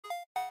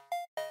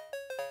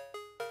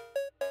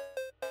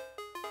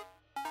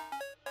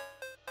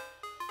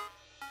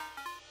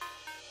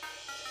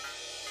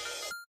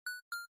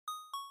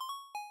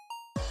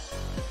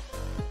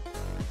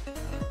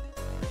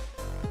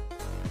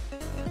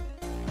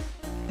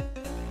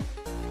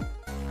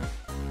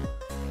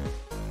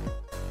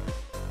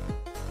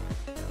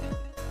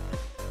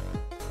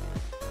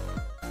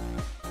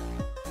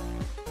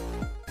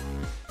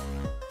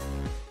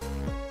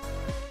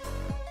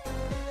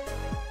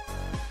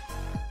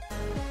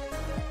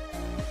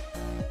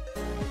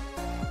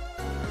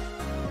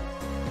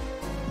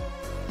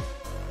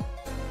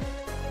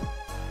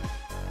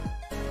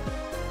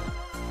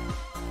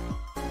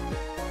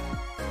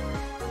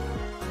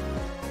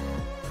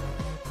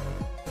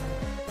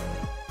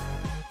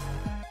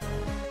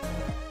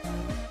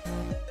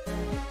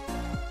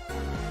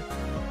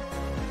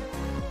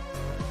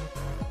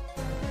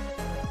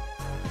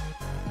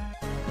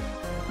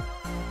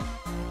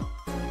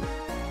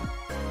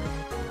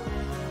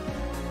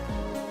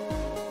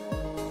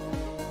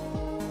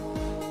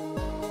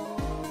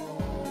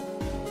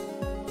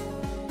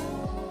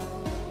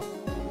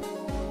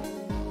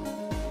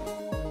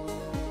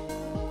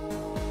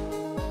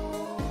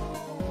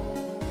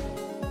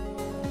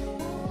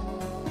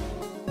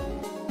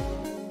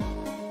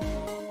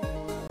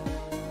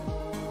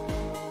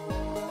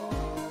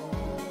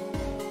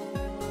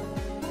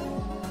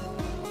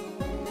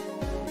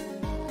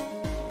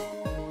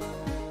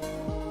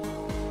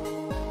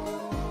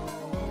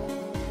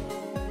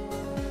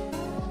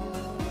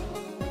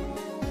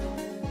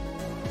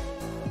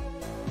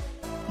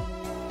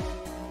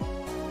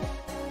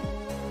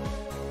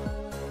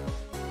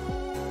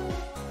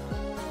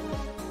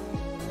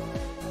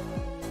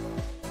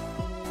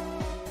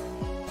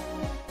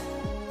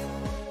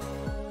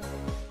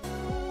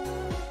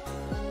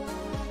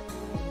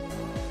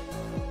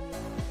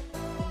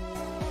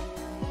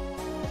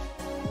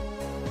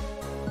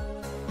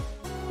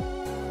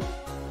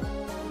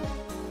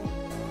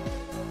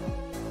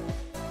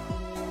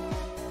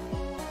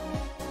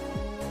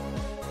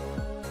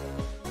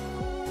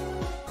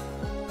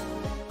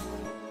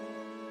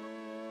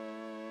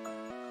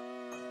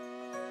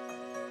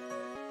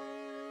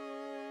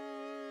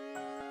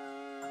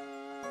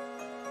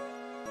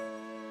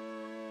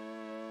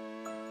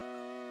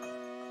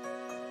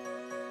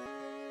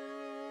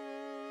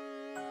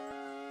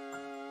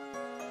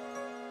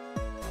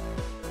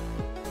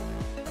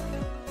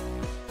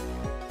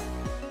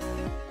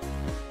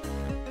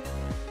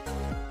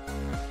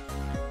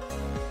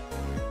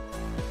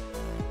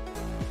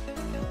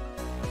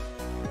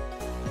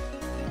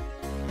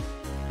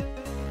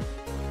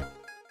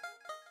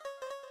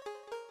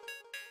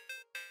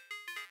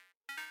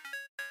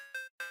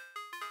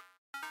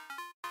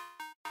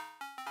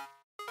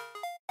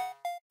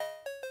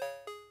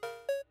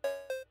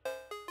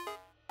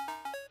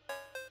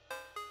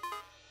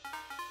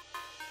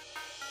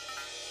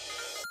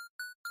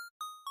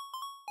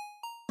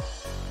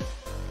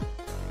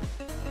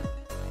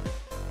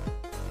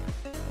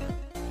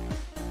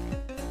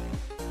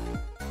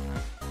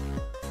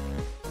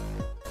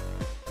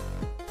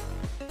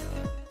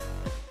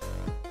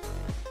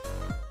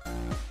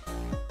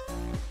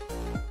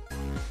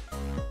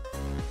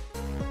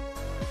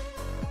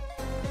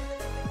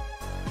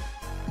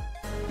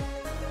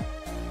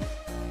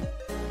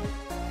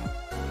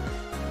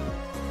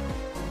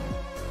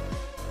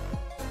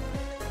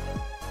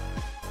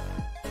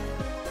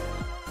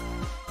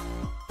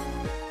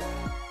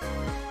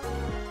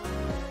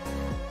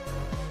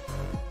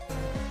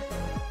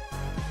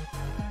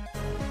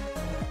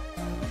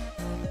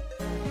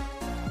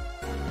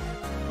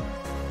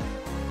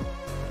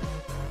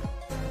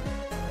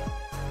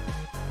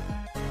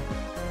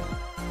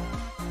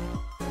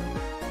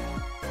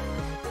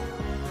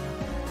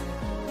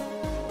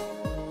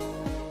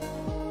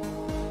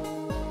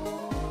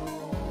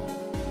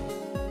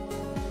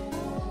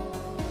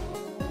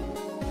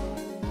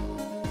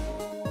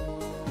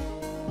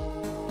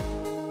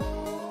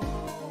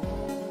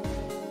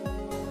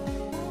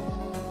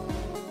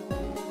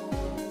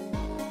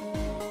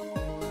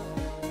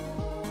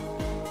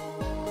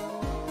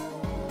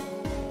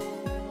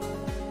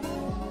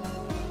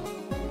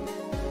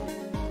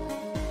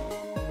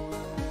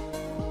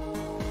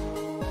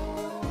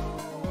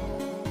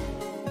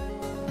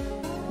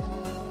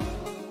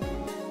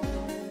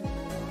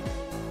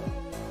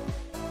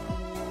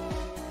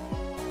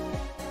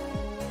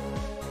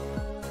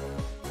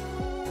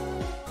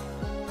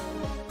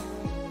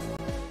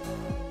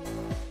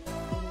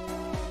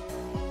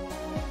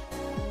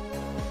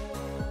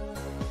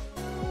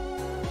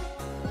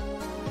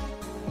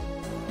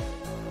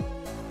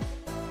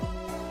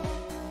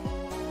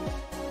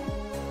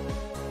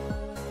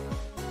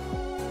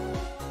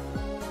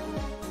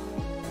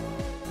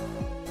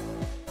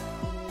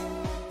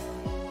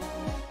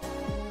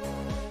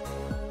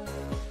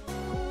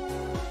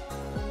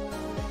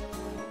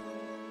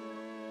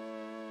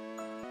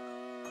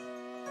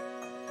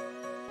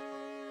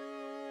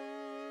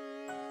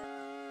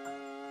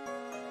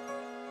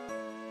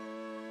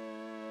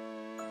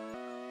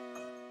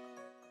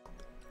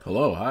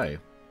Hello, hi.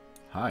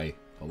 Hi,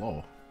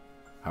 hello.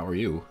 How are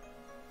you?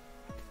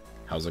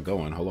 How's it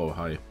going? Hello,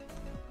 hi.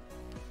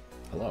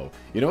 Hello.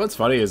 You know what's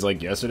funny is,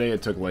 like, yesterday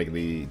it took, like,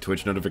 the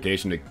Twitch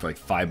notification to, like,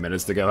 5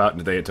 minutes to go out, and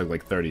today it took,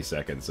 like, 30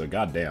 seconds, so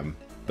goddamn.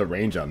 The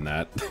range on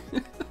that.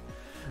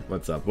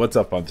 What's up? What's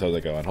up, How's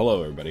it going?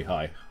 Hello, everybody.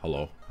 Hi.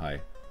 Hello. Hi.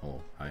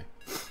 Hello.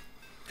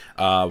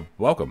 Hi.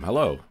 Welcome.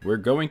 Hello. We're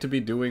going to be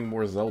doing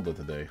more Zelda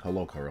today.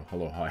 Hello, Carl.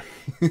 Hello, hi.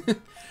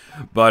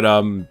 But,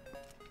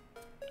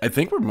 I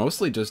think we're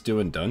mostly just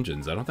doing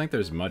dungeons. I don't think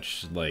there's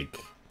much, like,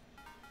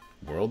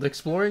 world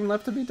exploring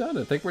left to be done.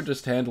 I think we're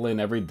just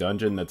handling every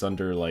dungeon that's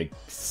under, like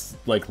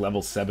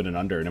level 7 and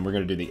under, and then we're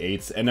gonna do the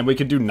 8s, and then we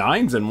could do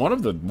 9s in one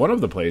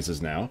of the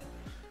places now,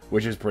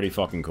 which is pretty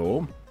fucking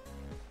cool.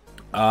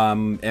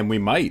 And we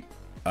might.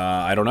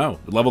 I don't know.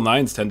 Level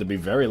 9s tend to be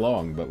very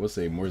long, but we'll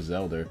see. More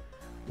Zelda.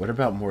 What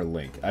about more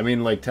Link? I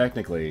mean, like,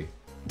 technically...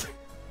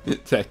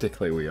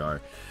 technically we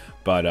are.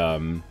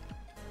 But,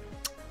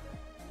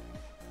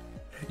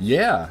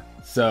 yeah,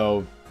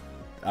 so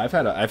I've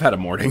had a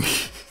morning.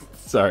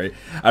 Sorry,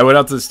 I went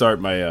out to start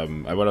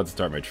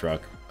my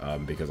truck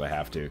because I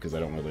have to, because I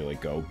don't really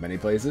like go many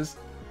places.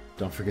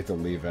 Don't forget to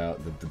leave out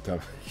the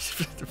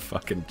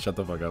fucking shut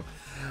the fuck up.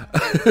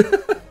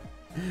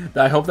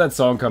 I hope that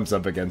song comes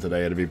up again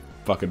today. It'd be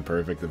fucking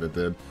perfect if it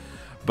did.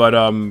 But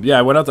yeah,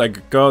 I went out. I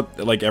go out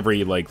like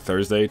every like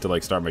Thursday to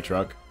like start my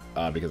truck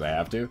because I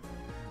have to.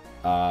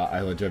 I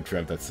legit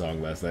dreamt that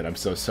song last night. I'm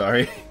so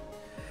sorry.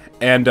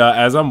 And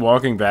as I'm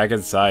walking back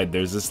inside,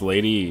 there's this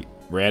lady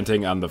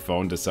ranting on the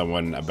phone to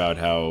someone about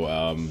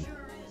how.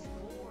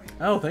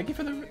 Oh, thank you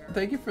for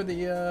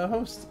the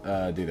host,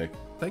 Dudek.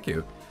 Thank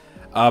you.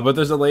 But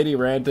there's a lady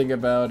ranting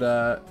about.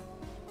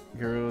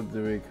 Girl,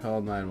 do we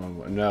call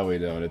 911? No, we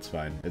don't. It's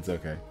fine. It's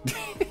okay.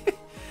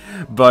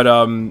 But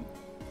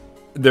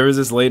there was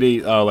this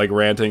lady like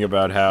ranting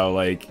about how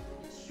like,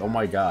 oh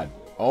my god,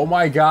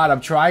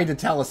 I'm trying to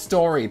tell a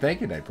story. Thank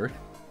you, Diaper.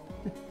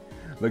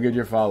 Look at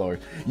your followers.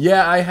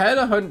 Yeah, I had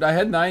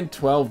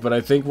 912, but I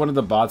think one of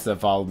the bots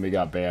that followed me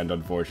got banned,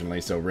 unfortunately,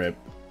 so rip.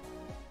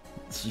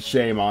 It's a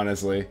shame,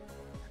 honestly.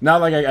 Not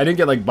like I didn't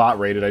get, like, bot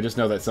rated, I just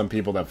know that some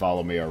people that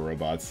follow me are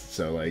robots,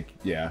 so, like,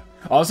 yeah.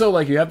 Also,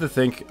 like, you have to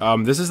think,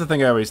 this is the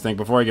thing I always think,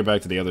 before I get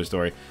back to the other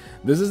story,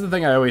 this is the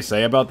thing I always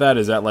say about that,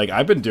 is that, like,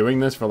 I've been doing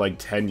this for, like,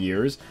 10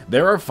 years.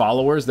 There are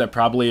followers that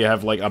probably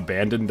have, like,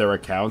 abandoned their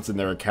accounts, and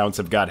their accounts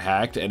have got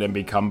hacked, and then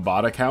become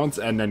bot accounts,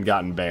 and then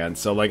gotten banned.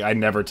 So, like, I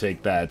never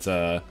take that,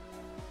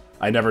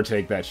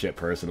 shit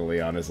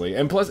personally, honestly.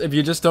 And plus, if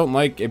you just don't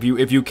like, if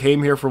you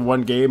came here for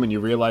one game, and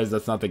you realize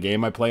that's not the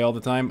game I play all the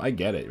time, I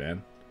get it,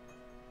 man.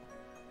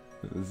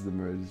 This is the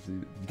emergency.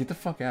 Get the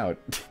fuck out.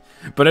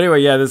 But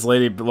anyway, yeah, this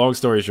lady, long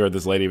story short,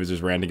 this lady was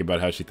just ranting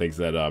about how she thinks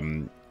that,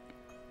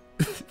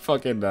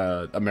 fucking,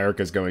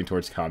 America's going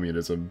towards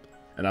communism.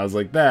 And I was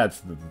like,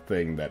 that's the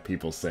thing that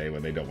people say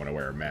when they don't want to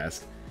wear a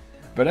mask.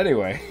 But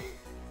anyway,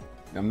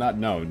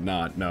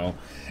 no.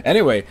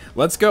 Anyway,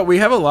 let's go. We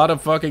have a lot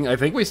of fucking, I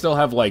think we still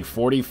have, like,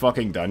 40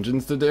 fucking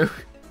dungeons to do.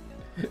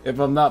 If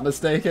I'm not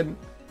mistaken.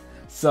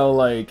 So,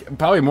 like,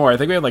 probably more. I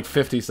think we have, like,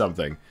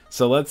 50-something.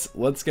 So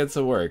let's get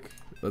to work.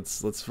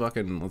 Let's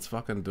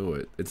fucking do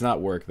it. It's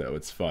not work though,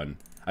 it's fun.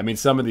 I mean,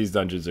 some of these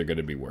dungeons are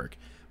gonna be work.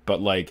 But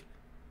like,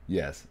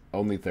 yes,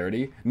 only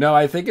 30? No,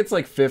 I think it's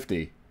like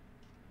 50.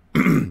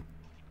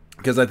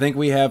 Because I think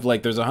we have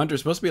like, there's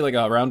supposed to be like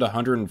around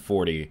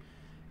 140.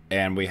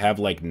 And we have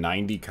like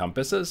 90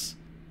 compasses.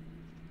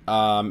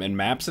 And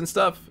maps and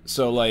stuff.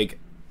 So like,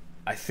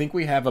 I think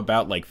we have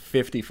about like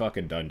 50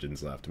 fucking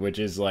dungeons left. Which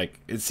is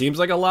like, it seems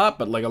like a lot,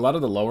 but like a lot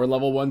of the lower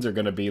level ones are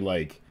gonna be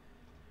like,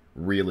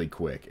 really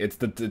quick. It's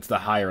the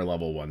higher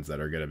level ones that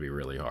are gonna be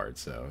really hard.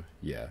 So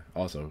yeah.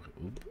 Also,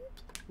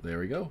 there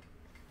we go.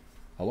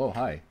 Hello,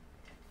 hi.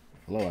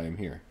 Hello, I am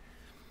here.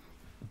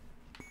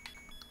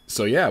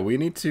 So yeah, we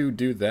need to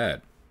do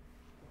that.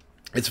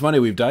 It's funny,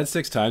 we've died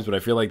 6 times, but I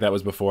feel like that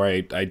was before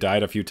I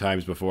died a few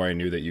times before I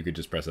knew that you could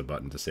just press a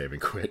button to save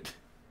and quit.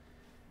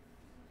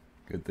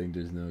 Good thing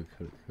there's no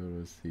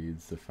Kodo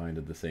seeds to find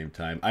at the same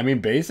time. I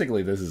mean,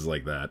 basically this is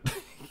like that.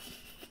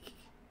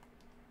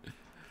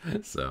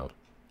 So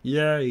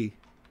yay.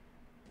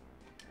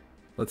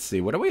 Let's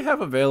see, what do we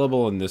have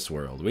available in this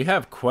world? We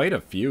have quite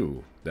a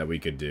few that we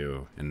could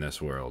do in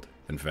this world,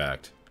 in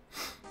fact.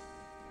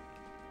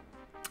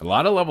 A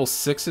lot of level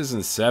 6s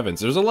and 7s.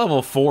 There's a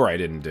level 4 I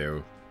didn't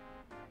do.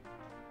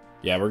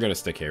 Yeah, we're gonna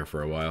stick here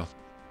for a while.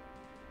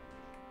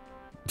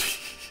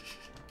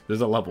 There's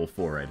a level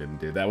 4 I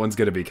didn't do. That one's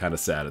gonna be kind of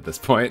sad at this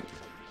point.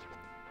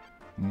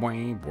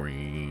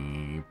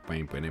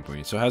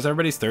 So how's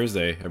everybody's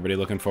Thursday? Everybody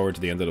looking forward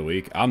to the end of the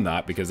week? I'm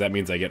not, because that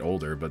means I get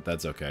older, but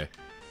that's okay.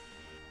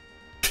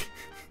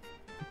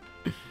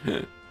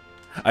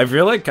 I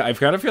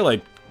kind of feel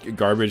like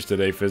garbage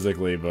today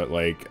physically, but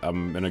like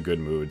I'm in a good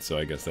mood, so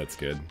I guess that's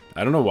good.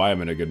 I don't know why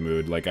I'm in a good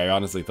mood. Like I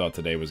honestly thought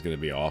today was going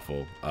to be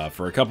awful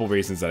for a couple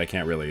reasons that I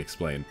can't really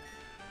explain.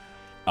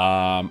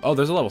 Oh,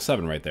 there's a level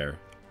 7 right there.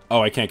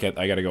 Oh, I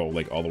gotta go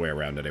like all the way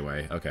around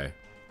anyway. Okay.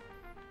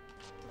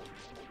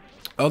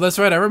 Oh, that's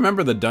right. I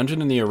remember the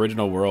dungeon in the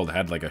original world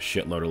had like a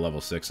shitload of level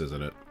 6s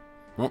in it.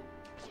 Oh,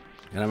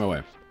 get out of my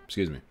way.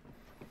 Excuse me.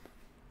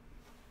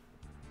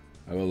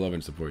 I will love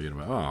and support you.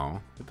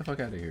 Oh, get the fuck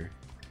out of here.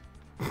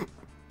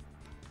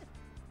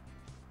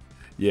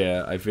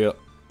 Yeah, I feel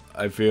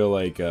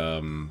like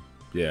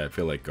yeah, I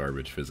feel like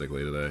garbage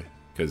physically today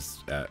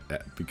because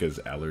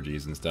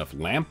allergies and stuff.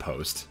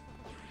 Lamppost.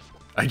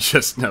 I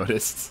just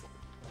noticed.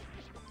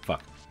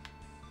 Fuck.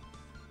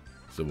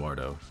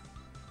 Zawardo.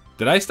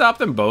 Did I stop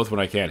them both when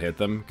I can't hit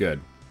them?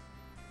 Good.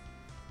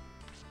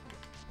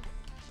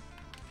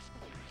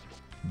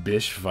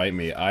 Bish, fight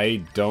me. I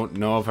don't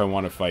know if I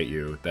want to fight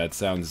you. That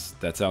sounds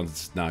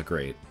not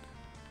great.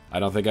 I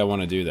don't think I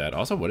want to do that.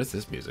 Also, what is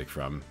this music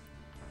from?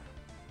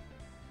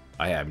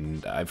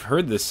 I've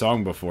heard this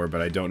song before,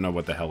 but I don't know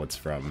what the hell it's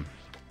from.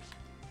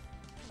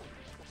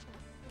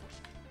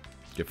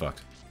 Get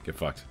fucked. Get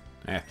fucked.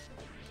 Eh.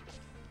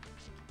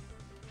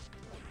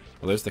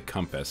 Well, there's the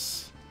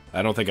compass.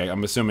 I don't think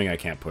I'm assuming I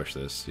can't push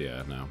this.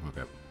 Yeah, no.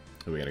 Okay.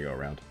 So we gotta go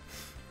around.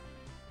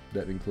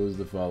 That includes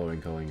the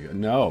following calling you.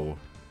 No.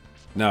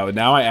 No,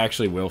 now I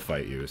actually will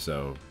fight you,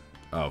 so...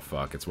 Oh,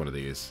 fuck. It's one of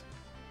these.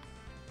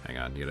 Hang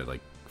on. You gotta,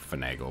 like,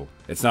 finagle.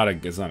 It's not a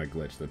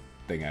glitch. The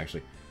thing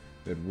actually...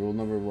 That rule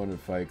number 1 in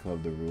Fight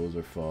Club, the rules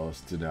are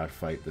false. Do not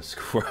fight the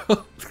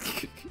squirrel.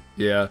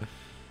 Yeah.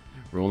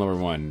 Rule number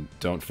 1,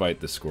 don't fight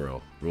the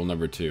squirrel. Rule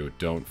number 2,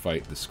 don't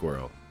fight the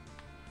squirrel.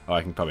 Oh,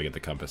 I can probably get the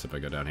compass if I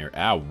go down here.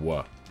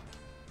 Ow!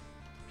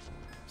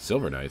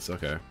 Silver Knights,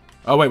 okay.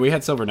 Oh, wait, we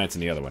had Silver Knights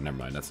in the other one. Never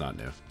mind, that's not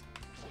new.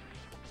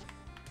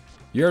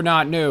 You're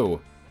not new!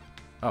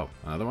 Oh,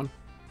 another one?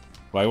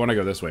 Well, I want to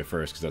go this way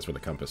first, because that's where the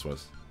compass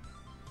was.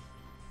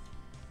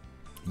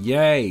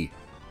 Yay!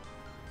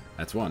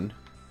 That's one.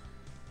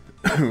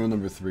 Rule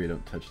number 3,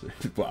 don't touch the...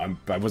 Well,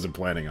 I wasn't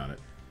planning on it.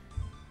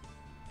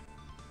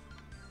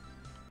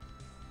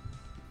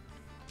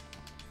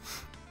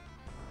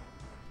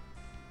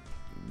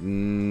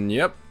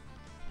 Yep.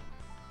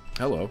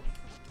 Hello.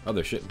 Oh,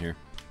 there's shit in here.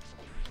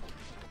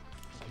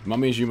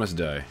 Mummies, you must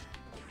die.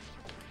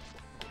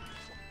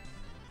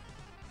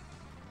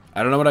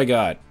 I don't know what I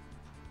got.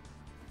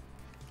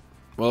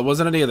 Well, it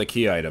wasn't any of the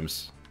key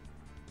items.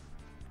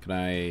 Can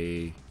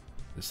I...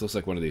 This looks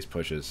like one of these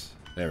pushes.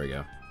 There we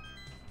go.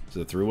 Is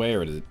it a throughway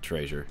or is it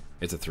treasure?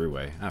 It's a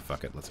throughway. Ah,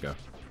 fuck it. Let's go.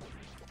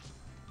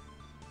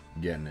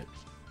 Getting it.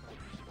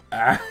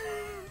 Ah!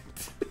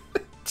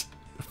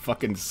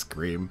 Fucking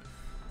scream.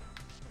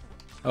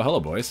 Oh, hello,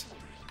 boys.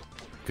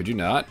 Could you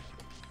not?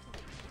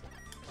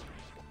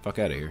 Fuck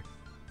out of here.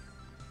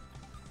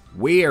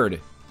 Weird.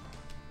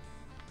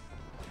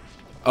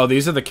 Oh,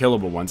 these are the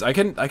killable ones. I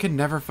can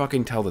never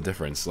fucking tell the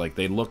difference. Like,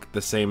 they look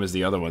the same as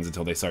the other ones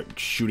until they start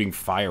shooting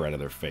fire out of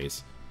their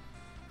face.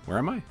 Where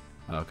am I?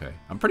 Oh, okay.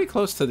 I'm pretty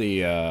close to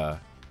the,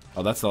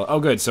 Oh, that's the... Oh,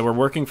 good. So we're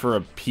working for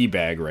a pea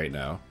bag right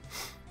now.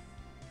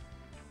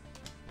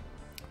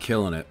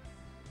 Killing it.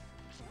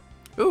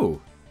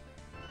 Ooh.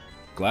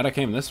 Glad I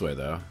came this way,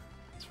 though.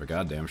 That's for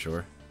goddamn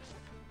sure.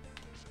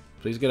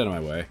 Please get out of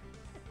my way.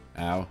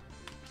 Ow.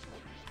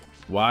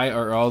 Why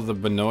are all the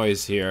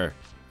Benoys here?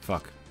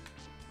 Fuck.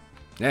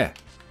 Yeah.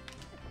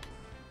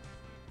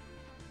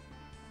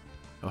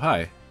 Oh,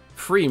 hi.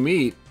 Free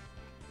meat.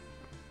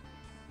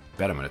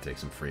 Bet I'm gonna take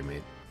some free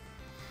meat.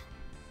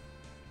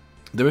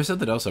 There was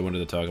something else I wanted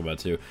to talk about,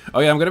 too.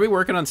 Oh, yeah, I'm gonna be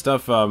working on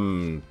stuff,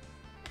 I'm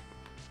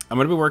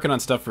gonna be working on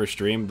stuff for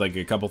stream, like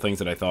a couple things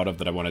that I thought of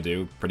that I want to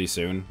do pretty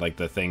soon. Like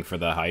the thing for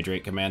the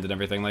hydrate command and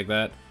everything like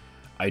that.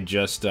 I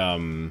just,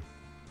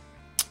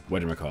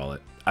 whatchamacallit?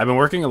 I've been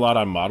working a lot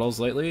on models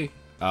lately,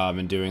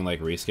 and doing, like,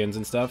 reskins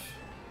and stuff.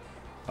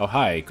 Oh,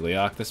 hi,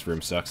 Gleok. This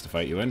room sucks to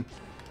fight you in.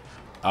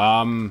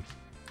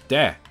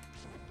 Dah.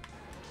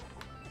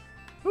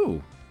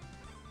 Ooh.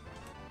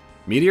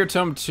 Meteor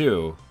Tome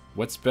 2.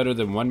 What's better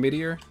than 1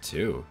 meteor?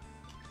 2.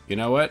 You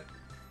know what?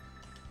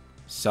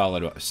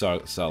 Solid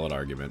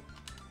argument.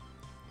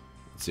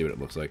 Let's see what it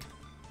looks like.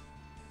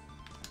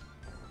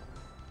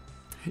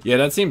 Yeah,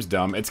 that seems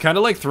dumb. It's kind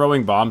of like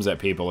throwing bombs at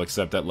people,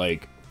 except that,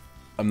 like,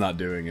 I'm not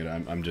doing it.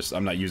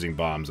 I'm not using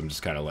bombs. I'm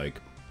just kind of,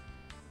 like,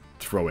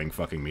 throwing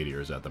fucking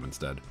meteors at them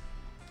instead.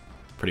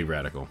 Pretty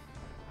radical.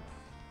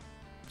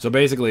 So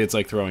basically, it's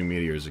like throwing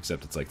meteors,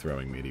 except it's like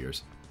throwing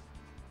meteors.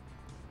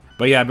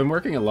 But yeah, I've been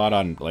working a lot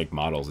on, like,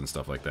 models and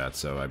stuff like that,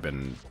 so I've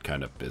been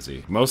kind of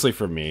busy. Mostly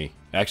for me.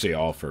 Actually,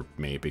 all for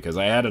me, because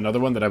I had another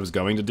one that I was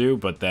going to do,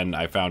 but then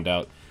I found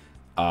out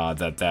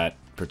that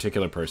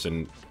particular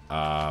person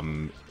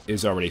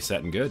is already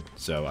set and good,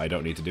 so I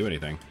don't need to do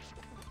anything.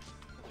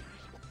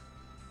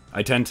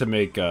 I tend to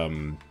make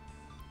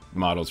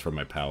models for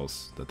my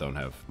pals that don't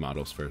have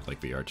models for, like,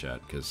 VR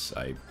chat, because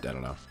I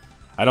don't know.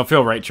 I don't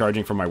feel right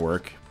charging for my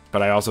work,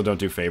 but I also don't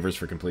do favors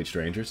for complete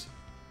strangers.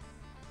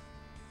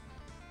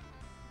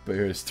 But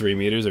here's 3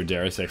 meters, or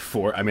dare I say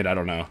 4? I mean, I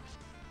don't know.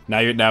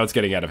 Now it's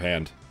getting out of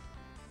hand.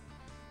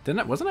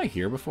 Wasn't I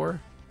here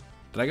before?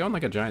 Did I go in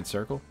like a giant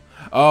circle?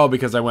 Oh,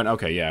 because I went,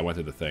 okay, yeah, I went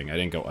through the thing. I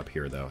didn't go up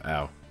here though.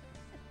 Ow.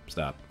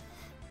 Stop.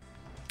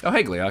 Oh,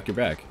 hey, Gleok, you're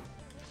back.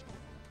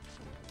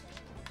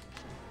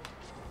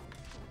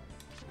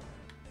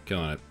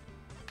 Killing it.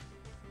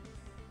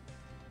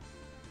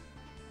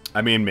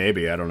 I mean,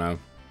 maybe. I don't know.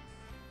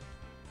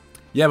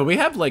 Yeah, but we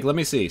have, like, let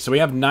me see. So we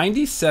have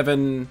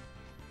 97...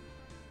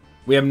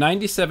 We have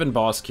 97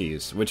 boss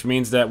keys, which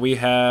means that we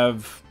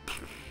have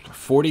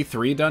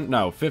 43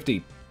 no,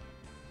 53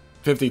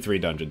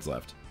 dungeons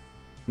left.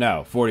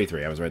 No,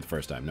 43. I was right the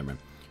first time. Never mind.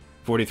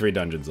 43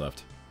 dungeons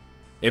left.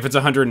 If it's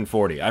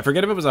 140. I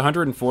forget if it was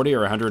 140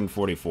 or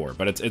 144,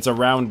 but it's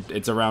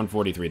around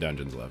 43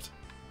 dungeons left.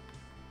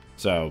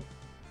 So,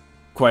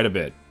 quite a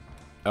bit.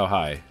 Oh,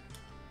 hi.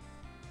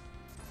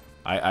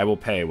 I will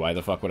pay. Why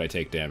the fuck would I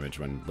take damage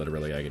when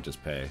literally I could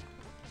just pay?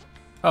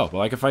 Oh,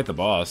 well, I could fight the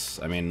boss.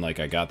 I mean, like,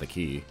 I got the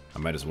key. I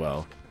might as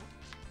well.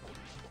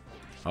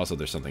 Also,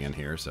 there's something in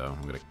here, so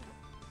I'm gonna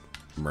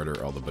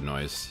murder all the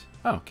Benoist.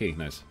 Oh, key.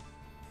 Nice.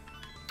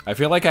 I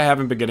feel like I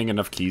haven't been getting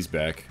enough keys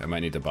back. I might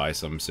need to buy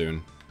some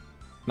soon.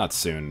 Not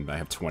soon. I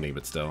have 20,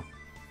 but still.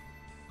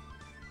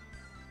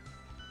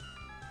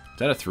 Is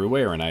that a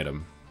throughway or an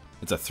item?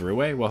 It's a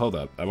throughway? Well, hold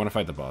up. I want to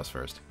fight the boss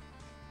first.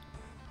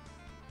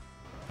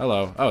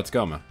 Hello. Oh, it's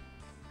Goma.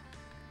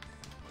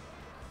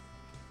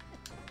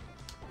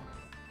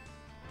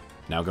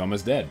 Now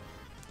Goma's dead.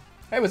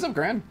 Hey, what's up,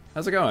 Gran?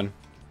 How's it going?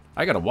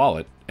 I got a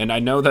wallet, and I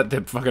know that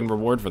the fucking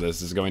reward for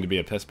this is going to be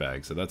a piss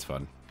bag, so that's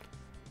fun.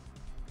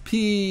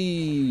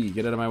 Pee!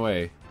 Get out of my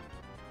way.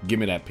 Give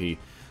me that pee.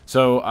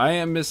 So, I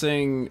am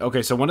missing...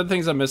 Okay, so one of the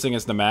things I'm missing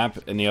is the map,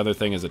 and the other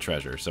thing is a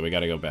treasure, so we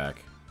gotta go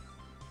back.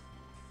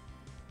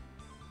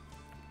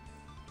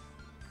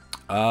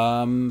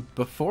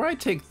 Before I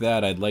take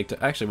that, I'd like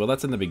to... Actually, well,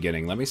 that's in the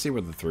beginning. Let me see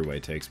where the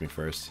throughway takes me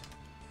first.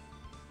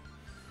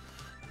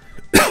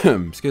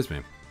 Excuse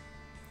me.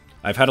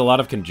 I've had a lot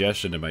of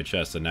congestion in my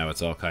chest, and now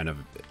it's all kind of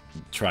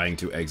trying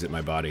to exit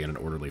my body in an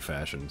orderly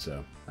fashion,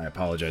 so I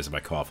apologize if I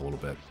cough a little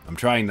bit. I'm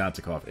trying not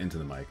to cough into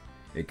the mic.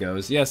 It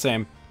goes, yeah,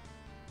 same.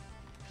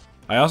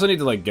 I also need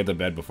to, like, get to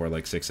bed before,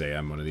 like, 6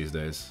 a.m. one of these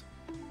days.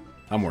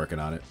 I'm working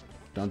on it.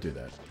 Don't do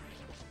that.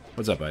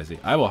 What's up, Icy?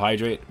 I will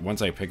hydrate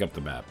once I pick up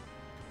the map.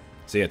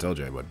 See, I told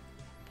you I would.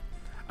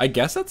 I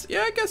guess that's...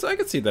 Yeah, I guess I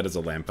could see that as a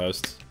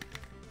lamppost.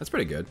 That's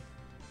pretty good.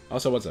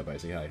 Also, what's up,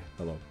 Icy? Hi.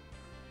 Hello.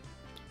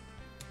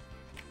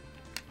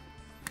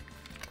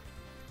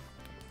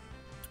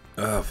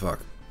 Oh, fuck.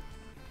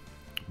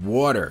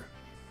 Water.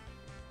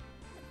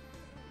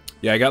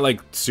 Yeah, I got,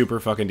 like,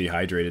 super fucking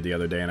dehydrated the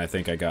other day, and I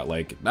think I got,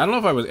 like... I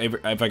don't know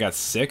if I got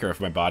sick or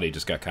if my body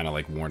just got kind of,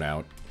 like, worn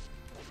out.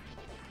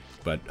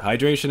 But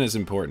hydration is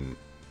important.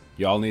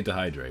 Y'all need to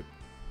hydrate.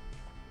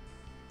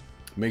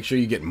 Make sure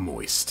you get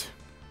moist.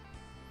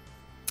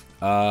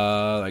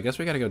 I guess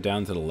we gotta go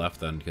down to the left,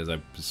 then, because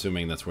I'm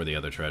assuming that's where the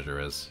other treasure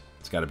is.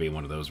 It's gotta be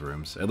one of those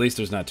rooms. At least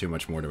there's not too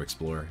much more to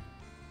explore.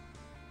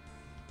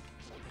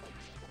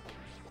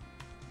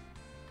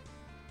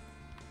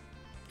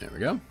 There we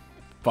go.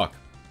 Fuck.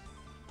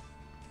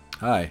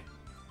 Hi.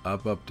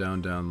 Up, up,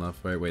 down, down,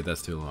 left, right. Wait,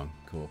 that's too long.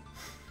 Cool.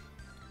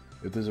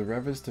 If there's a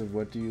reference to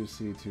what do you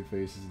see two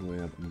faces in the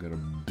lamp, I'm gonna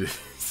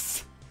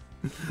biss.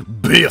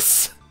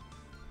 Biss!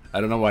 I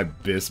don't know why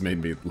biss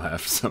made me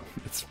laugh, so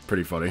it's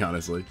pretty funny,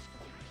 honestly.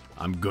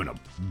 I'm gonna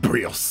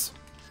biss.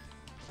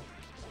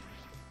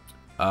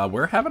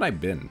 Where haven't I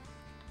been?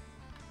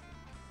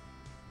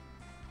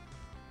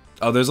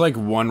 Oh, there's like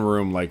one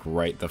room like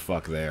right the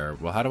fuck there.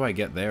 Well, how do I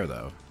get there,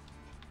 though?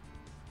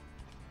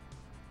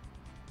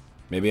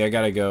 Maybe I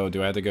gotta go...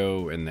 Do I have to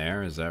go in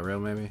there? Is that real,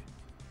 maybe?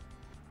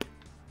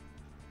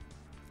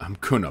 I'm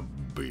gonna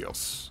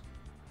bios.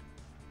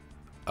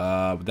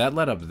 That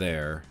led up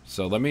there.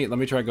 So let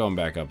me try going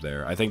back up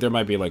there. I think there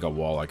might be like a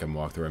wall I can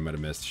walk through. I might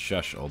have missed.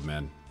 Shush, old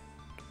man.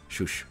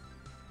 Shush.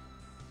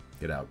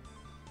 Get out.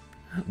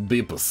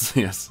 Beepus,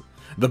 yes.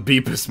 The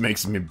beepus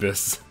makes me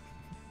biss.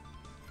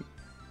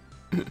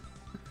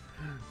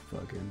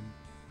 Fucking...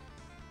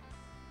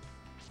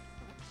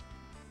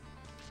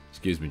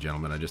 Excuse me,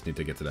 gentlemen, I just need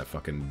to get to that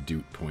fucking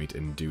doot point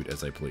and doot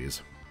as I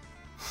please.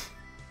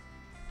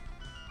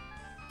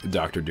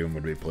 Dr. Doom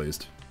would be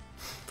pleased.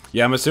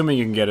 Yeah, I'm assuming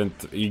you can get in.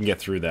 You can get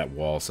through that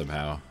wall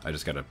somehow. I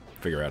just gotta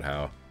figure out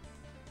how.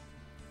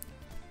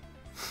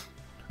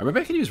 Or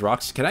maybe I can use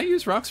rocks. Can I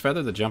use Rock's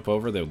Feather to jump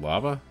over the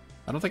lava?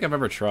 I don't think I've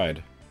ever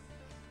tried.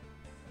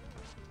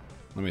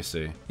 Let me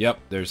see. Yep,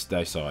 there's.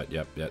 I saw it.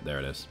 Yep, yeah, there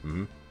it is.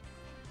 Mm-hmm.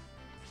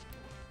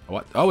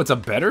 What? Oh, it's a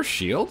better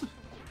shield?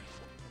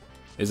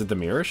 Is it the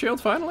mirror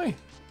shield, finally?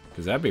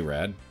 Because that'd be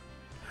rad.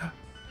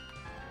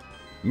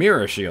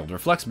 Mirror shield.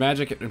 Reflects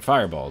magic and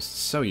fireballs.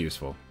 So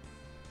useful.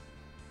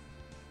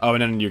 Oh,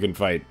 and then you can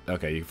fight...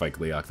 Okay, you can fight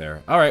Gleeok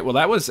there. Alright, well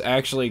that was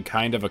actually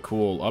kind of a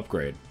cool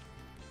upgrade.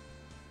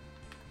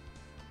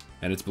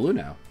 And it's blue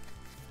now.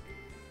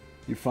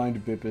 You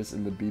find Bippus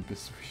and the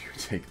Beepus, you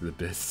take the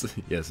Biss.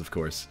 Yes, of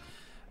course.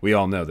 We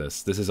all know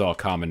this. This is all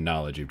common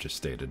knowledge you've just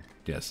stated.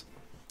 Yes.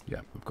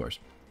 Yeah, of course.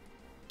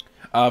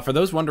 For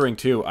those wondering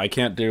too, I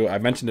can't do... I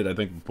mentioned it I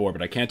think before,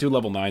 but I can't do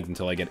level 9s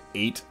until I get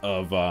 8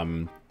 of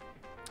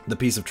the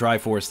piece of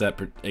Triforce that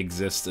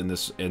exists in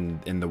this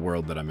in the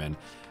world that I'm in.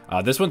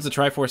 This one's the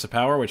Triforce of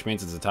Power, which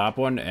means it's the top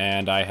one,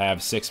 and I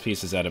have 6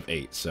 pieces out of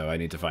 8, so I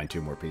need to find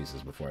 2 more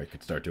pieces before I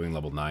could start doing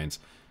level 9s.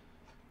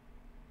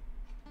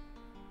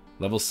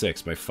 Level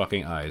 6, my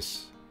fucking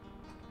eyes.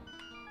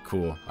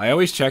 Cool. I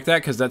always check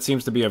that, because that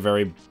seems to be a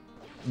very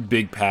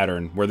big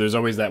pattern, where there's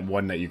always that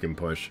one that you can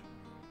push.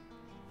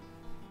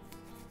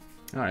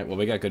 Alright, well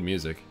we got good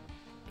music.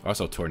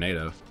 Also,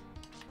 Tornado.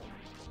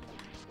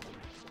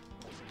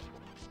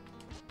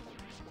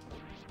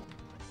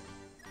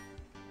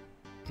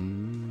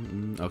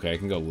 Okay, I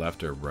can go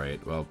left or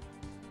right. Well,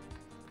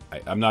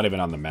 I'm not even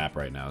on the map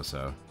right now,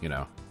 so, you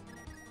know.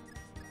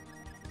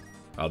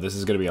 Oh, this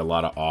is going to be a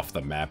lot of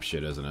off-the-map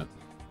shit, isn't it?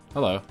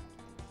 Hello.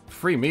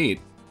 Free meat?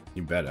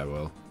 You bet I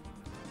will.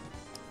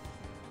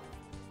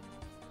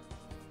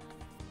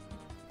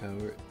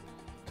 Power.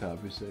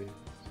 Top, you say?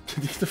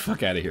 Get the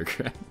fuck out of here,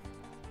 Craig.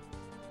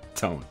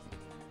 Don't.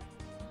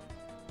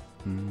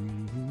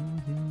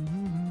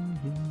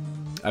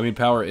 I mean,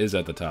 power is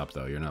at the top,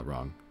 though. You're not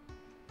wrong.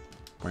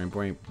 Boing,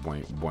 boing,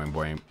 boing,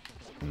 boing,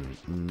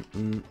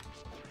 boing.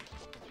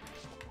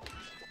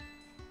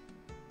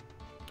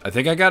 I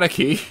think I got a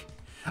key.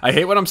 I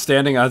hate when I'm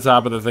standing on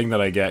top of the thing that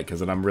I get,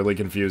 because then I'm really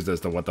confused as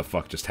to what the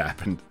fuck just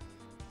happened.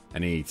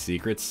 Any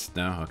secrets?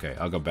 No? Okay,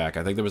 I'll go back.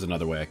 I think there was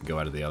another way I can go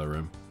out of the other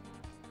room.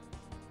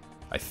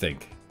 I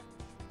think.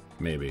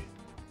 Maybe.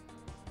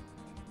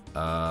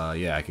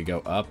 Yeah, I could go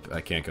up. I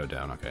can't go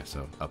down. Okay,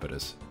 so up it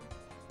is.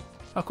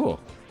 Oh, cool.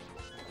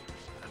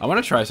 I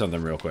want to try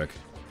something real quick.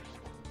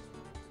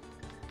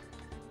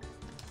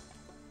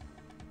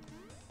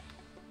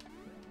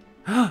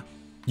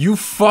 You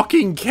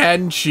fucking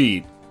can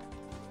cheat.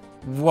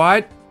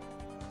 What?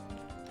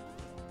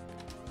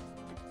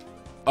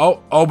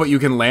 Oh, but you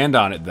can land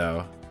on it,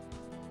 though.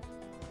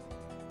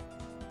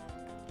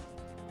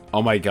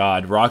 Oh my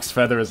god, Rock's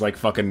Feather is like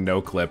fucking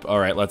no-clip.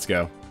 Alright, let's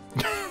go.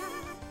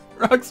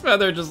 Rock's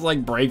Feather just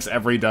like breaks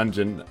every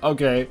dungeon.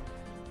 Okay.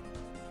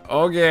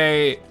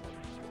 Okay.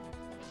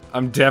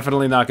 I'm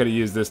definitely not gonna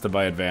use this to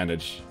my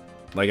advantage.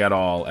 Like, at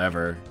all,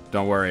 ever.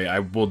 Don't worry, I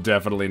will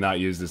definitely not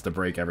use this to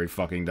break every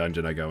fucking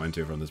dungeon I go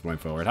into from this point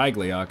forward. Hi,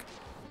 Gleeok.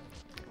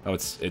 Oh,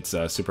 it's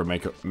Super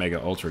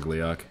Mega Ultra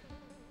Gleeok.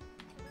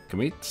 Can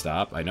we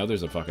stop? I know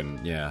there's a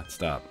fucking... Yeah,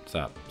 stop.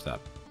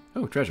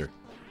 Oh, treasure.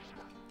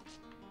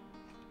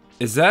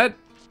 Is that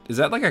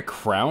like a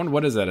crown?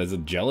 What is that? Is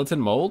it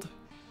gelatin mold?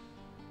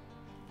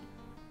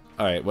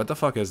 Alright, what the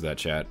fuck is that,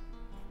 chat?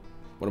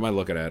 What am I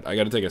looking at? I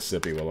gotta take a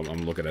sippy while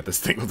I'm looking at this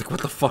thing. Like,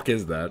 what the fuck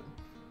is that?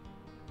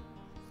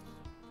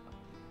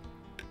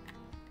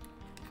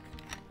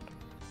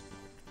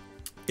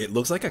 It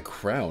looks like a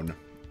crown.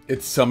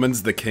 It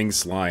summons the King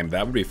Slime.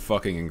 That would be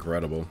fucking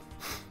incredible.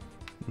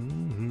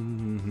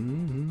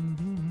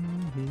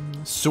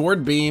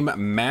 Sword Beam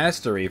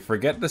Mastery.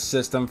 Forget the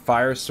system.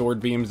 Fire sword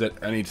beams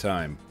at any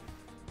time.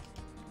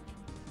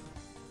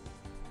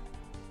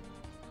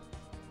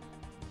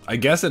 I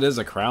guess it is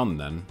a crown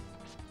then.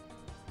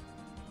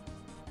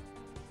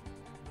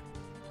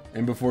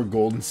 And before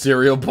Golden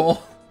Cereal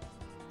Bowl.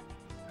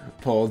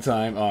 Poll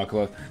time. Oh,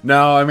 close.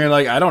 No, I mean,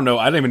 like, I don't know.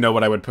 I don't even know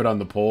what I would put on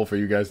the poll for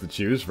you guys to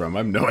choose from. I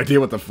have no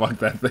idea what the fuck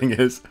that thing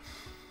is.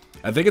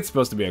 I think it's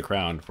supposed to be a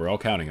crown. We're all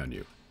counting on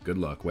you. Good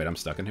luck. Wait, I'm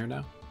stuck in here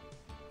now?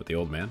 With the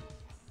old man?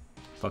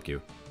 Fuck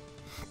you.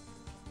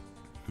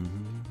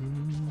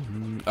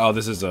 Oh,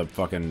 this is a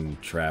fucking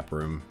trap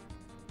room.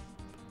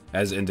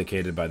 As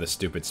indicated by the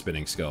stupid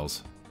spinning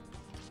skulls.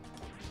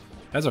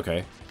 That's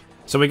okay.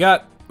 So we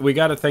got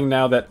a thing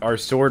now that our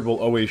sword will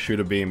always shoot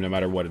a beam no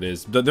matter what it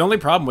is. The only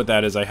problem with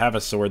that is I have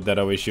a sword that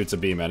always shoots a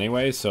beam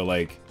anyway, so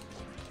like...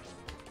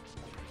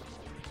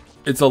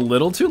 It's a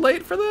little too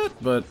late for that,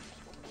 but...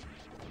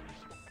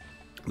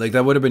 Like,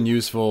 that would have been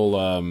useful,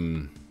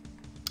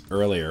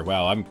 earlier.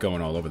 Wow, I'm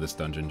going all over this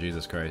dungeon,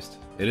 Jesus Christ.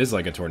 It is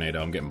like a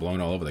tornado, I'm getting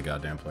blown all over the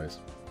goddamn place.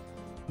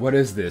 What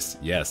is this?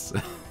 Yes.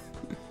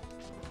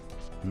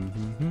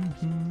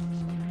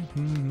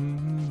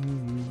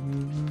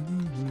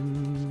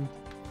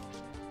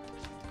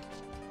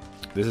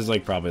 This is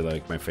like probably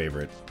like my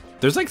favorite.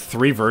 There's like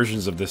 3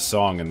 versions of this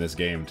song in this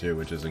game too,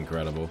 which is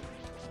incredible.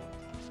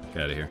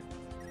 Get out of here.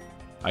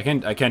 I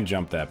can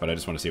jump that, but I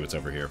just want to see what's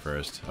over here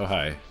first. Oh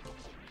hi.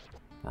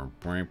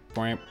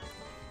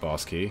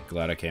 Boss key.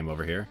 Glad I came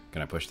over here.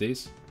 Can I push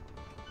these?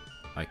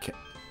 I can't.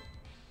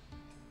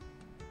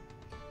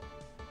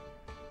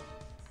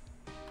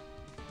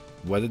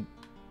 What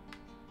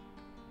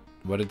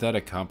did that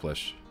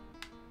accomplish?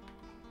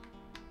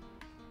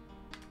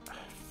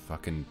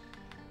 Fucking...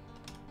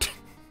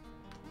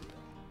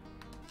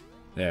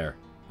 There.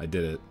 I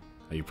did it.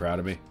 Are you proud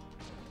of me?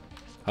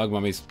 Hug,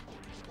 mummies.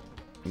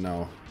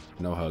 No.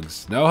 No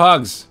hugs. No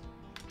hugs!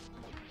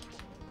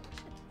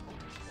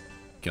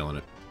 Killing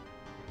it.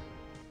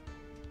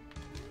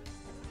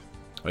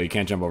 Oh, you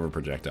can't jump over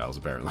projectiles,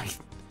 apparently.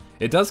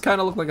 It does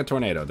kind of look like a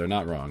tornado. They're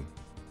not wrong.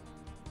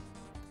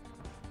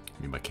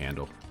 Need my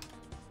candle.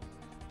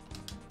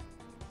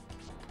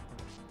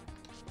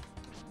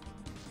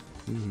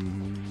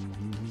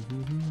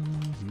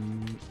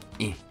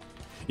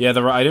 Yeah,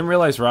 I didn't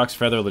realize Rock's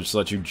Feather just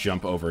let you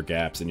jump over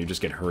gaps, and you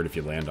just get hurt if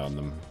you land on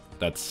them.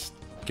 That's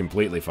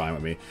completely fine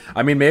with me.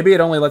 I mean, maybe it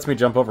only lets me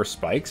jump over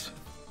spikes?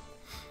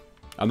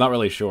 I'm not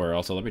really sure.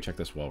 Also, let me check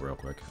this wall real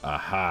quick.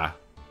 Aha!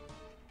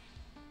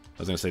 I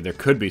was gonna say, there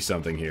could be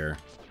something here.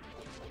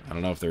 I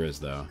don't know if there is,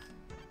 though.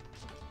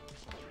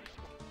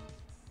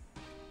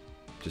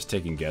 Just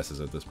taking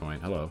guesses at this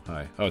point. Hello.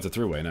 Hi. Oh, it's a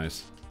throughway.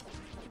 Nice.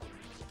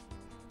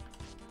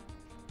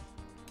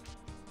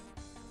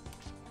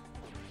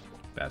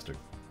 Bastard.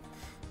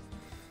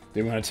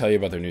 They want to tell you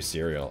about their new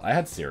cereal. I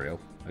had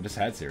cereal. I just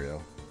had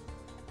cereal.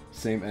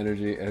 Same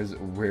energy as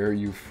where are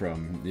you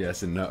from?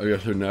 Yes and no.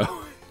 Yes or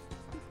no?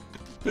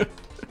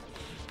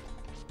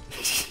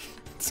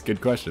 It's a good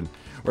question.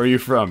 Where are you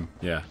from?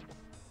 Yeah.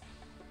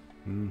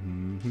 Alright,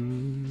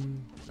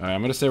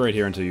 I'm gonna stay right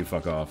here until you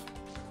fuck off.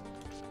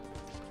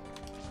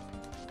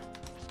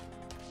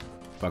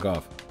 Fuck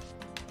off.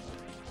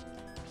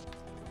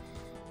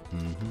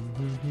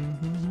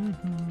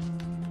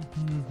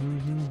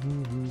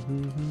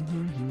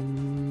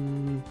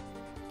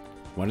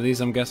 One of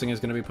these, I'm guessing, is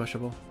going to be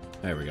pushable.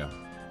 There we go.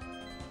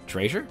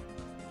 Treasure?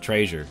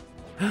 Treasure.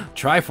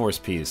 Triforce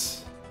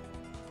piece.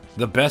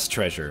 The best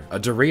treasure. A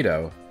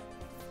Dorito.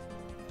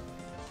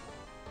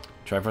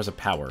 Triforce of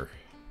power.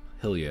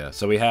 Hell yeah.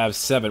 So we have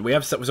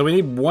 7. So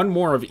we need 1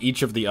 more of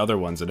each of the other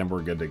ones, and then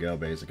we're good to go,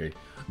 basically.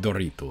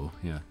 Dorito.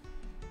 Yeah.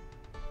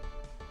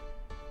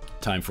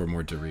 Time for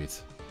more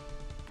Doritos.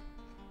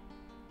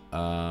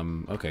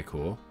 Okay,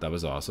 cool. That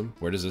was awesome.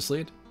 Where does this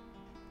lead?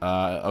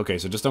 Okay,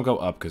 so just don't go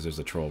up because there's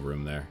a troll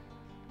room there.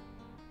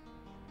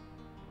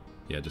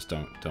 Yeah, just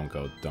don't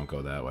go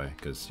that way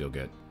because you'll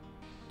get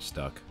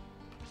stuck.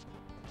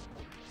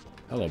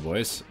 Hello,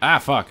 boys. Ah,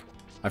 fuck!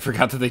 I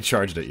forgot that they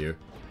charged at you.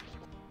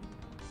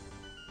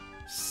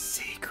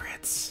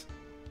 Secrets.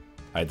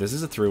 Alright, this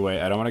is a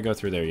throughway. I don't want to go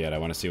through there yet. I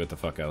want to see what the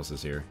fuck else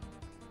is here.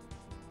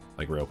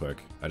 Like, real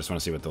quick. I just want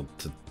to see what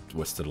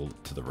what's to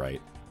the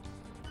right.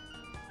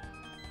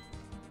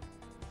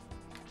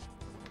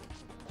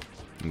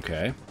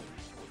 Okay.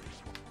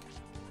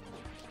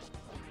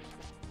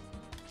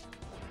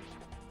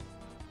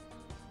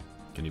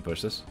 Can you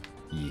push this?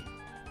 Yeah.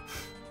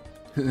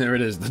 There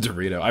it is, the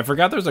Dorito. I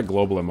forgot there's a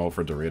global emote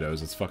for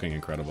Doritos. It's fucking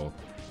incredible.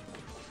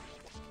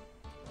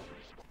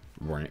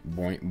 Boink,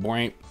 boink,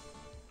 boink.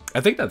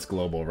 I think that's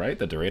global, right?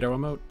 The Dorito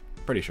emote?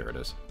 Pretty sure it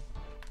is.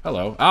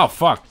 Hello. Oh,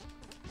 fuck!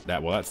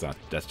 Well,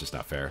 that's just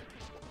not fair.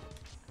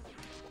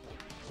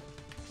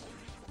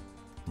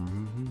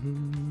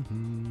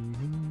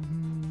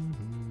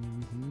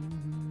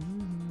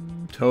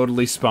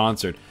 Totally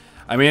sponsored.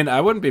 I mean, I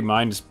wouldn't be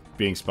mind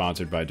being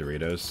sponsored by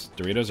Doritos.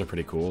 Doritos are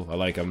pretty cool. I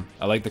like them.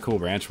 I like the Cool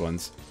Ranch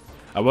ones.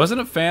 I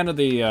wasn't a fan of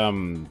the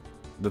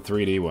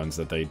 3D ones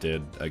that they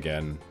did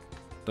again.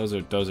 Those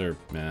are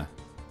meh.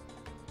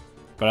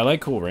 But I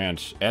like Cool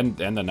Ranch and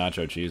the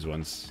nacho cheese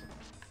ones.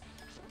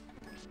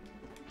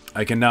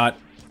 I cannot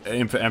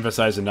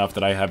emphasize enough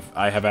that I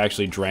have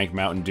actually drank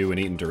Mountain Dew and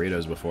eaten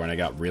Doritos before, and I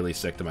got really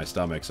sick to my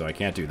stomach, so I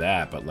can't do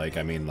that. But like,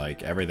 I mean,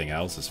 like everything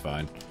else is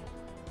fine.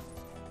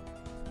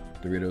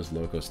 Doritos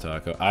Locos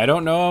Taco. I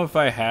don't know if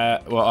I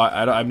had... Well,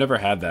 I've never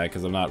had that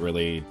because I'm not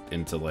really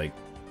into, like,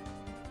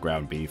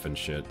 ground beef and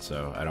shit,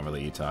 so I don't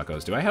really eat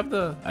tacos. Do I have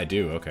the... I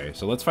do, okay.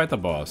 So let's fight the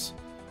boss.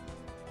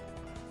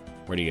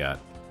 What do you got?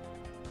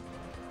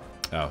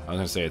 Oh, I was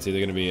gonna say, it's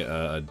either gonna be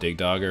a Dig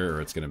Dogger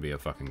or it's gonna be a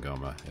fucking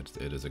Goma.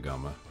 It is a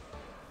Goma.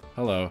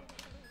 Hello.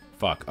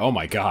 Fuck. Oh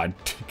my god.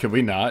 Can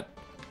we not?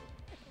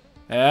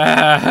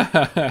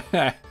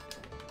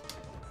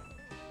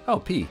 Oh,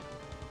 P.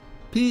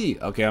 P!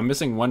 Okay, I'm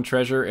missing 1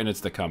 treasure, and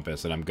it's the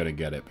compass, and I'm gonna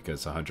get it,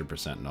 because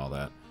 100% and all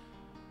that.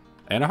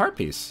 And a heart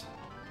piece.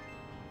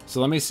 So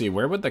let me see,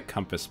 where would the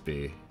compass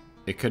be?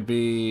 It could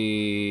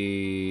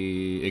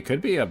be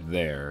up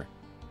there.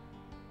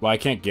 Well, I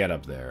can't get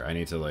up there. I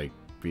need to, like,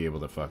 be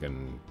able to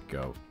fucking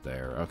go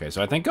there. Okay,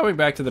 so I think going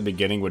back to the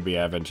beginning would be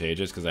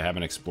advantageous, because I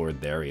haven't explored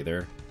there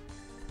either.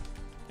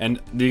 And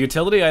the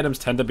utility items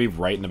tend to be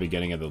right in the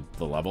beginning of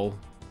the level.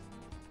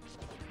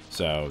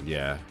 So,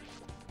 yeah.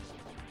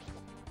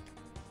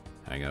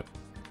 Hang up.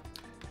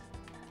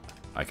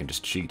 I can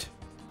just cheat.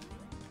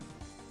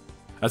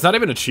 That's not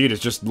even a cheat, it's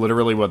just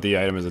literally what the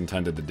item is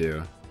intended to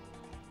do.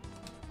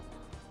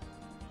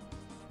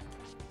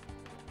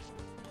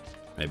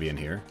 Maybe in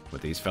here?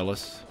 With these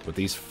fellas? With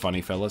these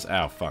funny fellas?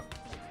 Ow, fuck.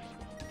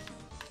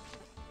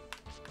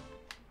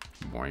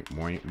 Boink,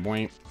 boink,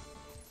 boink.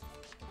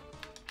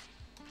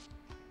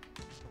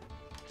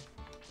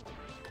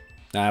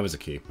 Nah, that was a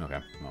key.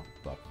 Okay. Well,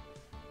 fuck.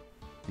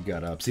 He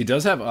got ups. He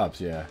does have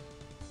ups, yeah.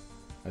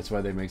 That's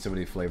why they make so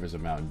many flavors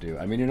of Mountain Dew.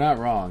 I mean, you're not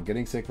wrong.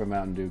 Getting sick from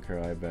Mountain Dew,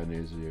 Carl, I have bad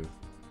news for you.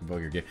 Invoke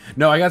your game.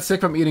 No, I got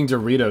sick from eating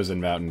Doritos and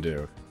Mountain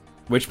Dew.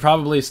 Which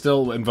probably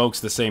still invokes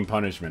the same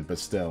punishment, but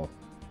still.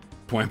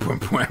 Point,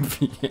 point, point.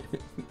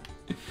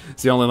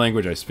 It's the only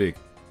language I speak.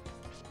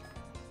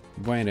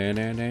 That's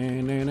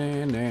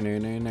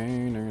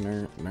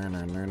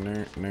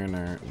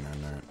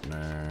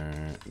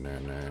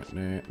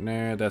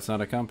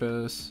not a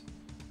compass.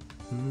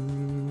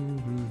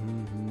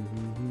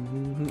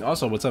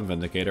 Also, what's up,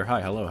 Vindicator?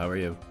 Hi, hello, how are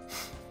you?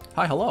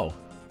 Hi, hello.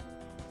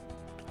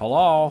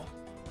 Hello.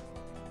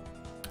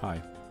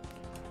 Hi.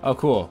 Oh,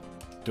 cool.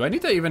 Do I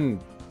need to even...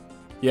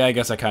 Yeah, I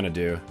guess I kind of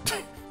do.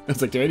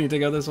 It's like, do I need to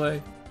go this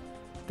way?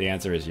 The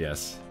answer is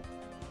yes.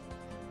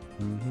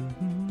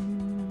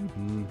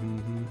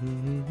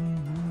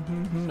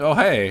 Oh,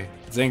 hey.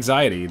 It's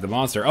Anxiety, the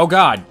monster. Oh,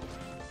 God.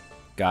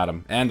 Got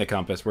him. And the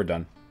compass. We're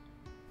done.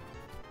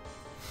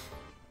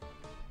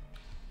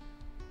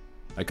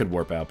 I could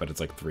warp out, but it's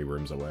like 3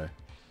 rooms away.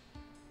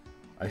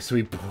 I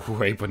sweep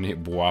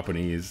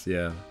Buapanese,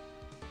 yeah.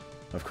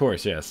 Of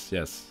course, yes,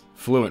 yes.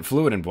 Fluent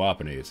in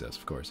Buapanese, yes,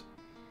 of course.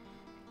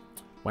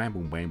 Wham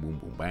boom, bam boom,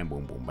 boom, bam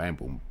boom, boom, bam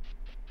boom.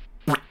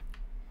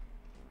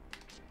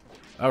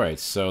 Alright,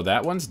 so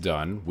that one's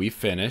done. We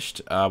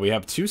finished. We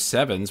have 2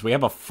 7s. We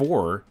have a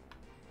 4.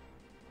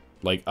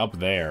 Like, up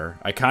there.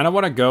 I kind of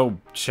want to go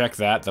check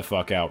that the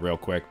fuck out real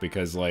quick,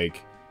 because,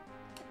 like...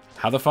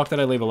 How the fuck did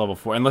I leave a level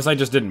 4? Unless I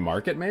just didn't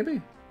mark it,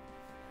 maybe?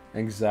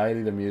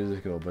 Anxiety the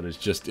musical, but it's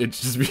just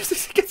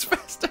music gets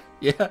faster.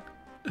 Yeah.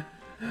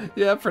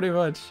 Yeah, pretty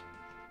much.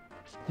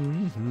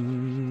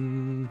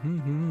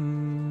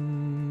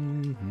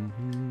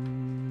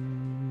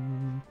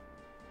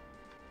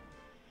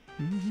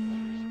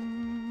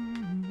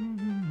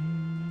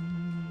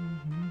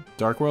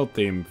 Dark World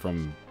theme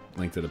from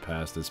Link to the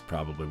Past is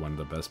probably one of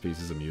the best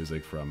pieces of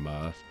music from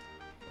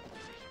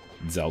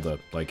Zelda,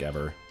 like,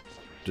 ever.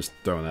 Just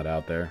throwing that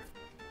out there.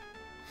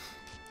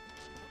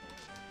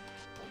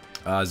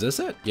 Is this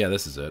it? Yeah,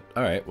 this is it.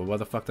 Alright, well, why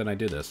the fuck didn't I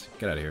do this?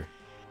 Get out of here.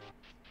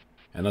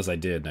 Unless I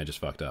did and I just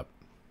fucked up.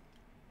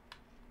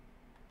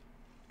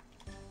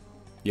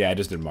 Yeah, I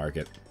just didn't mark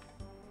it.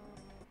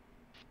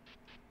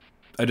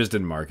 I just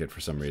didn't mark it for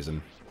some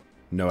reason.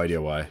 No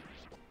idea why.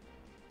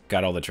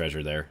 Got all the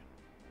treasure there.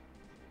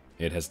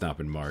 It has not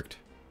been marked.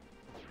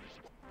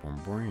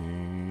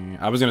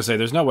 I was gonna say,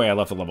 there's no way I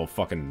left a level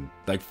fucking...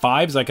 Like,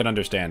 5s I can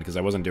understand, because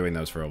I wasn't doing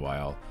those for a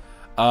while.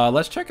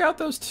 Let's check out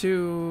those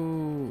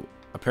 2...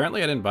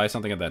 Apparently I didn't buy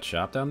something at that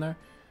shop down there.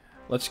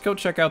 Let's go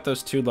check out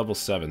those 2 level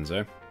 7s,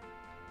 eh?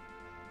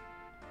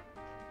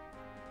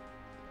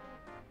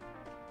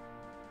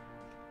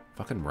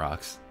 Fucking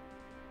rocks.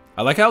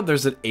 I like how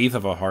there's an 1/8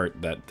 of a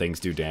heart that things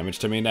do damage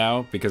to me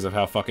now, because of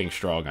how fucking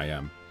strong I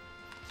am.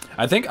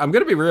 I think, I'm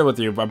gonna be real with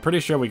you, but I'm pretty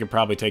sure we could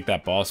probably take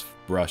that boss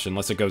rush,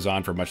 unless it goes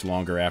on for much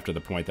longer after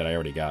the point that I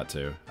already got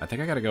to. I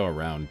think I gotta go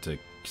around to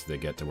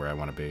get to where I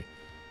want to be.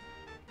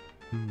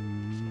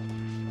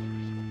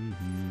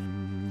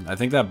 I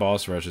think that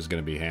boss rush is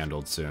gonna be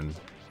handled soon.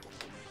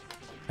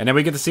 And then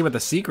we get to see what the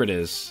secret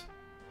is.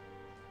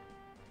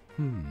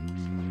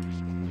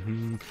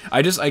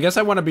 I guess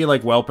I want to be,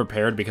 like, well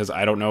prepared, because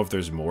I don't know if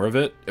there's more of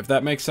it, if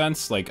that makes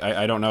sense. Like,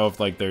 I don't know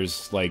if, like,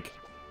 there's, like,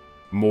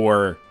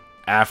 more...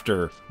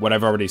 after what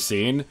I've already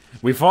seen.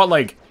 We fought,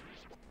 like,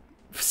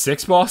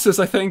 6 bosses,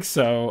 I think,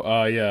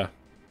 so, yeah.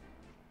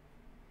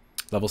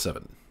 Level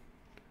 7.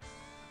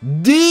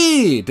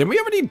 D! Didn't we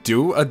already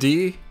do a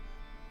D?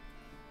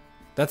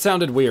 That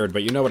sounded weird,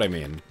 but you know what I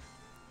mean.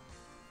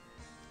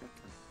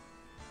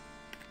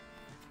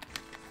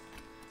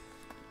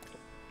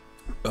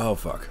 Oh,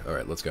 fuck.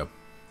 Alright, let's go.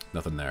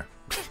 Nothing there.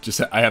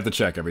 Just, I have to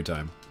check every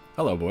time.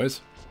 Hello,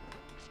 boys.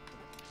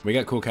 We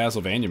got cool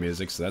Castlevania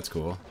music, so that's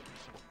cool.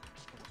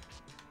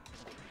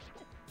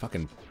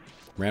 Fucking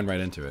ran right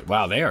into it.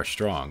 Wow, they are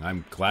strong.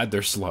 I'm glad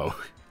they're slow.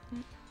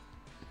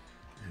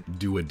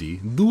 Do a D.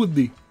 Do a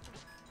D.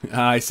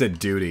 I said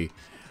duty,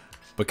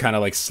 but kind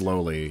of like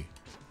slowly,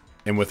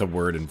 and with a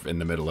word in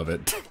the middle of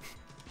it.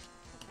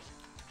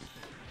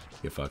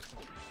 Get fucked.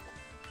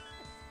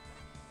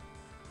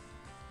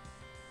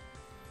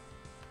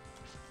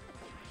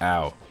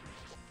 Ow.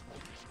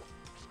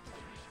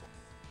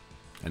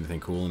 Anything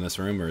cool in this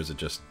room, or is it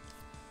just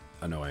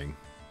annoying?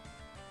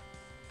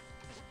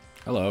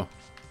 Hello.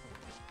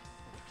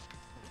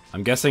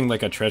 I'm guessing,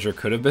 like, a treasure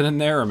could have been in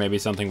there, or maybe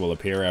something will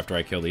appear after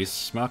I kill these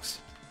smucks.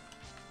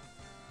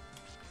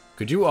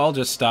 Could you all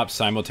just stop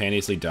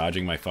simultaneously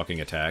dodging my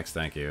fucking attacks?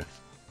 Thank you.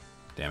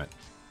 Damn it.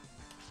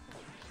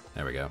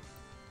 There we go.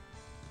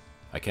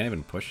 I can't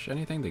even push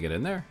anything to get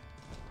in there?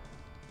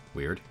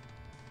 Weird.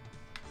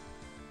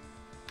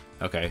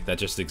 Okay, that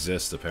just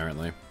exists,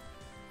 apparently.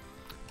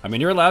 I mean,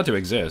 you're allowed to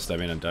exist. I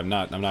mean, I'm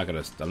not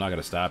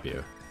gonna stop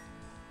you.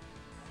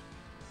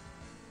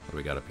 What do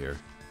we got up here?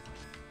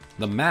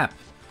 The map!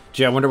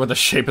 Gee, I wonder what the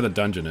shape of the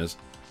dungeon is.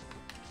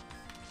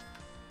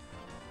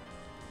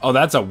 Oh,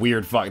 that's a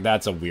weird fuck.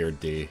 That's a weird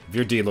D. If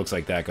your D looks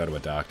like that, go to a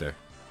doctor.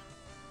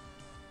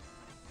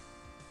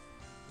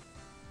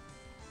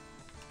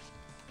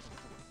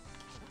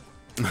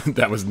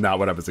 That was not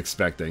what I was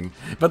expecting.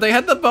 But they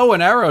had the bow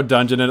and arrow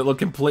dungeon and it looked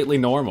completely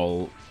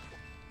normal.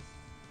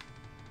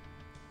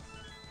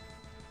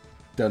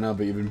 Don't know,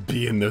 but even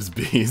be in those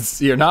bees.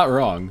 You're not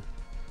wrong.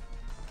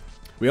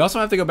 We also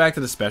have to go back to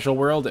the special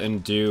world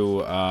and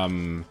do,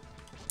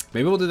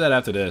 maybe we'll do that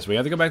after this. We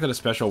have to go back to the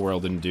special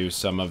world and do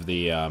some of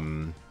the,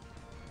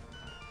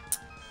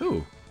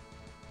 Ooh.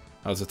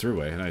 Oh, it's a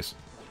throughway. Nice.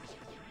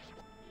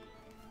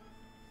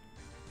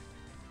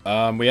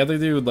 We have to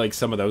do, like,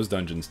 some of those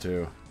dungeons,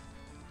 too.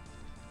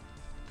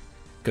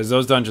 Because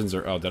those dungeons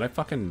are... Oh, did I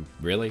fucking...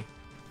 Really?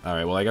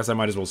 Alright, well, I guess I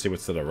might as well see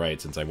what's to the right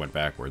since I went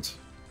backwards.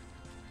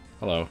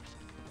 Hello.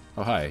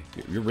 Oh, hi.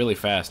 You're really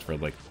fast for,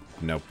 like,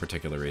 no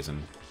particular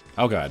reason.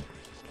 Oh, God.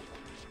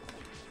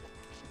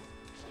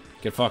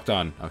 Get fucked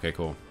on. Okay,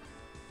 cool.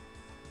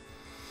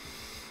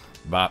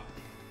 Bop.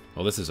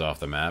 Well, this is off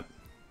the map.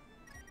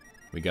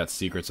 We got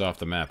secrets off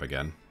the map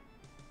again.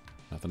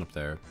 Nothing up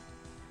there.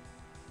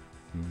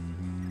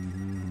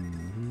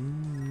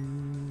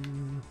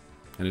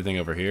 Anything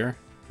over here?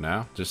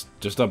 No?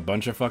 Just a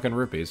bunch of fucking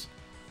rupees.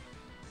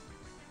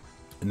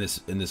 In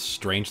this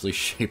strangely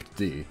shaped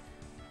D.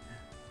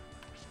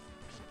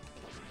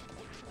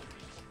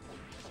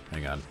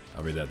 Hang on.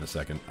 I'll read that in a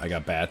second. I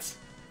got bats.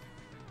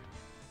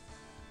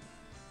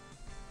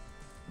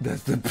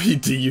 That's the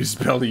PTU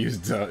spell to use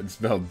duh. It's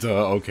spelled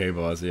duh. Okay,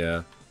 boss,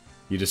 yeah.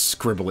 You just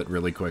scribble it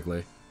really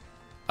quickly.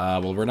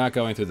 Well, we're not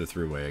going through the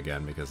throughway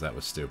again because that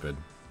was stupid.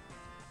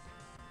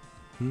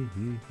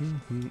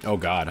 Oh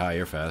god, hi,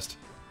 you're fast.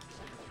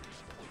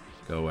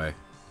 Go away.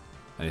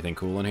 Anything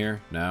cool in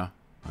here? No?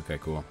 Okay,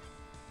 cool.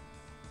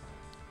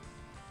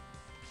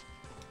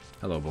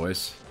 Hello,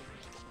 boys.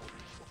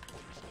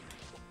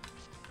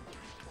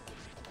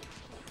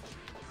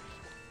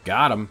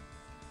 Got him!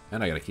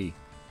 And I got a key.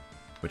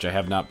 Which I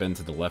have not been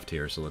to the left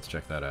here, so let's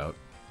check that out.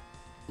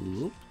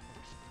 Oop.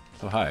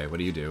 Oh, hi, what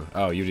do you do?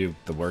 Oh, you do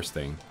the worst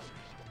thing.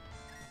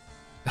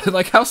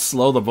 Like how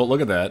slow the boat. Look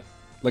at that.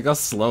 Like how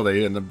slow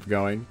they end up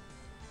going.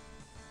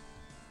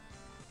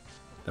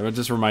 That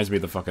just reminds me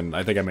of the fucking...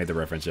 I think I made the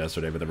reference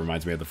yesterday, but that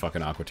reminds me of the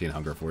fucking Aqua Teen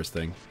Hunger Force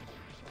thing.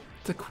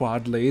 The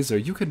quad laser,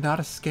 you could not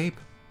escape.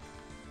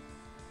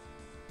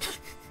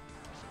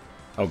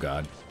 Oh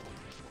god.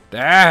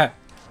 Ah!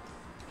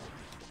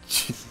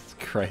 Jesus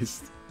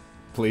Christ.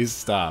 Please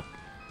stop.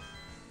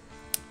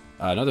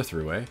 Another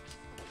throughway.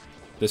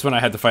 This one I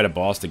had to fight a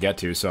boss to get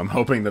to, so I'm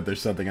hoping that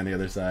there's something on the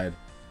other side.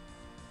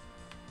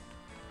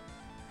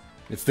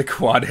 It's the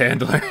quad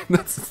handler.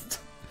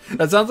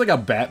 That sounds like a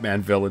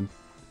Batman villain.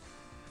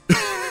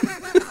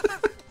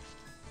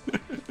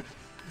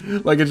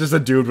 Like it's just a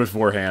dude with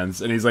 4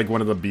 hands, and he's like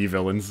one of the B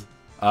villains.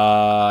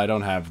 I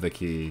don't have the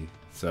key,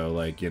 so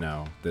like, you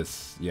know,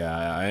 this, yeah,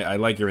 I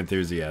like your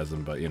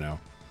enthusiasm, but you know.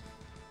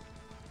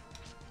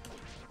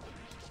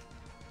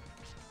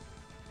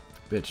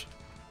 Bitch.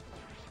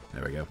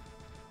 There we go.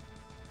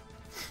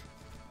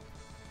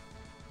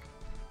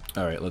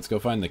 Alright, let's go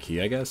find the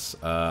key, I guess.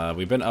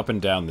 We've been up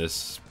and down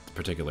this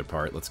particular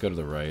part. Let's go to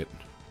the right.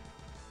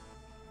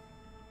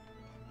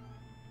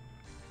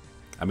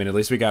 I mean, at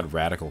least we got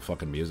radical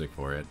fucking music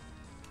for it.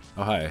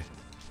 Oh, hi.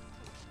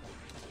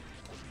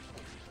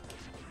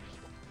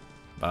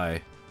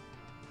 Bye.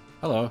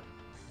 Hello.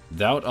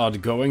 Doubt on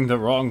going the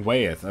wrong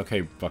wayeth.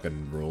 Okay,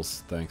 fucking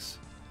rules. Thanks.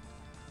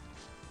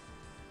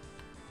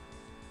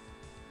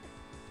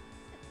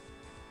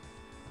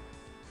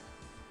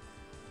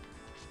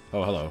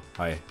 Oh, hello.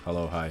 Hi.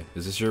 Hello, hi.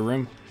 Is this your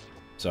room?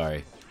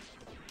 Sorry.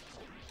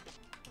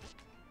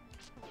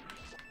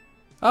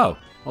 Oh,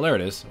 well there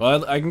it is.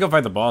 Well, I can go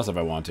fight the boss if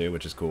I want to,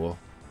 which is cool.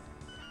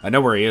 I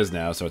know where he is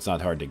now, so it's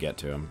not hard to get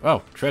to him.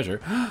 Oh,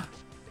 treasure.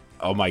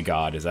 Oh my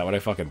god, is that what I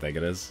fucking think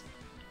it is?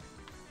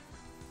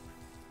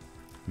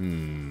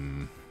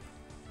 Bee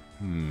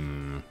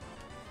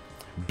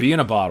in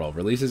a bottle.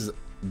 Releases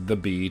the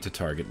bee to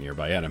target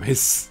nearby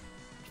enemies.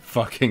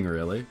 Fucking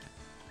really?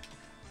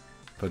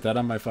 Put that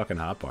on my fucking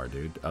hotbar,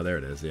 dude. Oh, there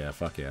it is. Yeah,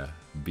 fuck yeah.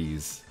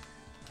 Bees.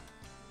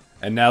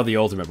 And now the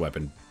ultimate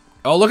weapon.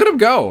 Oh, look at him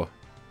go!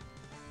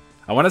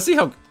 I want to see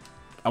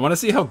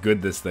how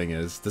good this thing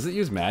is. Does it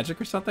use magic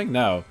or something?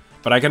 No.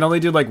 But I can only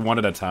do like one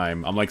at a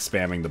time. I'm like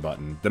spamming the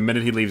button. The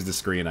minute he leaves the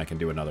screen, I can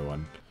do another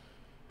one.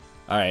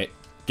 Alright.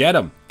 Get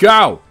him!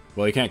 Go!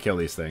 Well, you can't kill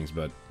these things,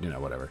 but, you know,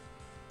 whatever.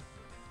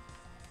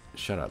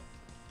 Shut up.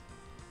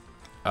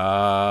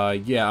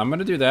 Yeah, I'm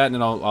gonna do that, and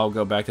then I'll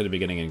go back to the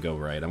beginning and go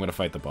right. I'm gonna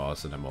fight the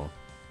boss, and then we'll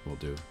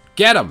do...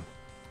 Get him!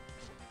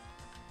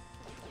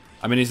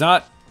 I mean, he's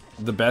not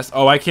the best...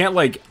 Oh, I can't,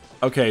 like...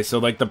 Okay, so,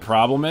 like, the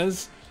problem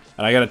is...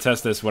 And I gotta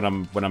test this when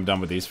I'm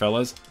done with these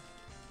fellas.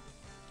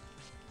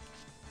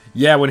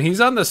 Yeah, when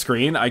he's on the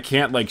screen, I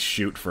can't, like,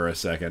 shoot for a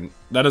second.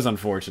 That is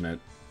unfortunate.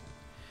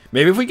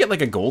 Maybe if we get,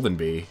 like, a golden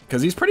bee.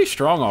 Because he's pretty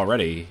strong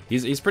already.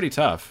 He's pretty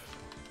tough.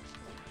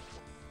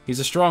 He's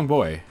a strong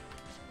boy.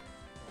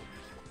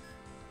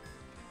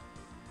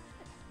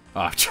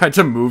 Oh, I tried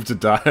to move to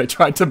die. I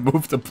tried to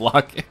move to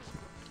block it.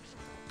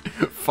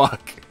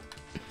 Fuck.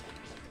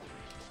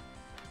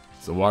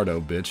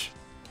 Zawardo, bitch.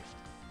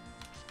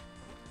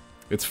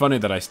 It's funny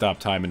that I stop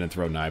timing and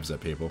throw knives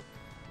at people.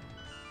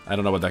 I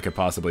don't know what that could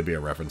possibly be a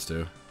reference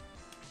to.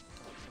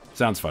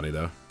 Sounds funny,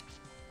 though.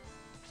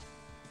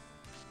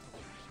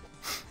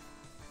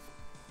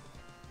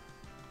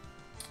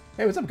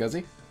 Hey, what's up,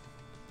 Guzzy?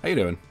 How you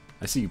doing?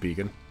 I see you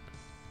peeking.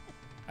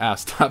 Ah,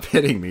 stop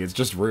hitting me. It's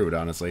just rude,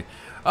 honestly.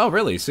 Oh,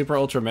 really? Super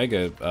Ultra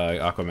Mega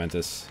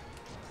Aquamentus.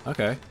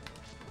 Okay.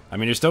 I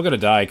mean, you're still gonna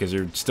die because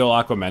you're still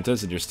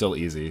Aquamentus and you're still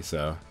easy,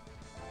 so...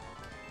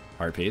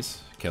 Heart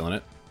piece. Killing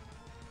it.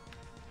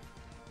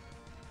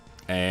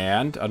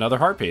 And another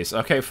heart piece.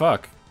 Okay,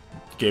 fuck.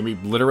 Gave me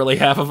literally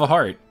half of a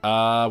heart.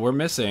 We're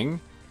missing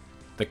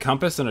the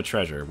compass and a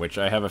treasure, which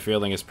I have a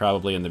feeling is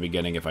probably in the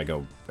beginning if I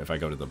go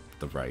to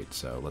the right.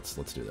 So let's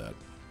do that.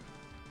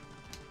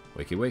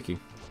 Wakey wakey.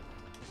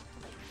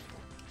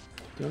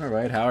 Doing all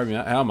right. How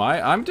am I?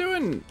 I'm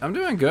doing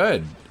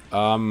good.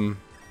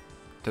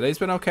 Today's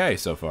been okay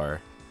so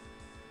far.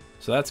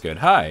 So that's good.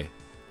 Hi,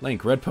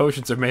 Link. Red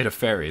potions are made of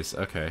fairies.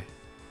 Okay.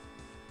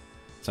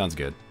 Sounds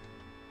good.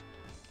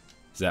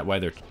 Is that why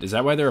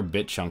they're a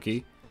bit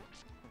chunky?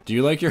 Do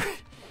you like your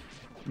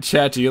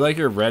chat? Do you like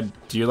your red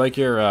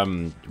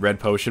red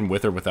potion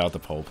with or without the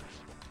pulp?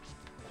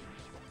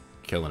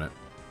 Killing it.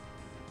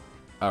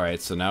 All right,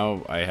 so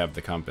now I have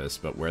the compass,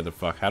 but where the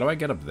fuck? How do I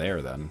get up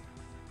there then?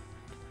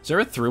 Is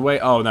there a throughway?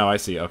 Oh no, I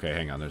see. Okay,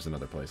 hang on. There's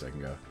another place I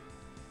can go.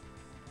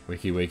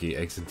 Wiki wiki,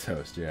 eggs and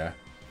toast. Yeah.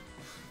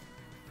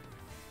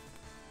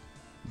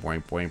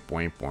 Boink boink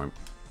boink boink.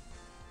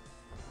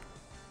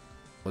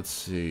 Let's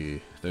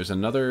see. There's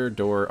another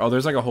door. Oh,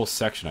 there's like a whole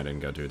section I didn't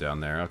go to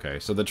down there. Okay,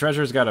 so the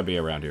treasure's got to be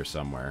around here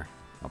somewhere.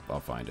 I'll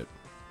find it.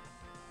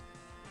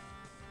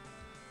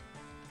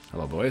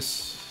 Hello,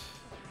 boys.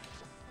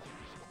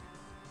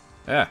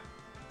 Yeah.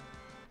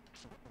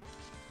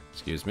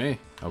 Excuse me.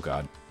 Oh,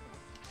 God.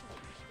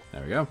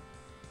 There we go.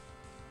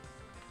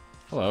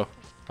 Hello.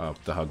 Oh,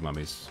 the hug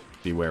mummies.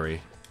 Be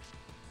wary.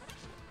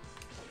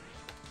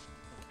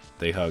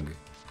 They hug.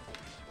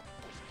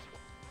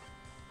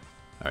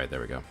 Alright, there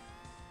we go.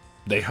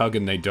 They hug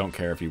and they don't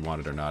care if you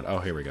want it or not. Oh,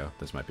 here we go.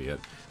 This might be it.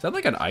 Is that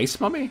like an ice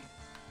mummy?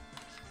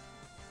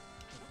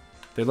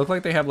 They look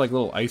like they have like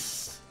little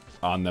ice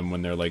on them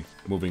when they're like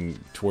moving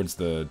towards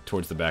the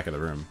back of the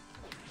room.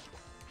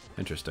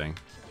 Interesting.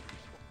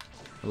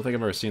 I don't think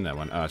I've ever seen that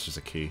one. Oh, it's just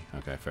a key.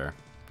 Okay, fair.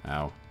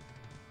 Ow.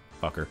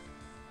 Fucker.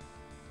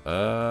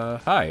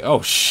 Hi.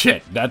 Oh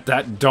shit.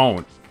 That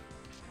don't.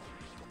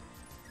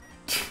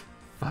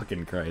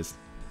 Fucking Christ.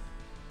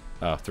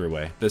 Oh,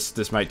 throughway.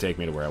 This might take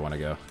me to where I want to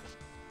go.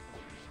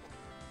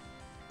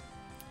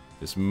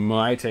 This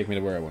might take me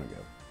to where I want to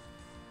go.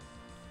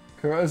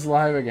 Kuro's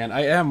live again.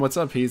 I am. What's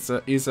up,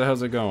 Issa? Issa,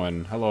 how's it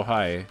going? Hello,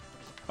 hi.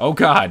 Oh,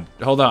 God.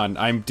 Hold on.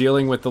 I'm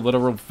dealing with the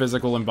literal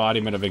physical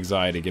embodiment of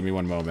anxiety. Give me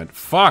one moment.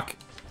 Fuck!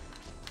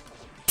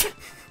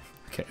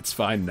 Okay, it's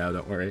fine now.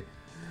 Don't worry.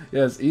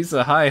 Yes,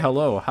 Issa, hi.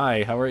 Hello.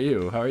 Hi. How are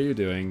you? How are you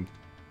doing?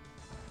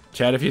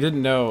 Chad, if you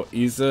didn't know,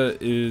 Issa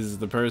is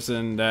the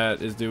person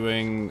that is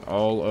doing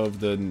all of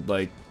the,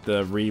 like,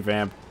 the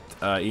revamped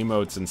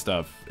emotes and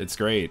stuff. It's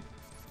great.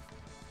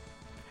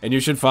 And you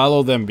should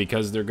follow them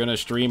because they're gonna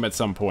stream at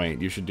some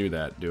point. You should do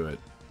that. Do it.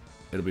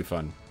 It'll be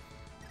fun.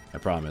 I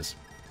promise.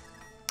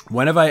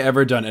 When have I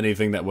ever done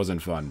anything that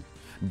wasn't fun?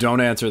 Don't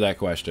answer that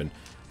question.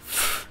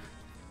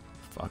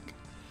 Fuck.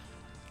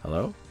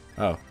 Hello?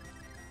 Oh.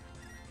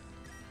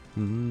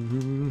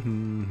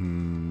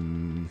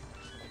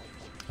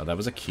 Oh, that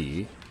was a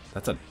key.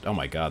 That's a... Oh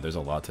my god, there's a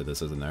lot to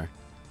this, isn't there?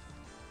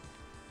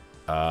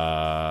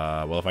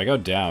 Well, if I go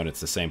down,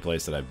 it's the same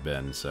place that I've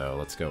been, so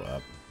let's go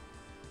up.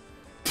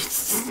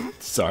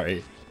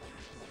 Sorry.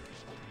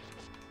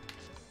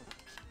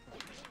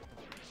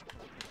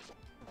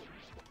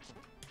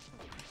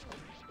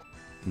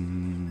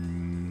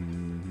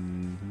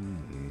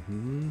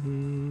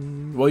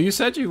 Well, you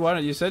said you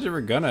wanted. You said you were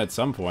gonna at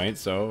some point,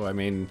 so I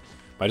mean,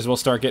 might as well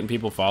start getting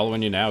people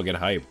following you now. Get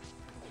hype.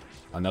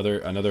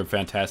 Another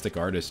fantastic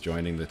artist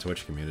joining the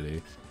Twitch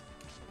community.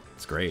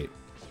 It's great.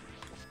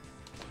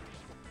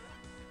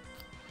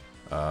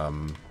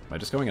 Am I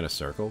just going in a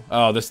circle?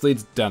 Oh, this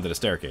leads down to the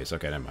staircase.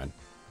 Okay, never mind.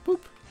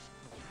 Boop.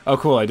 Oh,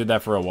 cool. I did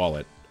that for a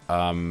wallet.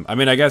 I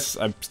mean, I guess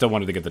I still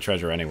wanted to get the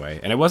treasure anyway.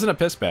 And it wasn't a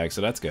piss bag,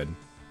 so that's good.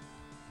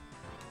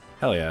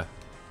 Hell yeah.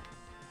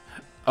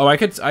 Oh, I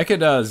could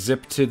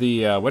zip to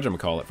the,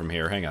 whatchamacallit from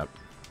here. Hang up.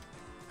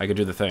 I could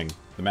do the thing.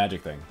 The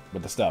magic thing.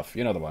 With the stuff.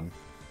 You know the one.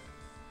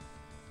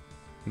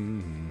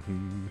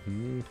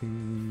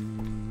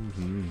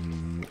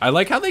 I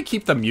like how they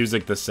keep the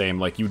music the same,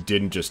 like you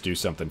didn't just do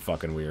something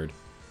fucking weird.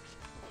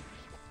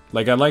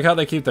 Like, I like how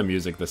they keep the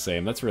music the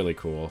same. That's really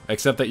cool.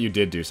 Except that you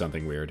did do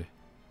something weird.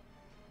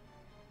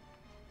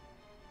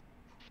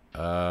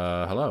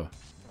 Hello.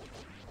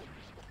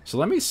 So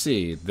let me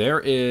see. There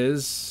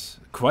is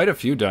quite a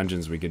few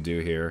dungeons we could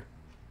do here.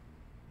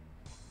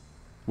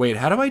 Wait,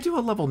 how do I do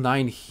a level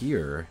 9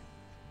 here?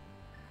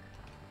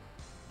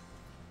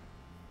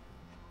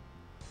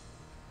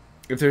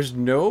 If there's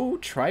no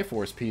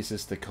Triforce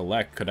pieces to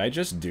collect, could I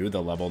just do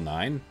the level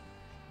 9?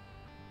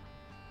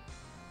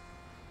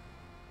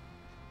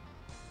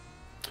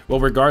 Well,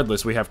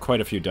 regardless, we have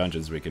quite a few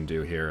dungeons we can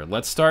do here.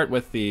 Let's start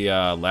with the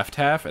left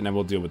half, and then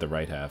we'll deal with the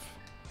right half.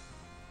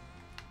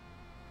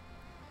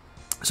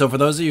 So for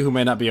those of you who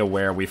may not be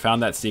aware, we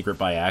found that secret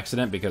by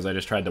accident because I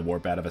just tried to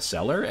warp out of a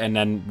cellar, and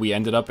then we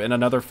ended up in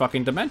another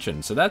fucking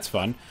dimension, so that's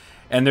fun.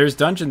 And there's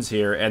dungeons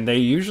here, and they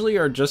usually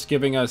are just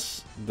giving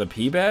us the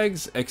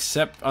P-bags,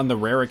 except on the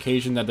rare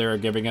occasion that they're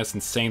giving us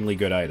insanely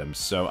good items.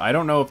 So I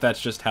don't know if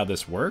that's just how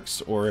this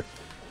works, or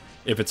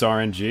if it's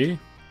RNG.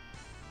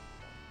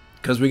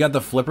 Because we got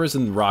the flippers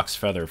and Rock's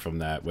Feather from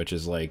that, which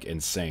is, like,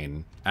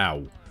 insane.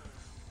 Ow.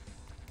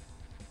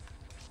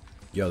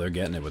 Yo, they're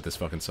getting it with this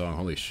fucking song.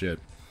 Holy shit.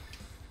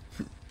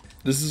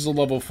 This is a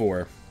level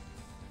 4.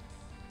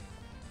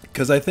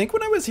 Because I think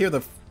when I was here,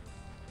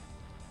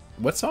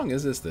 what song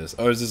is this?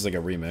 Oh, is this like a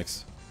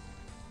remix?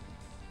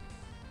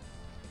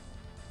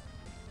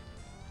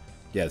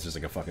 Yeah, it's just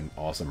like a fucking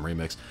awesome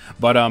remix.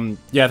 But,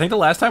 yeah, I think the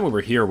last time we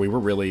were here, we were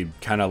really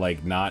kind of,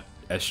 like, not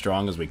as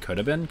strong as we could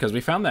have been. Because we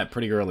found that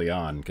pretty early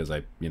on, because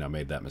I, you know,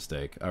 made that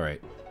mistake.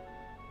 Alright.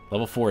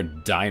 Level 4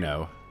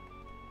 Dino.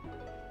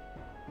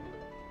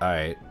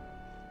 Alright.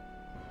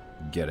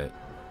 Get it.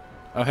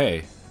 Oh,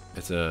 hey.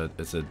 It's a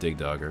dig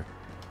dogger.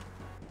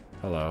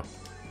 Hello.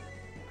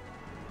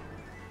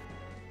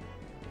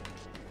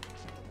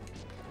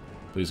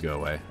 Please go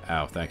away.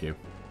 Ow, thank you.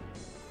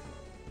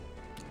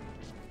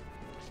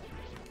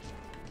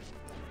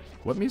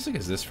 What music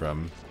is this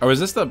from? Oh, is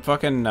this the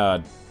fucking,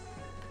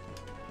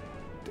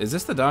 is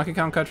this the Donkey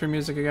Kong Country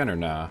music again, or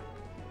nah?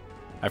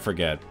 I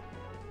forget.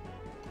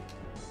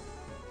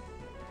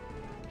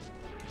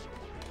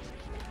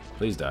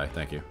 Please die.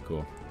 Thank you.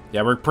 Cool.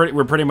 Yeah, we're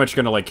pretty much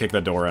gonna, like, kick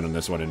the door in on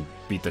this one and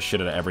beat the shit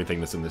out of everything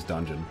that's in this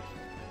dungeon.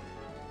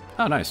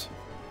 Oh, nice.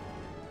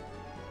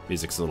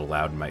 Music's a little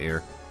loud in my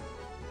ear.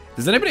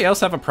 Does anybody else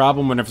have a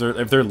problem when if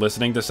they're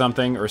listening to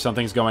something or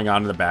something's going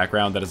on in the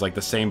background that is like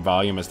the same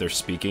volume as they're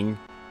speaking?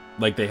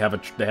 Like they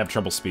have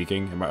trouble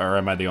speaking, or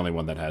am I the only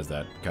one that has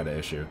that kind of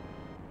issue?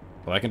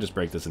 Well, I can just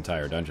break this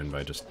entire dungeon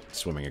by just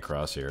swimming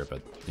across here,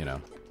 but you know,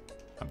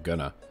 I'm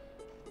gonna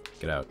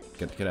get out,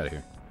 get out of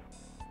here.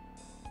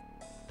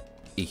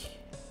 Eek.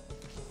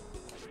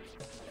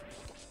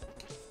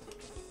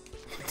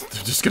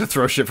 They're just gonna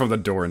throw shit from the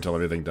door until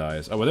everything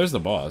dies. Oh, well, there's the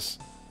boss.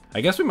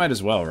 I guess we might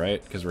as well,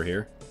 right? Because we're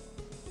here.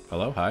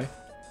 Hello? Hi?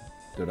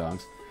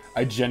 Dodongs.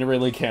 I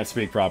genuinely can't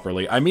speak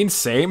properly. I mean,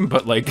 same,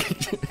 but like...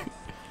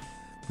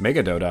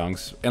 Mega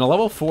Dodongs. In a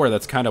level 4,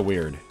 that's kind of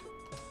weird.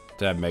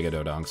 To have Mega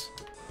Dodongs.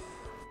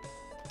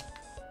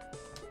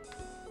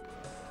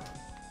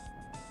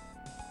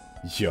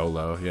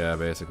 YOLO. Yeah,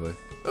 basically.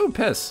 Ooh,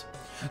 piss.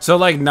 So,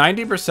 like,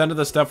 90% of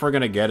the stuff we're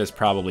gonna get is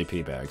probably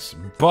P-Bags.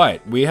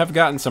 But, we have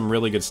gotten some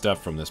really good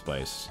stuff from this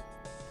place.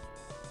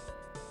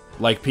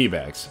 Like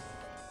P-Bags.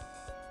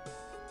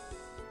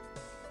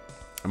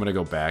 I'm gonna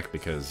go back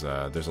because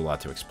there's a lot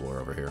to explore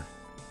over here.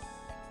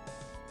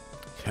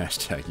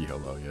 Hashtag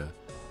YOLO, yeah.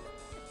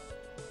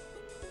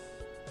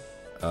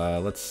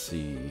 Let's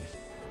see.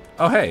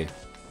 Oh, hey!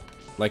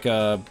 Like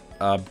a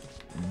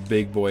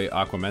big boy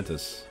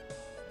Aquamentus.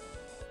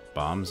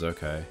 Bombs?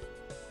 Okay.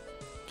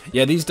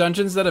 Yeah, these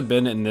dungeons that have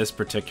been in this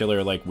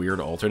particular, like,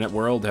 weird alternate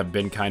world have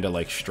been kind of,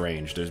 like,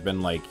 strange. There's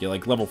been, like,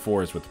 level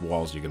 4s with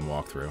walls you can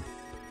walk through.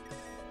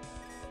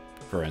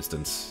 For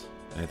instance.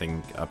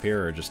 Anything up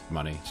here, or just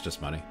money? It's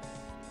just money.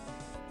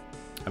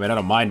 I mean, I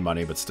don't mind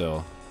money, but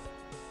still.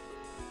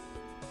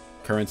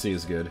 Currency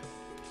is good.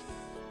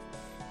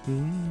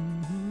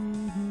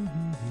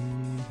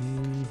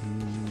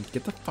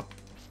 Get the fuck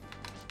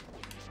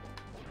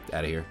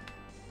out of here.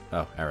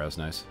 Oh, arrows,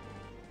 nice.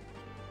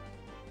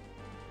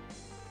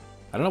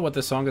 I don't know what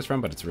this song is from,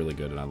 but it's really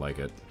good, and I like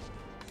it.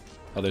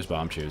 Oh, there's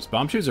Bomb Chews.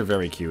 Bomb Chews are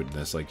very cute in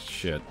this, like,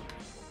 shit.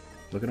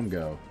 Look at them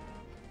go.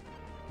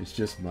 It's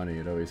just money,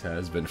 it always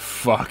has been.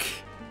 Fuck.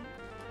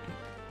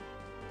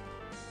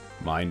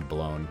 Mind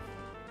blown.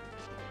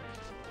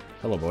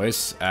 Hello,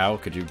 boys. Ow,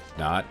 could you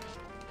not?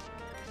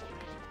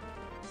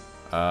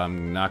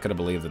 I'm not gonna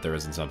believe that there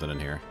isn't something in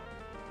here.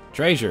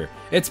 Treasure!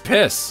 It's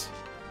piss!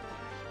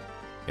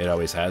 It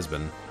always has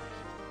been.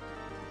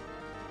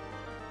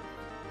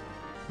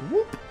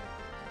 Whoop!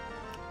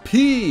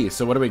 P!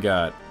 So what do we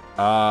got?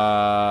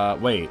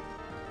 Wait.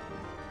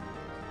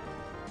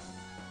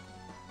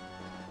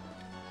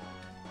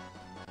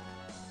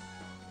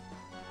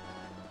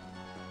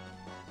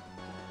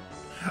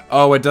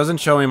 Oh, it doesn't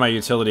show me my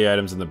utility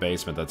items in the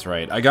basement, that's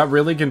right. I got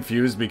really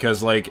confused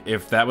because, like,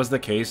 if that was the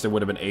case, there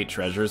would have been 8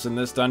 treasures in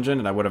this dungeon,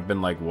 and I would have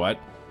been like, what?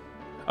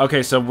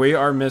 Okay, so we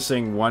are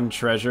missing 1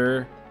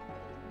 treasure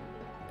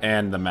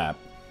and the map.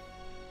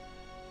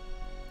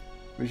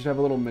 We should have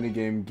a little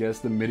minigame, guess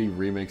the MIDI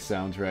remix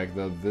soundtrack,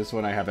 though this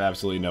one I have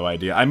absolutely no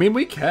idea. I mean,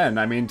 we can.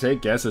 I mean,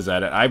 take guesses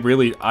at it.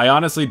 I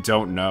honestly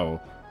don't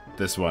know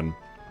this one.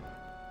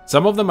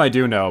 Some of them I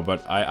do know,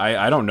 but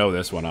I don't know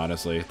this one,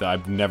 honestly.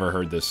 I've never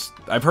heard this.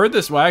 I've heard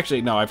this, well,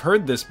 actually, no, I've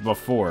heard this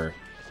before.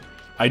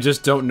 I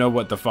just don't know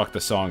what the fuck the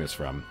song is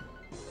from.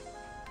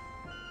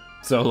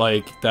 So,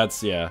 like,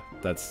 that's, yeah,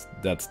 that's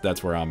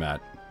where I'm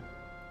at.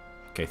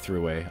 Okay,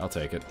 throughway, I'll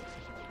take it.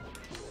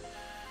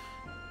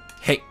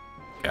 Hey!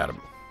 Got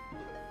him.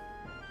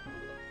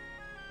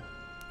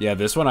 Yeah,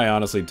 this one I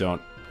honestly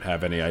don't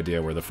have any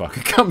idea where the fuck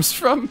it comes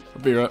from.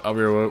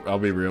 I'll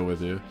be real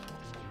with you.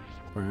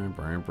 I'm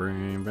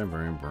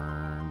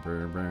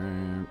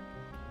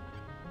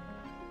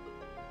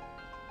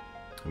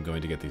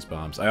going to get these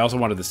bombs. I also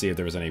wanted to see if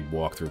there was any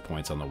walkthrough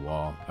points on the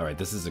wall. Alright,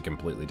 this is a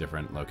completely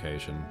different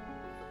location.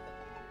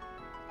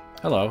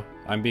 Hello,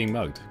 I'm being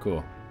mugged.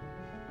 Cool.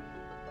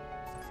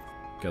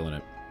 Killing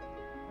it.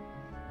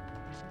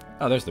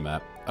 Oh, there's the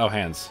map. Oh,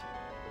 hands.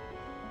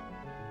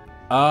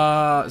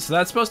 So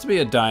that's supposed to be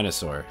a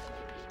dinosaur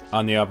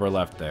on the upper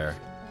left there.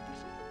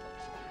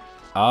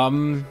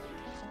 Oh,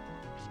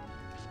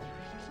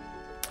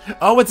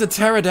 it's a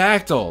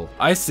pterodactyl.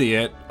 I see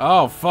it.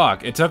 Oh,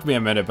 fuck. It took me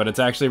a minute, but it's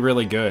actually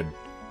really good.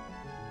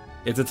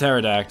 It's a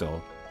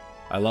pterodactyl.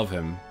 I love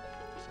him.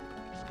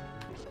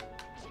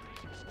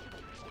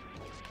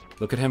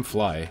 Look at him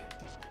fly.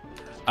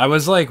 I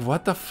was like,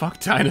 what the fuck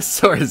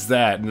dinosaur is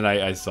that? And then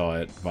I saw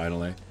it,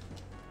 finally.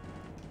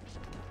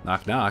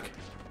 Knock, knock.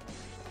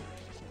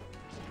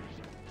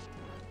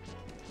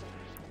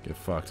 Get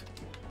fucked.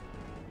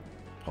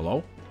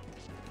 Hello?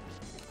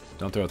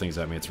 Don't throw things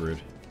at me, it's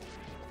rude.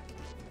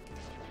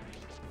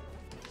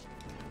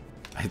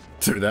 I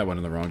threw that one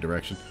in the wrong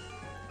direction.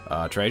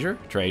 Treasure?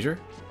 Treasure?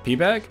 Pee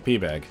bag? Pee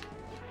bag.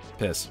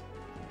 Piss.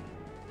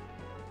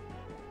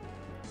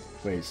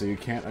 Wait, so you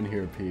can't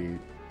unhear pee.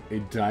 A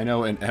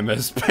dino and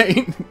MS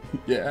Paint?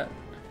 Yeah.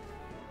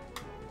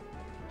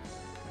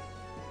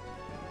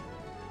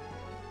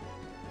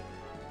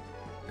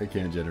 I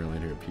can't generally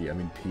hear pee. I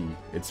mean pee.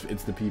 It's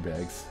the pee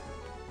bags.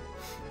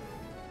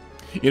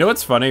 You know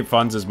what's funny,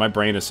 Funds, is my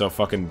brain is so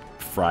fucking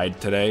fried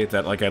today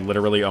that like I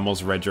literally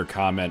almost read your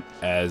comment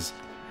as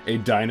a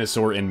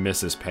dinosaur in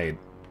Mrs. Paint.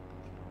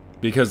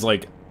 Because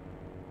like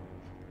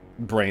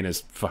brain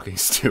is fucking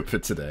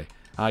stupid today.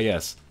 Ah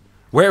yes.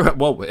 Where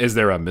well is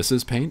there a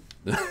Mrs. Paint?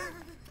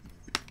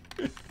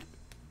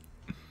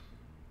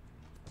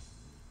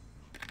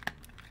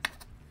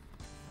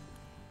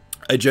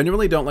 I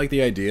genuinely don't like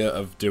the idea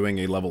of doing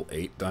a level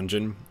 8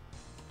 dungeon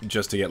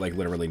just to get, like,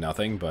 literally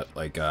nothing, but,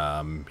 like,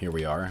 here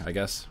we are, I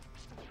guess.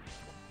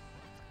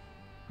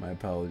 My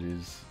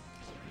apologies.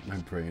 My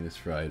brain is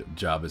fried.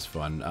 Job is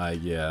fun.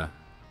 Yeah.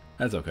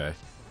 That's okay.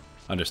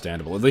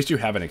 Understandable. At least you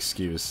have an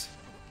excuse.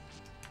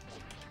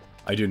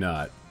 I do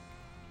not.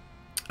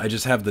 I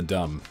just have the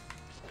dumb.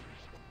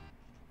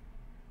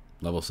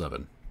 Level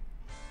 7.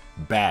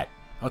 Bat.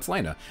 Oh, it's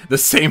Lena. The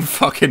same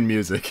fucking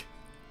music.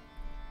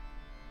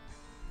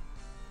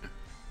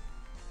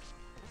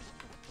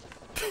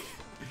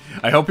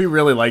 I hope you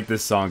really like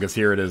this song, because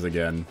here it is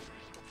again.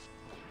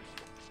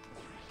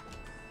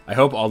 I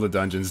hope all the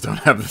dungeons don't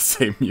have the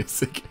same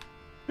music.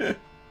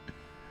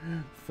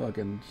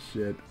 Fucking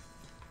shit.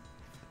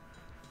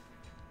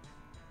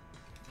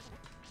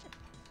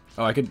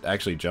 Oh, I could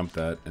actually jump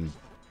that and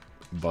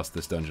bust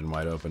this dungeon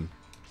wide open.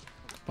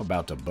 I'm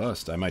about to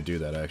bust. I might do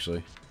that,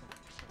 actually.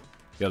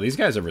 Yo, these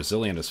guys are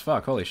resilient as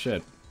fuck. Holy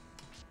shit.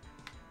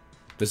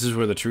 This is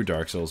where the true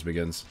Dark Souls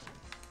begins.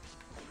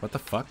 What the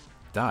fuck?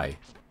 Die.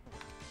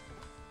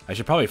 I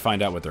should probably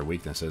find out what their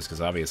weakness is,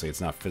 because obviously it's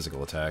not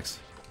physical attacks.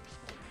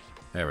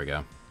 There we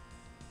go.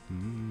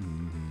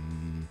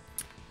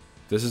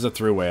 This is a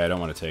throughway. I don't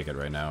want to take it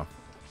right now.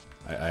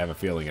 I have a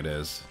feeling it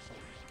is.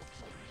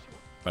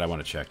 But I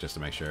want to check just to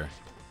make sure.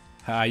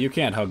 Ha, you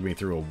can't hug me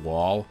through a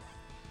wall.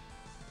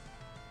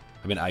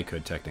 I mean, I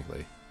could,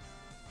 technically.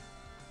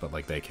 But,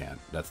 like, they can't.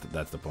 That's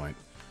the point.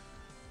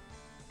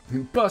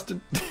 Busted!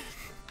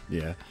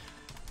 Yeah.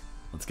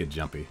 Let's get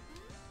jumpy.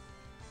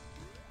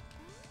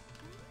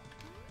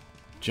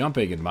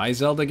 Jumping in my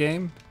Zelda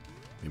game?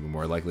 Maybe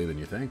more likely than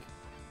you think.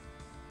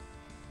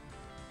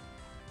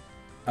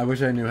 I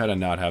wish I knew how to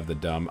not have the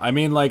dumb. I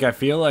mean, like, I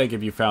feel like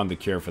if you found the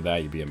cure for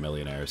that, you'd be a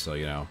millionaire, so,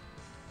 you know.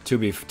 To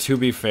be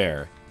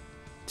fair.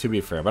 To be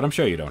fair, but I'm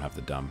sure you don't have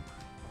the dumb.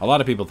 A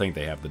lot of people think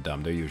they have the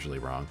dumb. They're usually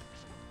wrong.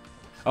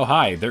 Oh,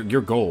 hi. You're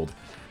gold.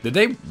 Did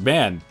they...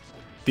 Man,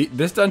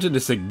 this dungeon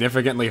is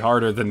significantly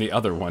harder than the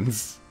other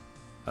ones.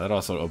 That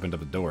also opened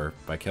up a door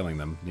by killing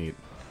them. Neat.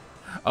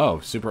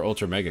 Oh, Super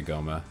Ultra Mega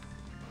Goma.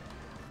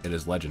 It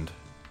is legend.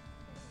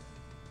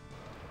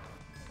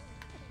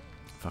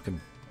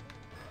 Fucking...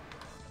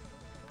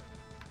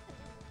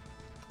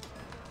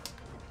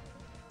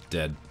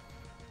 Dead.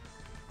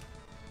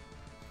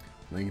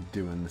 Like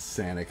doing the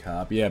Sonic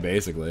hop. Yeah,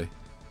 basically.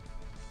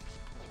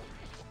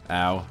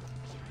 Ow.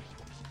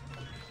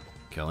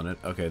 Killing it.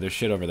 Okay, there's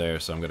shit over there,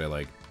 so I'm gonna,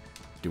 like,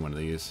 do one of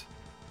these.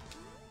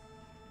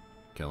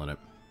 Killing it.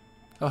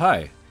 Oh,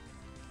 hi.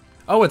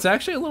 Oh, it's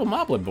actually a little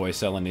Moblin boy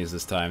selling these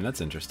this time.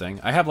 That's interesting.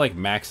 I have, like,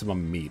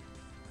 maximum meat,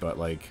 but,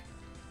 like,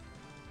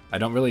 I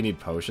don't really need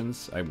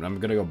potions. I'm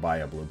gonna go buy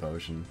a blue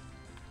potion.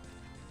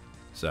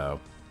 So,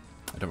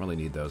 I don't really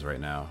need those right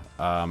now.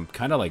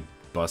 Kind of, like,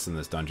 busting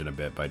this dungeon a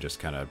bit by just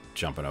kind of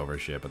jumping over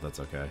shit, but that's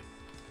okay.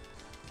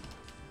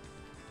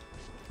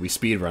 We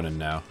speedrunning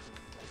now.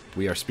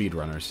 We are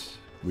speedrunners.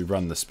 We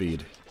run the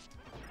speed.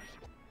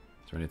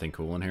 Is there anything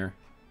cool in here?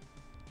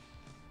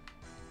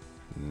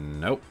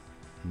 Nope.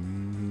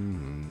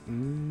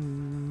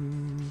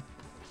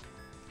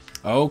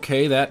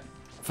 Okay, that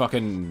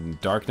fucking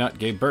Dark Nut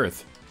gave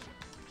birth.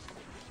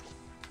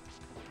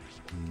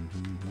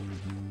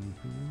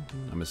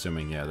 I'm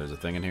assuming, yeah, there's a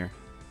thing in here.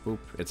 Oop,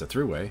 it's a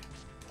throughway.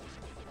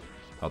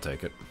 I'll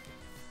take it.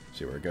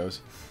 See where it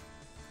goes.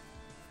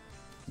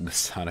 The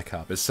Sonic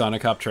Hop. Is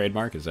Sonic Hop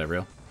trademark? Is that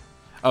real?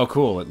 Oh,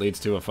 cool. It leads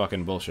to a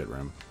fucking bullshit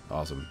room.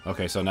 Awesome.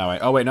 Okay, so now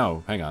oh, wait,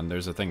 no. Hang on.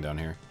 There's a thing down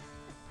here.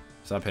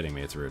 Stop hitting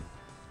me. It's rude.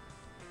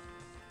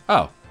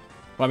 Oh.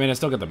 Well, I mean, I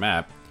still get the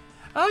map.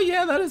 Oh,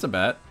 yeah, that is a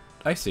bat.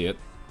 I see it.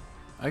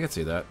 I can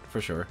see that,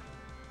 for sure.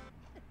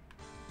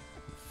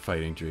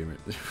 Fighting Dreamer.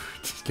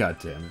 God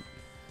damn it.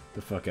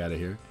 The fuck out of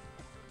here.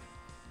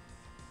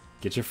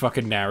 Get your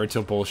fucking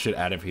Naruto bullshit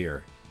out of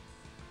here.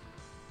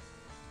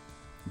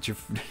 Get your...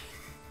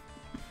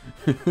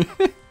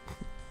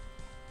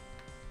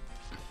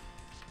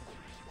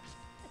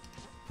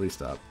 Please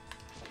stop.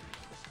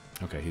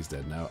 Okay, he's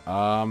dead now.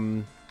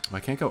 I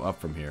can't go up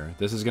from here.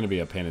 This is gonna be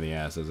a pain in the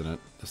ass, isn't it?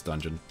 This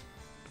dungeon.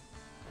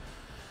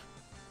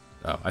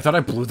 Oh, I thought I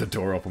blew the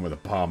door open with a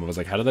bomb. I was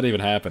like, how did that even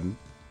happen?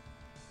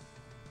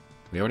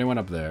 We already went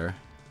up there.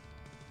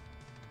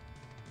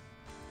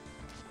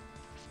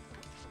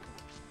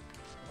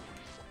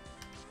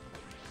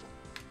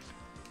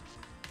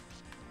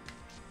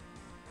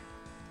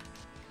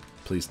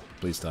 Please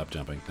stop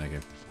jumping. Thank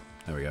you.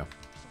 There we go.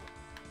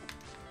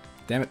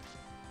 Damn it.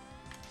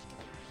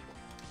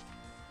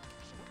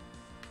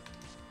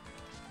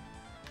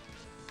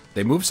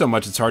 They move so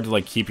much, it's hard to,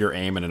 like, keep your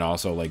aim and then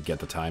also, like, get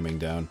the timing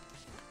down.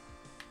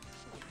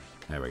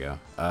 There we go.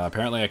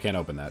 Apparently I can't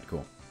open that.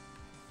 Cool.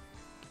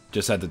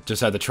 Just had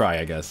to try,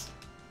 I guess.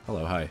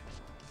 Hello, hi.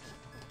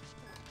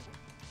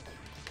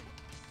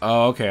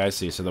 Oh, okay, I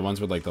see. So the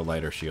ones with, like, the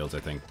lighter shields, I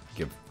think,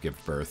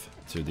 give birth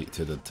to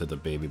the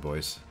baby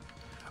boys.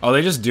 Oh,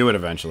 they just do it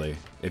eventually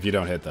if you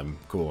don't hit them.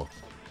 Cool.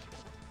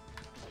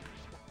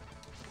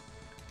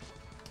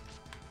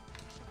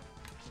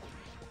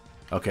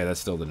 Okay, that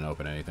still didn't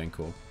open anything.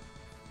 Cool.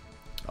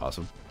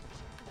 Awesome.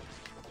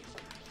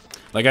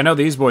 Like, I know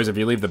these boys, if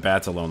you leave the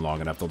bats alone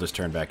long enough, they'll just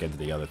turn back into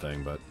the other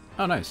thing, but...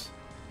 Oh, nice.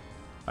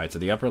 Alright, so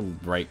the upper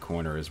right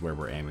corner is where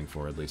we're aiming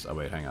for, at least. Oh,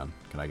 wait, hang on.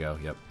 Can I go?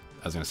 Yep.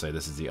 I was gonna say,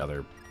 this is the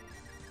other...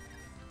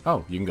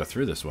 Oh, you can go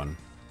through this one.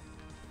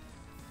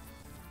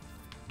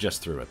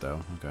 Just through it,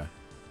 though. Okay.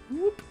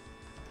 Whoop.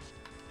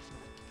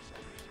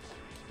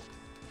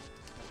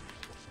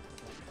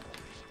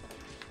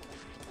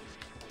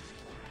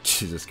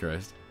 Jesus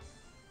Christ.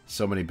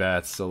 So many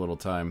bats, so little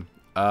time.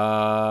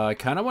 I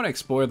kind of want to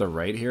explore the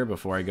right here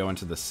before I go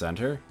into the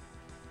center.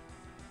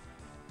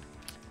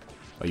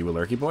 Oh, you a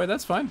lurky boy?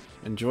 That's fine.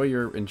 Enjoy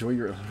your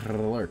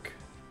lurk.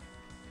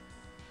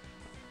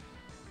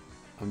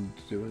 I'm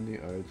doing the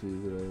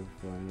artsy that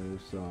I finally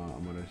saw.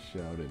 I'm gonna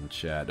shout in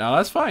chat. No,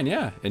 that's fine.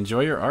 Yeah,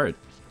 enjoy your art.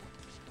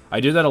 I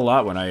do that a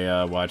lot when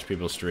I watch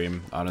people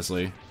stream.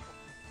 Honestly,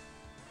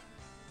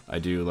 I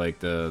do like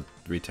the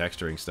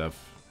retexturing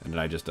stuff. And then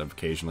I just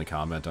occasionally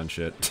comment on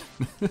shit.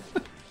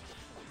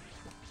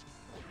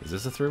 Is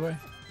this a throughway?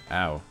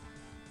 Ow.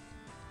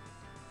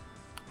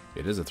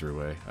 It is a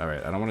throughway.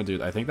 Alright, I don't want to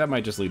do... I think that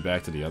might just lead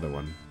back to the other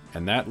one.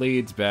 And that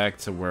leads back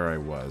to where I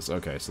was.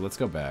 Okay, so let's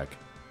go back.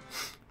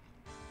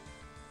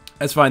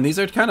 That's fine. These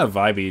are kind of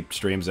vibey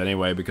streams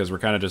anyway, because we're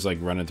kind of just like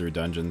running through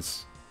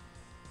dungeons.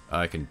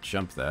 I can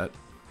jump that.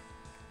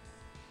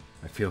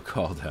 I feel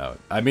called out.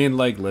 I mean,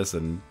 like,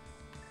 listen.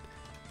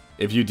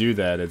 If you do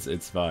that,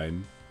 it's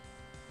fine.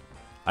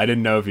 I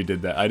didn't know if you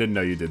did that. I didn't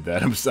know you did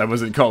that. I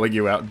wasn't calling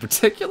you out in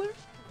particular.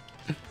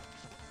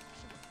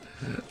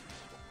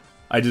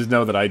 I just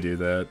know that I do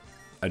that.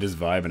 I just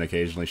vibe and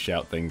occasionally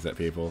shout things at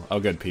people. Oh,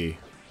 good pee.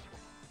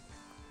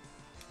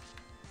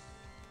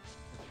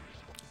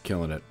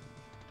 Killing it.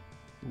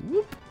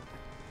 Whoop.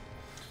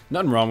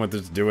 Nothing wrong with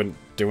just doing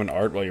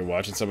art while you're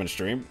watching someone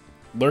stream.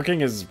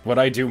 Lurking is what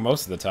I do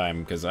most of the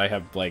time because I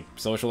have like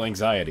social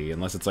anxiety,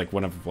 unless it's like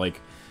one of like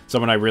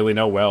someone I really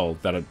know well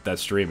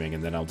that's streaming,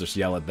 and then I'll just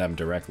yell at them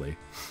directly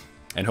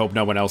and hope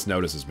no one else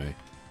notices me.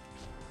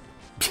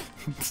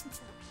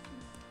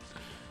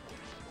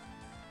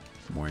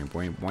 Boing,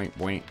 boing, boing,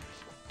 boing.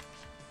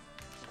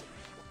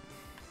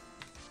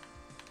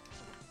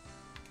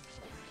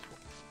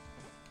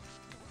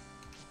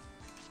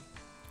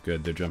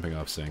 Good, they're jumping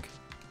off sync.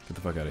 Get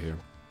the fuck out of here.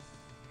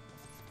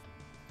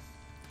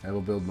 I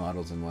will build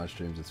models and watch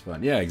streams, it's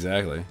fun. Yeah,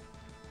 exactly.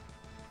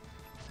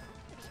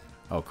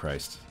 Oh,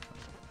 Christ.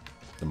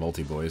 The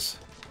multi-boys.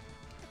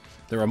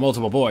 There are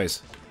multiple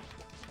boys!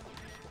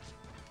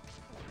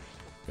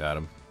 Got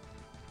him.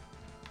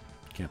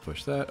 Can't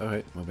push that.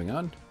 Alright, moving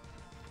on.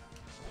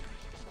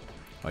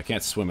 Well, I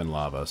can't swim in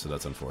lava, so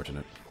that's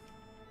unfortunate.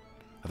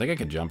 I think I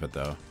can jump it,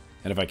 though.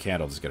 And if I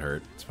can't, I'll just get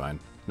hurt. It's fine.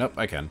 Nope,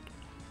 I can.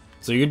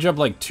 So you can jump,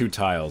 like, 2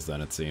 tiles,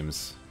 then, it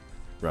seems.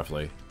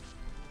 Roughly.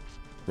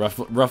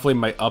 Roughly,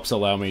 my ups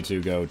allow me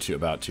to go to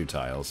about 2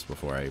 tiles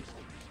before I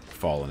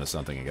fall into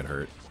something and get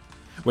hurt.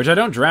 Which I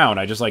don't drown,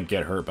 I just, like,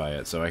 get hurt by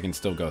it, so I can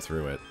still go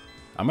through it.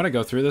 I'm gonna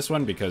go through this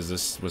one because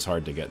this was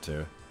hard to get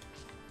to.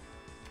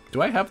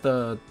 Do I have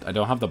the... I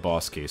don't have the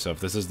boss key, so if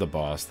this is the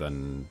boss,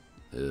 then...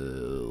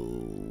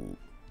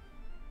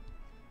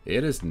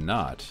 It is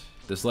not.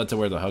 This led to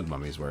where the hug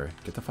mummies were.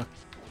 Get the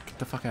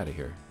fuck out of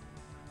here.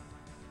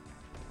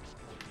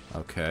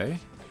 Okay.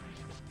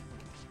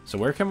 So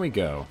where can we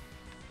go?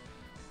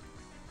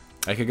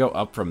 I could go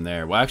up from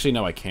there. Well, actually,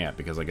 no, I can't,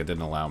 because, like, it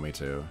didn't allow me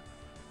to.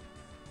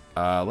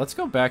 Let's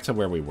go back to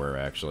where we were,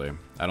 actually.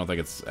 I don't think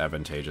it's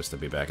advantageous to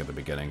be back at the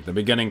beginning. The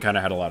beginning kind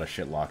of had a lot of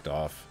shit locked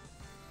off.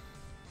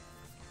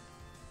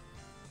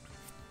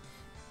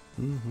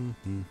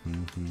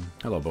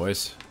 Hello,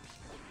 boys.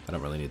 I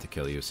don't really need to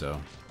kill you,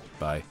 so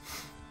bye.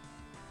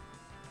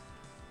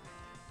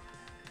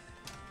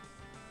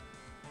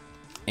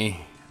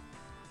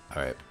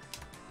 Alright.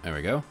 There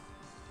we go.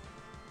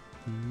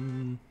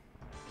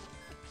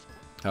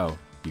 Oh,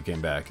 you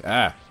came back.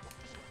 Ah! I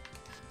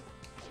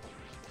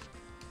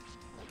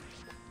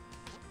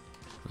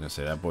was gonna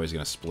say, that boy's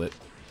gonna split.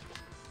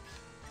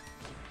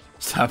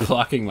 Stop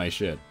blocking my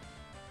shit.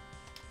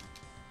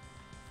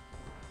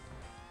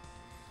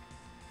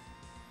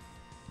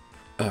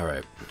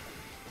 Alright.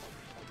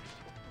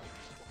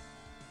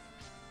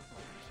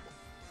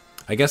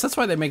 I guess that's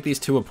why they make these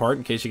two apart,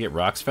 in case you get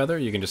Rock's Feather.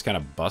 You can just kind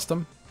of bust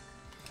them.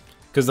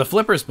 Because the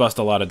Flippers bust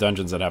a lot of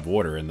dungeons that have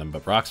water in them,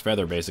 but Rock's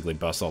Feather basically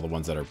busts all the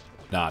ones that are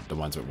not the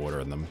ones with water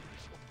in them.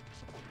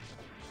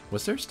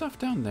 Was there stuff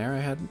down there I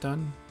hadn't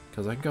done?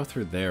 Because I can go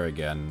through there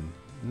again.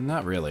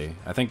 Not really.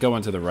 I think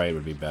going to the right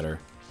would be better.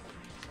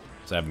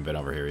 Because I haven't been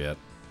over here yet.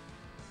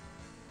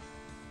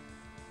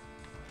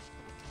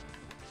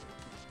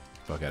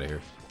 Fuck out of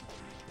here.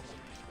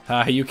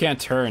 Ha, you can't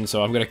turn,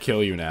 so I'm gonna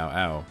kill you now.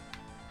 Ow.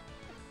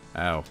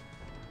 Ow.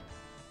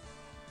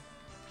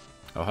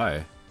 Oh,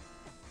 hi.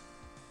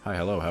 Hi,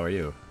 hello, how are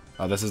you?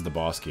 Oh, this is the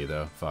boss key,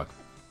 though. Fuck.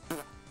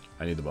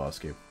 I need the boss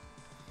key.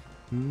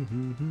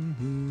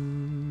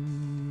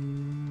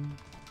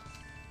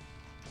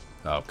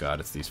 Oh, God,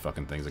 it's these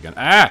fucking things again.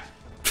 Ah!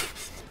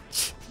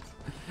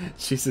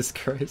 Jesus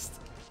Christ.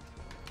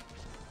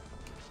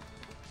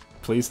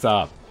 Please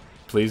stop.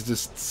 Please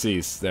just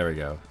cease. There we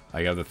go.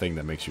 I got the thing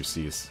that makes you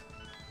cease.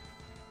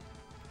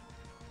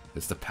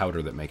 It's the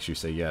powder that makes you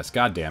say yes.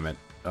 God damn it.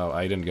 Oh,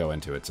 I didn't go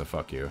into it, so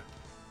fuck you.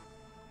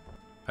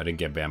 I didn't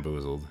get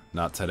bamboozled.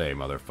 Not today,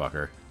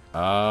 motherfucker.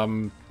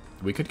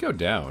 We could go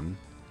down.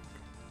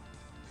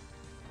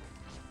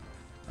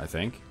 I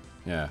think.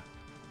 Yeah.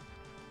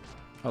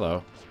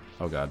 Hello.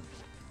 Oh, God.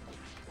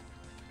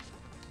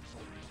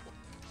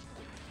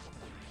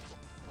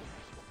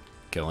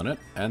 Killing it.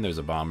 And there's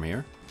a bomb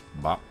here.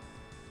 Bop.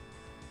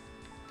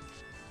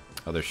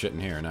 Oh, there's shit in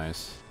here.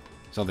 Nice.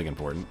 Something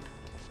important.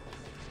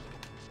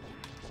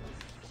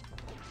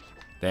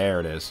 There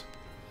it is.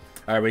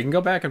 Alright, we can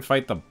go back and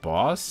fight the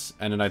boss,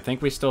 and then I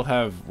think we still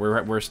have...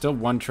 We're still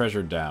one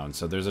treasure down,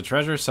 so there's a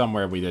treasure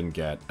somewhere we didn't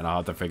get, and I'll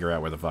have to figure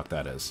out where the fuck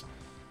that is.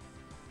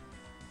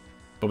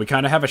 But we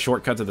kind of have a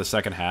shortcut to the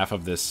second half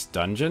of this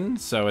dungeon,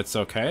 so it's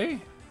okay.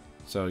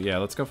 So yeah,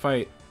 let's go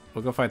fight...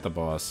 We'll go fight the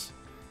boss.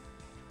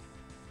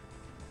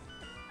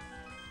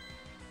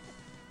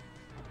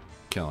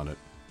 Killing it.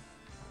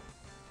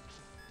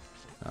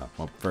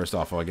 Well, first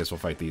off, I guess we'll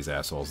fight these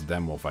assholes,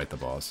 then we'll fight the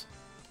boss.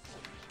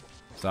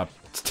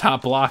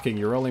 Stop blocking,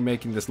 you're only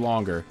making this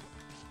longer.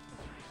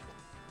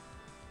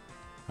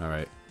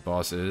 Alright,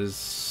 boss is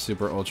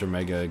Super Ultra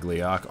Mega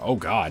Gliok. Oh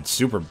god,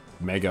 Super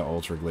Mega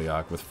Ultra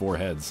Gliok with 4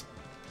 heads.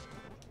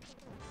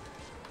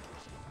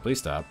 Please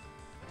stop.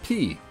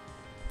 P.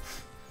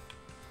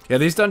 Yeah,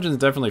 these dungeons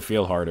definitely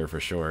feel harder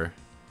for sure.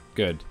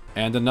 Good.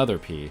 And another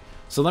P.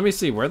 So let me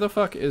see, where the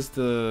fuck is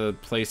the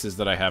places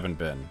that I haven't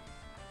been?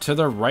 To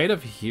the right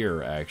of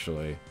here,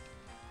 actually.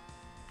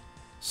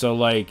 So,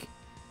 like,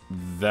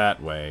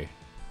 that way.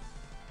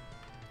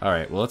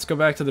 Alright, well, let's go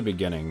back to the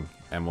beginning,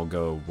 and we'll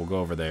go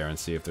over there and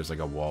see if there's, like,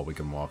 a wall we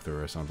can walk through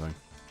or something.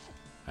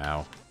 Ow.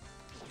 I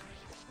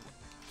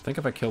think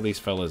if I kill these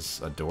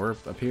fellas, a door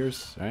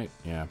appears, right?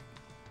 Yeah.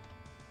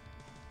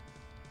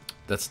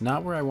 That's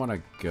not where I want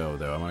to go,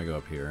 though. I want to go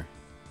up here.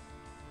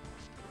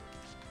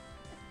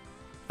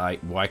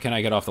 Why can't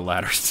I get off the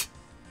ladders?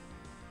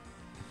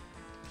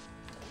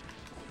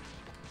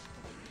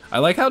 I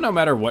like how no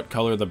matter what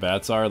color the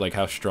bats are, like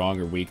how strong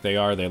or weak they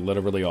are, they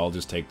literally all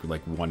just take,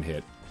 like, 1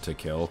 hit to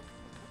kill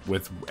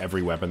with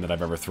every weapon that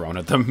I've ever thrown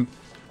at them.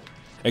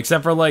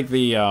 Except for, like,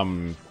 the,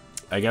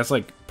 I guess,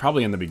 like,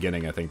 probably in the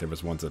beginning, I think there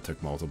was ones that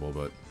took multiple,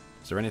 but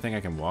is there anything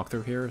I can walk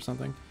through here or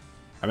something?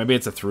 Or maybe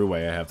it's a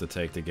throughway I have to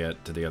take to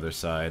get to the other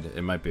side.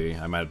 It might be.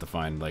 I might have to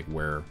find, like,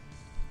 where...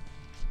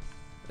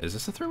 Is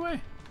this a throughway?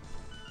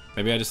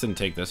 Maybe I just didn't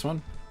take this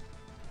one?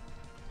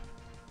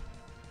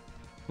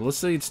 Well,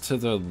 this leads to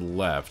the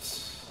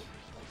left.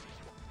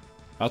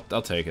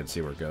 I'll take it and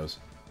see where it goes.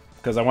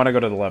 Because I want to go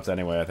to the left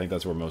anyway. I think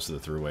that's where most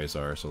of the throughways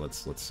are. So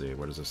let's see.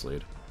 Where does this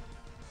lead?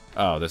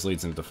 Oh, this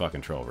leads into the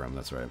fucking control room.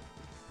 That's right.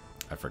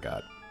 I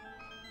forgot.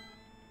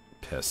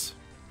 Piss.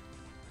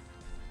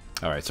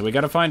 All right, so we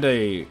gotta find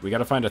a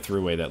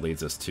throughway that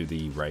leads us to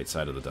the right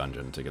side of the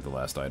dungeon to get the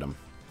last item.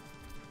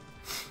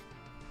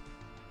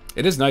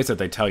 It is nice that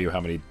they tell you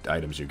how many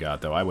items you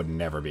got, though. I would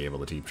never be able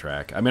to keep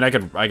track. I mean, I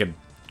could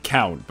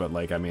count, but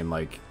like, I mean,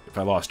 like, if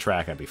I lost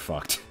track, I'd be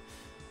fucked.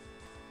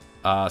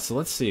 So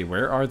let's see.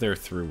 Where are there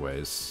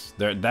throughways?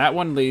 That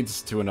one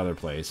leads to another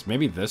place.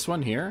 Maybe this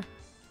one here?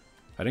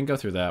 I didn't go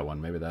through that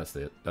one. Maybe that's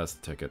the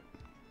ticket.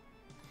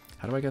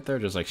 How do I get there?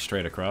 Just like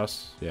straight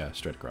across? Yeah,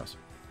 straight across.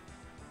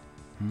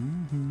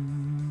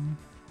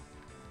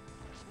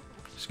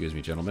 Excuse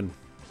me, gentlemen.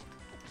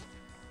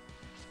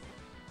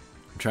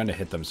 I'm trying to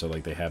hit them so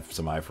like they have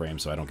some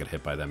iframes so I don't get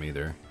hit by them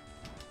either.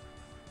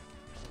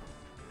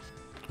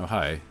 Oh,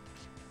 hi.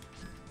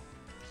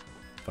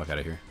 Fuck out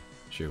of here.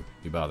 Shoo,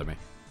 you bother me.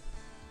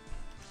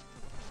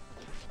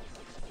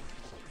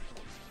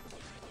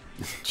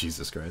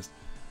 Jesus Christ.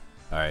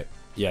 Alright.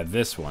 Yeah,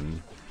 this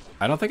one.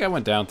 I don't think I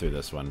went down through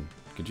this one.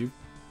 Could you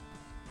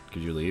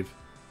leave?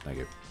 Thank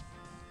you.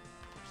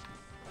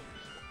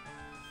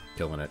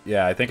 Killing it.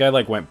 Yeah, I think I,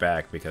 like, went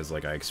back because,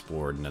 like, I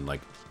explored and then,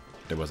 like,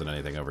 there wasn't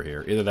anything over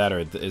here. Either that or...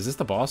 Is this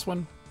the boss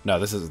one? No,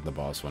 this isn't the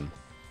boss one.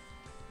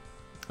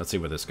 Let's see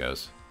where this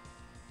goes.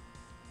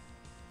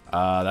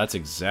 That's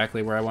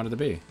exactly where I wanted to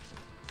be.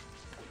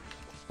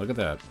 Look at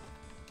that.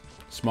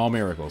 Small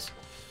miracles.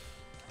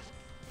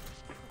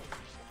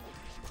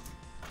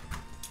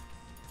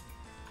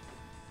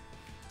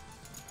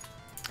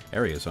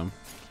 There he is, home.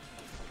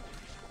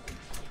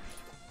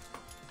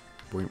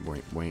 Boink,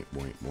 boink, boink,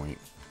 boink, boink.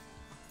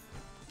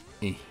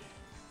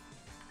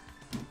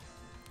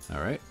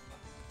 Alright.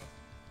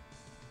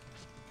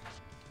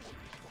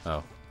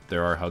 Oh,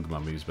 there are hug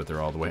mummies, but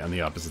they're all the way on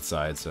the opposite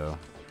side, so...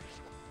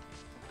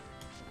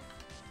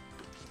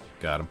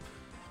 Got him.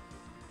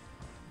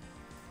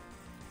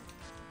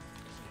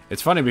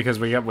 It's funny because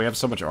we have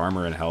so much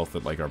armor and health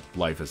that, like, our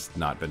life has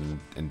not been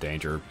in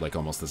danger, like,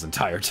 almost this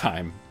entire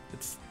time.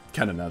 It's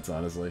kind of nuts,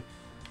 honestly.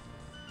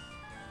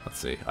 Let's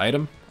see.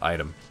 Item?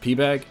 Item.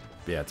 P-bag?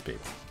 Yeah, it's P.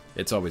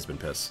 It's always been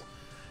piss.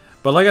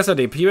 But like I said,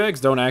 the P-bags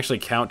don't actually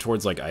count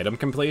towards, like, item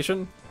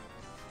completion.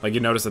 Like, you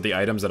notice that the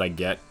items that I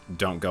get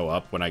don't go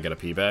up when I get a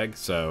P-bag,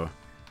 so...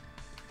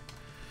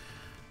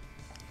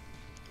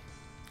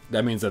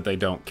 That means that they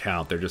don't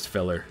count, they're just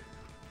filler.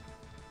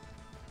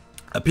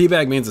 A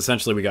P-bag means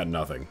essentially we got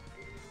nothing.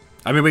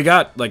 I mean, we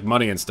got, like,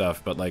 money and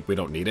stuff, but, like, we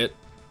don't need it.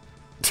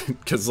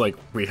 Because, like,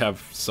 we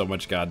have so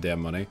much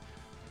goddamn money.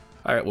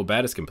 Alright, well,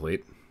 bad is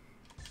complete.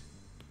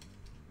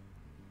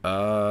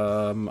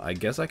 I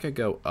guess I could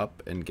go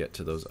up and get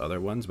to those other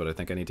ones, but I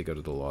think I need to go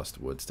to the Lost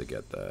Woods to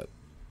get that.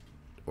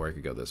 Or I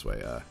could go this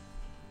way,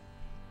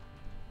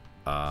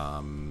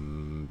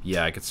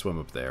 yeah, I could swim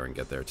up there and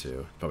get there,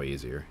 too. Probably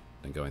easier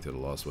than going through the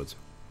Lost Woods.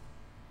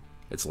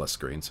 It's less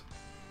screens.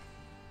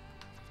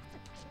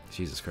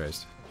 Jesus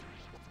Christ.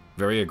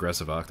 Very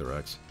aggressive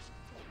Octoroks.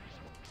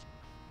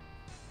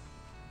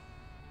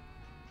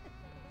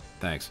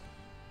 Thanks.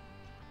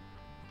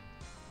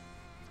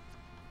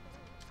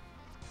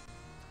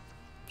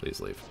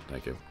 Please leave.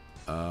 Thank you.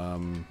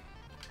 Ow.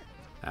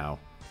 Yeah,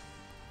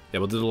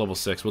 we'll do the level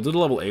 6. We'll do the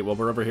level 8 while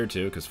we're over here,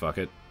 too, because fuck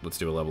it. Let's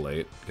do a level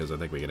 8, because I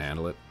think we can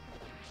handle it.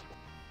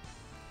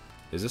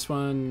 Is this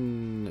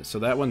one... So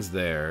that one's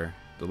there.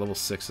 The level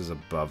 6 is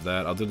above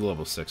that. I'll do the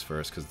level 6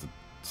 first, because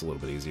it's a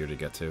little bit easier to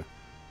get to.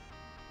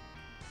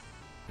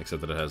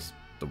 Except that it has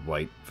the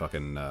white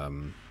fucking...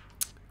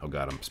 Oh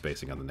god, I'm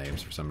spacing on the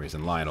names for some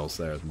reason. Lionel's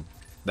there.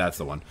 That's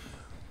the one.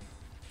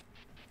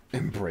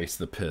 Embrace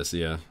the piss,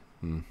 yeah.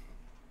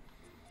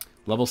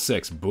 Level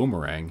 6,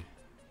 Boomerang.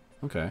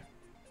 Okay.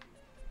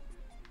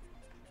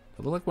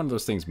 It looked like one of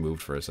those things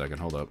moved for a second.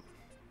 Hold up.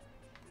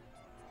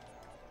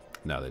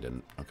 No, they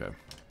didn't. Okay.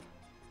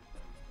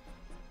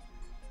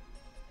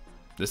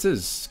 This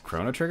is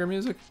Chrono Trigger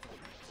music?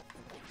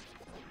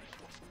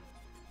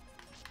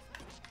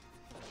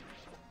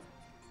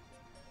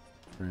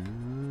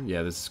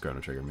 Yeah, this is Chrono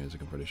Trigger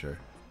music, I'm pretty sure.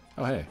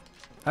 Oh, hey.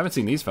 I haven't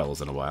seen these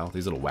fellas in a while.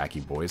 These little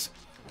wacky boys.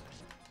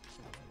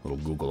 Little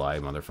Google Eye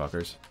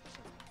motherfuckers.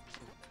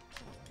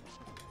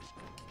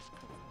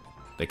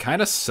 They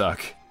kind of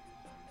suck.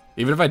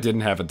 Even if I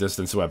didn't have a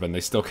distance weapon, they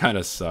still kind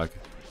of suck.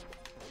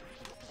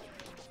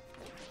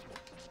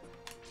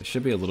 It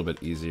should be a little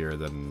bit easier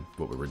than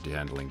what we were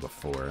handling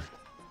before.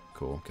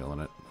 Cool, killing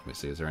it. Let me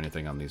see, is there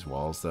anything on these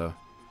walls, though?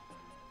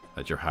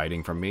 That you're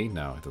hiding from me?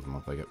 No, it doesn't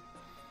look like it.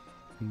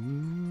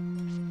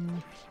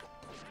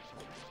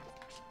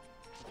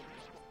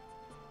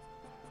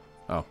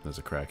 Oh, there's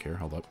a crack here.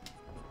 Hold up.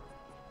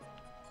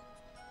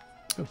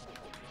 Oh.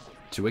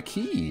 To a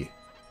key.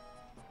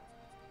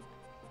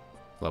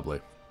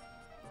 Lovely.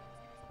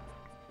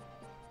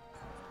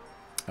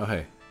 Oh,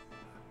 hey.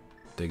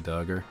 Dig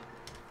Dogger.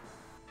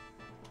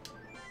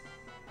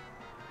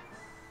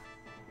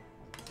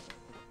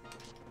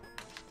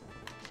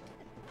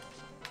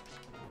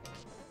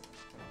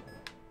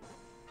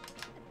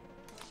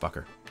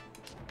 Fucker.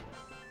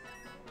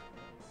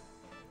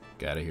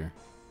 Get out of here.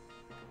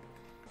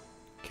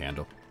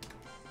 Candle.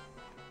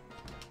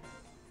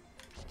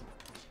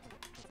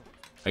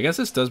 I guess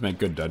this does make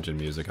good dungeon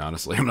music,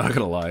 honestly. I'm not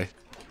gonna lie.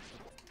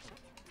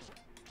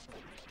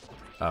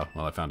 Oh,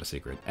 well, I found a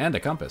secret. And a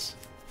compass.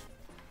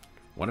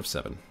 1 of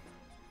 7.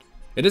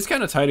 It is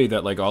kind of tidy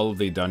that, like, all of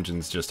the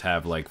dungeons just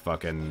have, like,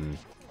 fucking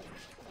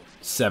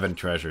 7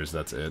 treasures,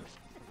 that's it.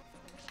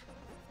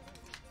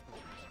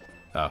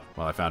 Oh,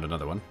 well, I found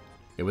another one.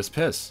 It was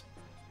piss.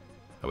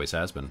 Always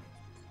has been.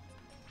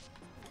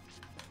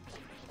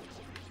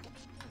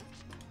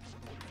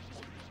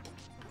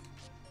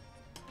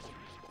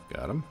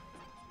 Got him.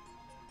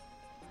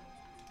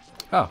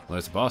 Oh, well,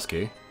 there's a boss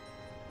key.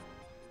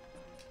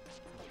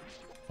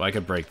 Well, I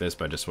could break this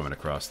by just swimming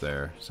across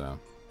there, so...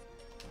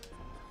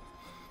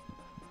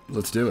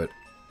 Let's do it.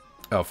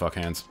 Oh, fuck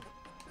hands.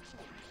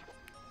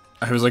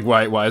 I was like,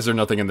 why is there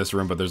nothing in this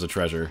room but there's a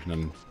treasure?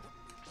 And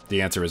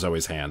the answer is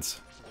always hands.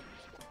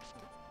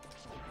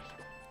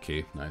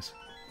 Key, nice.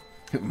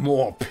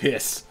 More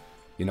piss!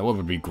 You know what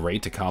would be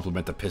great to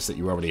complement the piss that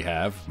you already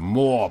have?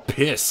 More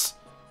piss!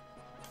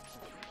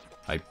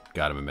 I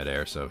got him in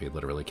midair, so he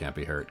literally can't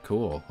be hurt.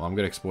 Cool. Well, I'm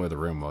gonna explore the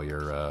room while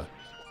you're,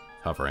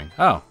 hovering.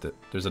 Oh,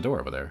 there's a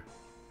door over there.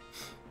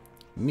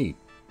 Neat.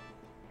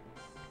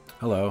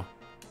 Hello.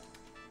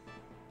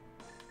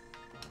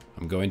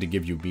 I'm going to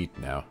give you meat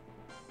now.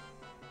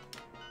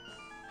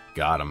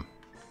 Got him.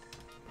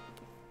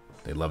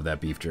 They love that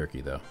beef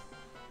jerky, though.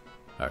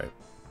 Alright.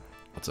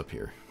 What's up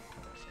here?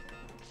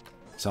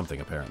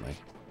 Something, apparently.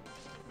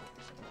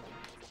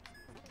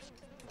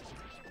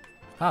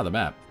 Ah, the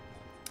map.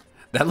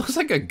 That looks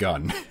like a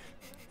gun.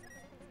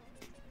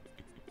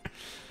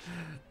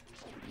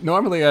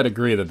 Normally, I'd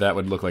agree that that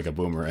would look like a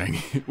boomerang,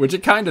 which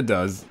it kind of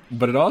does,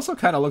 but it also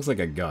kind of looks like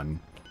a gun.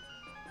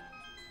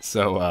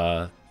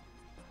 So,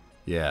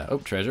 yeah. Oh,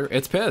 treasure.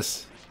 It's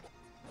piss.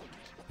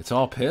 It's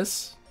all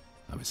piss?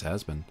 Always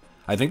has been.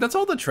 I think that's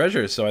all the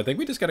treasures, so I think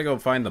we just gotta go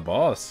find the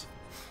boss.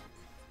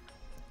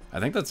 I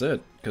think that's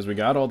it, because we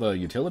got all the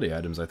utility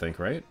items, I think,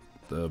 right?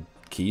 The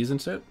keys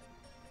and shit.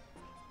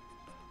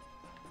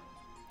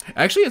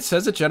 Actually, it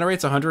says it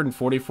generates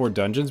 144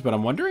 dungeons, but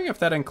I'm wondering if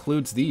that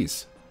includes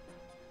these.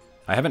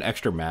 I have an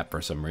extra map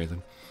for some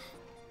reason.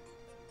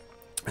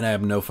 And I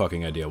have no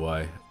fucking idea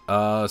why.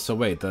 So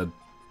wait, the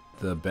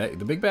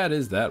big bad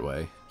is that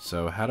way.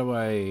 So how do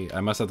I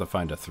must have to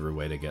find a through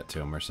way to get to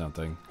him or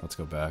something. Let's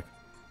go back.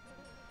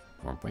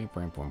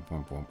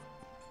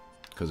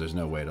 Because there's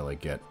no way to, like,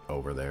 get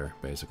over there,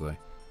 basically.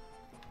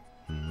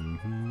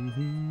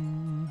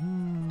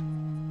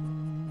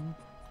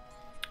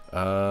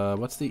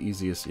 What's the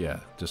easiest?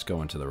 Yeah, just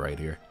going to the right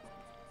here.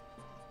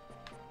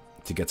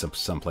 To get to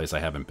someplace I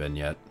haven't been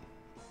yet.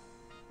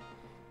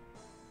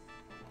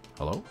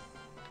 Hello?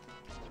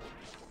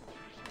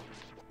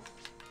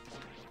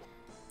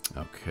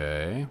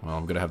 Okay, well,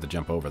 I'm gonna have to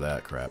jump over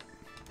that crap.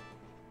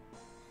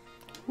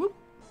 Whoop!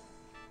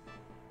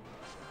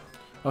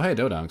 Oh, hey,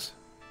 Dodongs.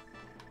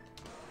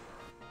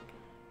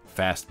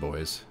 Fast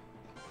boys.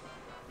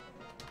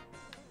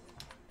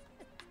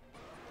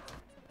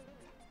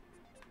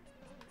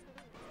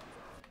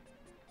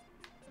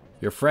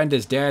 Your friend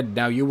is dead,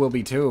 now you will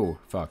be too.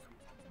 Fuck.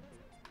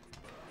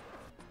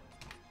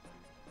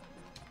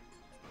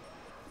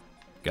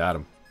 Got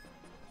him.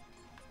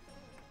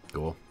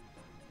 Cool.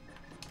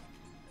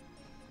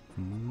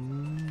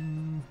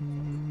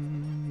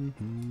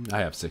 I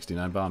have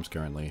 69 bombs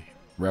currently.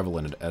 Revel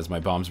in it as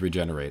my bombs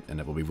regenerate, and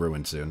it will be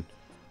ruined soon.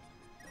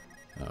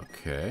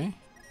 Okay.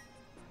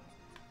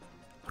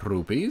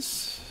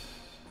 Rupees.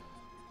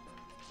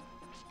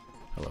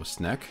 Hello,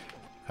 Snack.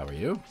 How are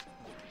you?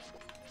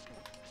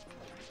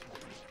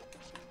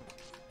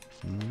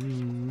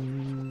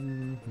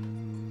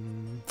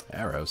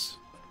 Arrows.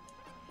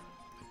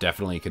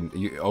 Definitely can.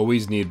 You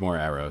always need more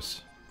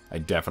arrows. I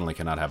definitely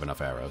cannot have enough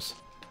arrows.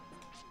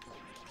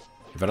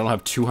 If I don't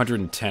have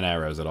 210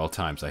 arrows at all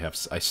times,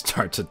 I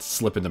start to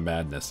slip into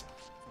madness.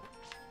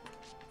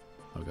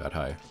 Oh god,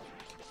 hi.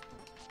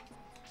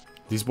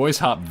 These boys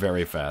hop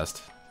very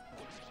fast.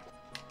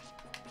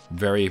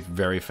 Very,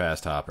 very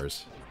fast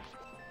hoppers.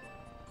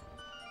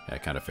 Yeah, I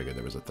kind of figured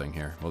there was a thing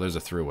here. Well, there's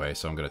a throughway,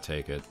 so I'm going to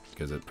take it,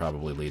 because it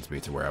probably leads me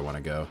to where I want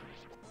to go.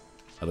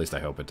 At least I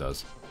hope it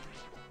does.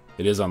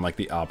 It is on, like,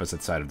 the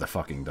opposite side of the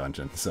fucking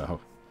dungeon, so...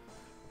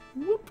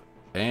 Whoop!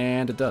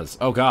 And it does.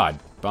 Oh god!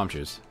 Bomb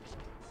shoes.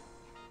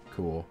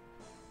 Cool.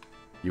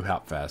 You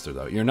hop faster,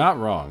 though. You're not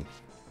wrong.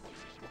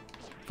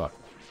 Fuck.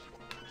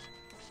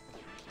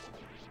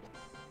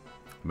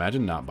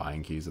 Imagine not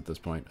buying keys at this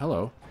point.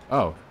 Hello.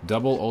 Oh,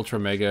 double ultra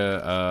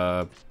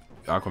mega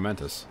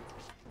Aquamentus.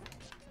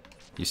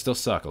 You still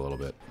suck a little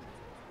bit.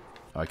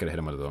 Oh, I could have hit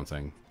him with his own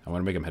thing. I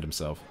want to make him hit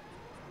himself.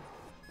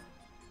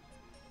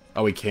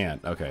 Oh, he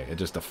can't. Okay, it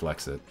just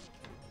deflects it.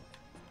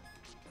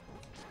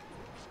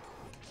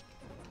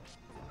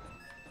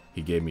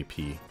 He gave me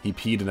pee. He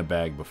peed in a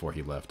bag before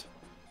he left.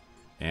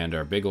 And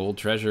our big old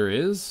treasure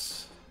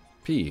is...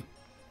 pee.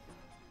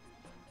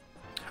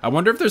 I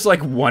wonder if there's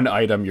like one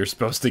item you're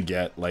supposed to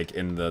get like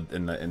in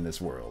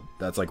this world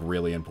that's like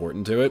really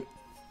important to it,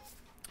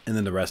 and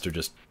then the rest are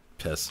just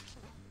piss.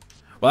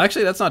 Well,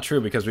 actually, that's not true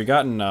because we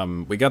got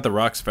the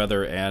Rock's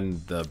Feather and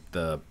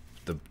the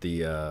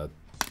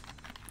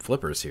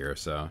flippers here,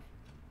 so.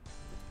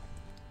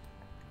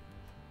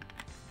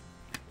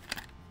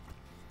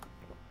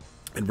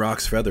 And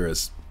Rock's Feather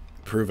is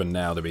proven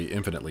now to be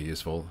infinitely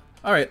useful.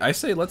 All right, I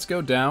say let's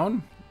go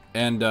down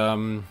and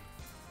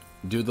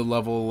do the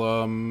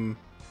level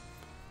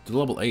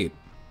 8.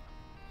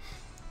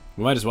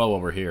 We might as well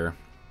while we're here.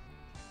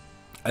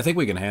 I think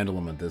we can handle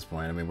them at this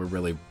point. I mean, we're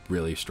really,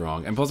 really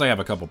strong. And plus I have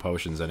a couple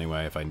potions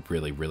anyway if I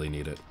really, really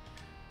need it.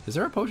 Is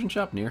there a potion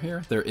shop near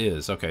here? There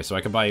is. Okay, so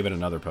I can buy even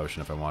another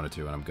potion if I wanted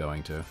to, and I'm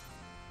going to.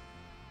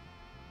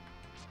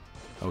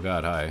 Oh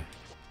god, hi.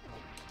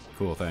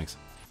 Cool, thanks.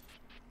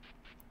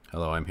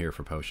 Hello, I'm here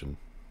for potion.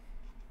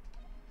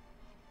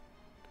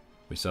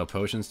 We sell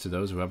potions to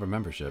those who have a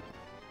membership.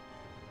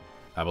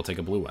 I will take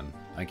a blue one.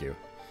 Thank you.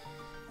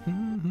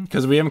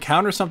 Because we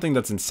encounter something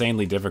that's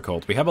insanely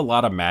difficult. We have a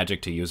lot of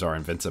magic to use our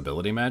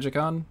invincibility magic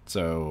on.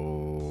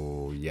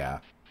 So, yeah.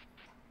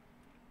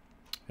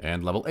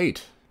 And level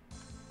 8.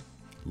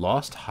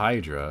 Lost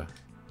Hydra.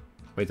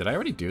 Wait, did I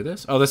already do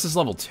this? Oh, this is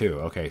level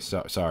 2. Okay,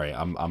 so sorry.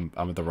 I'm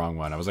at the wrong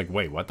one. I was like,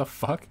 wait, what the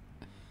fuck?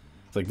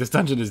 It's like, this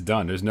dungeon is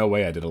done. There's no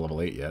way I did a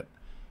level 8 yet.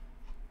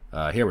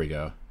 Here we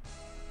go.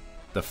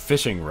 The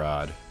fishing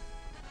rod.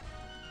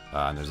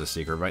 And there's a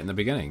secret right in the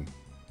beginning.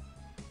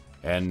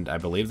 And I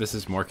believe this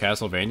is more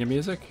Castlevania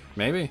music?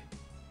 Maybe?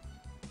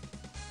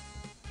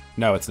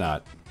 No, it's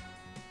not.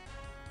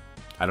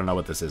 I don't know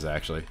what this is,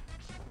 actually.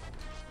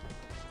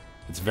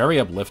 It's very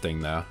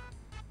uplifting, though.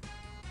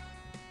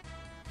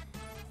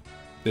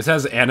 This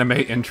has anime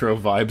intro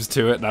vibes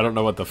to it, and I don't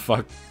know what the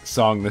fuck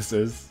song this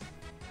is.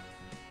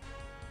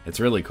 It's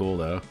really cool,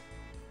 though.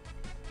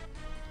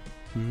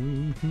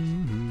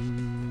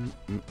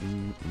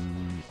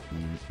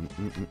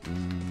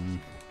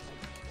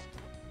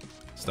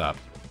 Stop.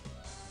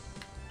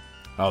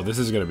 Oh, this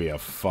is gonna be a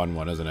fun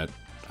one, isn't it?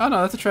 Oh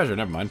no, that's a treasure.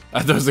 Never mind.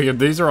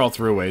 These are all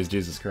throughways.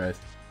 Jesus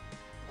Christ.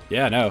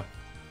 Yeah, no.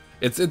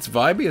 It's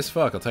vibey as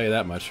fuck. I'll tell you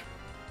that much.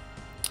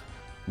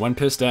 1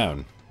 piss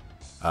down.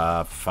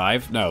 4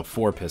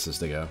 pisses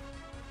to go.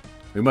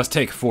 We must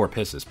take 4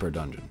 pisses per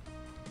dungeon.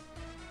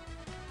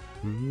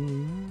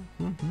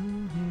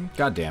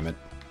 God damn it.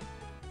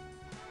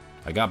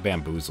 I got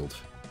bamboozled.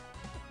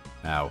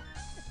 Ow.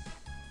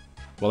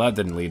 Well, that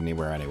didn't lead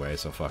anywhere anyway,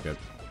 so fuck it.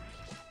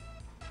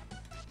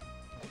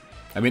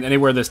 I mean,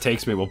 anywhere this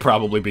takes me will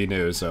probably be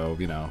new, so,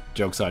 you know,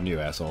 joke's on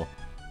you, asshole.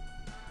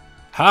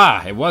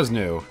 Ha! It was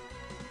new.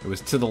 It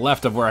was to the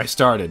left of where I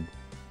started.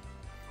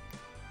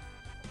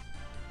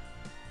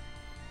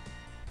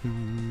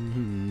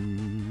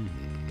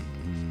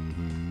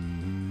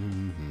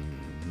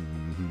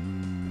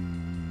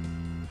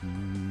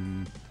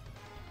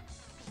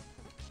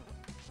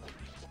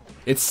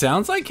 It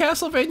sounds like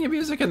Castlevania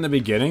music in the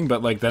beginning,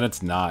 but, like, then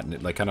it's not, and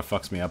it, like, kind of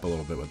fucks me up a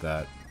little bit with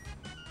that.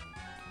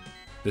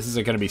 This is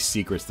gonna be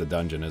Secrets to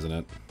Dungeon, isn't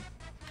it?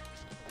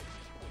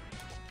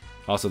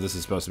 Also, this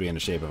is supposed to be in the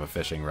shape of a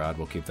fishing rod.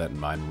 We'll keep that in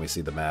mind when we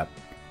see the map.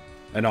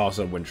 And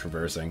also when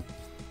traversing.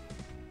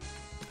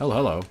 Hello,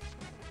 hello.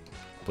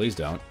 Please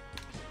don't.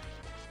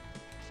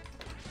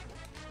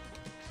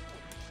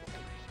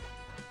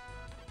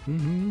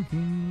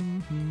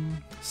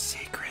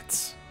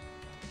 Secrets.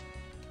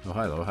 Oh,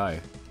 hello,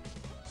 hi.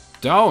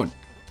 Don't!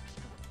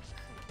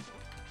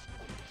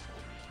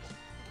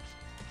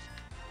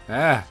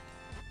 Ah!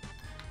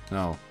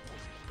 No.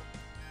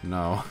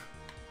 No.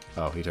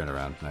 Oh, he turned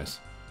around. Nice.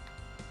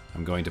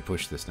 I'm going to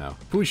push this now.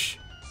 Push!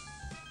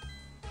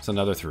 It's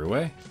another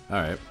throughway?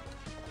 Alright.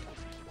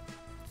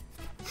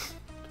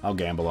 I'll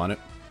gamble on it.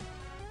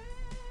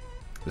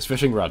 This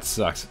fishing rod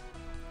sucks.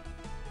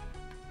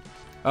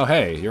 Oh,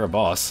 hey, you're a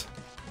boss.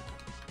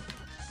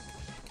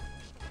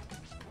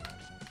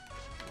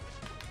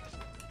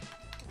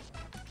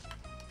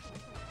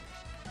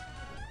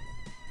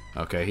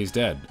 Okay, he's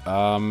dead.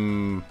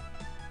 I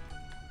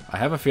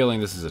have a feeling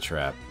this is a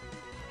trap.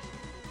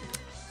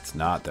 It's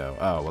not, though.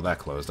 Oh, well, that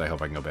closed. I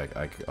hope I can go back.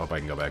 I hope I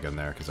can go back in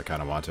there, because I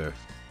kind of want to.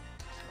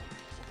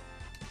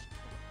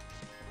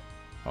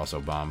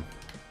 Also, bomb.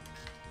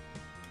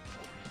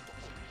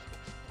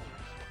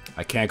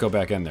 I can't go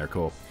back in there.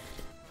 Cool.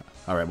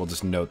 Alright,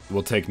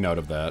 we'll take note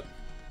of that.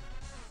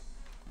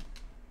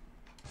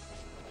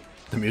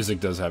 The music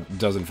does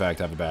in fact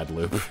have a bad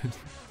loop.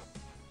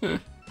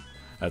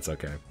 That's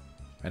okay.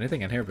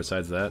 Anything in here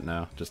besides that?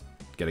 No, just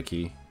get a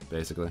key,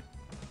 basically.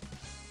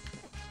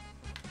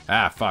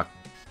 Ah, fuck.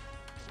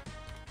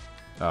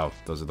 Oh,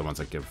 those are the ones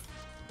that give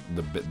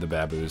the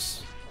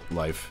baboos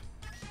life.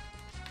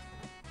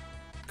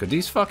 Could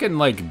these fucking,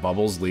 like,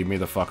 bubbles leave me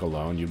the fuck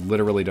alone? You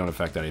literally don't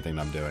affect anything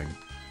I'm doing.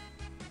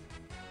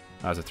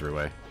 That was a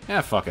throughway.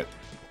 Yeah, fuck it.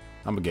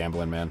 I'm a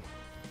gambling man.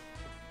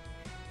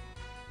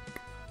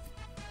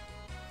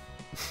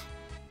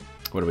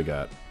 What do we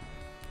got?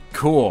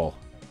 Cool.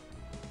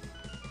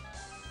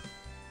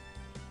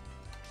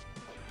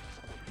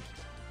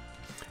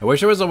 I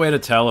wish there was a way to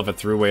tell if a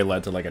throughway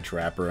led to, like, a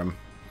trap room.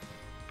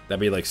 That'd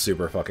be, like,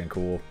 super fucking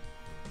cool.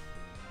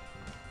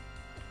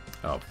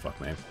 Oh, fuck,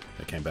 man.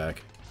 I came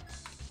back.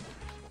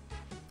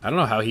 I don't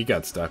know how he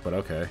got stuck, but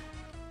okay.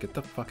 Get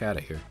the fuck out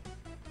of here.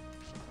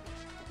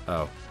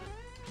 Oh.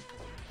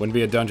 Wouldn't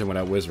be a dungeon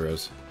without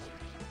Wizros.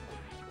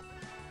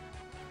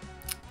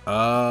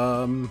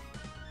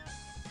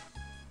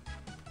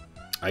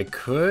 I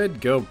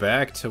could go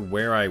back to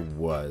where I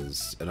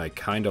was, and I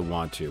kind of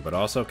want to, but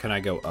also can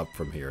I go up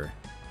from here?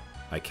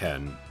 I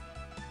can.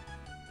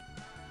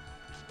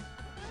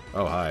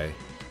 Oh, hi.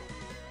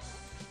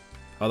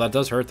 Oh, that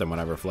does hurt them when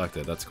I reflect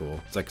it. That's cool.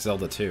 It's like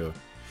Zelda 2.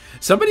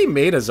 Somebody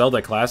made a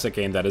Zelda Classic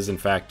game that is, in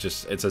fact,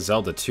 just... It's a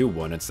Zelda 2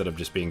 one instead of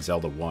just being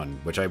Zelda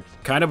 1, which I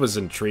kind of was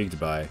intrigued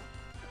by.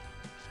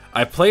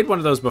 I played one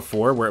of those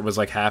before where it was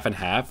like half and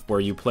half, where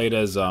you played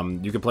as,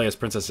 you could play as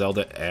Princess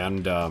Zelda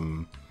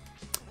and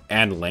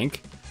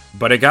Link.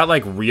 But it got,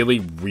 like, really,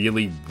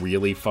 really,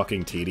 really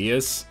fucking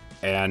tedious,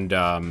 and,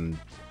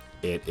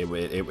 it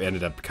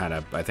ended up kind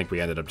of... I think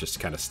we ended up just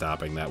kind of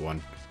stopping that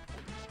one.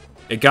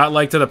 It got,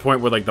 like, to the point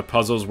where, like, the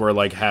puzzles were,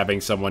 like,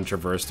 having someone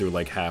traverse through,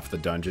 like, half the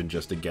dungeon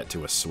just to get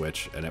to a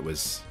switch, and it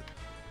was...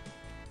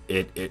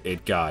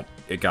 It got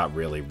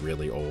really,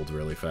 really old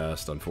really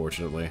fast,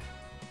 unfortunately.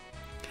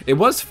 It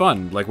was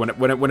fun. Like, when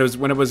it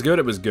was good,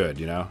 it was good,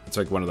 you know? It's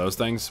like one of those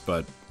things,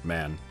 but,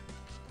 man.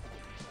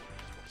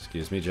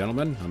 Excuse me,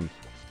 gentlemen. I'm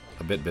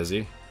a bit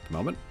busy at the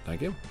moment.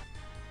 Thank you.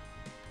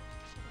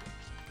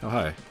 Oh,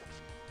 hi.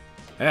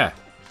 Yeah.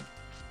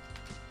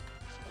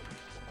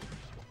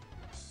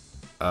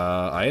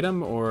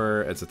 Item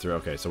or it's a through?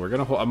 Okay, so we're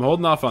gonna. I'm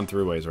holding off on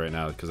throughways right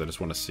now because I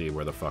just want to see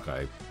where the fuck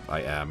I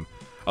am.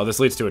 Oh, this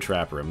leads to a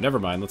trap room. Never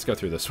mind. Let's go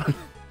through this one.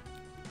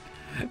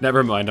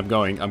 Never mind. I'm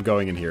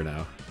going in here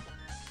now.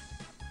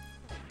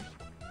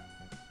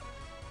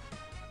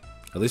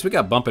 At least we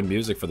got bumping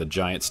music for the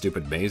giant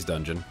stupid maze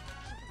dungeon.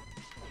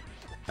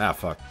 Ah,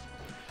 fuck.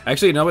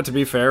 Actually, you know what? To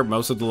be fair,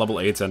 most of the level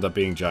 8s end up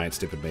being giant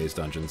stupid maze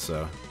dungeons,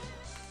 so...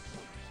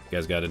 You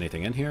guys got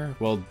anything in here?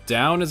 Well,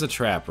 down is a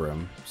trap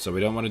room, so we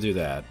don't want to do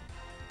that.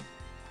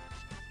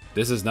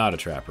 This is not a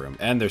trap room,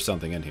 and there's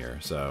something in here,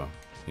 so,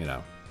 you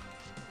know.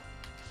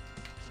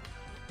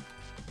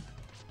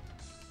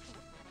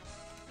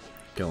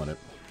 Killing it.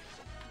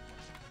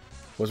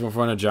 What's more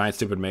fun than a giant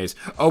stupid maze?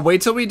 Oh,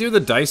 wait till we do the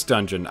dice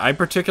dungeon. I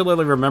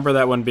particularly remember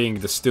that one being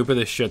the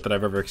stupidest shit that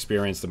I've ever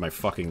experienced in my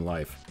fucking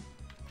life.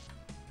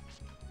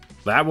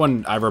 That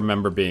one I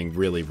remember being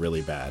really,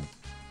 really bad.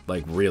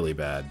 Like, really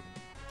bad.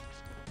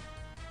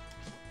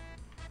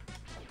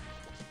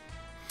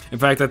 In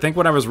fact, I think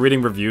when I was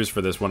reading reviews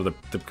for this, one of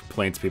the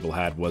complaints people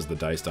had was the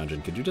dice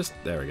dungeon. Could you just...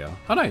 There we go.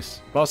 Oh,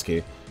 nice. Boss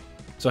key.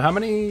 So how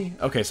many...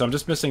 Okay, so I'm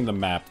just missing the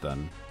map,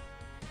 then.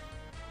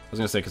 I was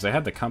gonna say, because I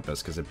had the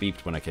compass, because it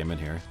beeped when I came in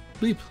here.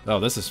 Beep.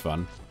 Oh, this is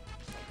fun.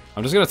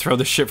 I'm just gonna throw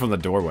this shit from the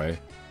doorway.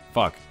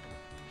 Fuck.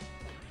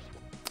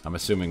 I'm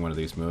assuming one of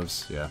these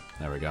moves. Yeah,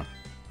 there we go.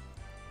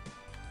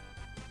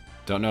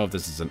 Don't know if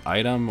this is an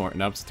item or...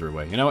 No, it's a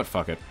throughway. You know what?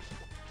 Fuck it.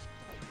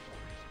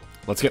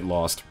 Let's get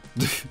lost.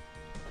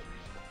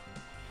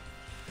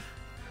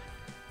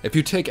 If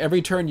you take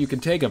every turn you can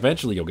take,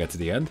 eventually you'll get to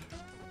the end.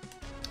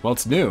 Well,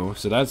 it's new,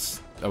 so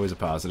that's always a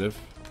positive.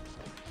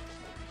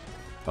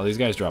 Oh, these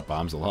guys drop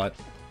bombs a lot.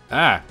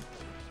 Ah!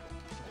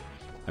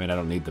 I mean, I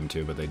don't need them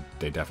to, but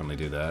they definitely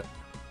do that.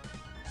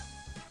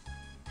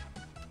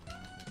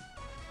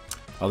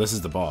 Oh, this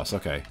is the boss.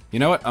 Okay. You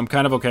know what? I'm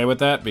kind of okay with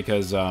that,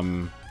 because,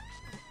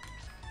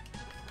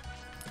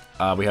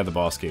 we have the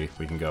boss key.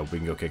 We can go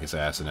kick his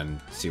ass and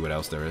then see what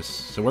else there is.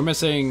 So we're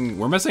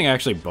missing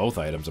actually both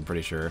items, I'm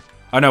pretty sure.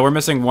 Oh no, we're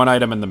missing one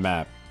item in the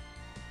map.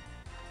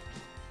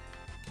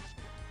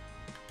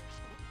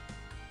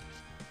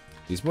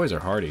 These boys are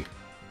hardy.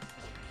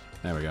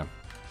 There we go.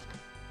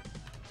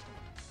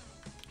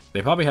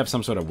 They probably have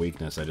some sort of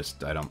weakness.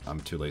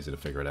 I'm too lazy to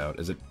figure it out.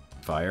 Is it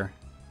fire?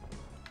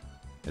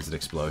 Is it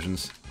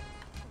explosions?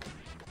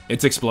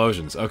 It's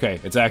explosions.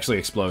 Okay, it's actually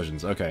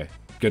explosions. Okay,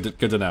 good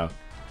to know.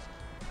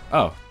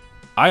 Oh,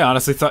 I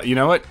honestly thought, you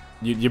know what?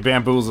 You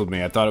bamboozled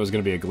me. I thought it was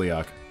gonna be a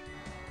Gleeok.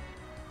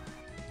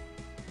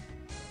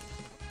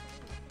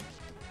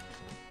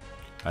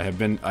 I have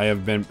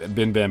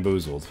been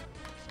bamboozled.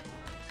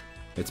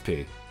 It's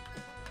P.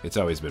 It's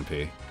always been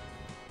P.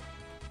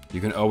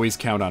 You can always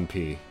count on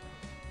P.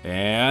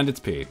 And it's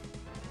P.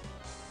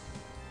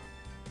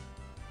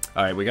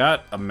 Alright, we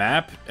got a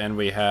map, and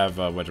we have,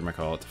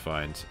 whatchamacallit to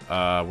find.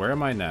 Where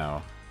am I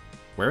now?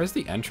 Where is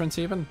the entrance,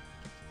 even?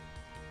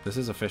 This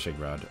is a fishing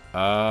rod.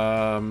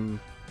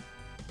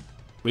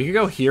 We could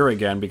go here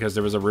again, because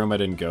there was a room I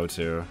didn't go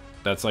to.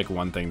 That's, like,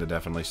 one thing to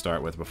definitely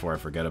start with before I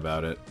forget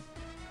about it.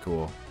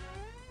 Cool.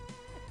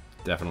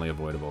 Definitely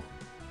avoidable.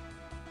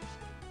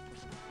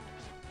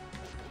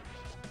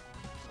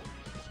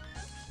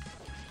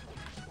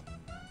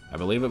 I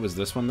believe it was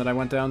this one that I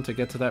went down to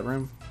get to that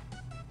room.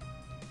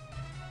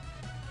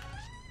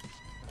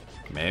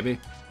 Maybe.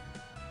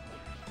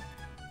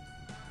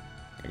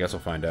 I guess we'll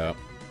find out.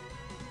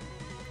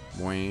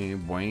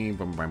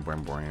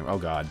 Oh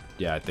god.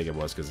 Yeah, I think it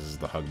was because this is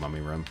the Hug Mummy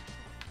room.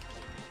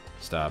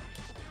 Stop.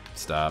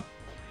 Stop.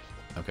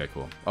 Okay,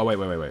 cool. Oh, wait.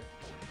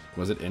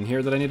 Was it in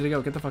here that I needed to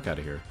go? Get the fuck out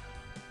of here.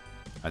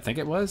 I think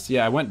it was?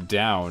 Yeah, I went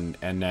down,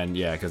 and then,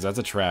 yeah, because that's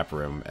a trap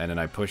room, and then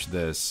I push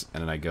this,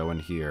 and then I go in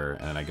here,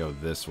 and then I go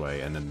this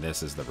way, and then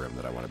this is the room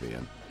that I want to be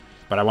in.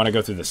 But I want to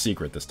go through the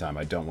secret this time.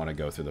 I don't want to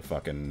go through the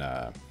fucking,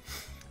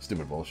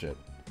 stupid bullshit.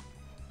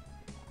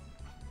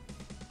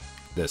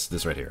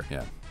 This right here.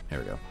 Yeah, here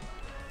we go.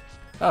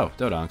 Oh,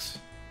 Dodonks.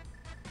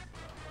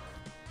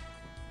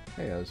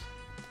 Hey, Oz.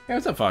 Hey,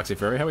 what's up, Foxy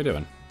Furry? How we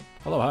doing?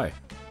 Hello, hi.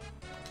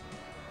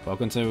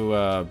 Welcome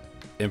to,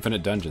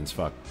 Infinite Dungeons.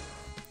 Fuck.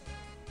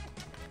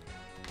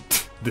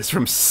 This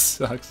room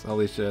sucks.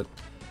 Holy shit.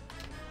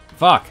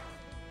 Fuck.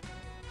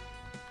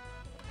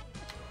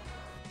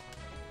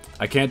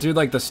 I can't do,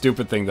 like, the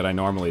stupid thing that I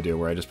normally do,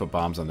 where I just put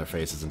bombs on their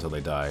faces until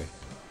they die.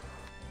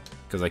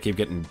 Because I keep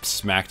getting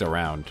smacked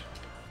around.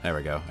 There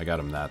we go. I got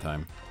him that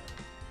time.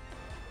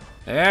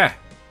 Eh!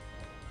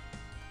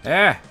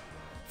 Eh!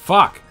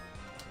 Fuck!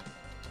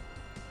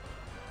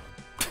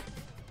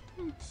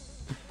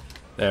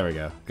 There we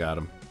go. Got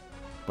him.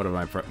 What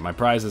are my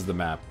prize is the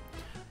map.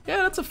 Yeah,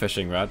 that's a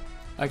fishing rod.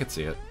 I could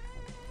see it.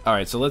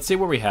 Alright, so let's see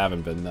where we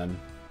haven't been then.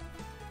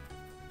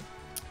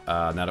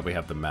 Now that we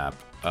have the map.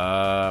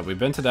 We've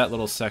been to that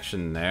little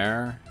section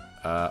there.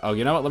 Oh,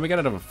 you know what? Let me get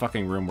out of a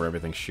fucking room where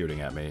everything's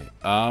shooting at me.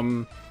 Are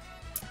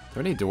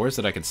there any doors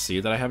that I can see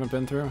that I haven't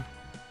been through?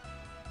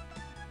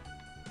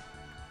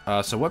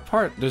 So what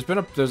part?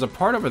 There's a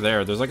part over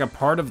there. There's like a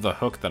part of the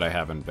hook that I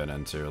haven't been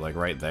into, like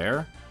right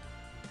there.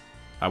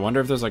 I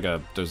wonder if there's like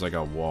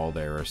a wall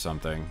there or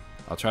something.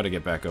 I'll try to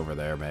get back over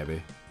there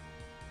maybe.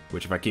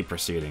 Which if I keep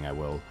proceeding, I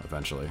will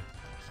eventually.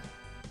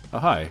 Oh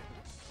hi.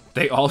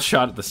 They all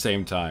shot at the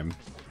same time.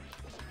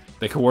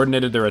 They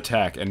coordinated their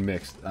attack and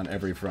mixed on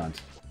every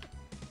front.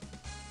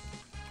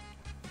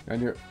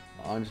 And you're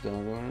on so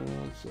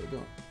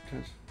don't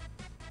touch.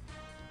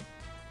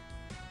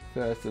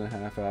 Fast in a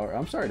half hour.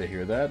 I'm sorry to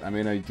hear that. I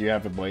mean, do you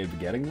have a way of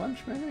getting lunch,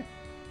 maybe?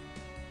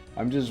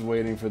 I'm just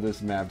waiting for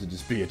this map to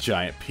just be a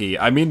giant P.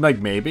 I mean, like,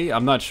 maybe?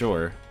 I'm not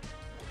sure.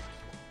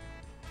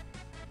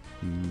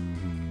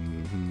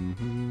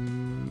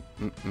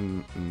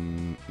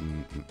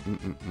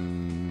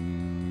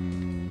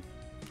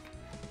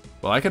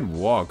 Well, I could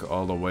walk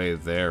all the way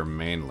there,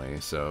 mainly,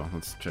 so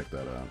let's check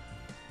that out.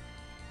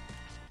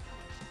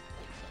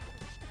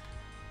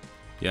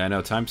 Yeah, I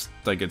know, time's,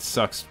 like, it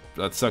sucks.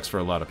 That sucks for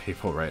a lot of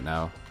people right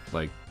now.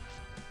 Like,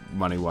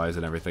 money-wise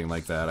and everything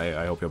like that.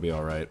 I hope you'll be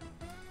alright.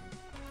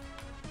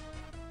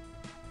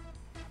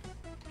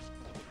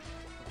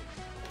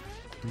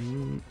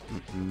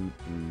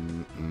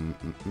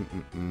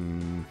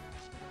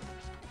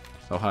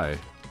 Oh, hi.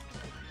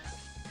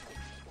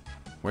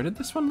 Where did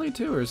this one lead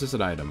to, or is this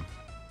an item?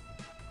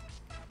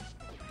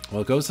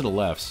 Well, it goes to the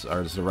left,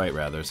 or to the right,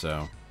 rather,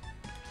 so...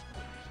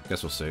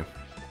 guess we'll see.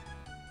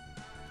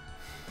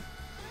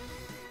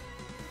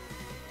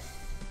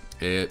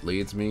 It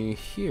leads me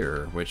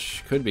here,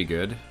 which could be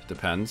good.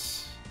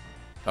 Depends.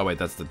 Oh wait,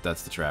 that's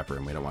the trap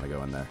room. We don't want to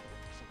go in there.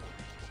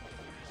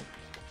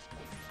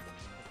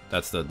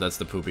 That's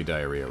the poopy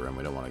diarrhea room.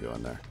 We don't want to go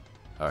in there.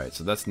 All right,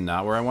 so that's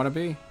not where I want to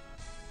be.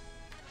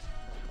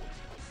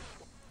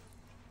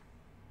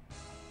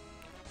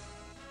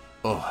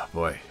 Oh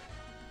boy.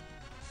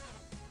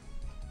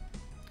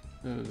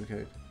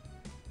 Okay.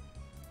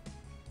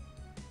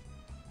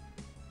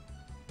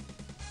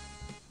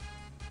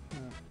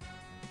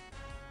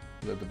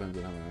 That depends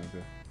on how many.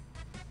 Okay.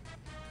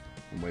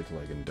 And wait till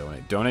I can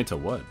donate. Donate to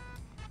what?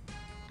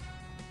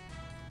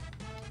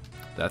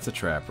 That's a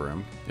trap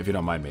room. If you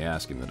don't mind me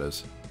asking, that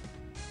is.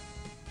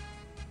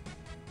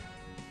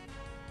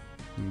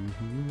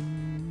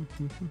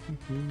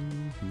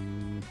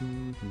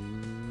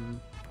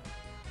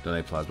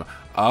 Donate plasma.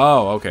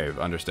 Oh, okay.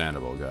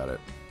 Understandable. Got it.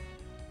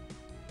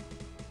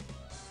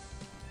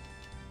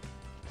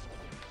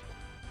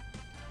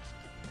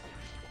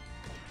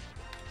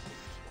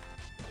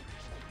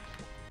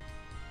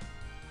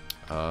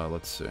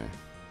 Let's see.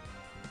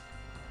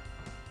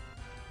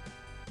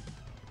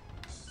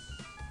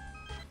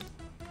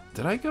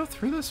 Did I go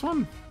through this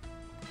one?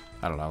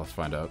 I don't know. Let's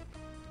find out.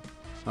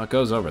 Oh, it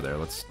goes over there.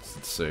 Let's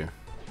see.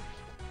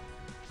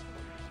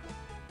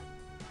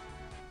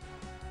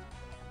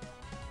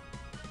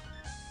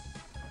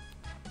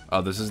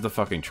 Oh, this is the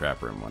fucking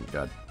trap room one.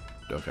 God.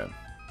 Okay.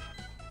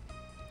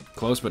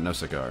 Close, but no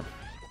cigar.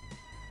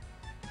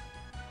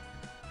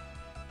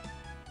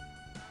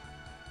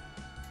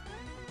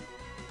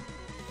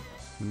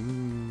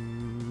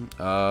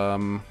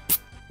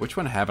 Which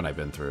one haven't I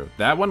been through?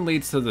 That one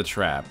leads to the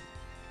trap.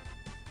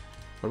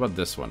 What about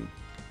this one?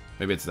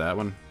 Maybe it's that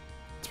one?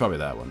 It's probably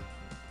that one.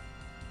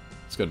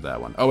 Let's go to that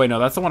one. Oh, wait, no,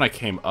 that's the one I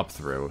came up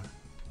through.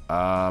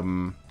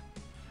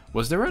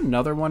 Was there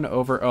another one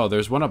over? Oh,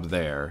 there's one up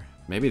there.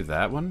 Maybe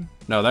that one?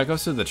 No, that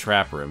goes to the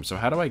trap room. So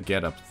how do I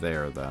get up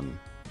there, then?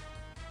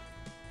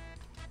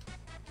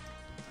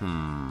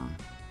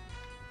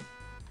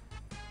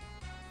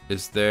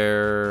 Is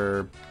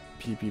there...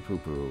 pee-pee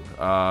poo-poo?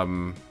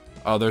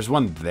 Oh, there's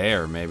one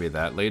there. Maybe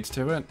that leads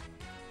to it?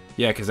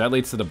 Yeah, because that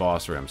leads to the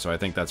boss room, so I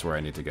think that's where I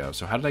need to go.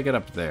 So how did I get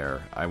up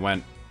there? I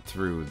went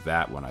through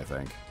that one, I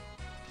think.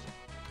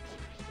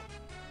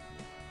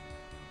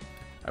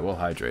 I will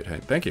hydrate. Hey,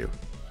 thank you.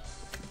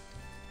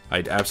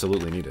 I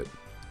absolutely need it.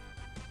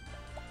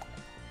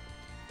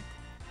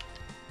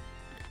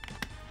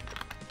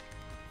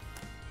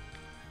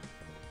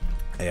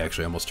 I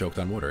actually almost choked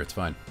on water. It's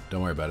fine.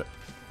 Don't worry about it.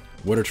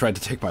 Water tried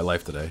to take my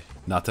life today.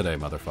 Not today,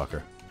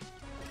 motherfucker.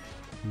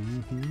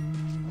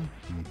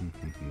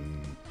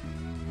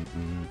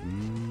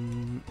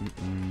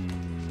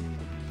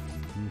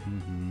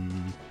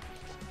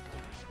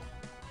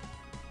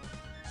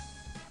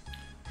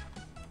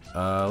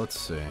 Let's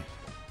see.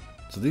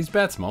 So these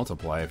bats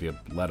multiply if you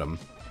let them.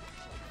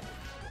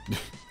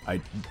 I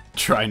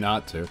try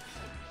not to.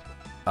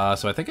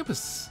 So I think it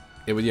was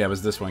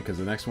this one, because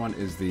the next one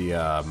is the,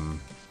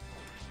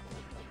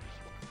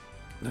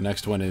 The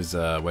next one is,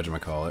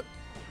 whatchamacallit?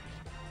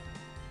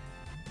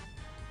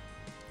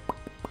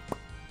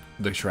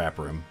 The trap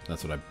room.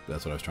 That's what I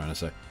was trying to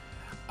say.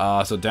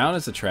 So down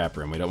is the trap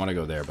room. We don't want to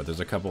go there, but there's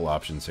a couple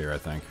options here, I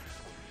think.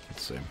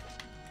 Let's see.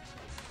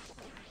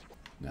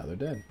 Now they're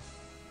dead.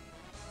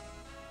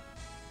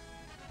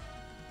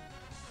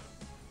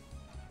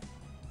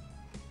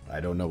 I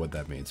don't know what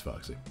that means,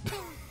 Foxy.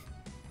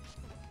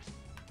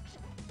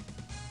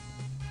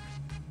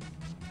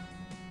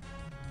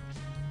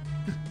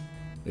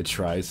 It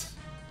tries.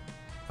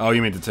 Oh,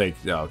 you mean to take...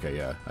 Oh, okay,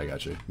 yeah. I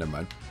got you. Never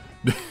mind.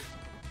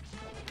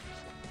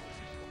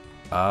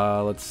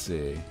 Let's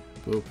see.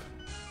 Boop.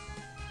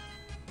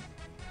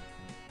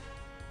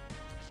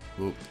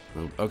 Boop.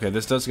 Boop. Okay,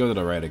 this does go to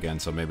the right again,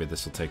 so maybe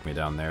this will take me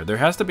down there. There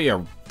has to be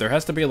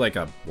like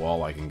a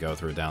wall I can go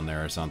through down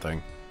there or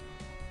something.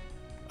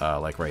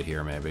 Like right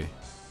here, maybe.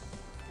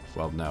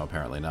 Well, no,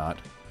 apparently not.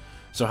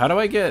 So how do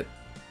I get...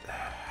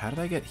 How did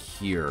I get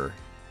here?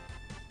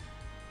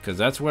 Because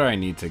that's where I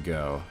need to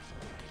go.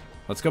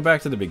 Let's go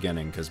back to the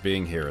beginning, because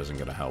being here isn't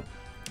going to help.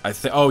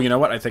 Oh, you know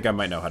what? I think I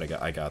might know how to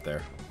get... I got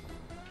there.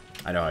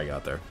 I know how I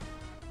got there.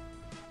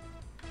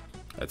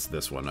 It's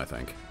this one, I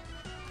think.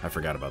 I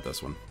forgot about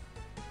this one.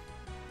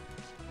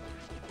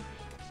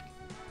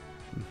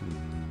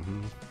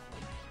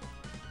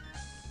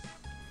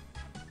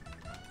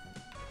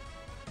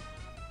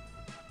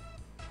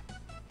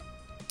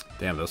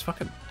 Damn, those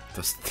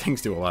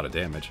things do a lot of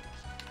damage.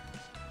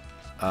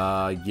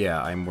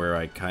 Yeah, I'm where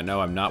I kind...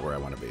 No, I'm not where I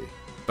want to be.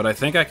 But I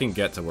think I can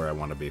get to where I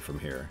want to be from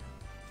here.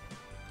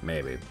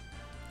 Maybe.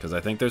 Because I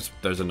think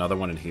there's another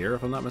one in here,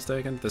 if I'm not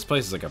mistaken. This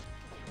place is like a...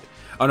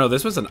 Oh no,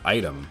 this was an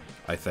item,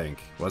 I think.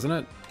 Wasn't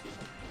it?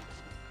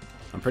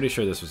 I'm pretty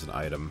sure this was an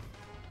item.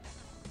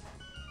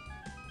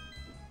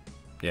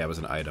 Yeah, it was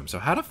an item. So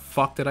how the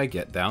fuck did I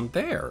get down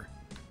there?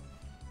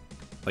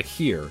 Like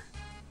here.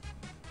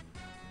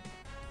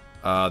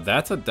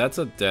 That's a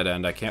dead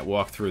end. I can't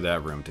walk through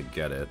that room to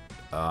get it.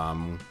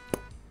 Well,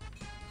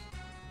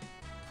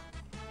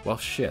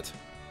 shit.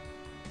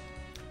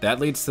 That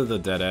leads to the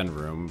dead end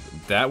room.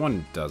 That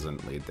one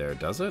doesn't lead there,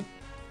 does it?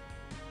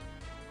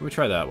 Let me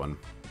try that one.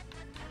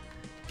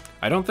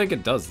 I don't think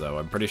it does, though.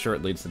 I'm pretty sure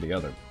it leads to the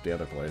other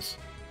place.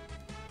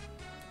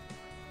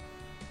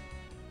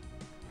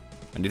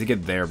 I need to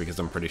get there because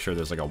I'm pretty sure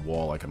there's like a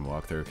wall I can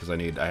walk through because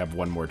I have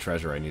one more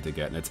treasure I need to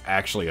get, and it's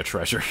actually a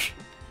treasure.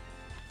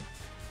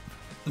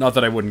 Not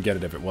that I wouldn't get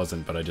it if it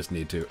wasn't, but I just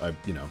need to,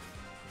 you know.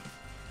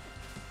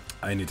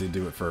 I need to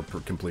do it for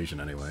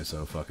completion anyway,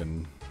 so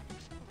fucking...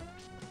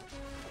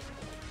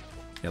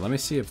 Yeah, let me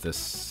see if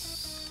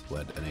this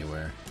led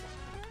anywhere.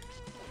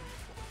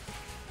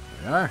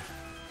 There we are.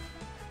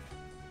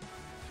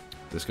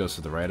 This goes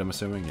to the right, I'm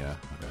assuming? Yeah,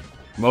 okay.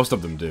 Most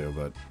of them do,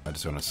 but I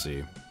just want to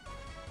see.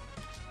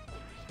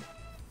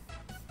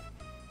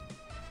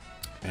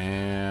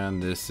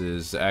 And this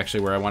is actually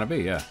where I want to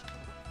be, yeah.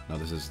 No,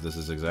 this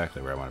is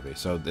exactly where I want to be.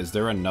 So, is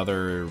there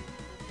another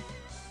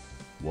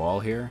wall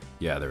here?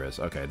 Yeah, there is.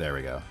 Okay, there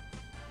we go.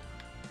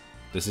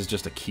 This is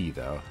just a key,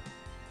 though.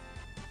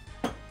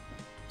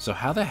 So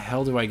how the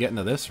hell do I get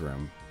into this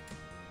room?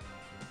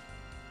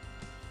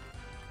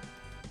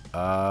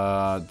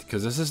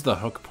 Because this is the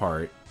hook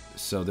part,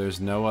 so there's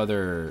no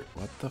other...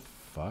 What the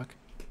fuck?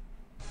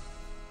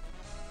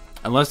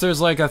 Unless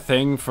there's like a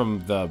thing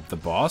from the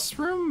boss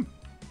room?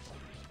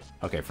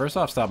 Okay, first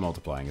off, stop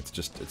multiplying.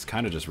 It's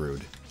kind of just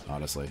rude,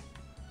 honestly.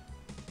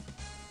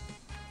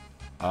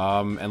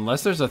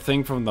 Unless there's a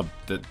thing from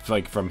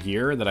like from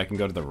here that I can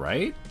go to the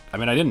right? I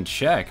mean, I didn't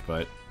check,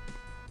 but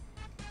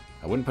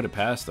I wouldn't put it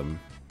past them.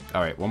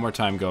 Alright, one more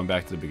time going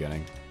back to the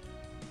beginning.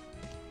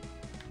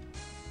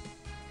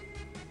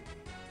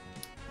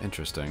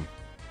 Interesting.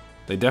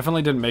 They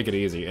definitely didn't make it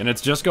easy, and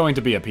it's just going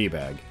to be a pee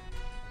bag.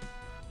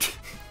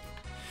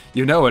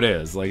 You know it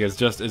is. Like,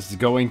 it's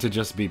going to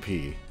just be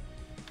pee.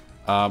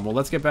 Well,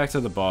 let's get back to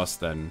the boss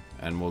then,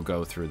 and we'll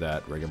go through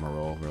that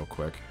rigmarole real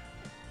quick.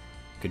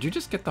 Could you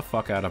just get the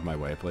fuck out of my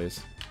way,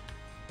 please?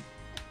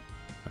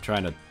 I'm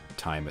trying to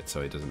time it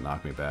so he doesn't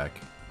knock me back.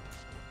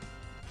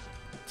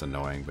 It's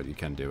annoying, but you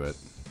can do it.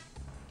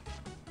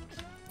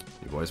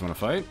 You boys want to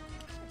fight?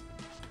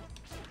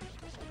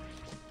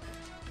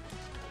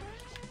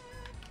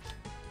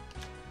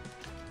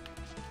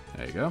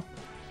 There you go.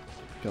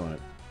 Killing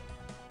it.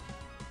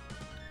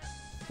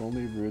 If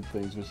only rude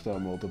things would stop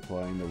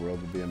multiplying, the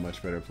world would be a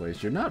much better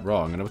place. You're not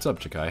wrong. And what's up,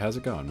 Chikai? How's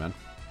it going, man?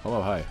 Hello,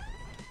 hi.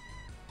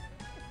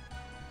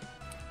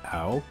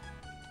 How?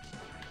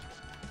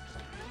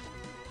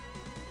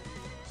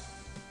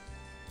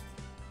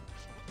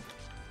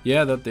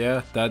 Yeah,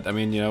 that, I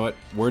mean, you know what?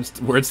 Words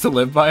to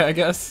live by, I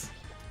guess?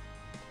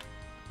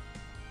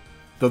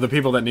 Though the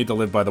people that need to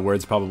live by the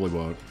words probably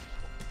won't.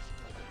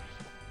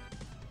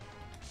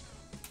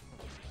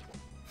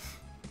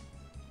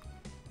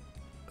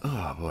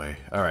 Oh, boy.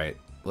 Alright.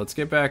 Let's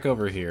get back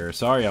over here.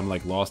 Sorry, I'm,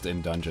 like, lost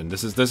in dungeon.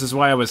 This is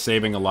why I was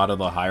saving a lot of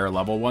the higher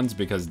level ones,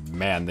 because,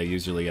 man, they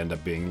usually end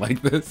up being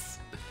like this.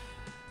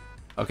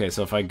 Okay,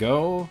 so if I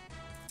go...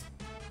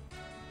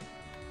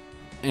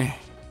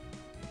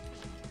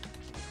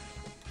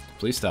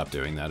 Please stop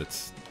doing that.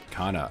 It's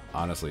kinda,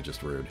 honestly,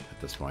 just rude at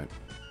this point.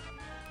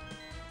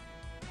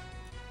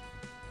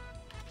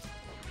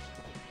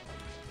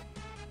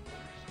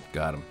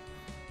 Got him.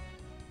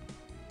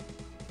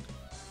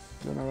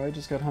 Doing alright,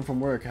 just got home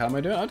from work. How am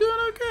I doing? I'm doing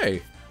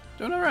okay.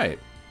 Doing alright.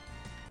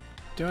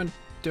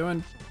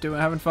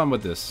 Having fun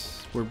with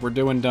this. We're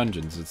doing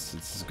dungeons.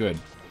 It's good.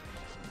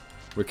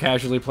 We're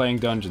casually playing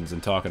dungeons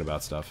and talking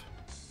about stuff.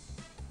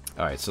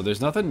 Alright, so there's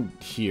nothing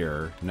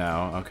here.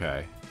 No,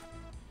 okay.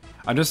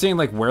 I'm just seeing,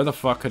 like, where the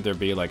fuck could there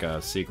be, like,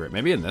 a secret?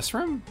 Maybe in this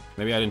room?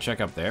 Maybe I didn't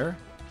check up there?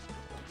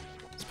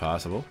 It's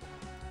possible.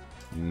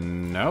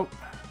 Nope.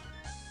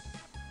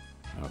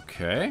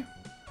 Okay.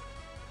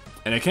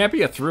 And it can't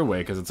be a throughway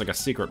because it's like a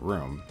secret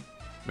room.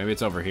 Maybe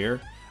it's over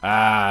here?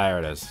 Ah, there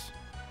it is.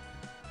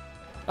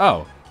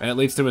 Oh, and it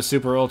leads to a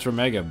super ultra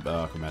mega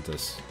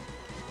Commentus.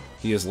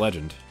 He is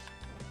legend.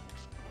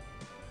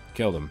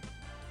 Killed him.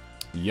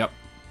 Yep.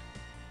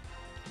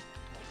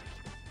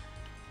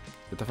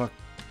 Get the fuck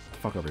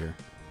over here.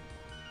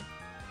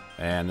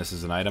 And this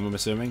is an item, I'm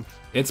assuming.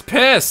 It's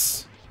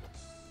piss!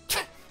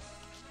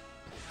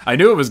 I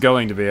knew it was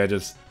going to be, I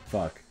just...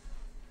 Fuck.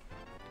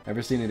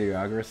 Ever seen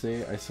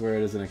Idiocracy? I swear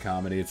it isn't a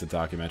comedy, it's a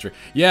documentary.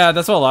 Yeah,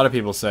 that's what a lot of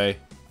people say.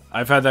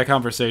 I've had that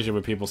conversation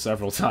with people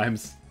several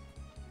times.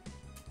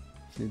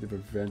 Just need to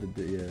prevent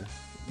the, yeah.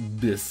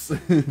 This.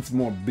 It's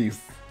more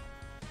beef.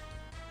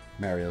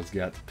 Mario's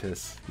got to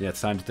piss. Yeah,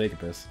 it's time to take a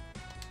piss.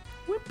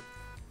 Whoop.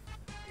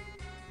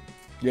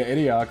 Yeah,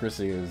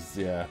 Idiocracy is,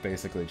 yeah,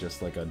 basically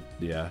just like a,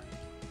 yeah.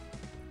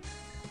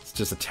 It's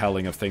just a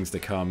telling of things to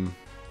come.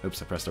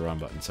 Oops, I pressed the wrong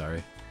button,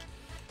 sorry.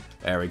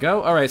 There we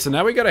go. Alright, so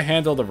now we gotta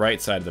handle the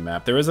right side of the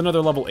map. There is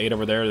another level 8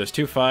 over there. There's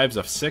 2 5s,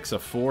 a 6, a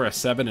 4, a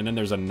 7, and then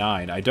there's a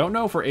 9. I don't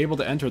know if we're able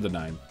to enter the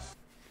 9.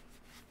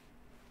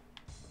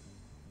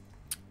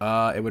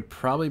 It would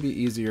probably be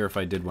easier if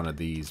I did one of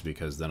these,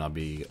 because then I'll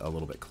be a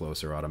little bit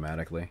closer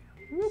automatically.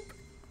 Whoop.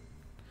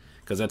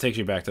 Because that takes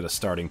you back to the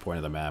starting point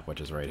of the map,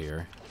 which is right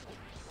here.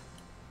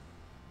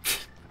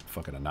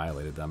 Fucking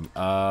annihilated them.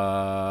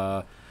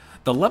 The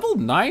level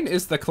 9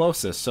 is the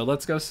closest, so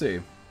let's go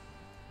see.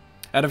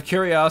 Out of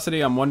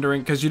curiosity, I'm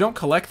wondering, because you don't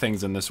collect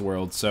things in this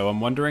world, so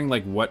I'm wondering,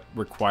 like, what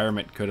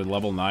requirement could a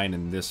level 9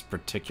 in this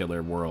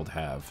particular world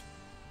have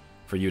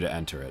for you to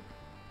enter it?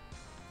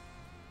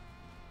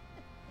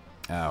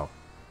 Ow.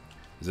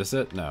 Is this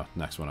it? No,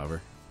 next one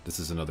over. This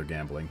is another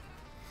gambling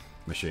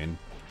machine.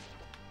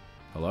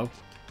 Hello?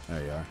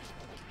 There you are.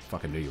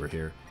 Fucking knew you were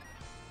here.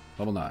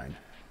 Level 9.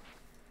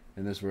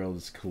 In this world,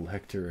 it's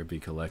collector or be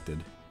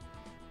collected.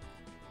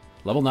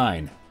 Level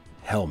 9.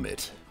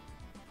 Helmet.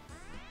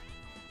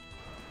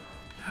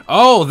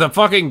 Oh, the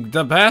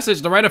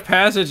passage, the rite of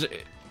passage.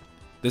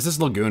 This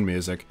is Lagoon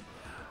music.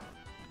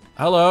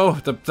 Hello,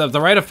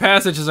 the rite of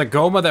passage is a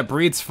Goma that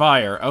breathes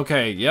fire.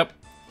 Okay, yep.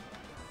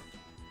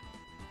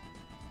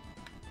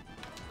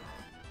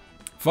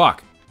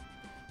 Fuck.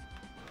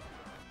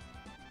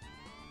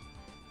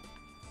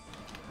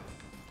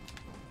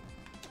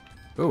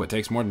 Ooh, it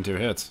takes more than 2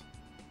 hits.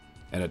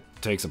 And it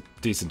takes a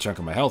decent chunk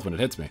of my health when it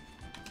hits me.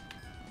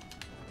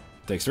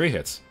 It takes 3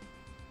 hits.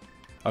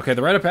 Okay,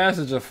 the rite of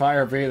passage is a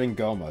fire-breathing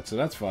Goma, so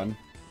that's fun.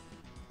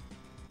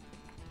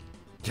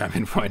 Yeah, I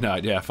mean, why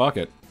not? Yeah, fuck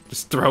it.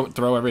 Just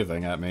throw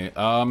everything at me.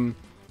 Alright,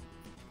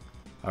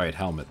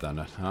 helmet then,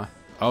 huh?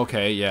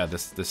 Okay, yeah,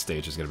 this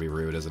stage is gonna be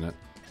rude, isn't it?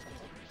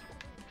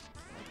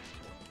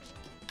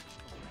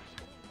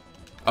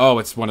 Oh,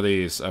 it's one of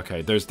these.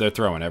 Okay, they're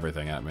throwing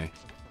everything at me.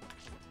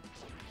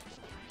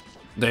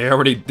 They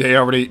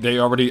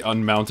already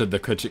unmounted the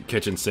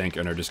kitchen sink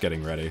and are just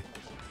getting ready.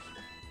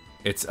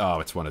 It's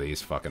one of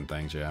these fucking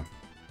things, yeah.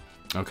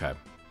 Okay.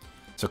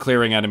 So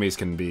clearing enemies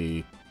can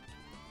be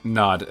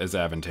not as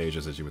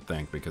advantageous as you would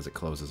think because it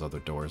closes other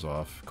doors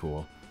off.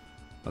 Cool.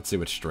 Let's see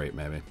what's straight,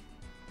 maybe.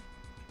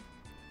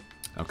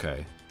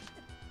 Okay.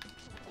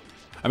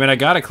 I mean, I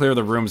gotta clear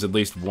the rooms at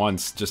least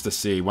once just to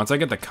see. Once I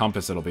get the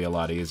compass, it'll be a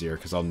lot easier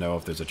because I'll know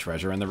if there's a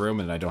treasure in the room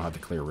and I don't have to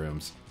clear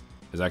rooms.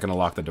 Is that gonna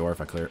lock the door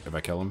if I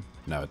kill him?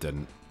 No, it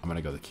didn't. I'm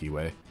gonna go the key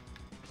way.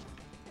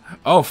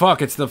 Oh,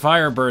 fuck, it's the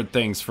Firebird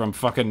things from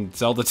fucking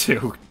Zelda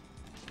 2.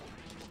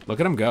 Look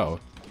at them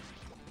go.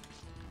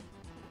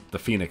 The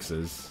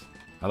phoenixes.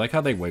 I like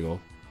how they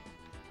wiggle.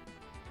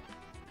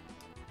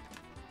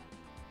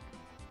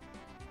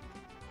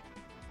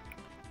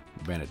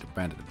 Bandit.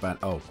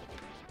 Oh.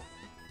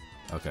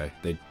 Okay,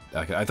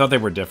 I thought they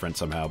were different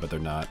somehow, but they're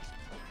not.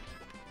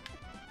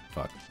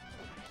 Fuck.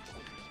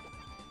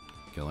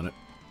 Killing it.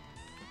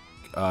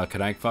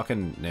 Can I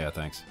fucking... Yeah,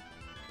 thanks.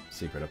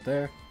 Secret up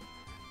there.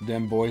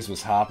 Them boys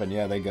was hopping.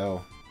 Yeah, they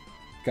go.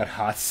 Got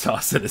hot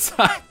sauce in his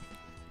eye.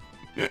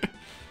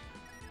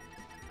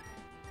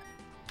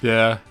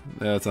 Yeah,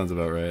 that sounds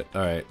about right.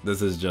 Alright,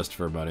 this is just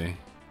for money.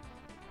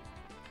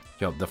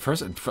 Yo,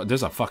 there's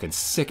a fucking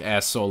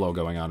sick-ass solo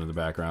going on in the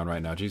background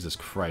right now. Jesus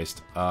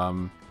Christ.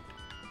 Oh,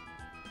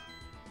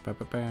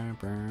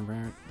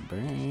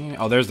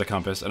 there's the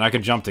compass. And I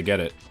can jump to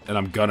get it. And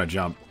I'm gonna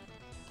jump.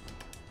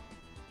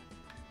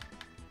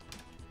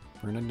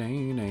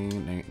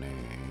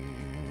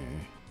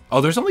 Oh,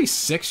 there's only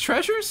 6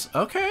 treasures?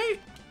 Okay.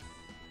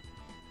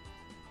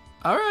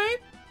 Alright.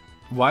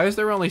 Why is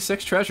there only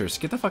 6 treasures?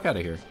 Get the fuck out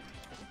of here.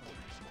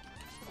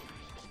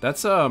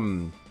 That's,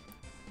 odd.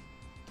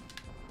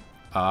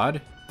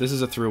 This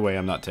is a throughway,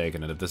 I'm not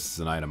taking it. If this is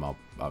an item, I'll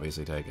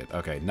obviously take it.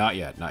 Okay, not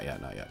yet, not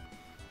yet, not yet.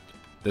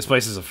 This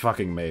place is a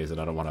fucking maze,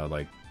 and I don't want to,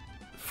 like,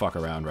 fuck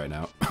around right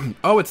now.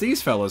 Oh, it's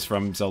these fellas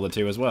from Zelda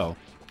 2 as well.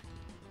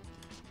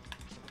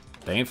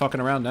 They ain't fucking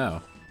around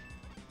now.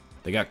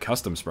 They got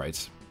custom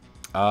sprites.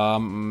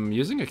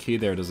 Using a key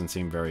there doesn't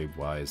seem very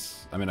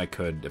wise. I mean, I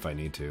could if I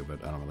need to,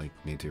 but I don't really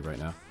need to right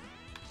now.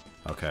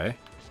 Okay.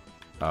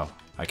 Oh,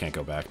 I can't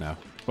go back now.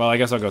 Well, I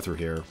guess I'll go through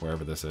here,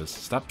 wherever this is.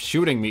 Stop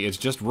shooting me, it's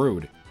just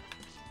rude.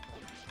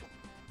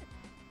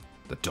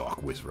 The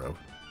Dark Wizrobe.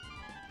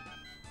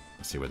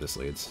 Let's see where this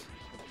leads.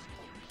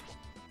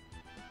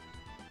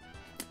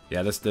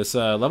 Yeah, this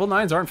level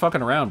 9s aren't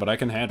fucking around, but I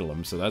can handle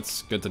them, so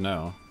that's good to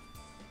know.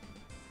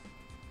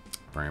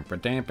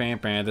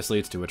 This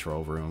leads to a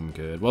troll room.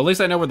 Good. Well, at least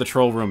I know where the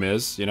troll room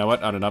is. You know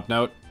what? On an up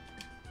note,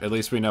 at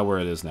least we know where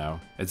it is now.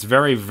 It's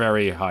very,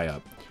 very high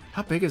up.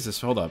 How big is this?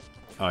 Hold up.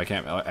 Oh, I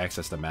can't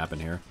access the map in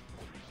here.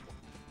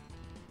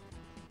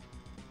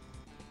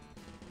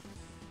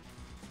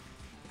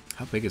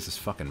 How big is this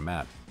fucking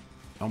map?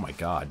 Oh my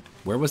god.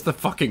 Where was the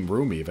fucking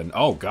room even?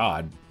 Oh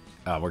god.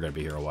 Oh, we're gonna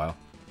be here a while.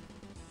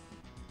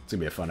 It's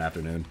gonna be a fun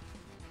afternoon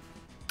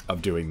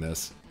of doing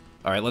this.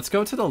 Alright, let's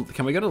go to the...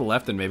 Can we go to the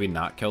left and maybe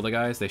not kill the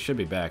guys? They should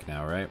be back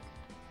now, right?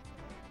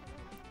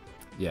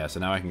 Yeah, so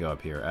now I can go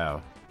up here.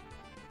 Ow.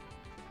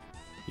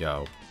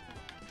 Yo.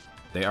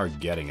 They are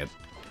getting it.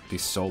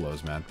 These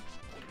solos, man.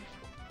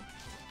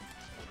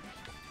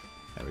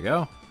 There we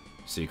go.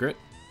 Secret.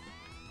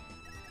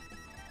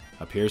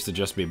 Appears to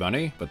just be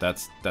money, but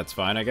that's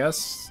fine, I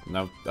guess.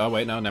 No. Oh,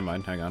 wait, no, never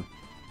mind. Hang on.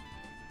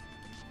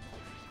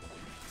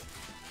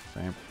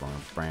 Oh,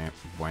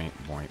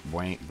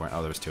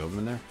 there's 2 of them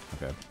in there?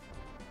 Okay.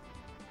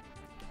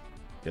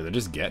 Yeah, they're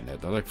just getting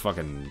it. They're like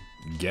fucking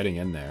getting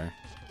in there.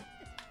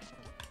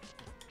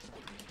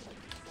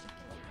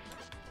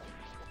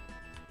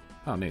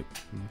 Oh, neat.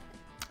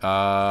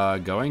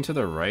 Going to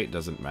the right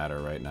doesn't matter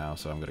right now,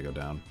 so I'm gonna go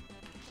down.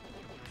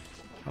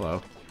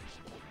 Hello.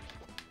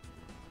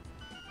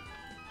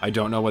 I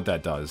don't know what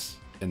that does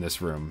in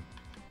this room.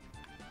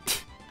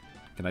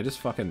 Can I just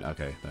fucking...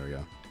 Okay, there we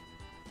go.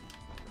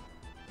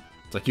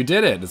 It's like, you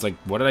did it! It's like,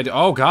 what did I do?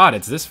 Oh god,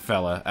 it's this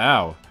fella.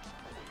 Ow.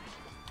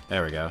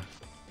 There we go.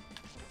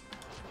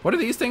 What are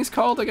these things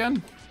called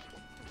again?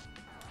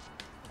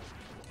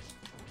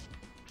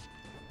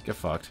 Get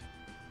fucked.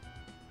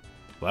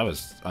 Well, that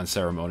was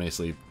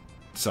unceremoniously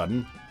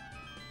sudden.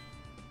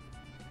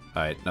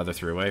 Alright, another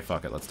 3-way.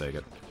 Fuck it, let's take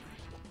it.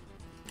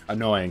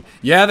 Annoying.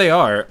 Yeah, they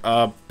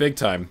are. Big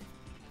time.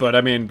 But,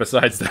 I mean,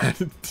 besides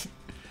that...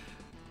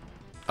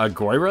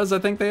 Goiras, I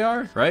think they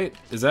are, right?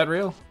 Is that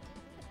real?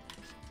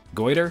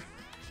 Goiter?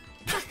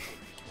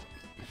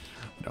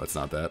 No, it's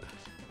not that.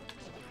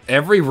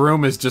 Every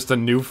room is just a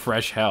new,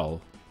 fresh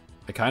hell.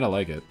 I kind of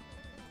like it.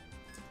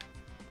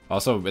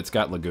 Also, it's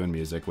got Lagoon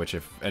music, which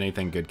if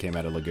anything good came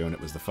out of Lagoon, it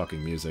was the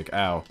fucking music.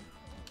 Ow.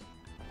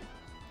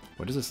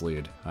 What does this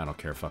lead? I don't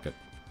care, fuck it.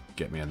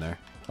 Get me in there.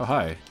 Oh,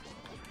 hi.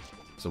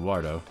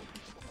 Zawardo.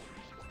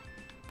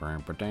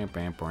 I'm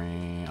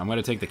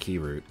gonna take the key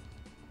route.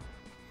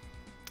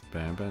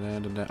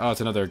 Oh,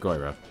 it's another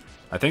Goira.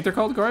 I think they're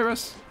called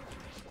Goiras?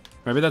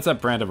 Maybe that's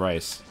that brand of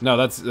rice. No,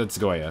 that's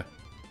Goya.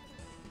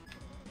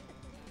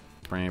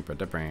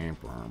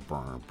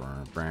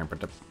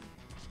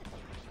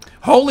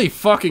 Holy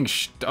fucking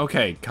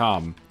okay,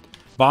 calm.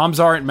 Bombs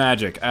aren't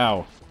magic.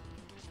 Ow.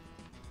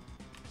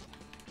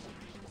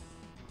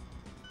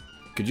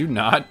 Could you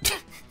not?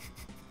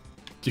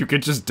 You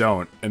could just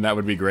don't, and that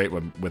would be great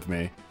with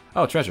me.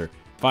 Oh, treasure.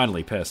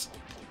 Finally, piss.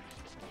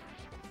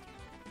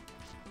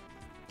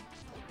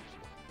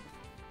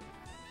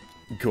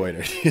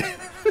 Goiter.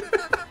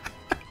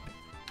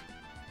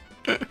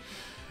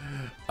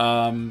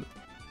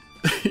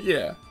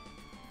 Yeah.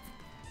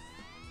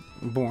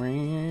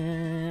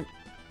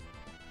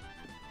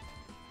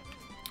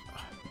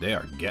 They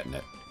are getting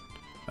it.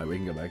 Alright, we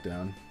can go back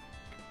down.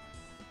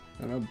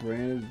 I know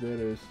brands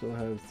that are still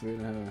have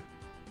 3.5.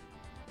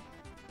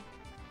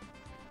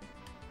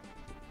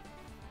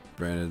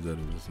 Branded that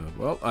it was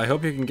well, I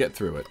hope you can get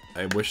through it.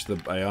 I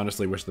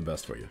honestly wish the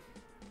best for you.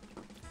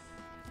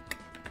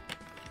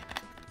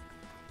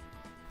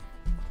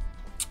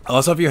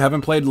 Also, if you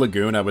haven't played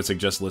Lagoon, I would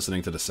suggest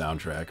listening to the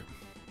soundtrack.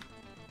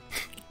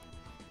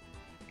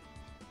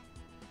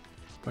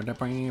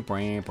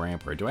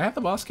 Do I have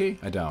the boss key?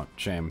 I don't.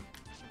 Shame.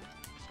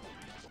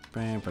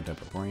 I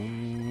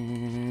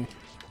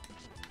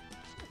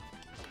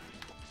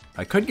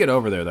could get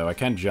over there, though. I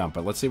can jump,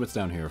 but let's see what's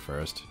down here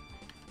first.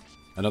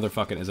 Another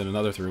fucking... Is it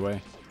another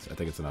 3-way? I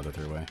think it's another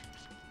 3-way.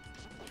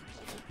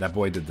 That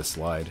boy did the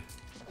slide.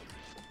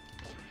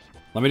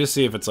 Let me just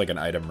see if it's like an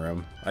item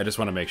room. I just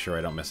want to make sure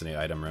I don't miss any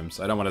item rooms.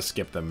 I don't want to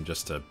skip them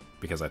just to...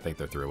 Because I think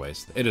they're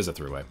 3-ways. It is a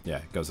 3-way. Yeah,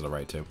 it goes to the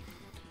right, too.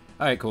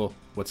 Alright, cool.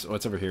 What's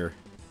over here?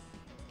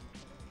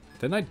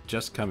 Didn't I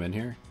just come in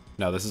here?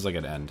 No, this is like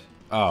an end.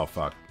 Oh,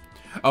 fuck.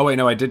 Oh, wait,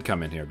 no, I did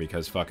come in here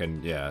because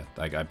fucking, yeah,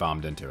 I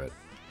bombed into it.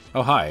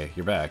 Oh, hi,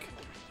 you're back.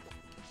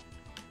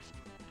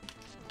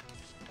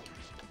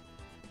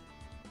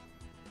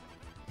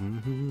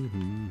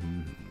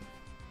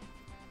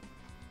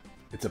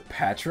 It's a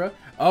Patra?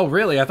 Oh,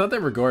 really? I thought they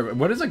were Goyra.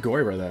 What is a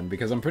Goyra, then?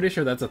 Because I'm pretty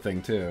sure that's a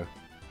thing, too.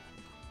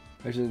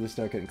 Actually, they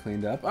start getting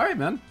cleaned up. Alright,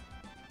 man.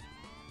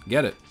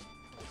 Get it.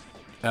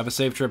 Have a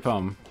safe trip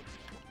home.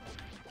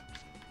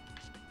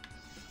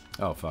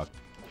 Oh, fuck.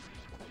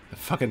 The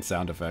fucking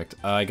sound effect.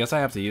 I guess I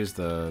have to use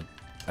the...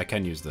 I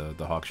can use the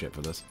hawk shit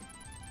for this.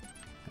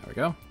 There we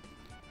go.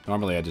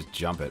 Normally I just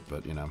jump it,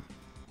 but, you know.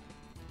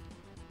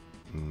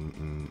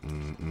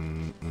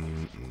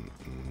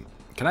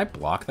 Can I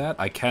block that?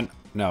 I can't.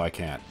 No, I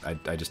can't.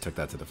 I just took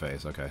that to the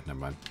face. Okay, never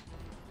mind.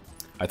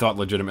 I thought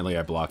legitimately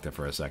I blocked it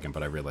for a second,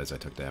 but I realized I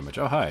took damage.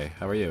 Oh, hi.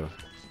 How are you?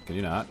 Can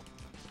you not?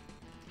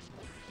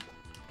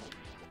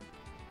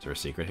 Is there a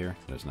secret here?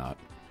 There's not.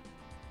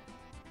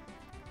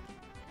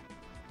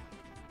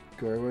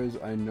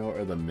 Goyras I know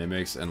are the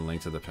Mimics and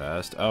Link to the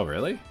Past. Oh,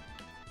 really?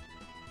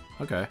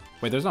 Okay.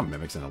 Wait, there's no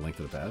Mimics in a Link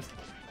to the Past.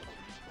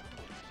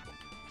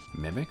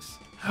 Mimics?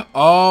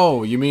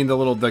 Oh, you mean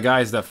the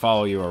guys that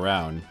follow you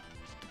around.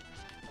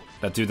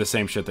 That do the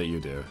same shit that you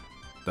do.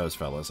 Those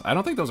fellas. I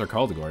don't think those are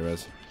called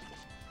Goyras.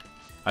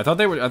 I thought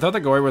the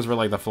Goyras were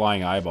like the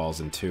flying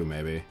eyeballs in 2,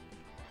 maybe.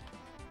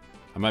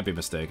 I might be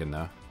mistaken,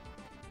 though.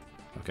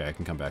 Okay, I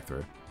can come back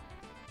through.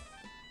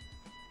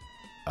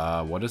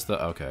 What is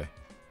the... Okay.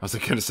 I was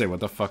gonna say, what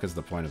the fuck is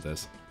the point of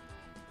this?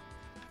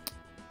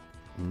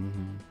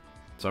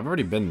 So I've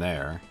already been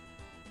there.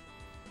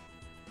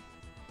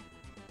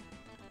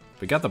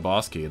 We got the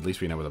boss key. At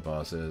least we know where the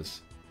boss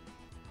is.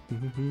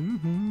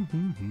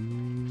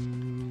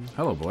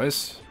 Hello,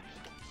 boys.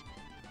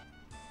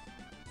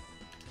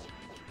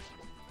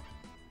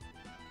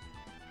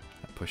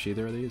 I push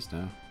either of these?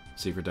 No.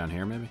 Secret down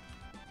here, maybe?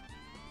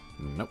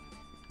 Nope.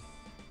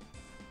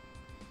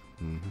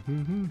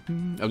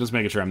 I'm just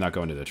making sure I'm not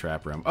going to the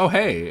trap room. Oh,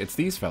 hey! It's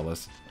these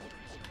fellas.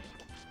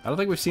 I don't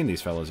think we've seen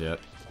these fellas yet.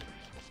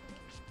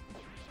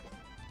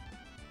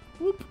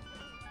 Whoop.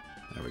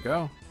 There we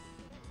go.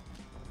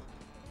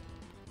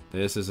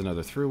 This is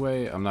another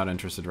throughway. I'm not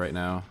interested right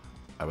now.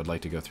 I would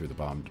like to go through the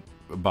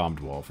bombed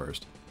wall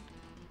first.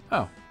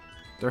 Oh.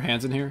 There are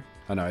hands in here?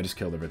 Oh no, I just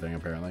killed everything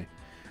apparently.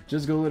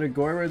 Just go to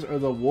Goyras or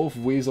the wolf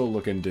weasel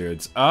looking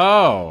dudes.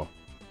 Oh!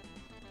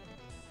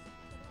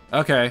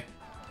 Okay.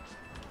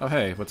 Oh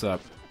hey, what's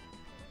up?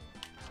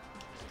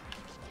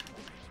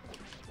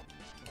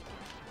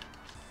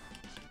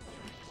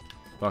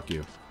 Fuck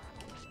you.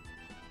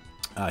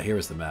 Here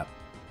is the map.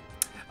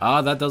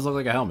 That does look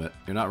like a helmet.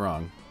 You're not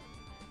wrong.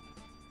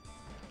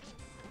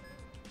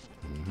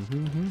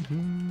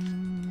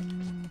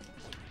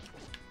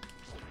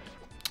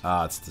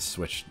 It's the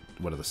switch.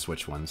 What are the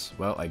switch ones?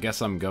 Well, I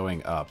guess I'm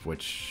going up,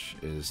 which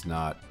is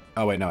not...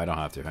 Oh, wait, no, I don't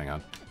have to. Hang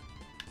on.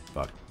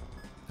 Fuck.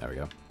 There we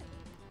go.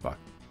 Fuck.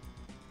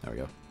 There we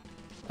go.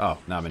 Oh,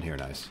 now I'm in here.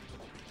 Nice.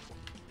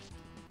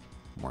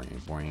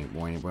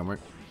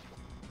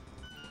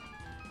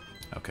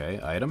 Okay,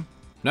 item.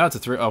 No, it's a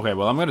 3. Okay,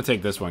 well, I'm going to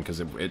take this one because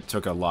it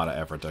took a lot of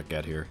effort to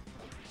get here.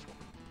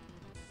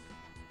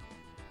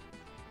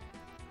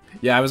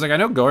 Yeah, I was like, I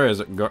know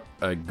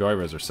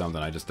Goyras or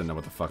something. I just didn't know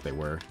what the fuck they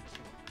were.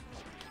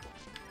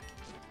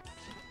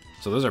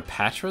 So those are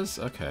Patras?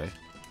 Okay.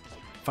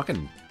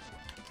 Fucking...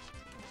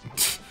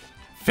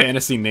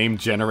 fantasy name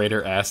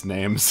generator ass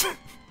names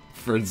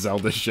for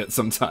Zelda shit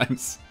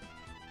sometimes.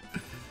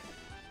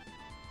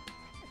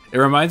 It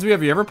reminds me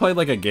of, you ever played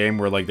like a game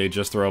where like they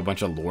just throw a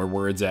bunch of lore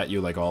words at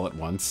you like all at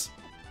once?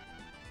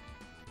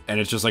 And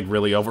it's just like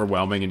really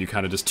overwhelming and you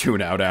kind of just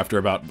tune out after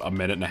about a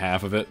minute and a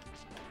half of it?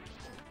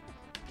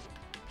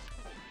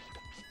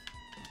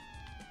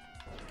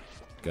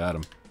 Got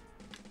him.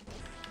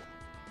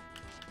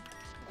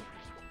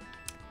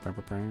 Well,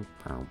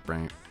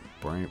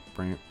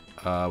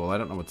 I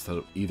don't know what's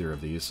to either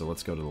of these, so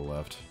let's go to the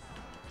left.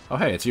 Oh,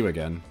 hey, it's you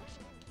again.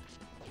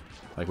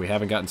 Like, we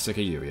haven't gotten sick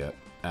of you yet.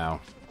 Ow.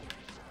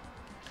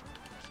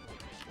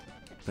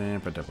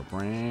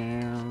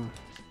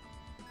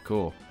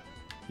 Cool.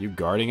 You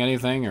guarding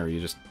anything, or are you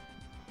just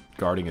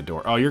guarding a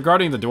door? Oh, you're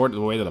guarding the door to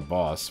the way to the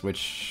boss,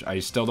 which I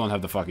still don't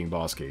have the fucking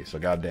boss key, so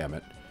goddamn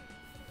it.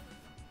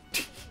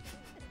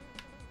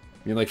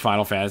 You mean like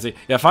Final Fantasy?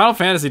 Yeah, Final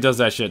Fantasy does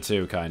that shit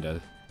too,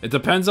 kinda. It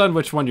depends on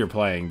which one you're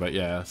playing, but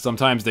yeah.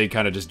 Sometimes they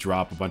kind of just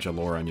drop a bunch of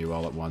lore on you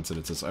all at once, and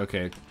it's just,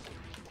 okay.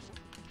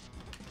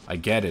 I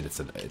get it, it's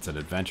an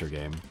adventure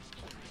game.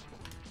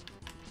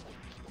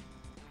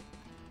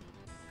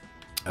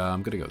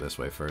 I'm gonna go this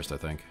way first, I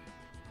think.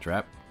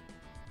 Trap?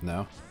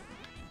 No?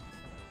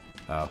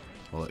 Oh,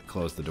 well it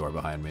closed the door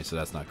behind me, so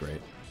that's not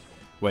great.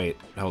 Wait,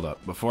 hold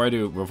up. Before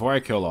I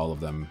kill all of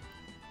them...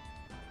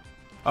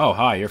 Oh,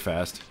 hi, you're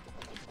fast.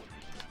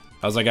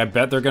 I was like, I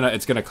bet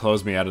it's gonna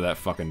close me out of that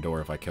fucking door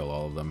if I kill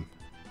all of them.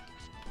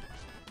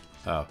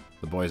 Oh,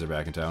 the boys are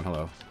back in town.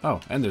 Hello. Oh,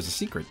 and there's a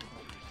secret.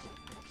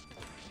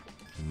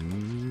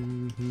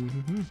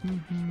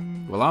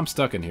 Well, I'm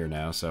stuck in here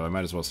now, so I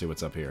might as well see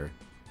what's up here.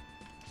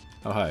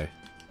 Oh, hi.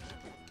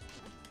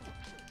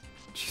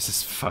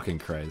 Jesus fucking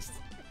Christ.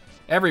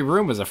 Every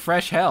room is a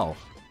fresh hell.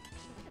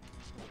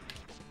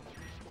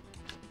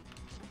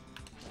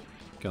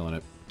 Killing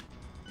it.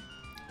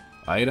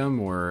 Item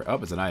or... Oh,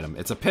 it's an item.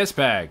 It's a piss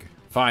bag.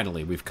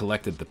 Finally, we've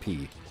collected the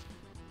pee.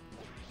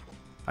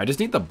 I just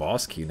need the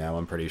boss key now,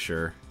 I'm pretty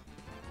sure.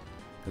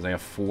 Because I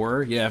have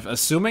 4. Yeah,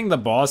 assuming the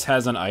boss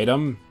has an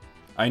item,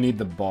 I need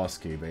the boss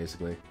key,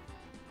 basically.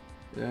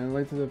 Yeah,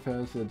 Light to the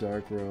Past, the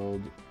Dark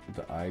World,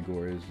 the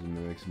Igors, the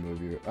Mimics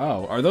movie.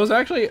 Oh, are those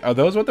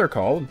what they're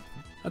called?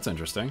 That's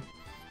interesting.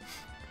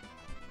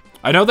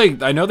 I know they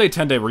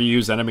tend to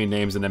reuse enemy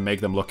names and then make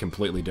them look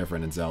completely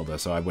different in Zelda,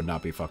 so I would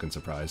not be fucking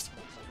surprised.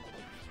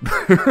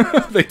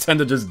 They tend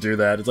to just do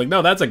that. It's like,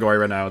 no, that's a Goy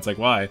right now. It's like,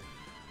 why?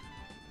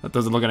 That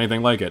doesn't look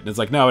anything like it. And it's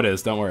like, no, it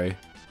is. Don't worry.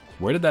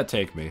 Where did that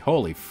take me?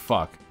 Holy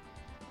fuck.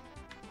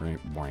 Well,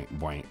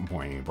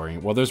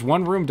 there's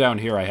one room down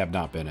here I have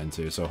not been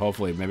into, so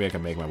hopefully maybe I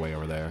can make my way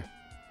over there.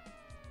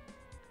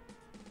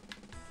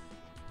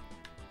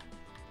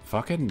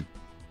 Fucking...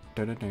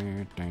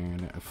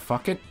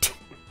 Fucking...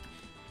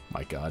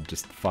 My god,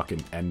 just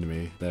fucking end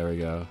me. There we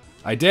go.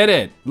 I did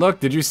it! Look,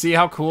 did you see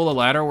how cool the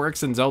ladder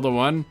works in Zelda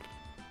 1?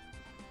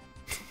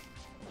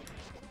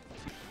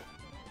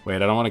 Wait, I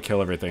don't want to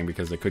kill everything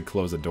because it could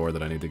close a door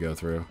that I need to go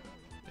through.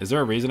 Is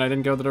there a reason I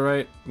didn't go to the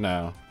right?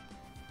 No.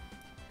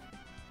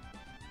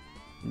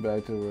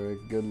 Back to work.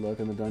 Good luck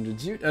in the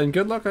dungeons. And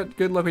good luck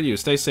with you.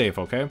 Stay safe,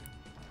 okay?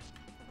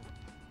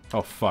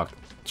 Oh, fuck.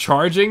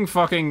 Charging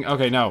fucking...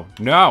 Okay, no.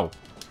 No!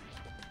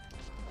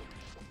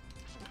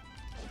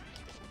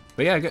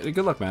 But yeah,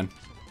 good luck, man.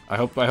 I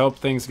hope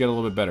things get a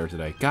little bit better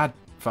today. God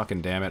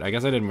fucking damn it. I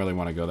guess I didn't really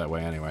want to go that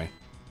way anyway.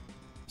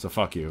 So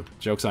fuck you.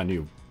 Joke's on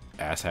you,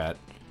 asshat.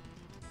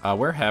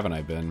 Where haven't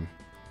I been?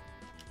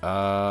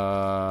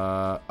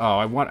 Oh,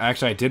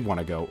 actually, I did want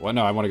to go. Well,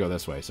 no, I want to go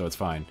this way, so it's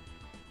fine.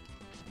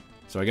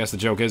 So I guess the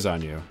joke is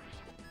on you.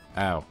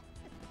 Ow.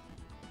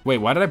 Wait,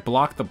 why did I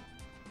block the...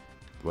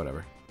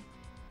 Whatever.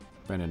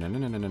 Nah,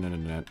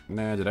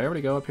 did I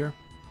already go up here?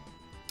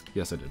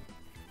 Yes, I did.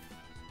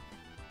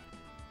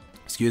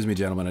 Excuse me,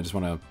 gentlemen. I just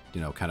want to,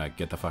 you know, kind of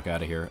get the fuck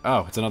out of here.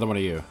 Oh, it's another one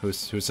of you. Who's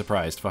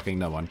surprised? Fucking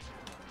no one.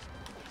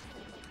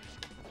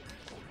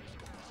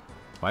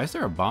 Why is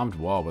there a bombed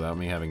wall without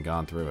me having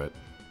gone through it?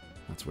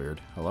 That's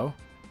weird. Hello?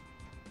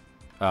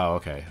 Oh,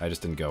 okay. I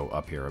just didn't go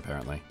up here,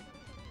 apparently.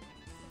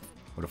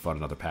 Would have fought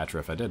another Patra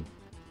if I did.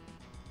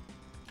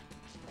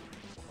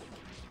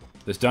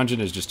 This dungeon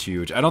is just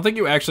huge. I don't think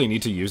you actually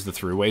need to use the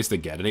throughways to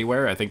get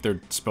anywhere. I think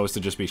they're supposed to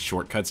just be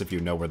shortcuts if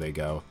you know where they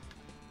go.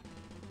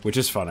 Which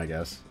is fun, I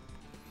guess.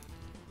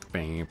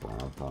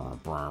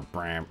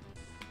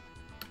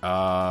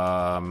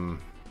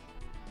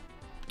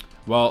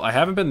 Well, I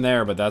haven't been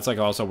there, but that's like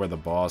also where the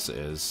boss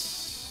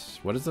is.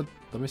 What is the...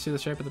 Let me see the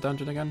shape of the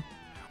dungeon again.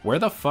 Where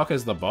the fuck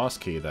is the boss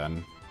key,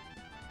 then?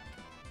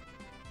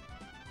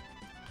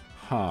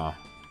 Huh.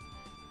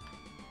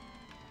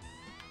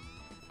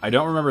 I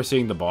don't remember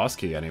seeing the boss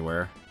key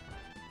anywhere.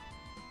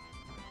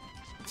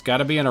 It's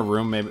gotta be in a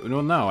room, maybe...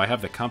 Well, no, I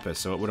have the compass,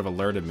 so it would have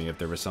alerted me if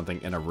there was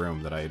something in a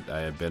room that I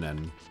had been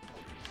in.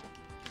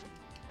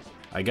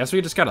 I guess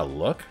we just gotta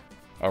look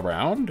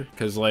around?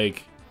 Because,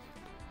 like,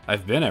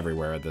 I've been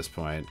everywhere at this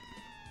point.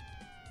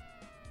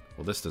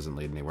 Well, this doesn't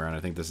lead anywhere, and I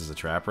think this is a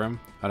trap room.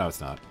 Oh, no, it's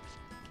not.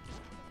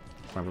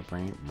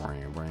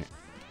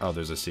 Oh,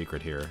 there's a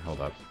secret here.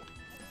 Hold up.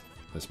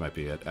 This might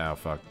be it. Oh,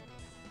 fuck.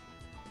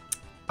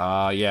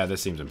 Yeah,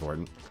 this seems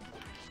important.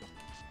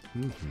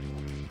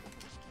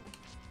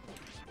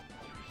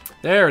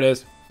 There it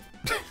is.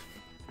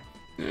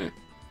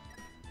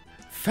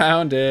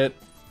 Found it.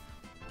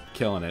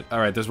 Killing it.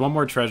 Alright, there's one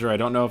more treasure. I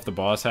don't know if the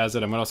boss has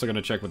it. I'm also going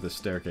to check what this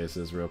staircase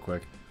is real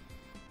quick.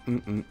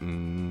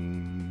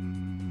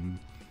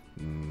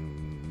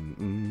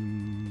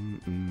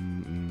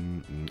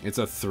 It's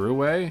a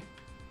throughway?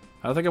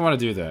 I don't think I want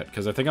to do that,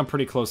 because I think I'm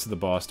pretty close to the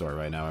boss door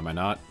right now. Am I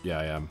not? Yeah,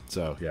 I am.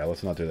 So, yeah,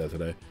 let's not do that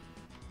today.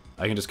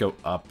 I can just go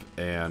up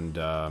and,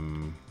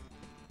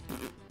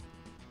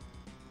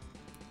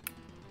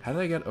 How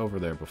did I get over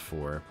there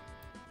before?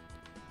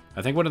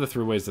 I think one of the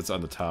throughways that's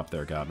on the top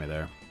there got me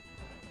there.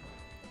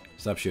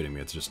 Stop shooting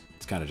me. It's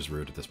kind of just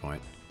rude at this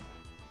point.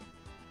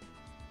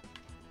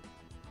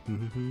 Get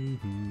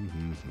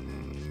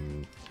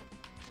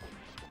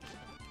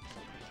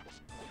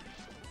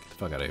the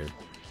fuck out of here.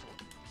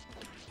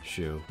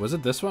 Shoe. Was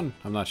it this one?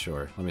 I'm not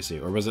sure. Let me see.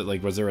 Or was it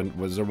like, was there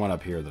one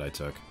up here that I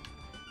took?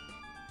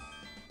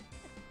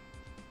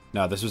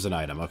 No, this was an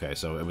item. Okay,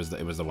 so it was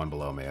the one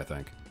below me, I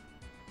think.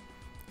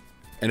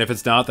 And if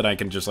it's not, then I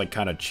can just like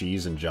kind of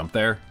cheese and jump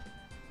there.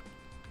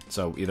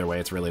 So either way,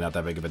 it's really not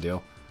that big of a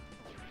deal.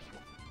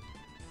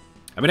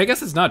 I mean, I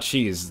guess it's not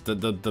cheese.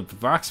 The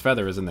Vox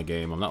Feather is in the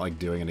game. I'm not like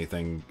doing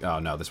anything. Oh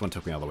no, this one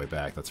took me all the way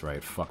back. That's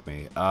right. Fuck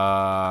me.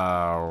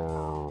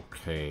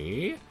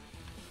 Okay.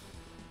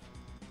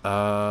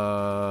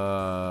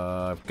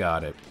 I've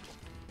got it.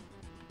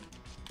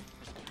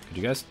 Could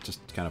you guys just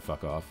kind of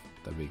fuck off?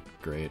 That'd be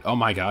great. Oh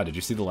my god, did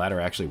you see the ladder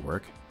actually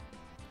work?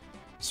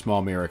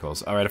 Small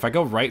miracles. Alright, if I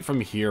go right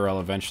from here,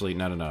 I'll eventually...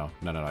 No,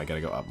 I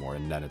gotta go up more,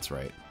 and then it's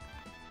right.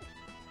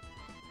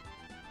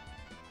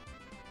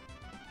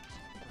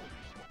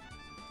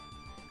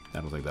 I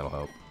don't think that'll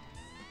help.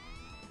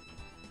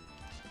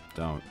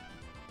 Don't.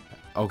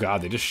 Oh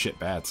god, they just shit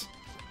bats.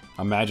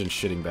 Imagine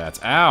shitting bats.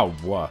 Ow!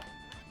 What?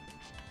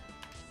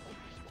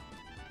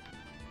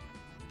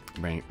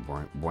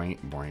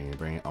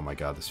 Oh my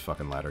god, this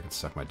fucking ladder can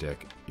suck my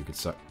dick. You can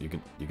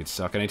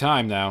suck any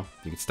time now.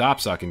 You can stop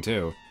sucking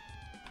too.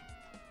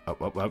 Oh,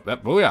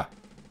 booyah!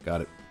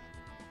 Got it.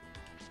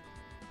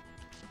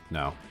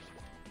 No.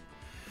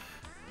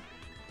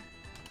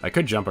 I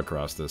could jump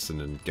across this and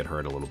then get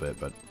hurt a little bit,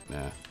 but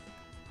nah.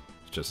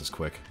 It's just as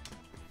quick.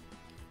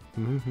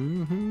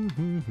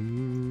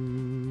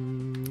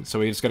 So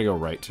we just gotta go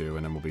right too,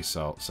 and then we'll be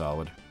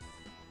solid.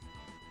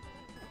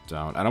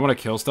 I don't want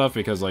to kill stuff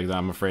because, like,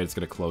 I'm afraid it's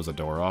gonna close a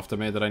door off to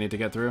me that I need to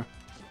get through.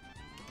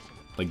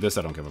 Like this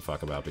I don't give a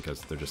fuck about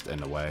because they're just in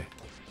the way.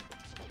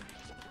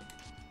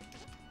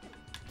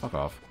 Fuck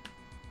off.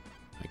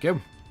 Thank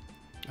you.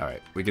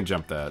 Alright, we can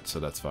jump that, so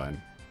that's fine.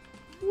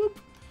 Whoop.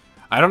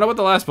 I don't know what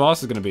the last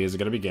boss is gonna be. Is it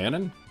gonna be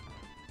Ganon?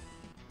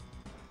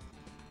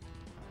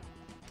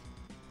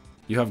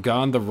 You have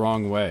gone the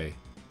wrong way.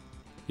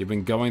 You've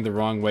been going the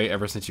wrong way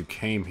ever since you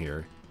came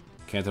here.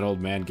 Can't an old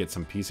man get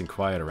some peace and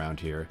quiet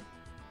around here?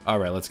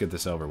 Alright, let's get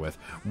this over with.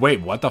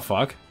 Wait, what the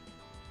fuck?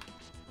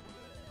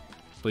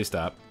 Please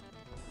stop.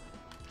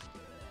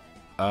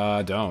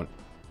 Don't.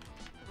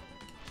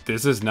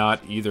 This is not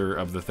either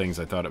of the things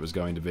I thought it was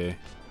going to be.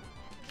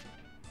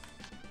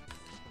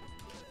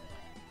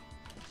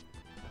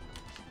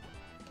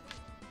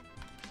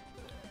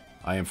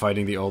 I am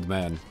fighting the old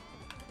man.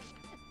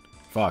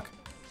 Fuck.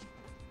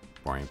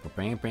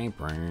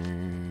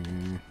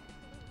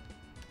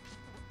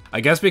 I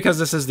guess because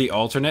this is the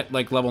alternate,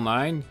 like, level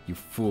 9? You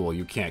fool,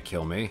 you can't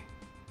kill me.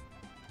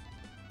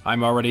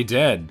 I'm already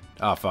dead.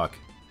 Oh, fuck.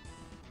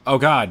 Oh,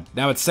 God,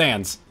 now it's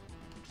Sans.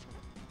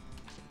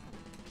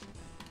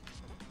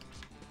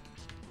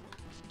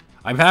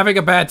 I'm having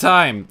a bad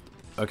time.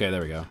 Okay,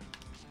 there we go.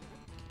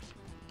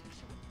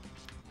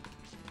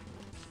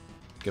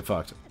 Get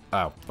fucked.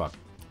 Oh, fuck.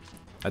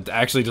 It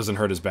actually doesn't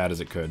hurt as bad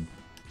as it could.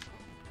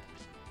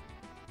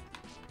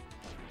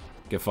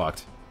 Get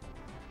fucked.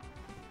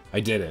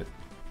 I did it.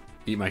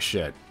 Eat my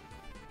shit.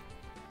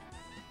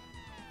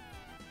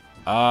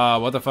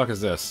 What the fuck is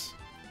this?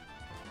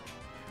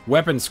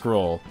 Weapon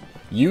scroll.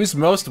 Use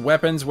most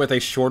weapons with a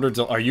shorter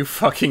Are you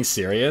fucking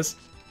serious?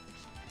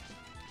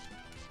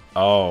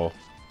 Oh.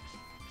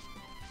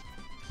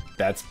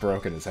 That's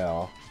broken as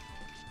hell.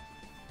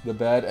 The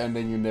bad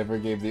ending, you never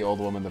gave the old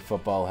woman the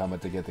football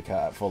helmet to get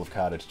the full of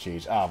cottage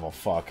cheese. Ah, well,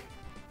 fuck.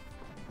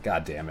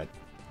 God damn it.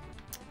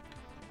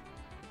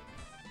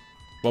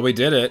 Well, we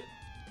did it.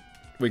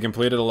 We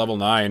completed a level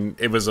 9.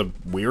 It was a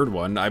weird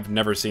one. I've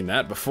never seen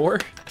that before.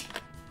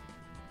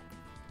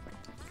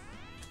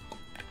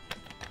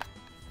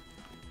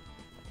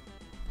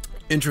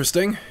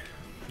 Interesting.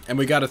 And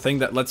we got a thing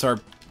that lets our...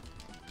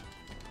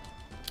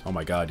 Oh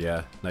my god,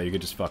 yeah. No, you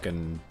could just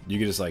fucking... You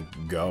could just, like,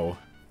 go.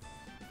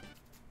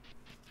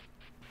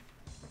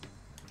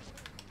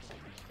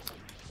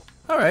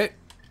 Alright.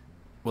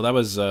 Well, that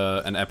was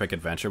an epic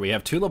adventure. We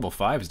have 2 level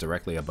 5s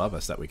directly above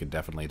us that we could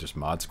definitely just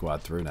mod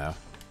squad through now.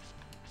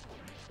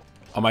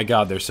 Oh my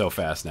god, they're so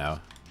fast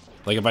now.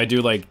 Like, if I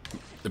do, like...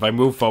 If I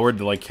move forward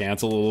to, like,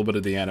 cancel a little bit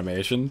of the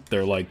animation,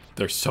 they're, like...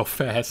 They're so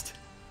fast.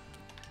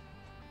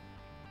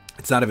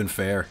 It's not even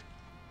fair.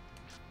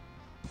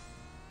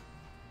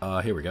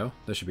 Here we go.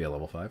 This should be a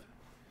level 5.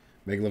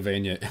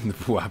 Megalovania in the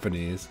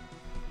Japanese.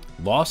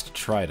 Lost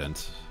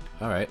Trident.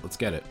 Alright, let's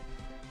get it.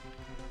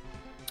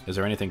 Is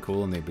there anything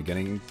cool in the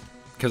beginning?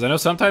 Because I know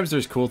sometimes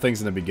there's cool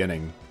things in the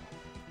beginning.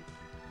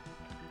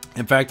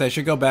 In fact, I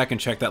should go back and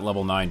check that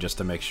level 9 just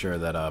to make sure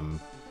that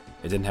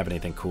it didn't have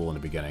anything cool in the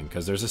beginning.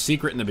 Because there's a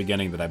secret in the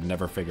beginning that I've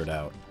never figured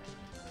out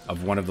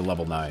of one of the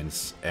level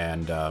 9s.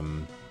 And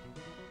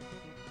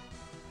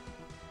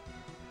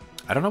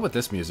I don't know what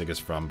this music is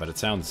from, but it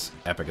sounds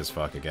epic as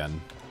fuck again.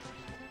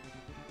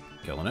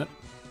 Killing it.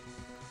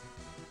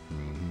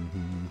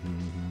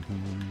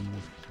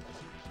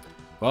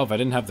 Well, if I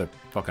didn't have the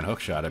fucking hook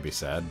shot, I'd be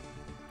sad.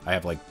 I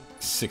have like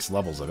 6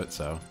 levels of it,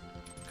 so...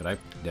 Could I?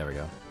 There we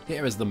go.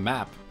 Here is the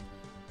map.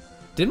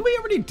 Didn't we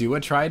already do a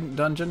Trident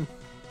dungeon?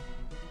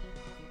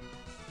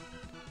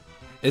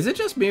 Is it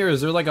just me, or is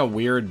there like a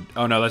weird...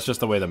 Oh no, that's just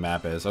the way the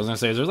map is. I was gonna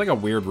say, is there like a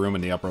weird room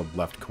in the upper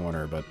left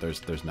corner, but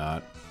there's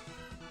not.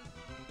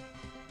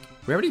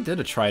 We already did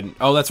a Trident...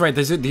 Oh, that's right,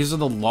 these are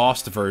the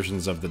lost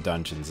versions of the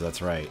dungeons,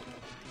 that's right.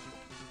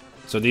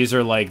 So these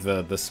are like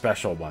the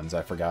special ones,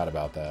 I forgot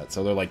about that.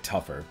 So they're like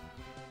tougher.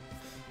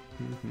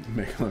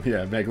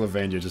 Yeah,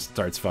 Megalovania just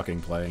starts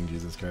fucking playing,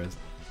 Jesus Christ.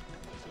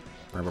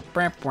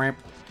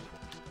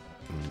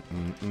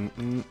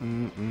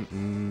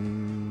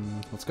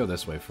 Let's go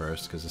this way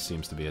first, because this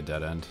seems to be a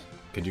dead end.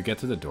 Could you get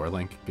to the door,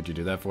 Link? Could you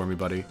do that for me,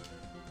 buddy?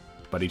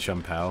 Buddy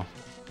Chum Pal?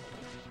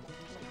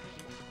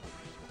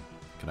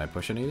 Can I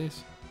push any of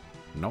these?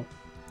 Nope.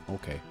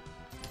 Okay.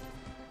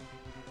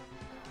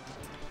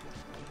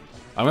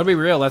 I'm gonna be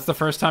real, that's the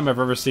first time I've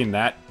ever seen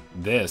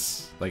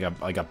this, like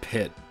a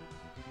pit.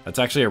 That's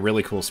actually a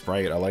really cool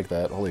sprite, I like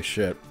that, holy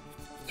shit.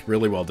 It's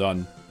really well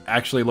done.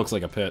 Actually looks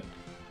like a pit.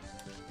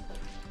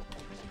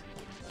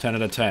 10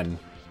 out of 10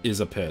 is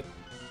a pit.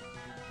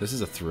 This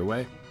is a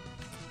throughway?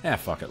 Yeah,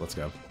 fuck it, let's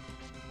go.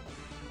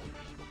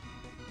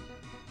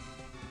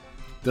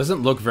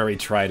 Doesn't look very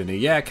trident-y.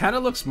 Yeah, it kind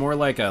of looks more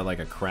like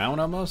a crown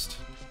almost.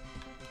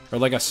 Or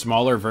like a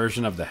smaller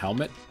version of the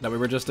helmet that we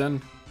were just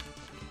in.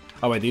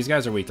 Oh wait, these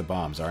guys are weak to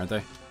bombs, aren't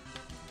they?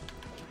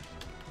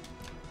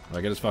 Well,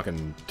 I get his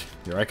fucking...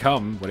 Here I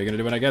come. What are you gonna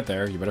do when I get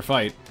there? You better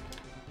fight.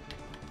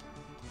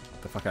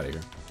 Get the fuck out of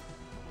here.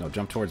 No,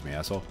 jump towards me,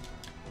 asshole.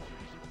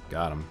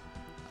 Got him.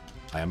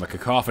 I am a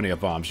cacophony of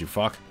bombs, you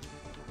fuck.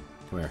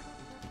 Come here.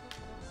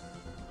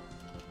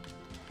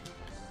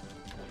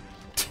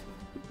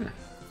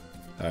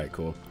 Alright,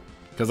 cool.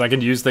 Because I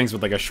can use things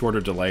with like a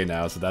shorter delay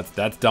now, so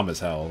that's dumb as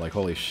hell. Like,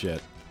 holy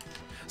shit.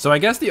 So I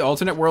guess the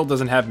alternate world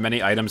doesn't have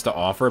many items to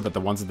offer, but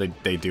the ones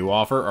that they do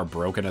offer are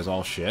broken as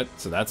all shit.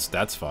 So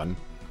that's fun.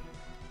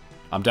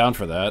 I'm down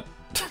for that.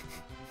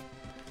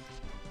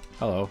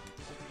 Hello.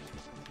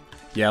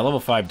 Yeah, level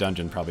 5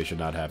 dungeon probably should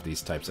not have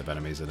these types of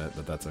enemies in it,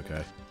 but that's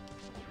okay.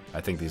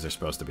 I think these are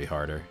supposed to be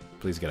harder.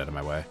 Please get out of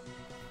my way.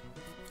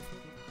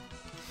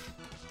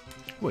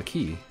 Ooh, a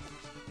key.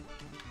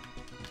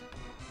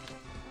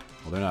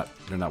 Well,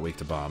 they're not weak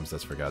to bombs,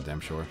 that's for goddamn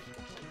sure.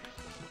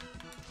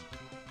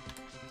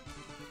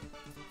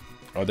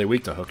 Are they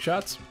weak to hook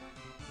shots?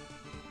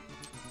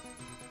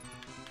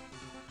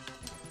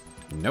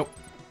 Nope.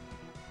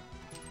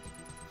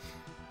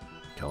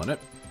 Killing it.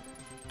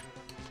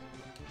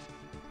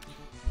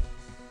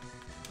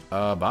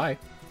 Bye.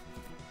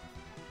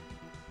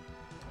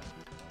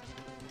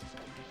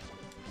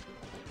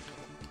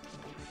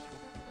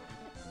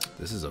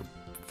 This is a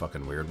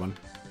fucking weird one.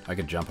 I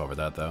could jump over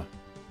that, though.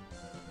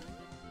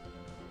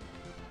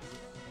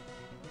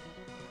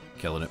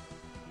 Killing it.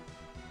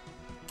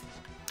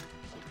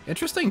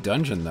 Interesting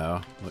dungeon,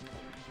 though. Look,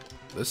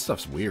 this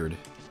stuff's weird.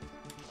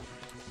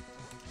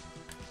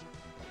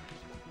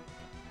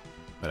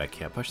 But I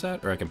can't push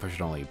that? Or I can push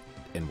it only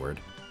inward.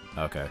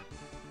 Okay.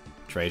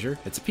 Treasure?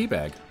 It's a pea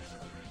bag.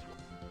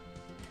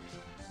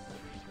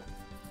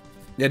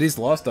 Yeah, these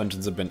lost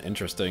dungeons have been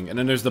interesting. And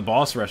then there's the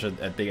boss rush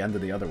at the end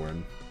of the other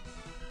one.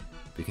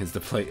 Begins to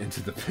play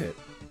into the pit.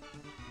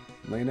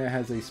 Lena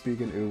has a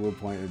speaking Uwu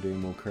pointer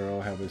Dean. Will Curl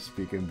have a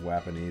speaking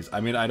Japanese?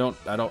 I mean, I don't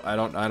know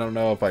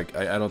if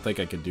I don't think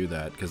I could do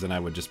that, because then I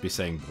would just be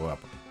saying Bwap.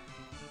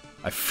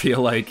 I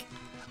feel like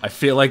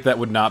that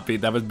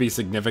would be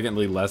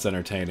significantly less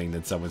entertaining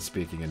than someone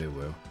speaking in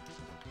Uwu.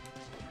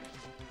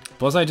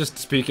 Plus, I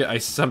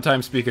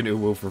sometimes speak in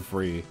Uwu for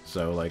free,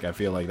 so like I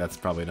feel like that's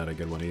probably not a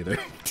good one either,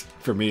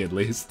 for me at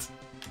least.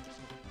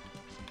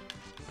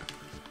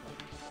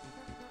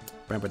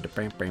 What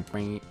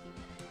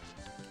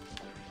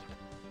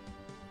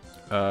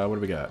do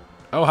we got?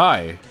 Oh,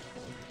 hi!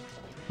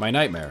 My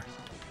nightmare.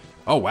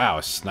 Oh, wow,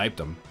 I sniped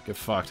him. Get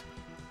fucked.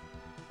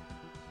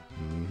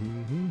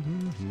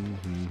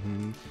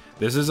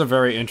 This is a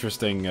very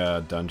interesting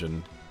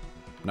dungeon.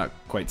 Not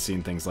quite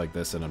seen things like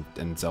this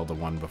in Zelda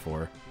 1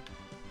 before.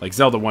 Like,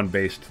 Zelda 1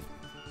 based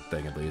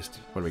thing, at least.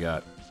 What do we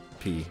got?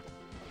 P.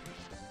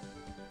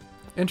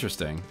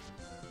 Interesting.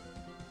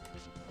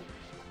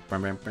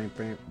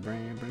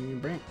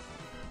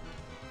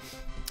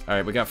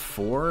 Alright, we got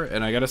 4,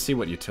 and I gotta see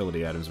what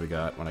utility items we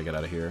got when I get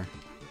out of here.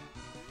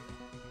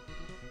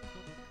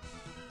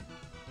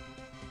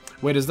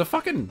 Wait, is the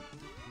fucking...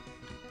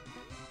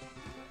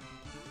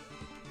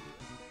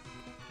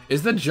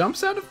 Is the jump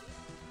sound of...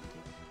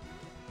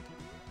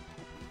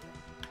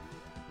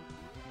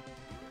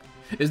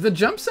 Is the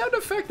jump sound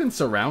effect in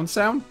surround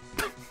sound?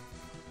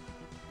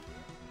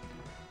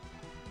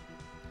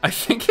 I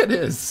think it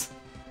is.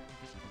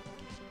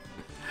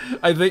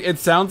 I think it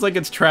sounds like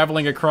it's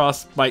traveling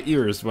across my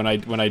ears when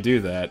I do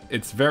that.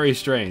 It's very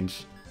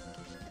strange.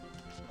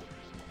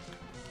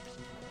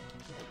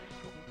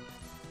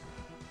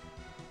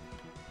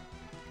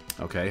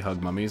 Okay,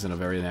 hug mummies in a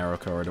very narrow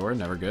corridor.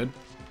 Never good.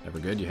 Never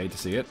good. You hate to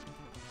see it.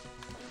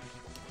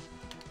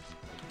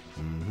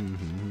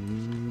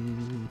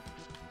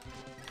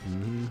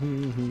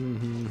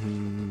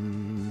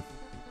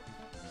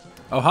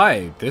 Oh,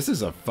 hi. This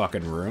is a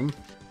fucking room.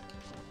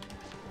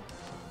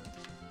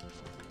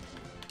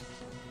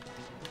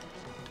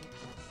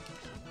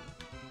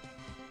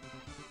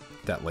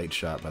 That late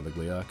shot by the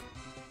Gleeok.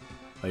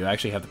 Oh, you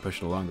actually have to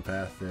push it along the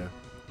path, yeah.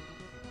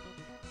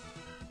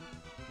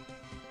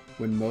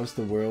 When most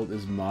of the world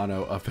is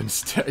mono up and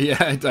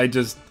yeah,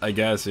 I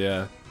guess,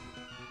 yeah.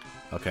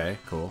 Okay,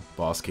 cool.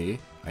 Boss key.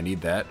 I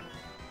need that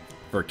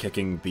for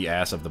kicking the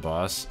ass of the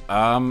boss.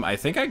 I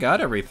think I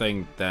got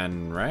everything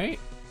then, right?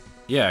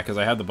 Yeah, because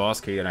I have the boss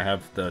key and I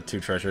have the 2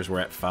 treasures. We're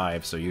at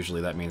 5, so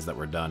usually that means that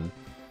we're done.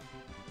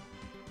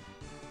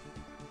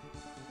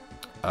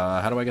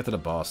 How do I get to the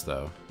boss,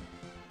 though?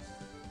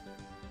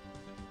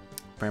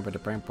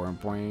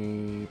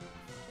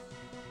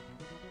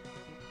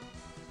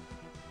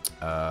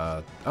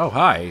 Oh,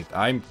 hi.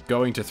 I'm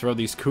going to throw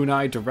these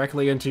kunai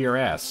directly into your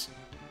ass.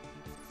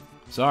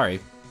 Sorry.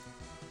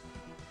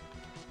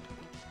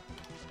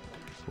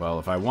 Well,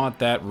 if I want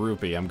that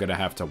rupee, I'm gonna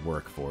have to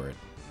work for it.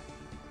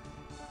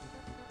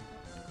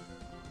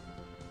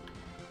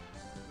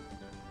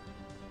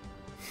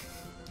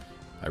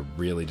 I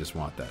really just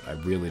want that. I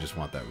really just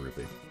want that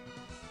rupee.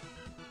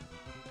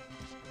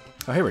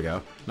 Oh, here we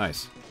go.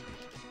 Nice.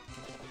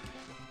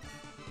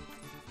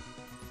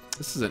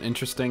 This is an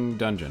interesting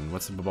dungeon.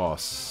 What's the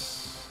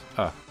boss?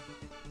 Ah.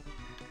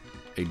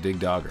 A dig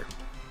dogger.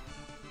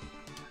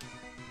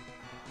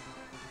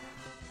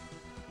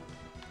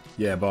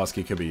 Yeah, boss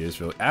key could be used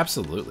for...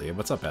 Absolutely.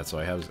 What's up,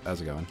 Petsoy?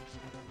 How's it going?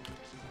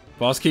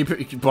 Boss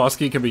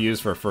key can be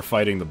used for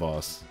fighting the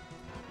boss.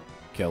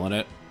 Killing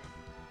it.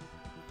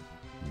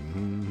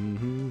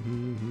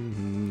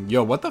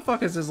 Yo, what the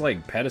fuck is this,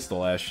 like,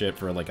 pedestal-ass shit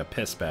for, like, a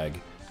piss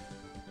bag?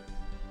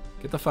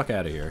 Get the fuck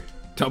out of here.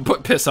 Don't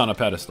put piss on a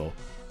pedestal.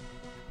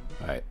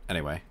 Alright,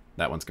 anyway.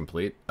 That one's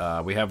complete.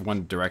 We have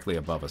one directly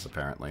above us,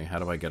 apparently. How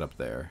do I get up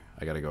there?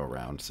 I gotta go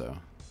around, so...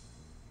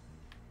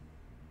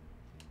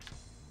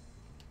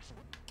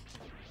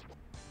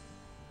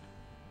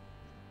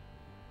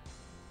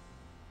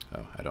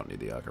 Oh, I don't need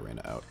the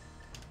ocarina out.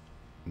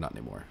 Not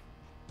anymore.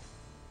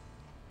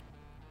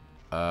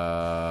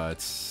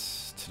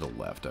 It's to the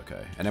left,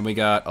 okay. And then we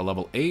got a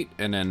level 8,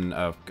 and then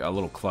a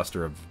little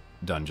cluster of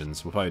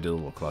dungeons. We'll probably do a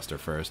little cluster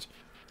first.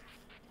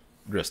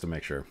 Just to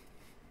make sure.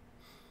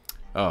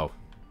 Oh.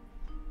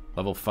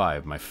 Level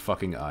 5, my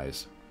fucking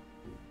eyes.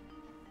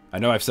 I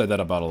know I've said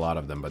that about a lot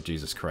of them, but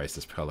Jesus Christ,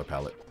 this color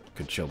palette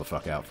could chill the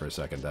fuck out for a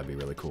second. That'd be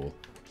really cool.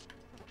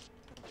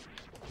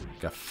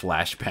 Got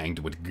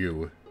flashbanged with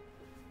goo.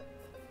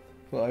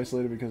 Well,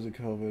 isolated because of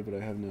COVID, but I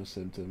have no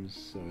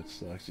symptoms, so it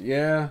sucks.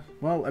 Yeah,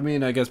 well, I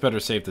mean, I guess better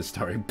safe than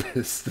sorry.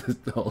 Pissed.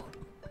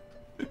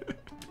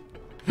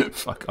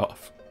 Fuck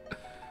off.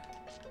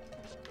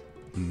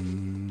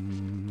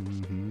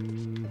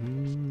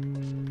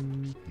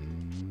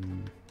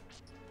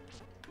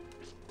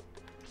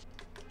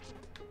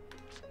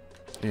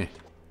 Eh.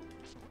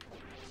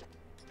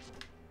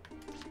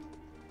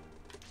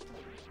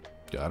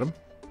 Got him.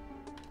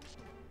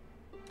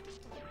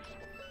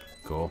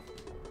 Cool.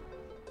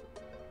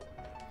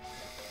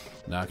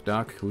 Knock,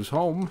 knock. Who's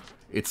home?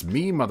 It's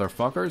me,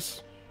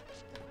 motherfuckers.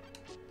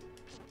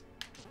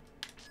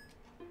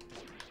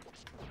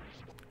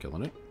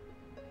 Killing it.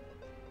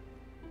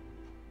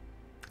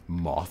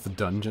 Moth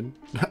dungeon?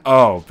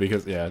 Oh,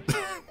 because, yeah.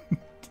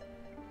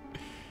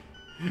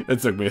 It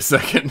took me a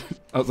second.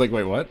 I was like,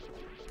 wait, what?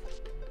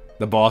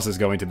 The boss is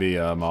going to be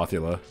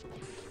Mothula.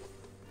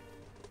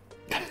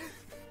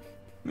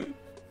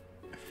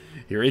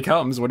 Here he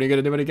comes. What are you going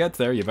to do when he gets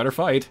there? You better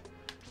fight.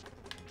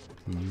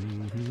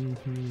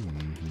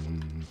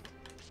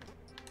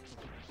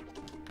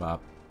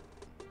 Bop.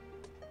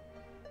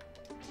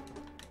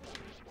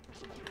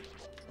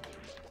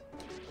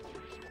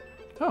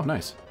 Oh,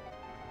 nice.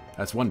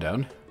 That's one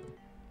down.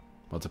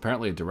 Well, it's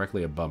apparently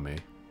directly above me.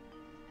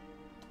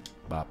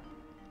 Bop.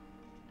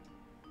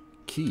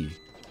 Key.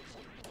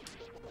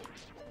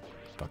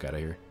 Fuck out of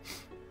here.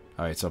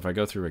 Alright, so if I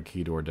go through a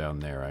key door down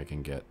there, I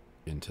can get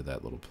into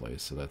that little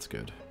place, so that's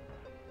good.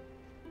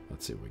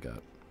 Let's see what we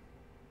got.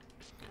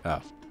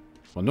 Oh.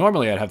 Well,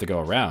 normally I'd have to go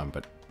around,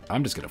 but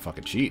I'm just gonna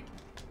fucking cheat.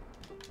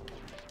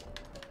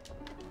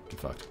 Get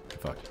fucked.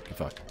 Get fucked. Get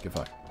fucked. Get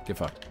fucked. Get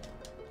fucked.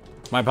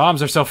 My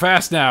bombs are so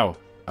fast now!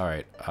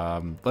 Alright,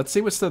 let's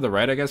see what's to the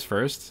right, I guess,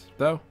 first,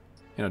 though.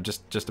 You know,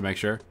 just to make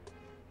sure.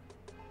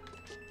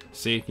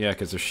 See? Yeah,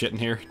 because there's shit in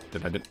here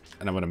that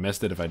and I would have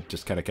missed it if I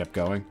just kind of kept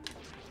going.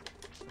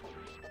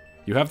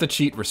 You have to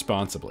cheat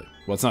responsibly.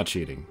 Well, it's not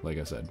cheating, like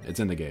I said. It's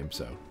in the game,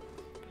 so.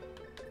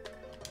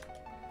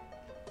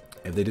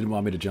 If they didn't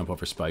want me to jump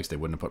over spikes, they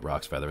wouldn't have put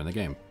Rock's Feather in the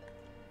game.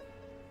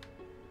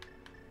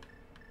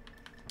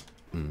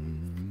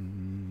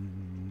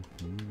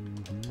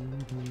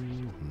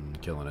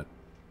 Killing it.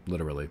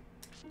 Literally.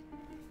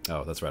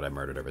 Oh, that's right, I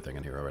murdered everything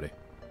in here already.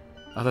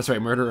 Oh, that's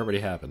right, murder already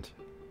happened.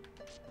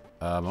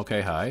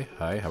 Okay, hi.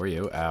 Hi, how are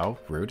you? Ow,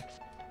 rude.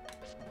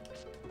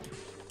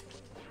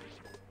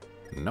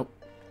 Nope.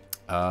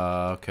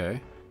 Okay.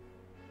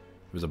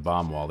 There's a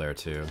bomb wall there,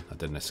 too. That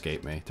didn't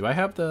escape me. Do I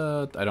have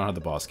the... I don't have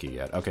the boss key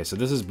yet. Okay, so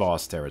this is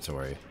boss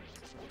territory.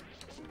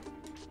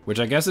 Which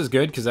I guess is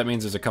good, because that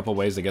means there's a couple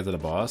ways to get to the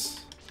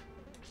boss.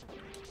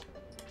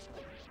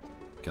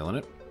 Killing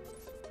it.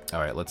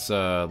 Alright, let's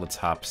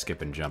hop,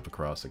 skip, and jump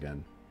across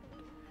again.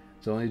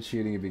 It's only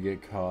cheating if you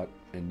get caught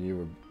and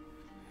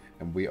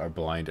we are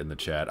blind in the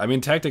chat. I mean,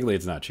 technically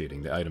it's not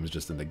cheating. The item's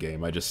just in the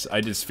game. I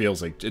just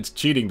feels like it's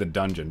cheating the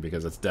dungeon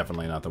because it's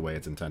definitely not the way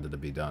it's intended to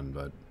be done,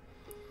 but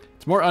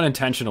it's more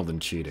unintentional than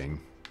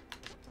cheating.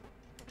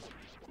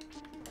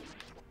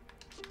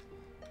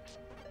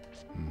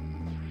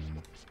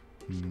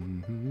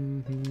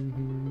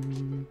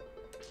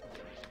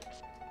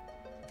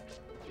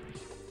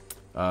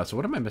 So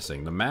what am I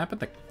missing? The map and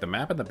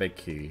the big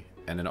key,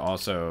 and then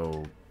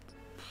also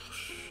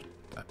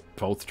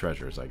both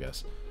treasures, I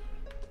guess.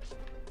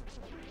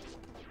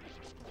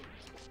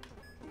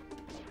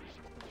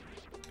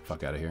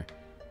 fuck out of here.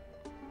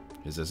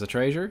 Is this a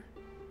treasure?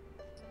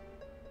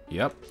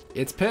 Yep,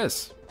 it's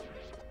piss.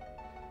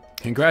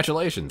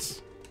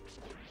 Congratulations.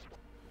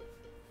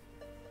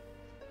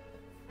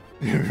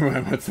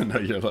 Everyone wants to know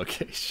your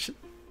location.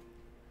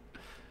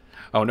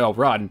 Oh no,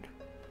 run.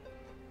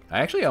 I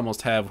actually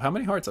almost have... How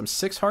many hearts? I'm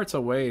 6 hearts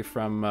away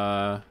from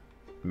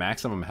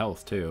maximum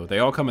health, too. They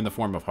all come in the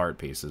form of heart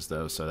pieces,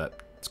 though, so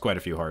that's quite a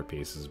few heart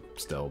pieces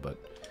still, but...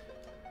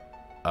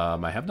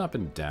 I have not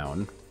been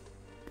down.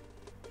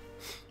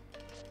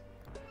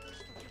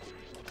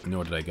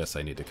 Nor did I guess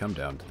I need to come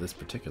down to this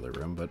particular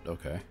room, but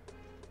okay.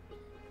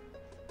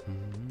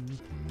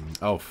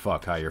 Oh,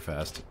 fuck. Hi, you're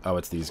fast. Oh,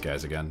 it's these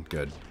guys again.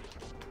 Good.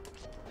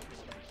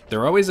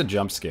 They're always a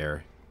jump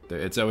scare.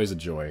 It's always a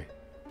joy.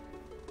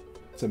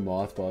 It's a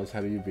mothballs.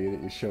 How do you beat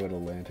it? You show it a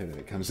lantern and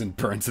it comes and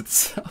burns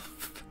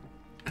itself.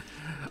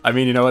 I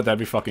mean, you know what? That'd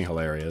be fucking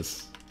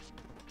hilarious.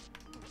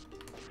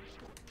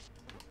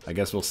 I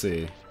guess we'll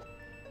see.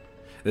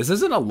 This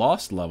isn't a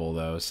lost level,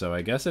 though, so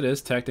I guess it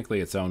is technically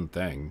its own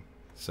thing.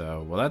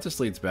 So, well, that just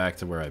leads back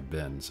to where I've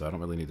been, so I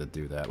don't really need to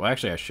do that. Well,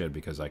 actually, I should,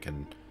 because I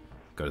can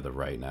go to the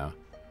right now.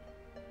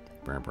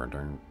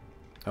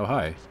 Oh,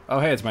 hi. Oh,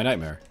 hey, it's my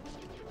nightmare.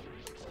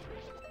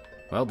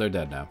 Well, they're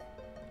dead now.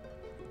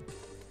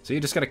 So you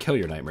just gotta kill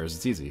your nightmares.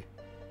 It's easy.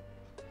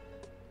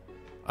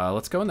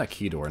 Let's go in that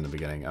key door in the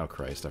beginning. Oh,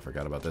 Christ, I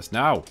forgot about this.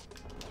 No!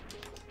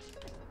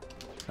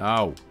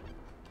 No!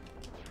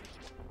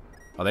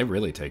 Oh, they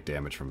really take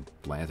damage from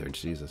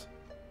lanterns. Jesus.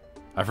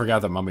 I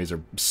forgot that mummies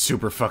are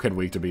super fucking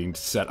weak to being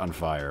set on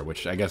fire,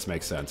 which I guess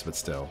makes sense, but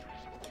still.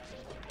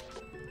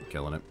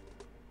 Killing it.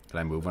 Can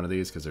I move one of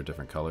these because they're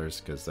different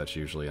colors? Because that's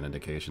usually an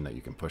indication that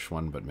you can push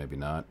one, but maybe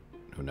not.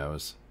 Who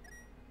knows?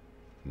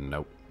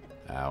 Nope.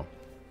 Ow.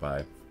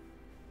 Bye.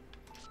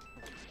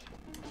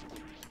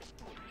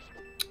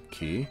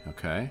 Key.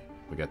 Okay.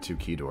 We got 2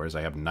 key doors.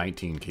 I have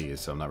 19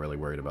 keys, so I'm not really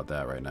worried about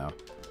that right now.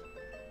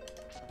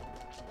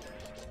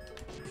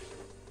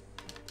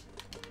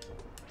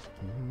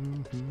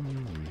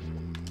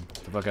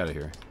 Get the fuck out of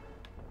here.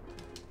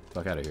 The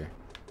fuck out of here.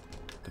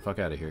 The fuck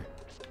out of here.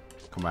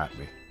 Come at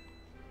me.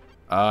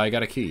 I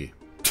got a key.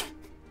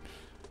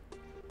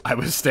 I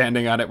was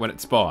standing on it when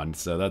it spawned,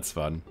 so that's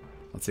fun.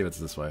 Let's see what's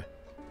this way.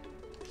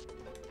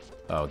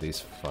 Oh,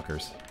 these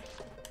fuckers.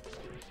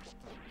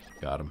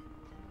 Got him.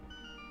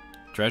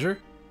 Treasure?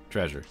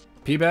 Treasure.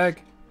 Pee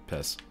bag?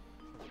 Piss.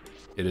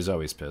 It is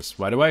always piss.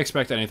 Why do I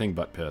expect anything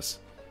but piss?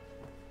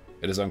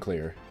 It is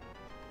unclear.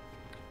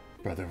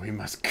 Brother, we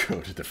must go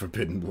to the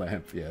forbidden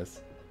lamp,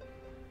 yes.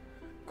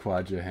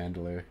 Quadra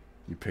handler.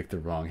 You picked the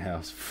wrong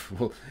house.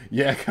 Well,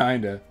 yeah,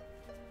 kinda.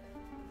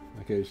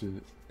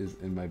 Location is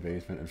in my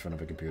basement in front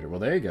of a computer.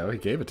 Well, there you go. He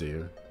gave it to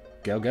you.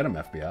 Go get him,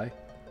 FBI.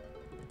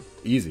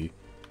 Easy.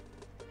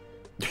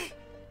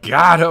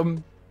 Got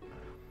him!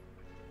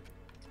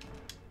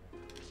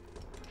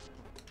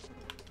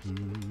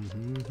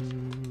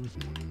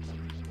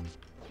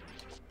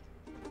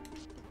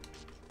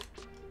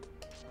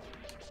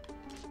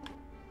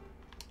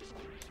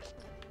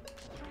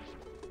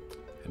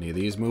 Any of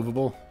these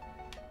movable?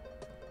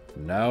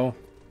 No?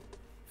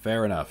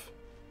 Fair enough.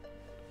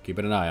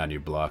 Keeping an eye on you,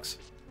 blocks.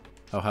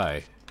 Oh,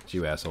 hi. It's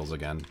you assholes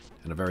again.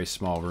 In a very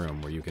small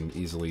room where you can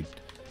easily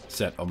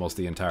set almost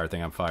the entire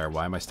thing on fire.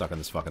 Why am I stuck on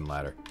this fucking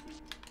ladder?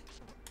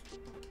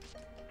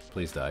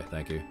 Please die,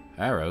 thank you.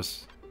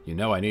 Arrows? You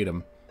know I need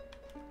them.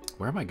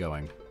 Where am I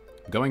going?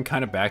 I'm going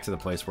kind of back to the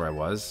place where I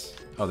was.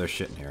 Oh, there's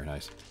shit in here.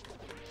 Nice.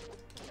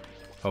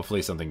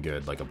 Hopefully something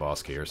good, like a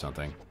boss key or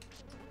something.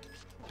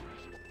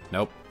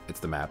 Nope, it's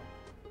the map.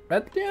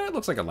 But, yeah, it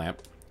looks like a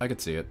lamp. I could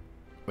see it.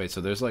 Wait,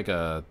 so there's like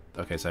a...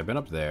 Okay, so I've been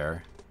up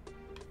there.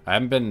 I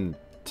haven't been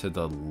to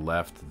the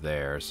left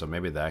there, so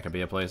maybe that could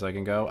be a place I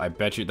can go. I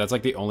bet you... That's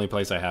like the only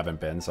place I haven't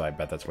been, so I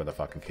bet that's where the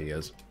fucking key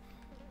is.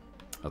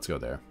 Let's go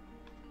there.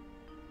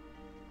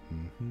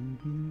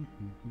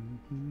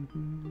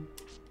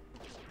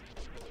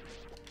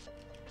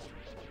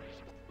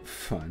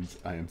 Funds.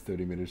 I am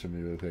 30 meters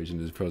from the location.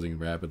 Is approaching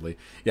rapidly.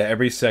 Yeah,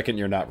 every second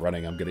you're not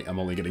running, I'm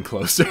only getting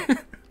closer.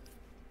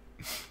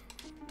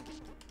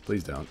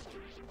 Please don't.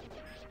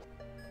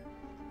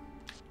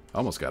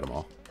 Almost got them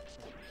all.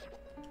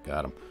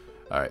 Got them.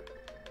 All right.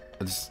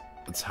 Let's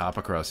hop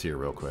across here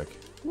real quick.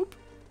 Whoop.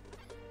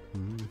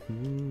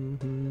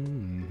 And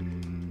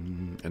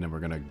then we're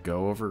gonna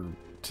go over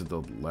to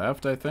the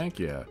left, I think.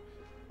 Yeah.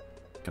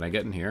 Can I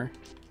get in here?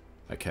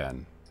 I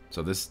can.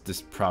 So this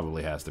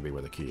probably has to be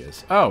where the key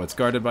is. Oh, it's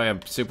guarded by a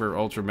super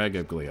ultra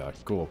mega gliok.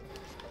 Cool.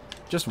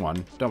 Just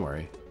one. Don't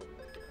worry.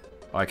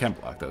 Oh, I can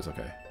block those.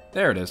 Okay.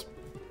 There it is.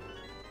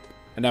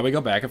 And now we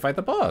go back and fight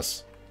the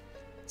boss.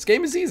 This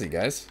game is easy,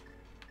 guys.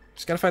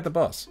 Just gotta fight the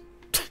boss.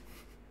 Just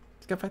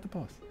gotta fight the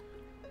boss.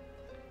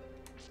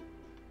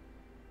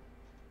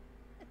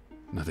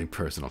 Nothing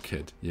personal,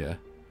 kid. Yeah.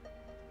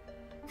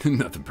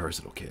 Nothing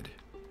personal, kid.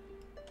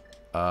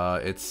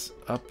 It's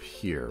up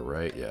here,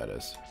 right? Yeah, it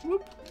is.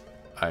 Whoop.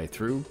 I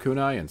threw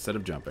kunai instead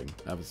of jumping.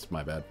 That was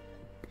my bad.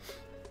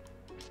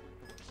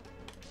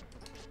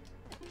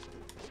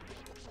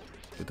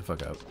 Get the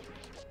fuck out.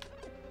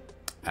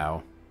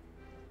 Ow.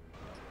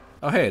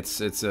 Oh, hey, it's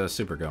a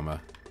Super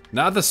Goma.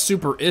 Not the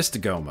Super-ist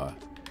Goma,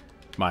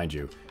 mind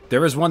you.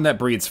 There is one that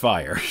breathes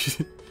fire.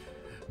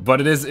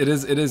 But it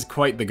is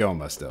quite the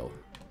Goma still.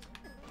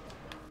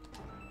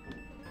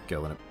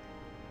 Killing it.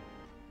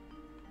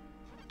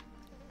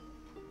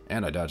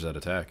 And I dodged that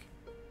attack.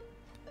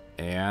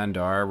 And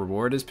our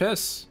reward is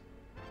Piss.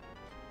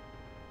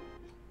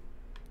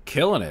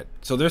 Killing it.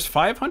 So there's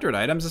 500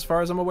 items as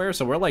far as I'm aware,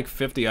 so we're like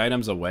 50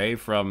 items away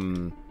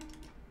from...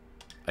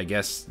 I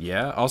guess,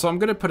 yeah. Also, I'm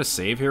going to put a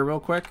save here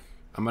real quick.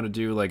 I'm going to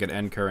do like an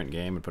end current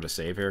game and put a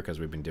save here because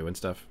we've been doing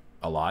stuff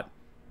a lot.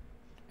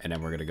 And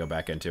then we're going to go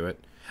back into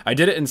it. I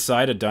did it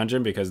inside a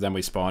dungeon because then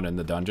we spawn in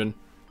the dungeon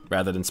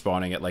rather than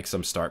spawning at like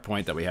some start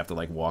point that we have to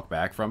like walk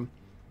back from.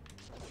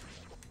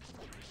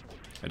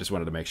 I just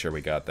wanted to make sure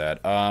we got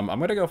that. I'm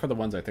going to go for the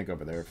ones I think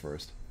over there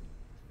first.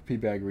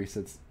 P-bag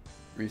resets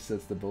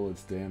the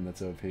bullets. Damn,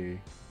 that's OP.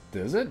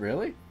 Does it?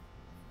 Really?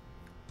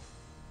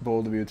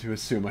 Bold of you to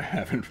assume I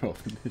haven't rolled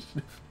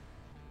initiative.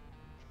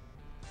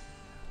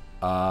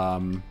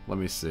 Let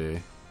me see.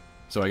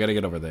 So I gotta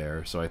get over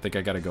there. So I think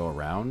I gotta go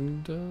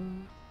around.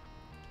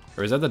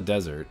 Or is that the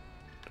desert?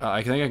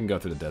 I think I can go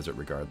through the desert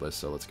regardless,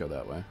 so let's go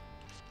that way.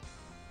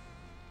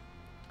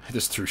 I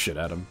just threw shit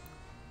at him.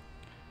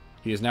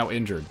 He is now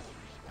injured.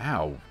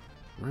 Ow.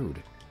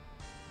 Rude.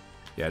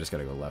 Yeah, I just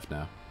gotta go left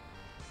now.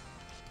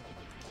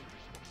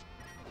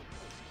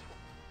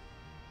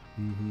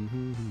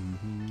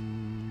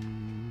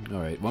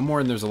 Alright, one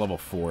more and there's a level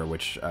 4,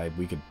 which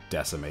we could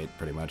decimate,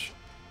 pretty much.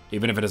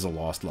 Even if it is a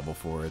lost level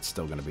 4, it's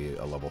still gonna be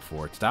a level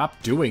 4.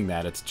 Stop doing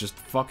that, it's just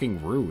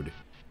fucking rude.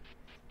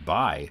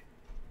 Bye.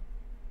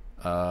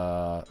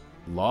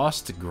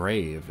 Lost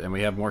Grave, and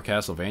we have more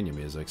Castlevania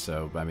music,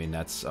 so, I mean,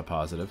 that's a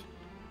positive.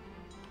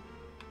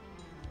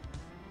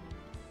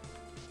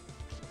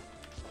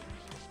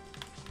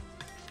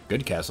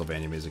 Good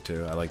Castlevania music,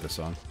 too. I like this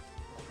song.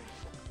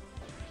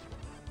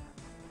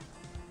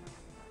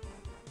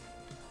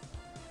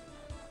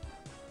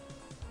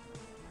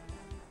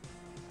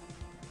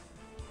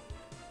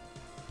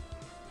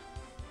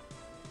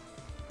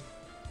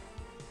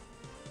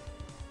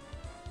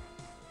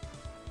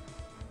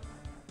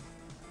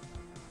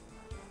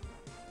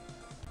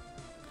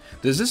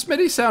 Does this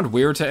MIDI sound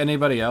weird to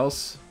anybody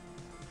else?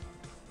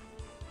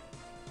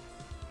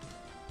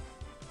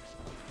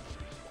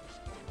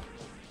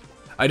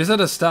 I just had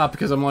to stop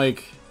because I'm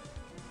like...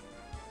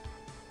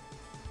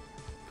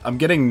 I'm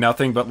getting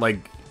nothing but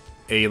like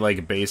a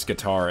bass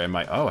guitar in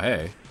my... Oh,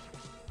 hey.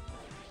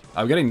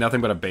 I'm getting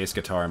nothing but a bass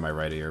guitar in my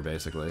right ear,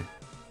 basically.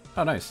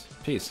 Oh, nice.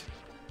 Peace.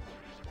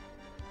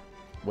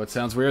 What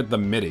sounds weird? The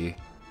MIDI.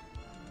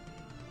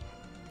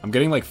 I'm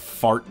getting like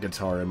fart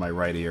guitar in my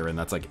right ear and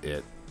that's like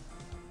it.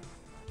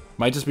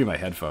 Might just be my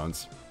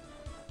headphones.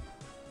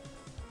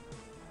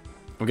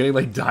 I'm getting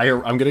like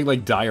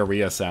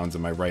diarrhea sounds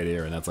in my right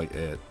ear, and that's like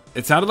it.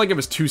 It sounded like it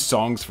was 2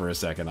 songs for a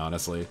second,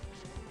 honestly.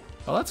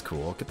 Oh, that's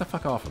cool. Get the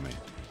fuck off of me.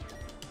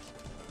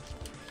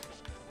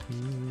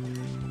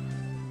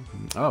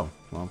 Oh,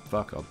 well,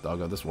 fuck. I'll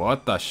go this way.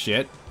 What the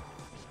shit?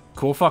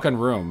 Cool fucking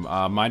room.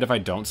 Mind if I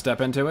don't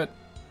step into it?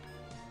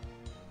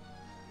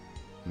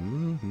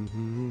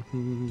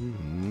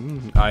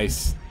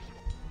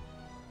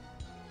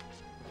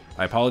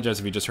 I apologize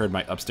if you just heard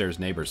my upstairs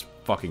neighbors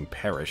fucking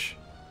perish.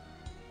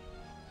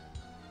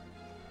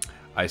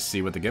 I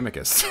see what the gimmick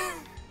is.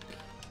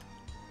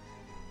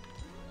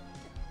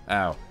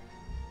 Ow.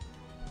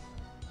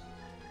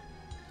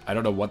 I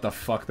don't know what the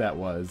fuck that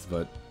was,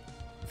 but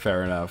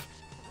fair enough.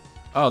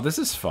 Oh, this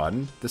is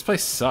fun. This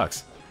place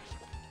sucks.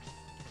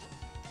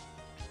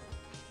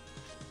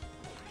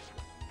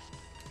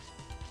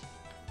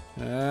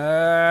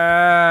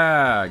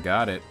 Ah,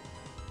 got it.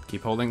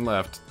 Keep holding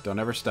left. Don't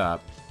ever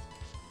stop.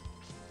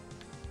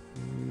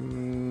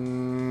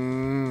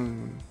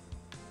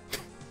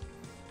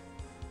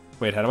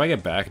 Wait, how do I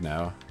get back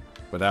now?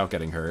 Without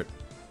getting hurt?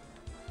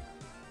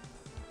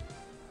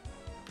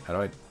 How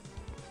do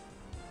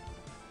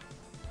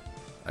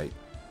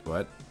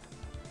what?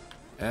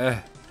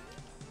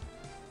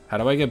 How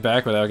do I get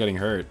back without getting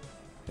hurt?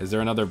 Is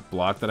there another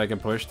block that I can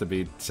push to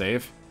be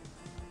safe?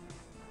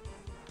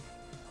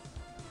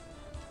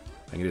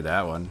 I can do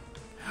that one.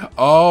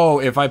 Oh,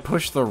 if I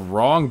push the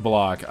wrong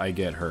block, I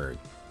get hurt.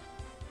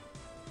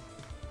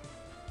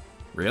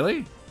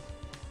 Really?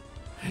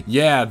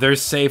 Yeah,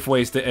 there's safe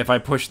ways to... If I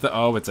push the...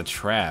 Oh, it's a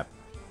trap.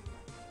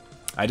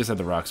 I just had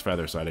the Rock's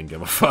Feather, so I didn't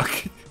give a fuck.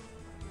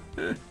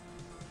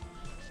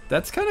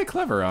 That's kind of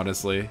clever,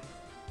 honestly.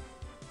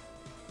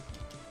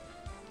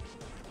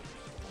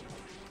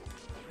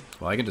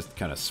 Well, I can just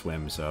kind of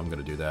swim, so I'm going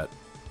to do that.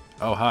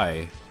 Oh,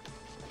 hi.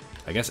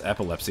 I guess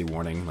epilepsy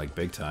warning, like,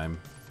 big time.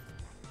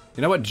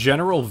 You know what?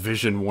 General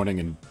vision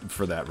warning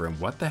for that room.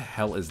 What the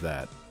hell is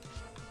that?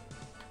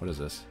 What is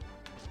this?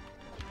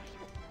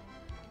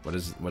 What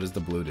does the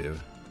blue do?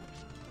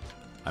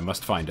 I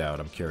must find out.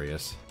 I'm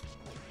curious.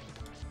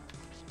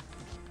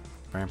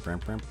 Can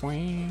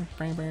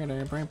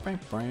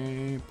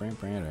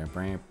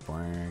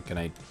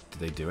I... Do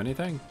they do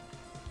anything?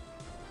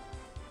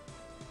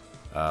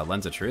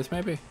 Lens of Truth,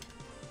 maybe?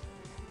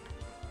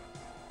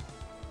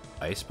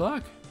 Ice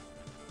block?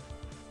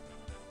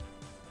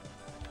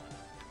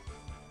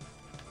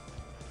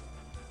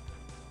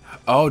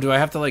 Oh, do I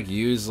have to, like,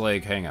 use,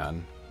 like... Hang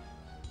on.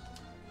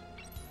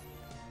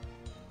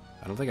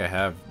 I don't think I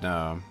have...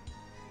 No.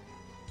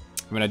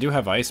 I mean, I do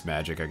have ice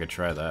magic. I could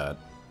try that.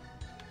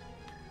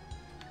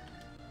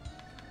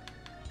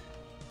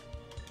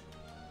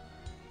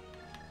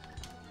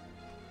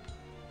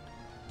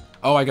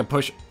 Oh, I can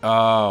push...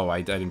 Oh,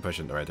 I didn't push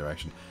in the right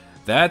direction.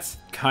 That's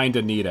kind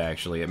of neat,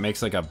 actually. It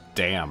makes, like, a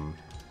dam.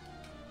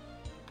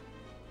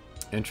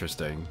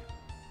 Interesting.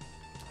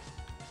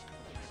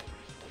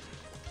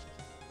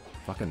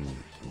 Fucking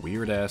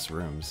weird-ass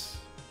rooms.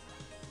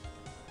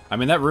 I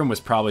mean, that room was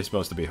probably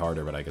supposed to be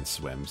harder, but I could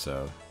swim,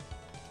 so...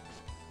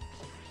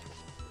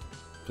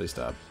 Please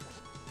stop.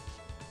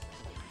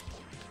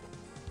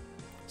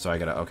 So I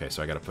gotta... Okay,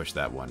 so I gotta push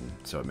that one,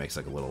 so it makes,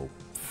 like, a little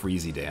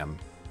freezy dam.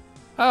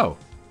 Oh!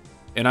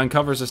 It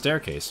uncovers a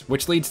staircase,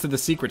 which leads to the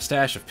secret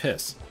stash of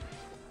piss.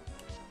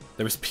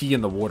 There was pee in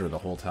the water the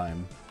whole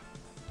time.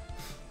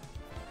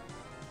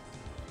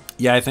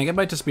 Yeah, I think it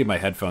might just be my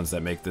headphones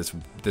that make this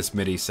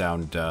MIDI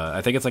sound,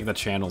 I think it's like the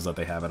channels that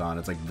they have it on.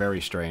 It's like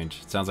very strange.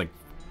 It sounds like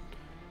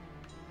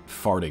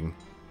farting.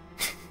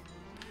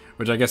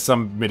 Which I guess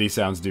some MIDI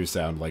sounds do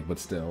sound like, but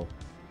still.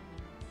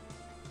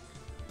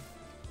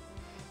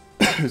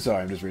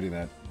 Sorry, I'm just reading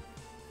that.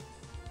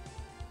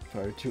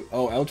 Fire 2.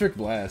 Oh, Eldritch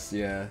Blast,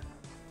 yeah.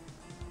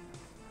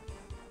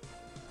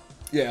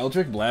 Yeah,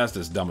 Eldritch Blast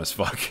is dumb as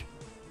fuck.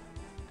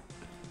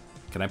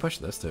 Can I push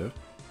this too?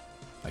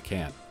 I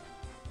can't.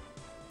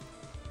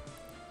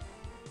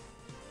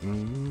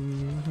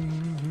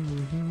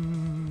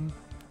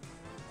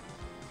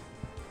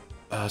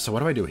 So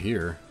what do I do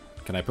here?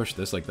 Can I push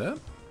this like that?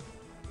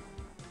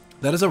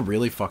 That is a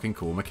really fucking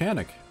cool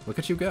mechanic. Look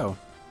at you go.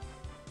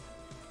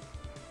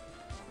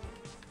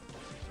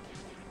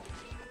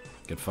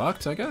 Get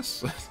fucked, I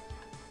guess?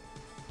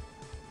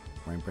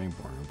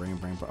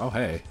 Oh,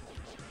 hey.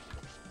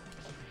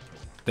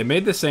 They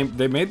made the same...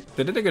 They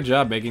did a good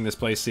job making this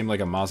place seem like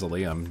a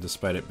mausoleum,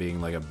 despite it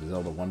being like a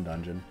Zelda 1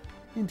 dungeon.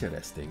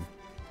 Interesting.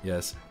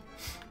 Yes.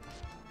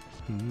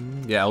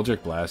 Yeah,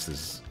 Eldritch Blast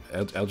is...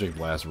 Eldritch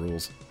Blast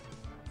rules.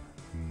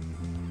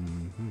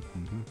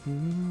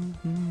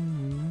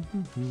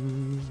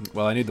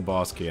 Well, I need the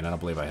boss key, and I don't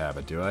believe I have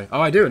it, do I? Oh,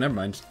 I do! Never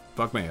mind.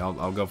 Fuck me.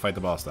 I'll go fight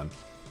the boss, then.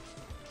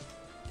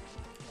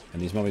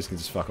 And these mummies can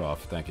just fuck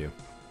off. Thank you.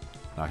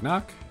 Knock,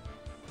 knock.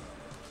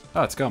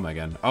 Oh, it's Goma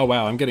again. Oh,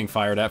 wow, I'm getting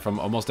fired at from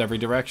almost every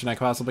direction I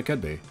possibly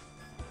could be.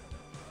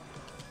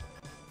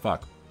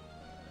 Fuck.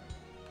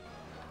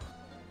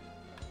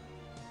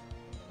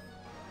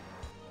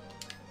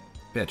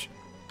 Bitch.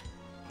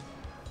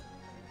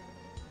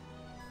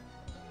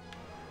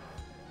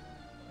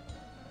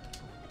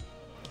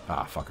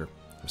 Ah, fucker.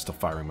 I'm still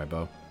firing my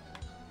bow.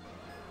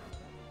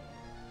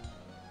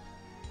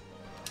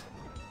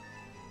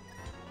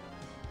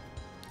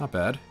 Not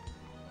bad.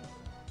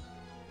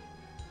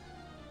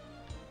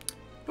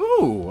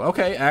 Ooh,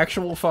 okay,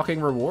 actual fucking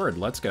reward.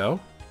 Let's go.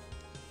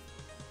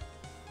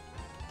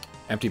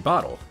 Empty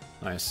bottle.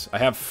 Nice. I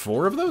have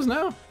 4 of those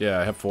now? Yeah,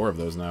 I have 4 of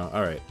those now.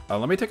 Alright,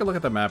 let me take a look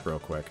at the map real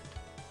quick.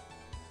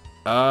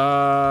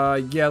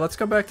 Yeah, let's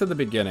go back to the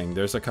beginning.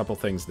 There's a couple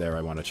things there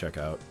I want to check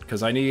out.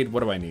 Because I need...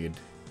 What do I need?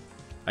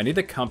 I need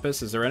the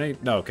compass. Is there any...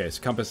 No, okay, so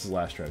compass is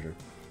last treasure.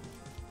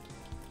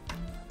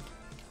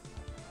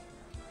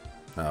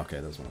 Oh, okay,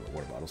 that was one of the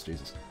water bottles.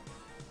 Jesus.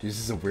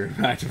 Jesus is a weird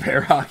amount of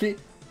air hockey.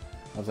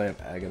 Also, I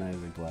have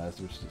Agonizing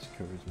Blast, which just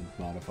covers with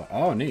modify.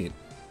 Oh, neat.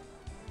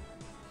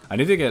 I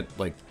need to get,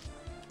 like,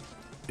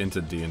 into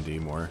D&D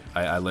more.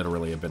 I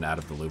literally have been out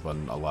of the loop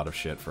on a lot of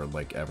shit for,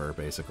 like, ever,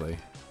 basically.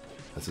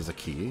 This is a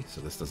key, so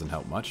this doesn't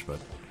help much, but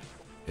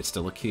it's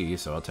still a key,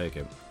 so I'll take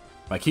it.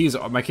 My key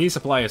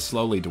supply is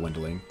slowly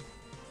dwindling.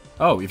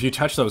 Oh, if you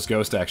touch those,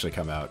 ghosts actually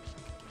come out.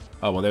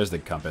 Oh, well, there's the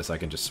compass. I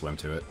can just swim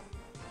to it.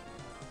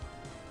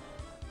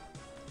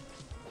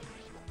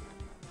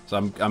 So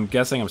I'm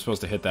guessing I'm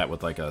supposed to hit that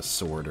with, like, a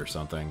sword or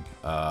something.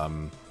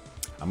 I'm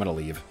gonna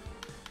leave.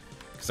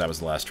 Because that was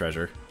the last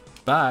treasure.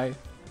 Bye!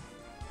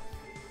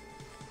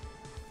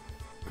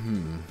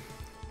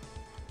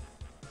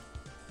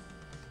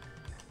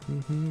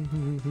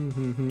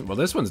 Well,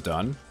 this one's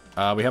done.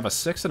 We have a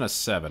 6 and a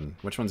 7.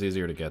 Which one's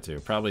easier to get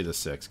to? Probably the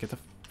 6. Get the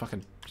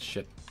fucking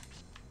shit.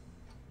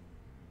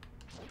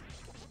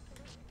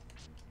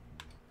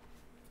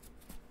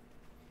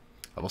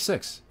 Level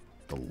 6.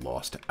 The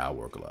Lost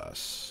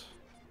Hourglass.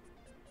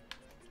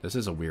 This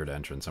is a weird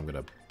entrance. I'm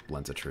gonna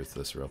lens of truth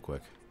this real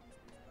quick.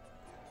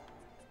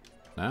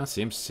 Nah,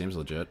 seems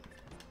legit.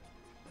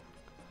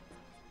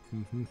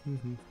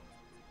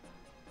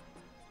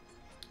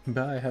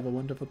 Bye, have a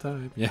wonderful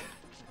time. Yeah.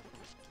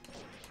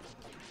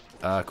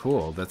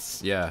 Cool.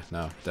 That's, yeah,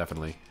 no,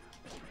 definitely.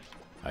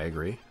 I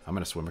agree. I'm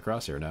gonna swim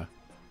across here now.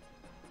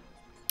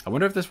 I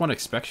wonder if this one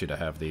expects you to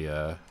have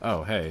the,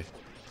 oh, hey.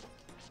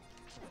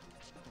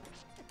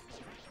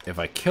 If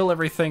I kill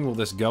everything, will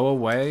this go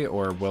away,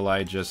 or will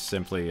I just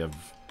simply have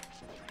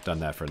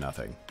done that for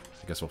nothing?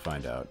 I guess we'll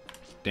find out.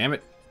 Damn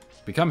it.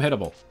 Become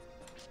hittable.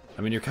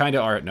 I mean, you're kind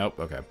of are. Nope.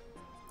 Okay.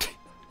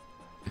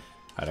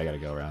 Alright, I gotta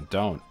go around.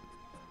 Don't.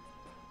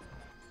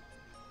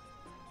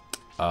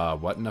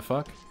 What in the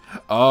fuck?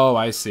 Oh,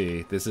 I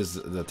see. This is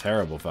the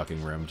terrible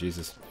fucking room.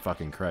 Jesus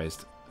fucking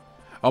Christ.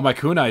 Oh, my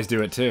kunais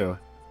do it too.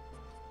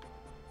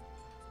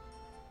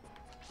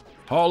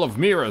 Hall of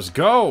Mirrors,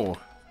 go!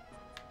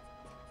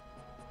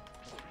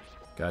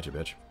 Gotcha,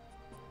 bitch.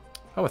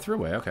 Oh, a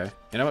throughway. Okay.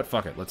 You know what?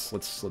 Fuck it. Let's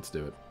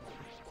do it.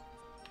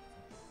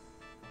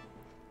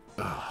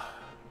 All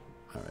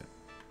right.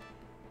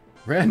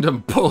 Random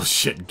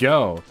bullshit.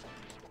 Go.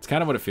 It's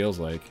kind of what it feels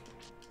like.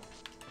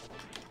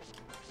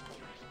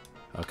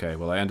 Okay.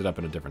 Well, I ended up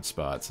in a different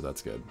spot, so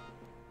that's good.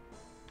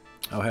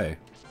 Oh, hey.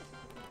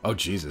 Oh,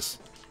 Jesus.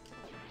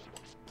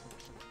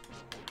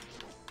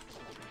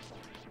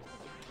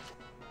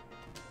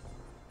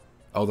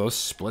 Oh, those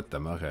split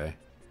them. Okay.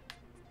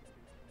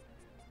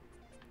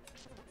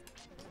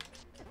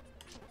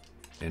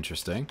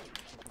 Interesting.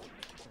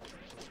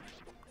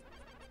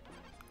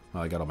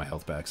 Well, I got all my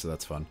health back, so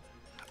that's fun.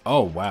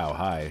 Oh, wow.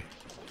 Hi.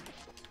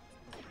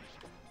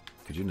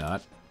 Could you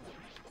not?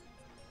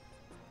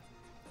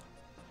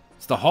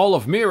 It's the Hall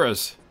of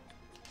Mirrors!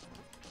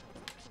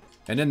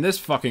 And in this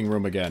fucking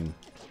room again.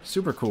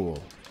 Super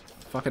cool.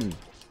 Fucking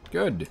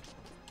good.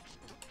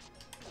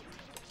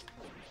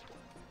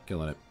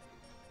 Killing it.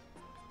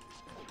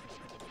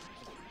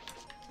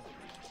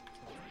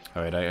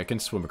 Alright, I can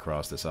swim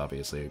across this,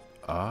 obviously.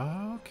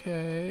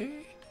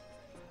 Okay.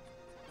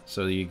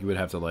 So you would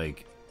have to,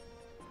 like,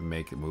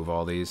 move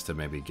all these to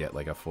maybe get,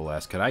 like, a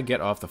full-ass... Could I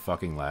get off the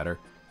fucking ladder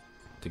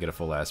to get a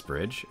full-ass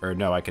bridge? Or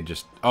no, I could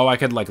just... Oh, I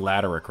could, like,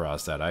 ladder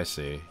across that. I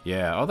see.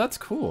 Yeah. Oh, that's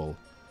cool.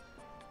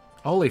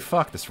 Holy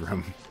fuck, this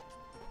room.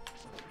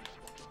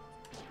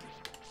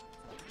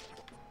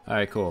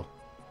 Alright, cool.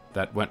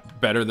 That went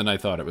better than I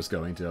thought it was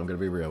going to. I'm gonna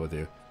be real with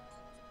you.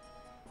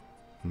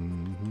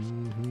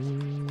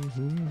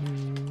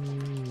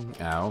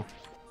 Ow.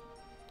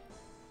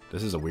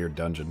 This is a weird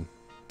dungeon.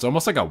 It's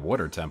almost like a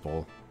water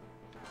temple.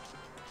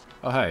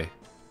 Oh, hey.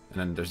 And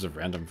then there's a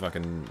random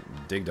fucking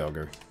dig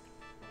dogger.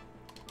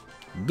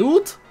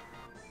 Dude!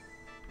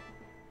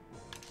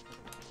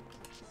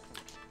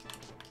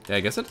 Yeah, I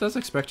guess it does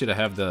expect you to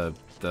have the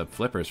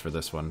flippers for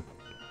this one.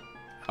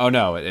 Oh,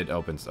 no, it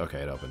opens.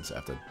 Okay, it opens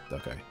after.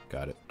 Okay,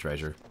 got it.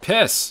 Treasure.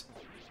 Piss!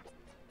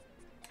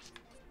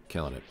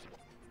 Killing it.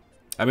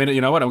 I mean,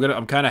 you know what?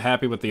 I'm kind of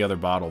happy with the other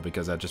bottle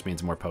because that just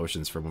means more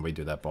potions for when we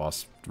do that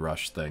boss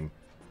rush thing.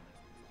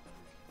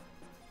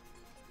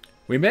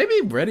 We may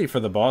be ready for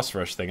the boss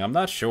rush thing. I'm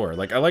not sure.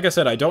 Like I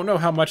said, I don't know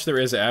how much there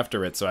is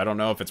after it, so I don't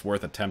know if it's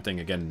worth attempting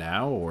again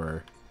now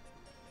or...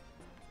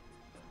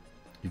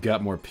 You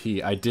got more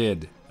pee. I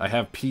did. I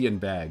have pee in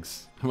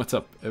bags. What's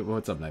up?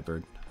 What's up,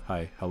 Nightbird?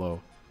 Hi.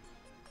 Hello.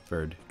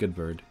 Bird. Good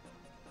bird.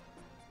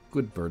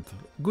 Good bird.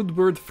 Good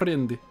bird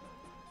friend.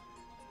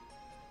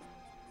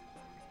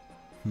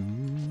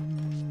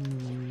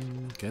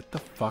 Get the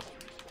fuck.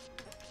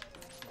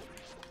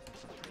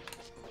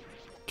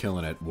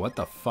 Killing it. What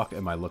the fuck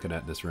am I looking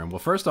at in this room? Well,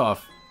 first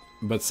off,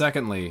 but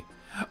secondly...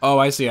 Oh,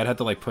 I see. I'd have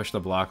to, like, push the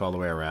block all the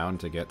way around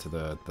to get to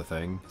the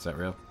thing. Is that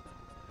real?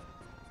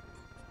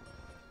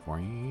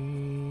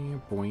 Boing,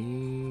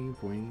 boing,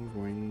 boing,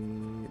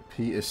 boing.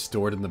 Pee is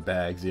stored in the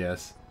bags,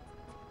 yes.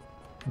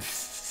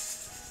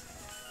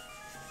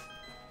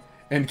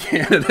 And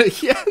Canada,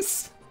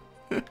 yes!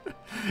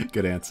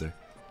 Good answer.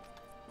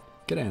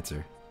 Good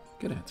answer.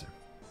 Good answer.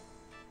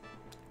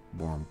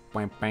 Boom,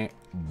 bam, bam,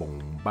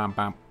 boom, bam,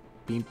 bam,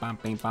 beam, bam,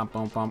 bam, bam,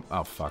 boom, bam.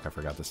 Oh fuck! I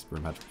forgot this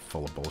room had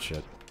full of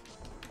bullshit.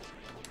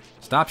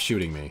 Stop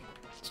shooting me.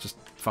 It's just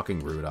fucking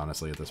rude,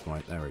 honestly, at this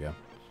point. There we go.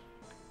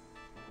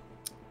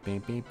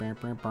 Beep, beep,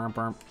 beep, beep, beep,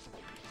 beep.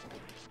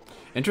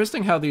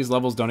 Interesting how these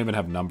levels don't even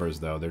have numbers,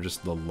 though. They're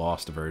just the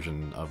lost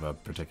version of a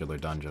particular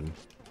dungeon.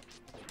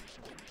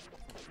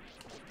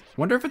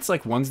 Wonder if it's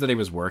like ones that he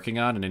was working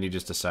on and then he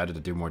just decided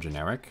to do more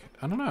generic?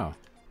 I don't know.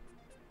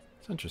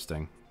 It's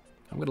interesting.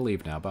 I'm gonna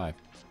leave now. Bye.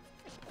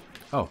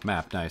 Oh,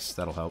 map. Nice.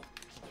 That'll help.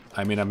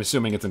 I mean, I'm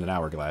assuming it's in an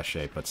hourglass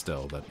shape, but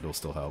still, that'll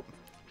still help.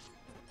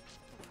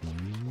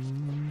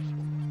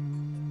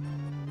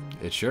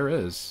 It sure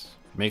is.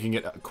 Making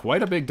it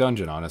quite a big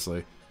dungeon,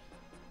 honestly.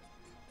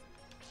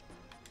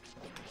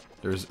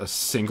 There's a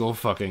single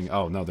fucking...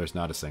 Oh, no, there's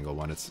not a single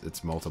one.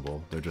 It's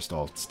multiple. They're just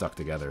all stuck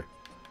together.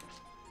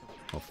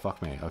 Oh,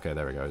 fuck me. Okay,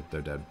 there we go.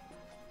 They're dead.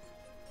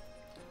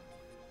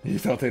 You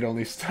thought they'd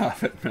only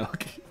stop at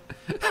milk.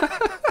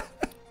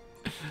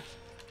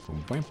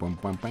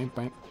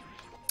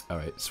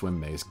 Alright, swim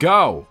maze.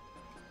 Go!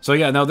 So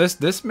yeah, no, this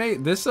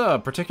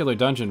particular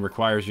dungeon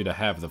requires you to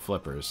have the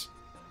flippers.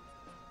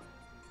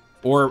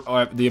 Or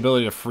the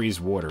ability to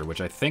freeze water,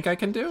 which I think I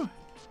can do?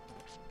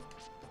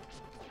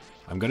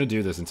 I'm gonna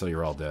do this until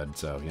you're all dead,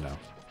 so, you know.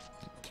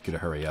 If you could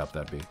hurry up,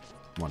 that'd be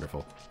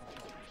wonderful.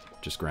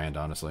 Just grand,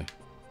 honestly.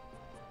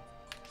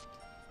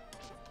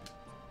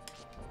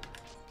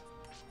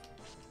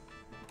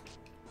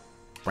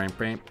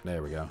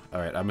 There we go.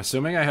 Alright, I'm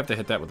assuming I have to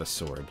hit that with a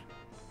sword.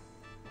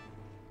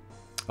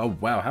 Oh,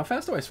 wow. How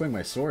fast do I swing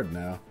my sword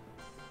now?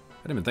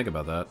 I didn't even think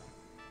about that.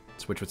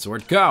 Switch with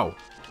sword. Go!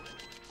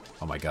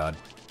 Oh my god.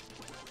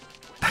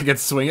 I can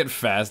swing it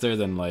faster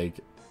than, like...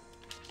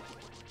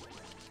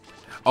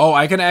 Oh,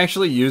 I can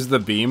actually use the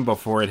beam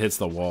before it hits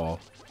the wall.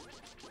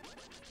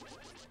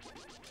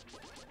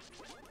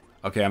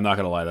 Okay, I'm not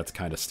gonna lie, that's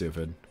kind of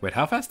stupid. Wait,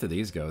 how fast do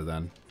these go,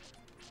 then?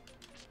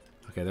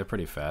 Okay, they're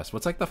pretty fast.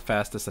 What's, like, the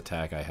fastest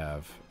attack I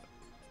have?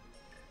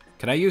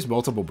 Can I use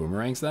multiple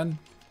boomerangs, then?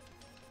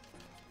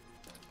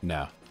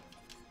 No.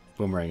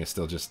 Boomerang is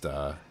still just,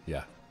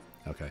 yeah.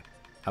 Okay.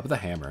 How about the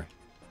hammer?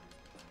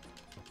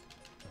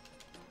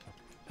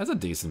 That's a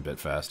decent bit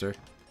faster.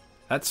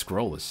 That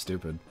scroll is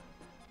stupid.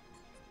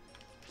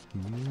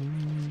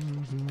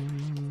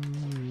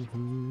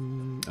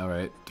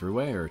 Alright,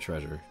 throughway or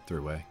treasure?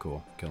 Throughway,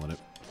 cool. Killing it.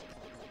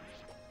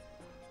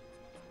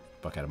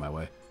 Fuck out of my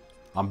way.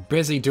 I'm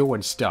busy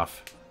doing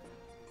stuff.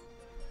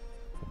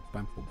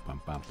 Ow,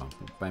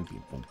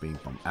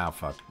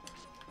 fuck.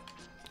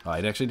 Oh, I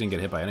actually didn't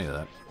get hit by any of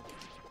that.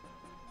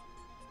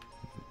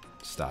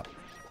 Stop.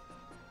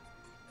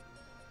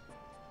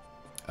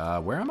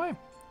 Where am I?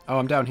 Oh,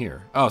 I'm down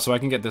here. Oh, so I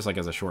can get this, like,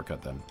 as a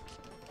shortcut, then.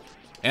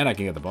 And I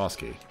can get the boss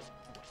key.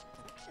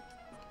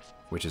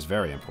 Which is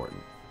very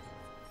important.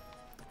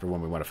 For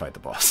when we want to fight the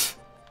boss.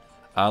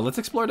 Let's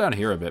explore down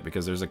here a bit,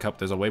 because there's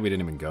a way we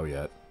didn't even go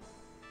yet.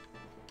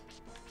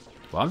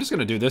 Well, I'm just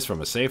gonna do this from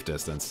a safe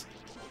distance.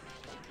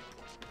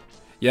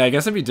 Yeah, I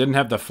guess if you didn't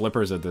have the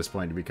flippers at this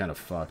point, you'd be kind of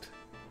fucked.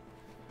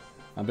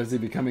 I'm busy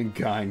becoming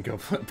God. Go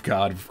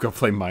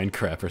play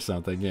Minecraft or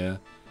something, yeah.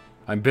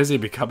 I'm busy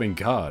becoming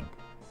God.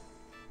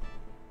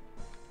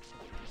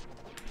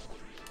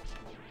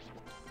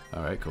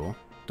 Alright, cool.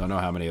 Don't know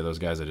how many of those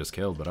guys I just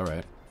killed, but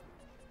alright.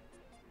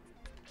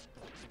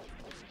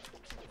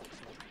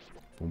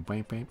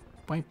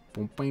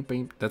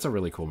 That's a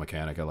really cool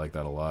mechanic. I like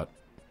that a lot.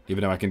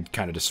 Even though I can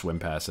kind of just swim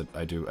past it,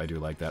 I do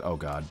like that. Oh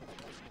god.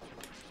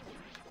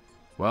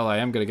 Well, I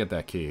am gonna get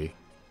that key.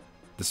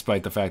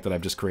 Despite the fact that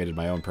I've just created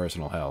my own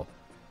personal hell.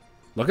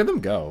 Look at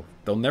them go.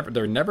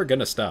 They're never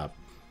gonna stop.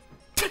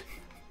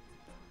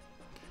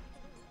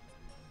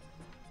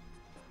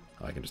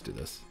 Oh, I can just do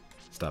this.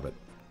 Stop it.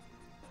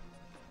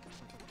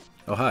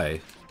 Oh,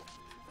 hi.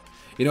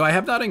 You know, I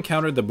have not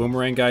encountered the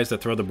boomerang guys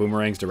that throw the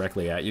boomerangs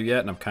directly at you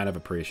yet, and I'm kind of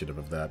appreciative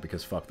of that,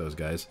 because fuck those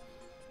guys.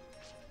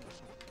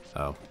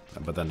 Oh,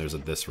 but then there's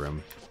this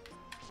room.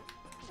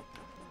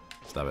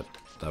 Stop it.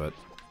 Stop it.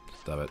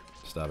 Stop it.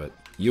 Stop it.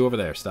 You over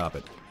there, stop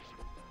it.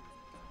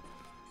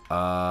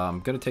 I'm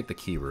gonna take the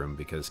key room,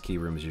 because key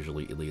rooms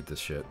usually lead this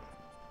shit.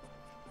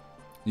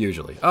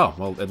 Usually. Oh,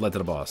 well, it led to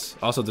the boss.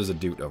 Also, there's a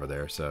dude over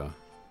there, so...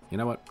 You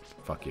know what?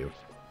 Fuck you.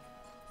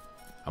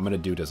 I'm gonna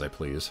do it as I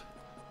please.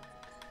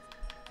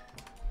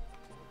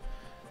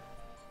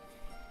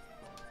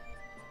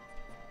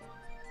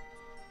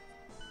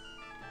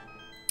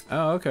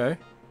 Oh, okay.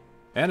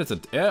 And it's a...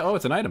 Oh,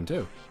 it's an item,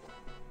 too.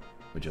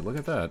 Would you look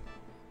at that?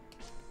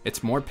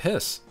 It's more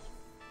piss.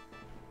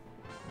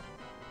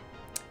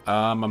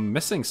 I'm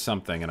missing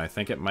something, and I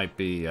think it might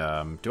be...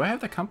 do I have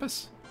the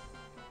compass?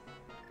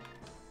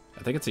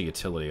 I think it's a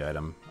utility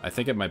item. I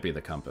think it might be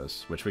the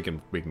compass, which we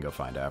can go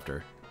find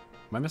after.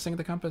 Am I missing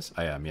the compass?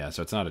 I am, yeah.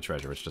 So it's not a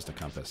treasure, it's just a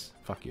compass.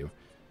 Fuck you.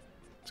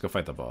 Let's go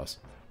fight the boss.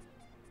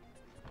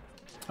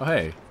 Oh,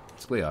 hey.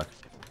 It's Gleeok.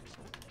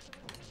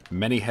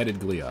 Many-headed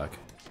Gleeok.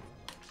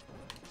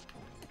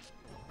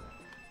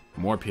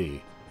 More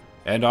P.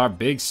 And our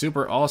big,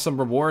 super awesome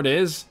reward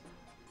is...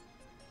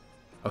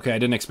 Okay, I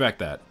didn't expect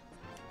that.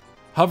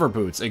 Hover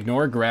boots.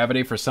 Ignore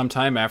gravity for some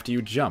time after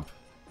you jump.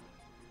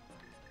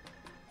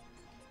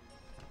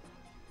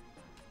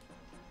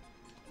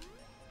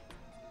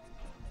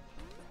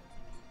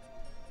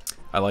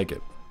 I like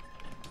it.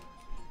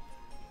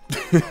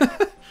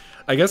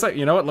 I guess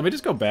you know what? Let me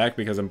just go back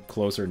because I'm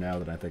closer now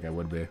than I think I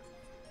would be.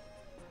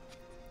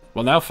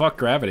 Well, now fuck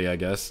gravity, I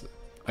guess.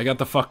 I got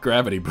the fuck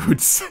gravity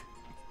boots.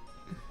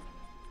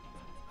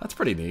 That's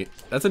pretty neat.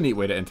 That's a neat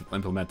way to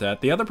implement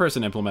that. The other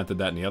person implemented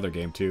that in the other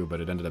game too,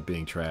 but it ended up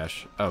being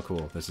trash. Oh,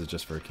 cool. This is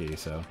just for a key,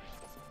 so... I'm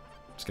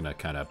just gonna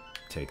kind of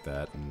take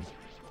that and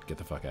get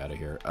the fuck out of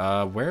here.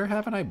 Where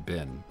haven't I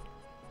been?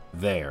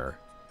 There.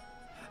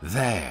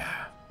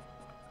 There.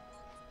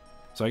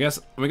 So I guess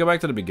let me go back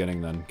to the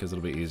beginning then, because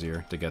it'll be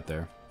easier to get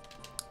there.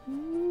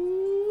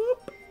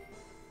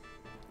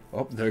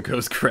 Oh, there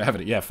goes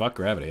gravity. Yeah, fuck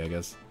gravity, I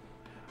guess.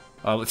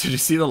 Did you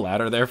see the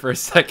ladder there for a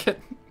second?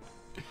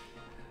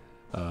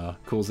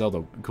 Cool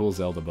Zelda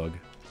bug.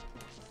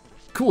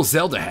 Cool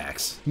Zelda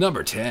hacks,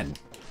 number 10.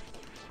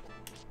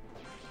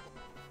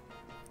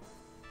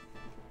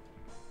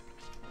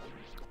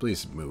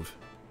 Please move.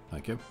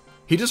 Thank you.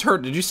 He just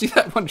heard, did you see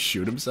that one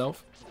shoot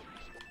himself?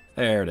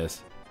 There it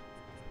is.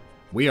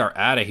 We are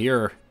out of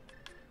here.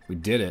 We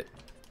did it.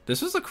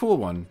 This is a cool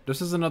one.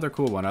 This is another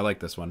cool one. I like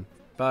this one.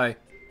 Bye.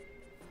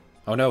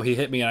 Oh no, he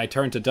hit me and I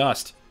turned to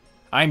dust.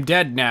 I'm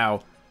dead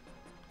now.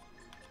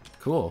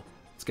 Cool.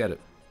 Let's get it.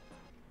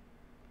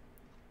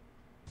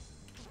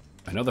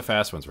 I know the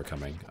fast ones were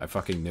coming. I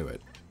fucking knew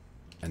it.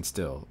 And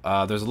still.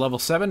 There's a level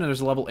 7 and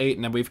there's a level 8,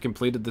 and then we've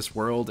completed this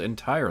world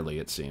entirely,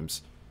 it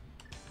seems.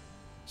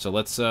 So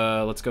let's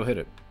go hit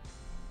it.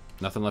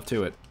 Nothing left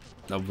to it.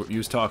 No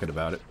use talking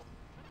about it.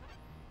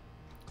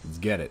 Let's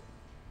get it.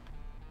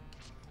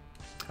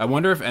 I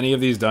wonder if any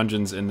of these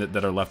dungeons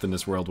that are left in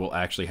this world will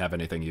actually have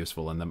anything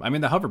useful in them. I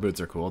mean, the hover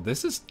boots are cool.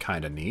 This is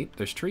kind of neat.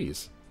 There's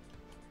trees.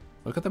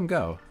 Look at them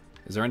go.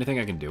 Is there anything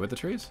I can do with the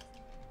trees?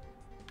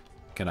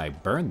 Can I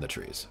burn the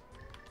trees?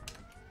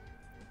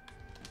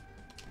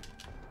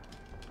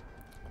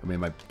 I mean,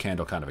 my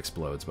candle kind of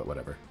explodes, but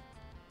whatever.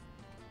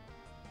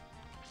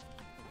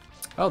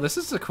 Oh, this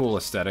is a cool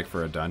aesthetic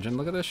for a dungeon.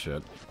 Look at this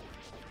shit.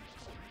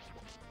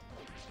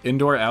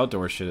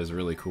 Indoor-outdoor shit is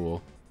really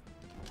cool.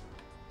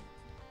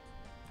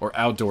 Or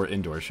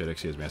outdoor-indoor shit,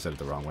 excuse me. I said it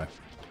the wrong way.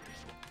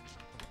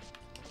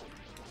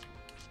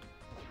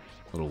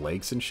 Little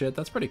lakes and shit.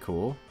 That's pretty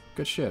cool.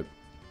 Good shit.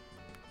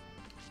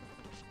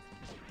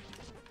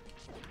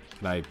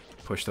 Can I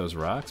push those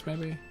rocks,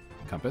 maybe?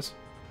 Compass?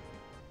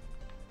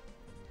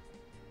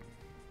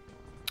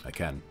 I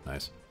can.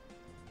 Nice.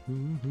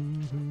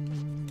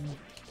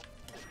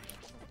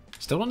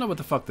 Still don't know what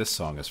the fuck this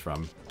song is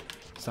from.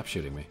 Stop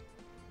shooting me.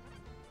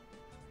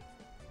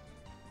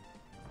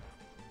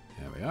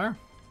 There we are.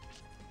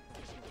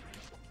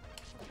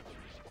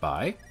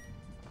 Bye.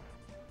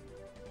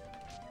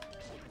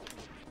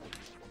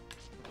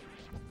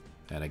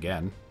 And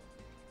again.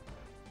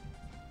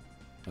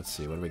 Let's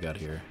see, what do we got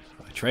here?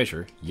 A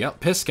treasure.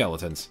 Yep, piss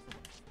skeletons.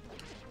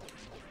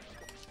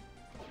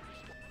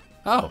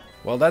 Oh,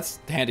 well that's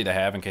handy to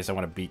have in case I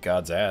want to beat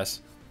God's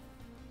ass.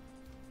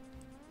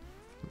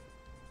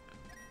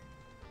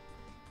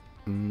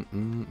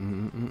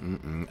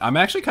 I'm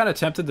actually kind of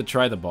tempted to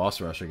try the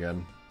boss rush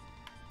again.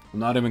 I'm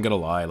not even gonna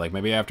lie. Like,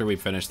 maybe after we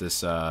finish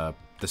this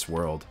this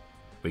world,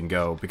 we can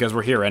go, because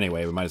we're here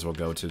anyway. We might as well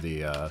go to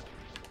the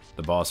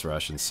boss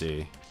rush and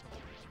see.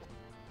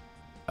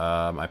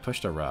 I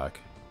pushed a rock.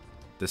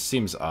 This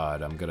seems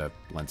odd. I'm gonna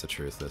lens of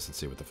truth this and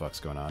see what the fuck's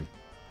going on.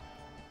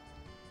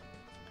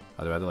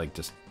 Oh, do I have to like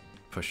just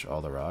push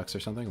all the rocks or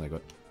something? Like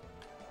what?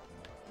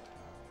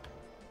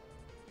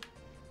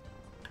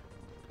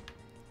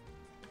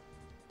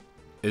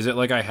 Is it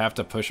like I have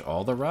to push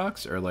all the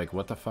rocks, or like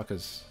what the fuck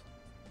is?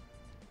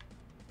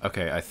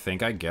 Okay, I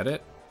think I get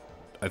it.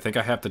 I think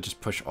I have to just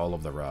push all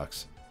of the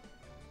rocks.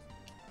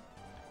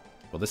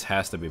 Well, this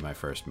has to be my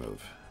first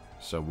move.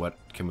 So what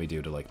can we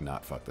do to, like,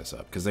 not fuck this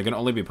up? Because they can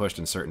only be pushed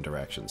in certain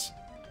directions.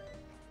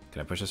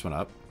 Can I push this one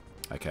up?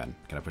 I can.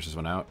 Can I push this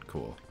one out?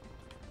 Cool.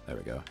 There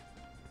we go.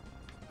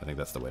 I think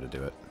that's the way to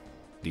do it.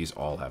 These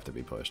all have to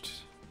be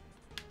pushed.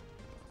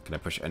 Can I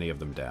push any of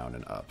them down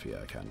and up?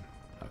 Yeah, I can.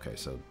 Okay,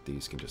 so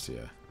these can just,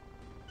 yeah.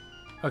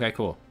 Okay,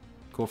 cool.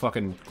 Cool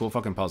fucking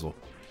puzzle.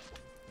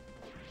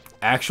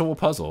 Actual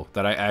puzzle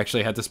that I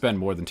actually had to spend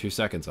more than 2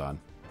 seconds on.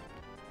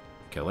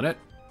 Killing it.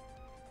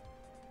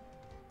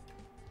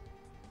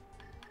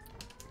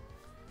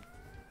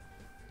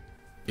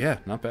 Yeah,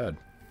 not bad.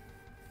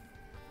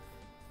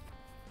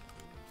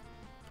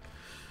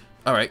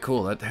 Alright,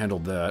 cool. That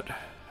handled that.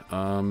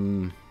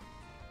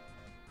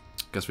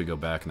 Guess we go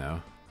back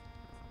now.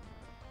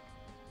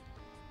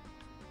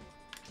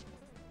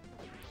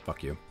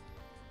 Fuck you.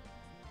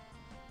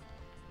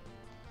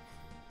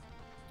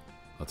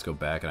 Let's go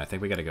back, and I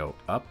think we gotta go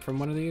up from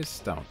one of these?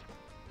 Don't.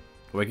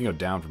 We can go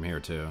down from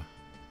here, too.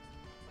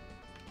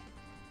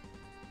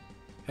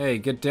 Hey,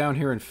 get down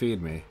here and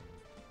feed me.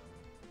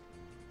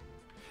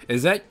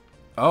 Is that...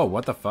 Oh,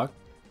 what the fuck?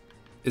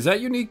 Is that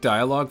unique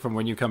dialogue from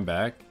when you come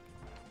back?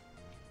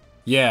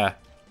 Yeah.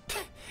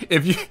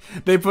 If you...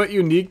 They put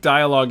unique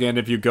dialogue in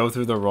if you go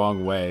through the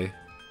wrong way.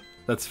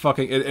 That's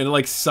fucking... It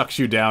like, sucks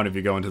you down if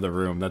you go into the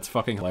room. That's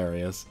fucking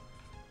hilarious.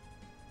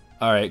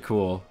 Alright,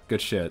 cool.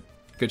 Good shit.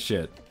 Good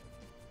shit.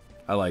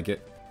 I like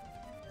it.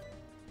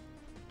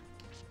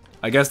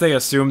 I guess they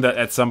assumed that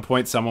at some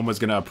point someone was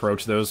gonna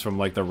approach those from,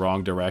 like, the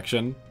wrong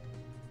direction.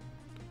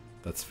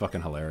 That's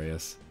fucking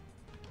hilarious.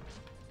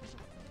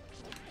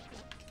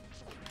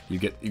 You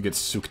get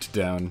soaked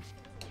down.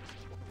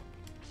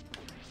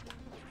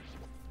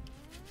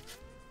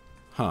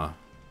 Huh.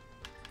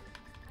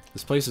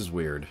 This place is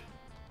weird.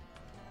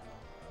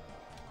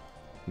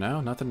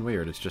 No, nothing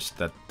weird. It's just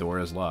that door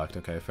is locked.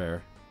 Okay,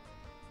 fair.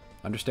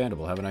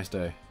 Understandable. Have a nice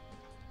day.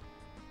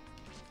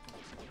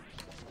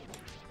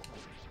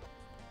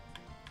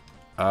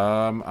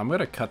 I'm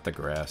gonna cut the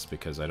grass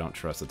because I don't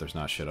trust that there's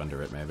not shit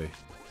under it, maybe.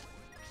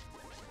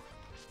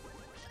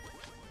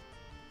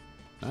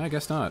 I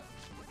guess not.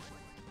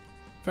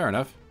 Fair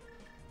enough.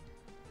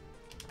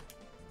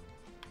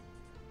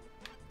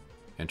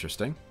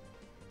 Interesting.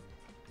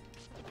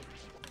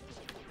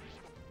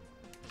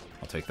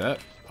 I'll take that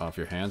off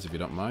your hands if you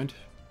don't mind.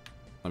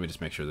 Let me just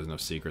make sure there's no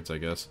secrets, I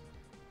guess.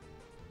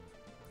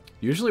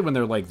 Usually when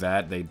they're like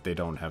that, they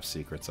don't have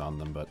secrets on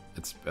them, but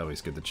it's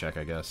always good to check,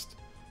 I guess.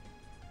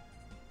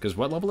 Because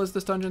what level is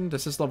this dungeon?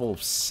 This is level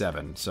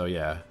 7, so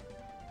yeah.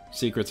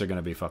 Secrets are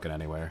gonna be fucking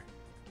anywhere.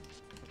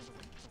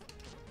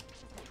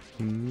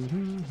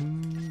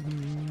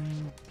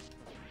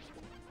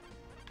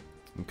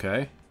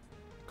 Okay.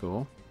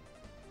 Cool.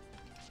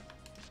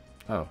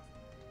 Oh.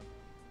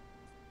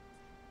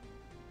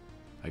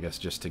 I guess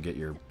just to get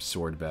your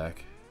sword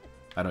back.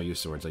 I don't use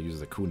swords, I use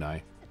the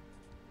kunai.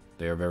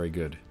 They are very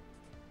good.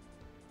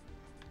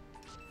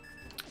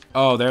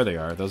 Oh, there they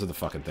are. Those are the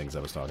fucking things I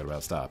was talking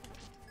about. Stop.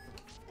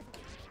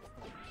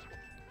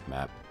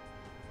 Map.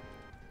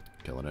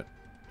 Killing it.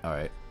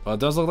 Alright. Well, it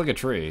does look like a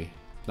tree.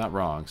 Not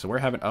wrong. So we're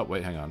having... Oh,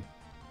 wait, hang on.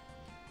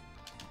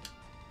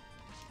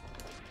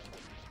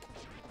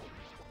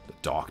 The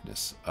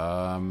darkness.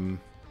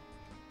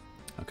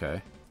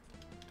 Okay.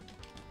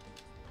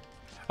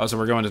 Oh, so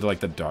we're going to, like,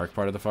 the dark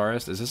part of the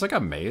forest? Is this, like, a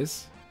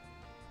maze?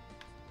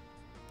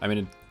 I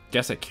mean, I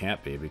guess it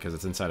can't be, because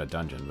it's inside a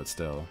dungeon, but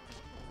still.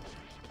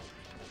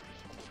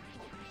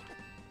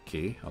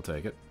 Key. I'll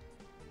take it.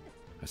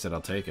 I said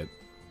I'll take it.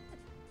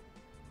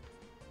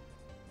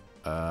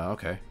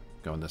 Okay.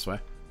 Going this way.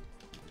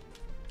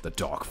 The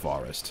dark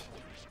forest.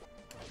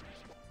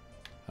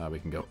 We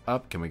can go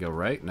up. Can we go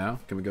right? No.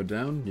 Can we go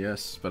down?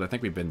 Yes. But I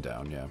think we've been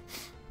down, yeah.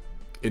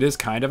 It is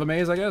kind of a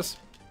maze, I guess.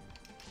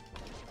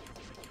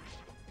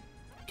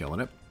 Killing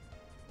it.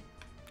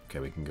 Okay,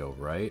 we can go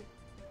right.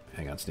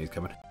 Hang on, sneeze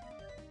coming.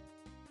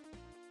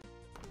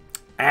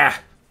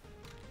 Ah!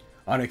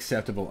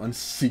 Unacceptable.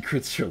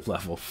 Unsecrets your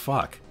level.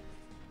 Fuck.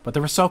 But they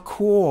were so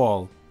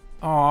cool.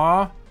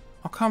 Aww.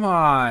 Oh, come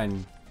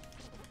on.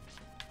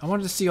 I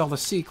wanted to see all the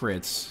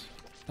secrets.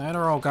 Now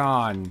they're all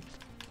gone.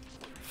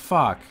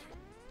 Fuck.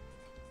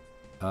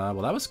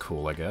 Well, that was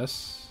cool, I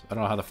guess. I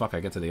don't know how the fuck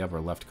I get to the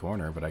upper left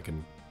corner, but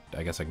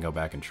I guess I can go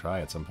back and try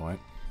at some point.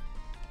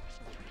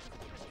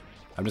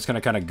 I'm just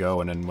gonna kind of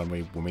go, and then when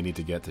we need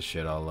to get to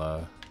shit,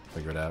 I'll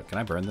figure it out. Can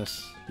I burn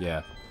this?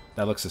 Yeah,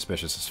 that looks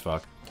suspicious as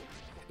fuck.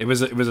 It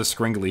was a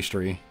scringly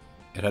tree.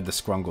 It had the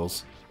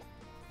scrungles.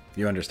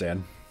 You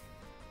understand?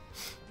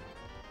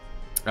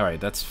 All right,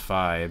 that's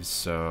 5.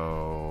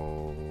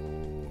 So,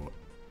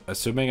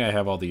 assuming I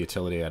have all the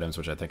utility items,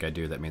 which I think I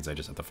do, that means I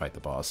just have to fight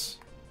the boss.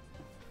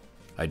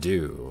 I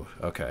do.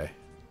 Okay.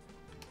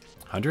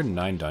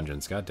 109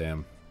 dungeons.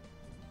 Goddamn.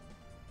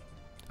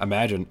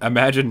 Imagine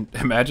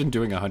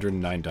doing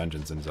 109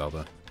 dungeons in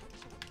Zelda.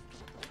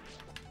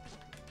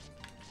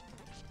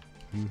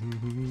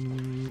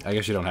 I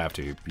guess you don't have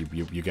to.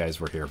 You guys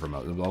were here for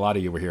most. A lot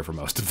of you were here for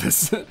most of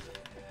this. Get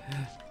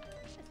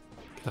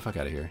the fuck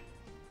out of here.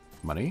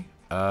 Money.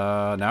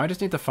 Now I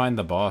just need to find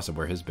the boss of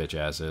where his bitch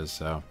ass is.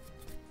 So.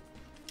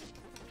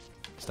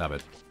 Stop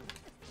it.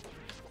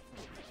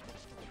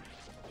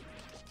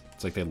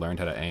 It's like they learned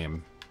how to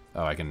aim.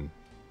 Oh, I can...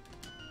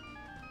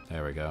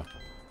 There we go.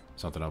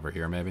 Something over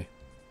here, maybe?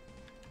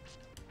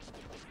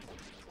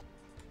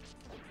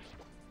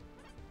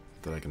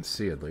 That I can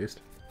see, at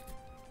least.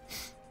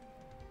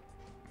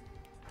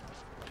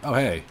 Oh,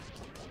 hey.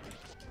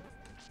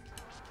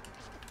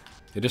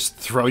 They just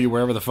throw you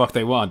wherever the fuck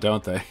they want,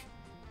 don't they?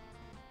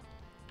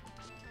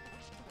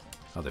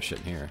 Oh, there's shit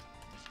in here.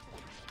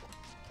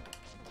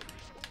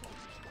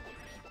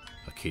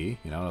 A key?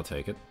 You know, I'll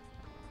take it.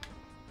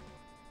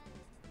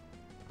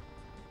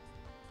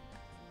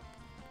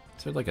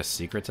 Is there like a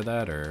secret to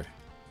that, or...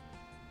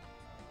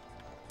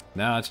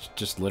 No, it's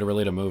just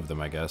literally to move them,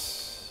 I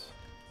guess.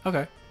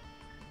 Okay.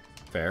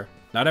 Fair.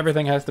 Not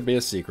everything has to be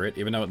a secret,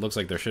 even though it looks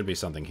like there should be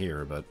something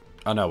here, but...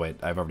 Oh, no, wait.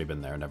 I've already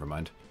been there. Never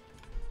mind.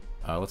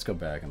 Let's go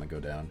back and then go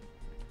down.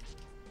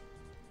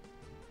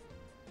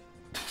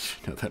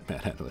 No, that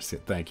man had to...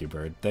 Thank you,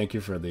 Bird. Thank you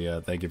for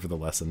the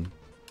lesson.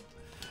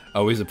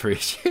 Always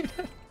appreciate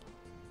it.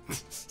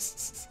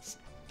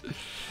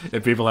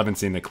 If people haven't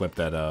seen the clip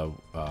that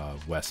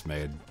Wes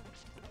made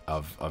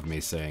of me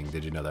saying,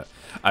 "Did you know that?"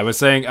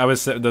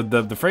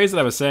 The phrase that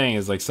I was saying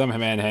is like, some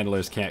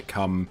manhandlers can't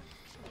come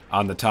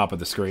on the top of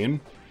the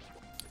screen,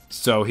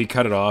 so he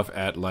cut it off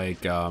at like,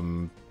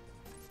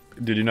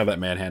 "Did you know that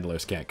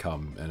manhandlers can't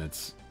come?" And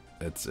it's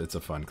a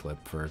fun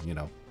clip for, you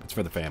know, it's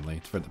for the family,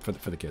 it's for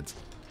the kids.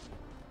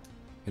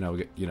 You know,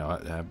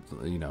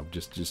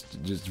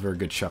 just for a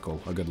good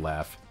chuckle, a good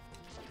laugh.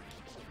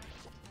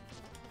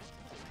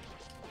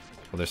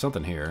 Well, there's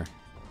something here.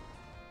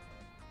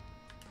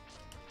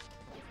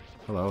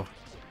 Hello.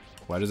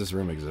 Why does this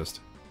room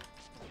exist?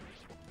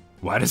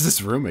 Why does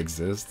this room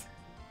exist?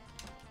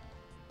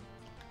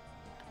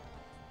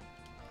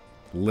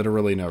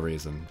 Literally no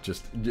reason.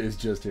 It's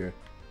just here.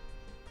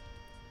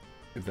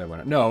 If that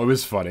went... No, it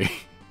was funny.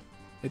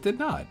 It did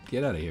not.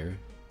 Get out of here.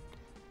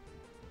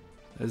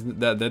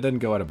 That didn't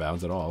go out of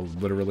bounds at all.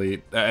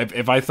 Literally,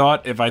 if I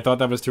thought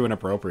that was too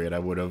inappropriate, I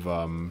would have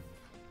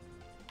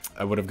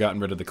gotten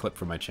rid of the clip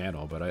from my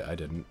channel, but I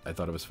didn't. I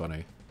thought it was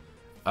funny.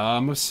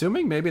 I'm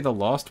assuming maybe the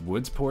Lost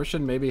Woods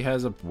portion maybe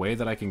has a way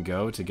that I can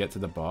go to get to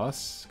the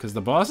boss, because the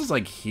boss is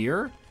like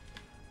here,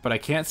 but I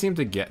can't seem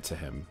to get to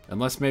him.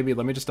 Unless maybe,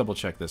 let me just double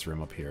check this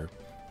room up here.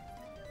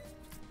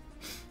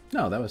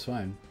 No, that was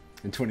fine.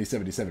 In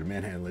 2077,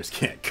 manhandlers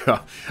can't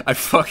go.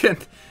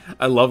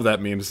 I love that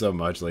meme so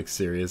much, like,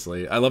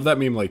 seriously. I love that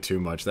meme, like,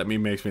 too much. That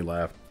meme makes me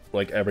laugh,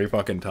 like, every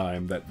fucking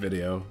time, that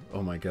video.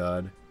 Oh my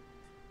god.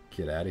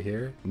 Get out of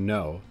here?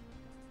 No.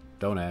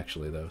 Don't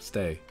actually, though.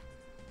 Stay.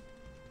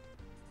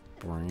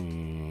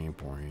 Boing,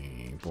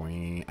 boing,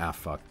 boing. Ah,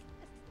 fuck.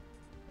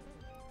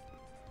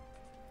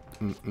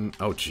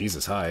 Oh,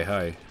 Jesus, hi,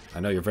 hi. I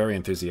know you're very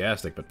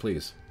enthusiastic, but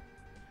please.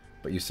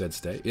 But you said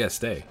stay? Yeah,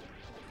 stay.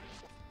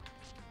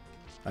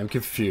 I'm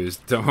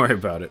confused. Don't worry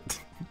about it.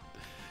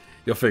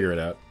 You'll figure it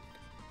out.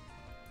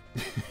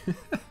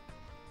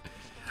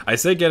 I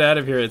say get out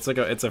of here. It's like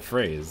it's a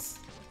phrase.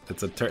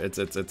 It's a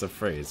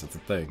phrase. It's a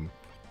thing.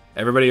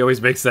 Everybody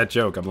always makes that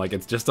joke. I'm like,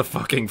 it's just a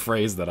fucking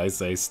phrase that I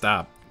say.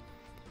 Stop.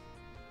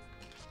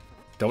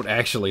 Don't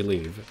actually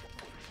leave.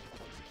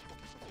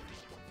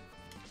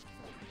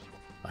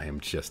 I am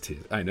just here.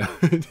 I know.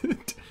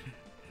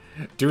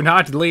 Do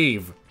not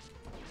leave.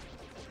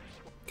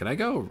 Can I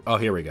go? Oh,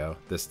 here we go.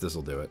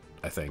 This'll do it,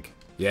 I think.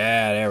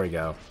 Yeah, there we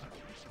go.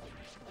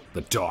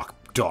 The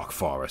dark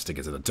forest to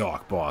get to the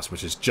dark boss,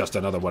 which is just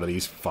another one of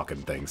these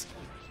fucking things.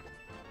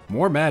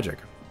 More magic.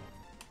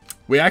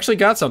 We actually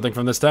got something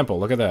from this temple.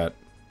 Look at that.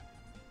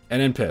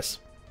 And then piss.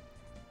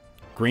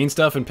 Green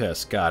stuff and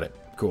piss. Got it.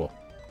 Cool.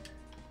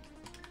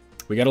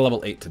 We got a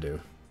level 8 to do.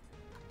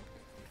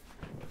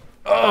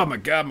 Oh my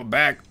god, my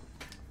back.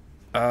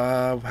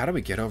 How do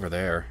we get over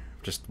there?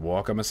 Just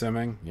walk, I'm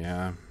assuming?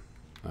 Yeah.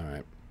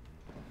 Alright.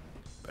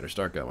 Better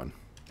start going.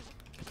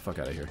 Get the fuck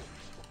out of here.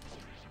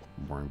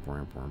 Boing,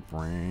 boing, boing,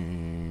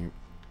 boing.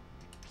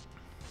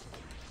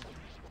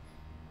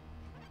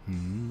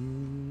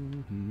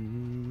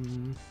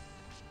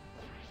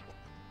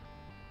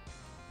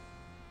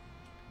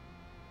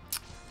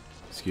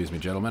 Excuse me,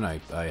 gentlemen. I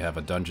have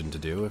a dungeon to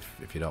do,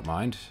 if you don't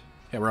mind.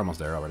 Yeah, we're almost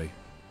there already.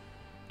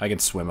 I can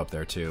swim up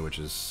there, too, which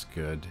is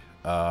good.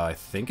 I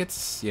think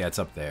it's... Yeah, it's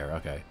up there.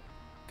 Okay.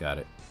 Got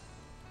it.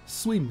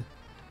 Swim.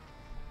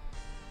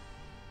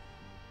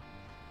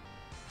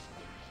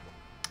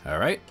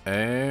 Alright,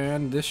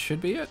 and this should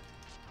be it.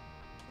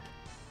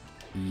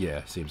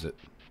 Yeah, seems it.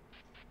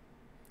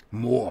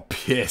 More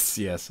piss,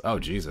 yes. Oh,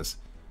 Jesus.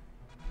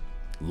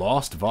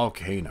 Lost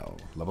Volcano,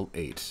 level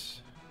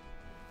 8.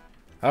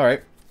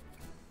 Alright.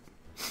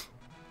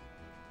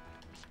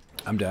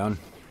 I'm down.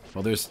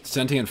 Well, there's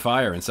sentient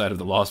fire inside of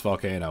the Lost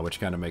Volcano, which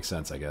kind of makes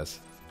sense, I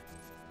guess.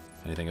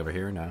 Anything over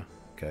here? No?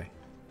 Okay.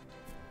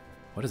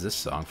 What is this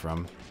song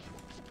from?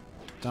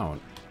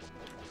 Don't.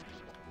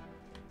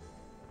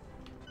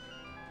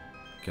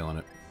 Killing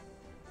it.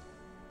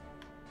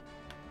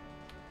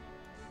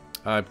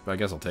 I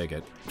guess I'll take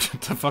it.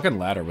 The fucking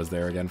ladder was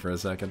there again for a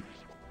second.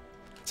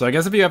 So I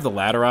guess if you have the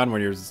ladder on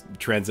when you're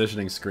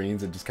transitioning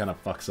screens, it just kind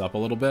of fucks up a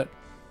little bit.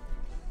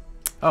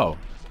 Oh.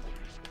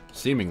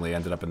 Seemingly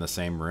ended up in the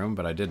same room,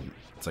 but I didn't.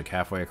 It's like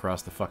halfway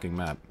across the fucking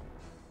map.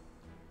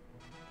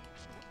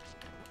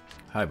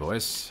 Hi,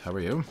 boys. How are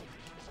you?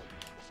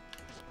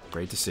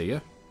 Great to see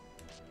you.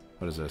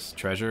 What is this?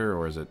 Treasure,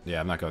 or is it... Yeah,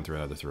 I'm not going through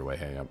another throughway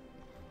hang-up.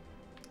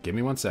 Give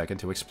me 1 second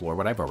to explore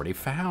what I've already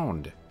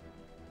found.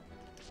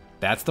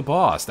 That's the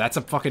boss. That's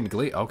a fucking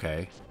glee.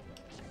 Okay.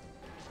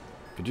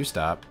 Could you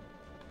stop?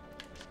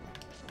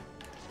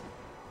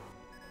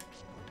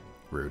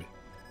 Rude.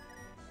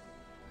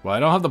 Well, I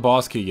don't have the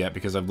boss key yet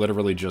because I've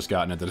literally just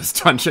gotten into this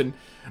dungeon.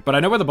 But I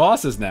know where the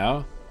boss is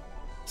now.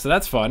 So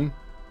that's fun.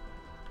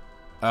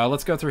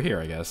 Let's go through here,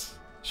 I guess.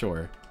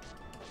 Sure.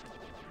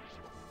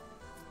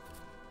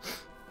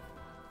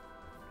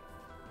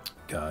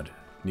 God.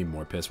 Need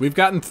more piss. We've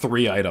gotten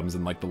 3 items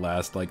in, like, the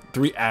last, like,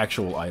 3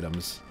 actual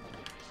items.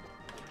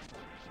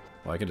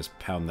 Well, I can just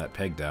pound that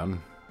peg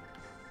down.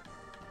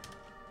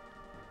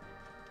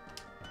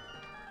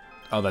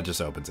 Oh, that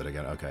just opens it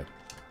again. Okay.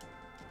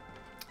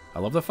 I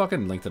love the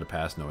fucking Link to the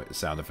Past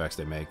sound effects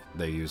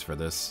they use for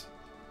this.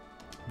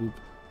 Boop.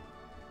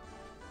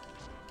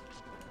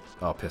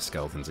 Oh, pissed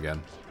skeletons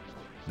again.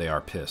 They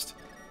are pissed.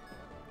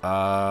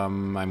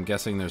 I'm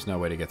guessing there's no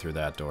way to get through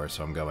that door,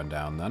 so I'm going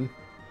down then.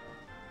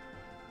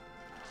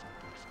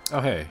 Oh,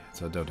 hey,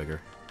 it's a dough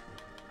digger.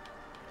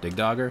 Dig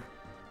Dogger?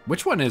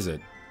 Which one is it?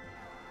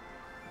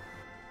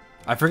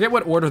 I forget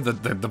what order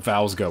the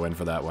vowels go in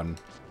for that one.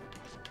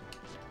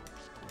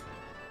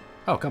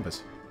 Oh,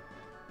 compass.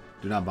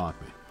 Do not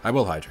bonk me. I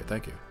will hydrate,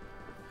 thank you.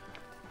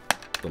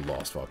 The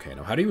Lost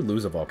Volcano. How do you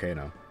lose a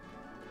volcano?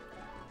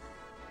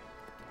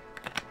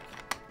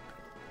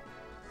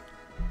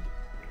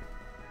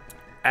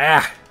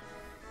 Ah!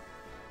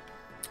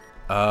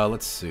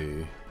 Let's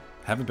see.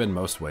 Haven't been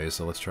most ways,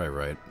 so let's try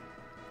right.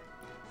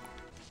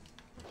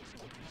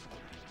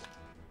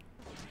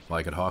 Well,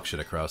 I could hawk shit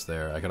across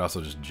there. I could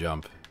also just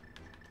jump.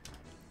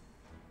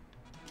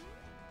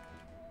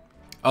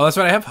 Oh, that's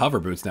right, I have hover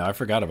boots now. I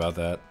forgot about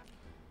that.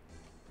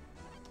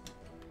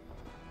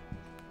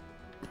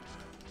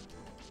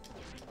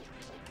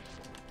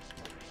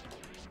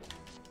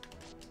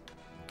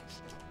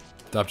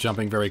 Stop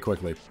jumping very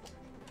quickly.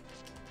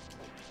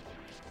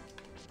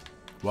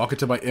 Walk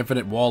into my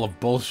infinite wall of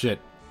bullshit.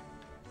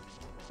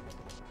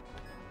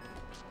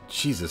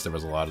 Jesus, there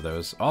was a lot of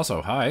those.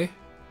 Also, hi.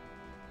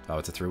 Oh,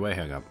 it's a 3-way.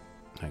 Hang up.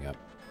 Hang up.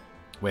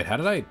 Wait, how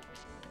did I...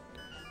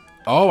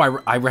 Oh,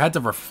 I had to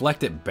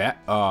reflect it back.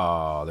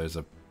 Oh, there's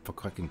a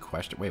fucking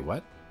question. Wait,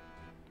 what?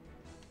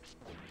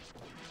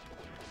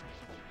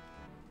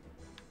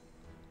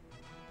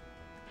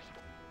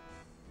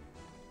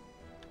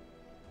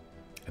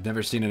 I've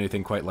never seen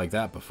anything quite like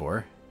that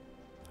before.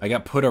 I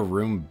got put a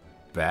room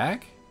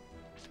back?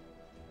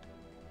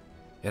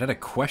 It had a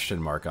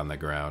question mark on the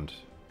ground.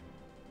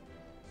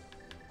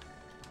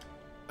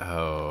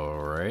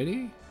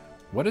 Alrighty.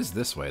 What is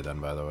this way then,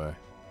 by the way?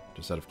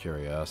 Just out of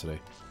curiosity.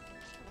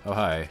 Oh,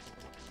 hi.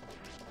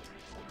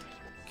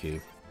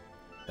 Key.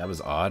 That was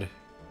odd.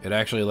 It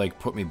actually, like,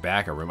 put me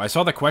back a room. I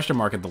saw the question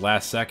mark at the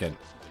last second.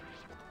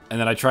 And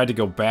then I tried to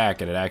go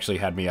back, and it actually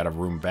had me out of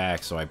room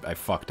back, so I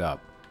fucked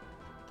up.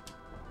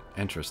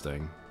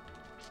 Interesting.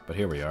 But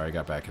here we are. I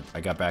got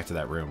back to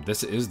that room.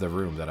 This is the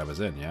room that I was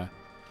in, yeah?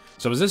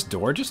 So is this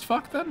door just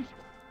fucked then?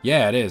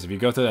 Yeah, it is. If you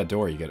go through that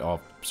door, you get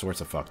all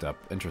sorts of fucked up.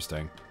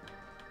 Interesting.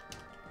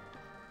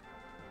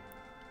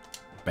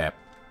 Bap.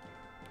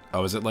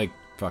 Oh, is it like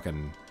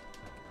fucking...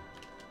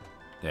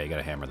 Yeah, you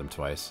gotta hammer them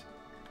twice.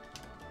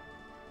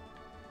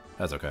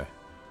 That's okay.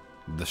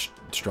 The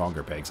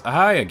stronger pegs.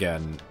 Hi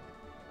again.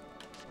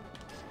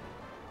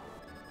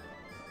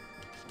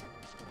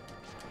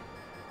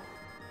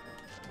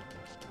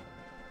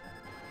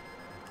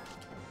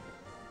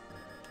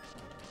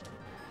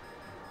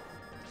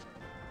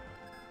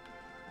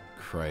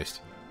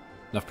 Christ.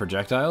 Enough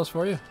projectiles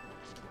for you?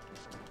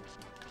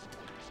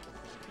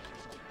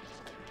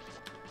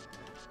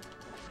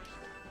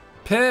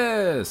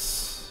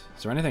 Piss!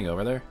 Is there anything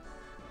over there?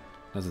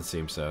 Doesn't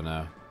seem so,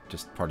 no.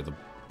 Just part of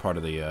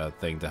the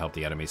thing to help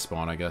the enemies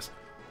spawn, I guess.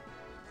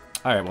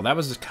 Alright, well that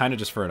was kind of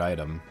just for an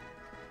item.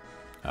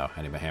 Oh,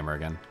 I need my hammer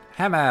again.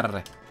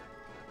 Hammer!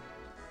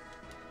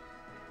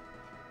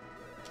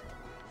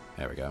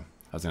 There we go.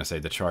 I was gonna say,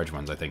 the charge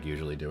ones, I think,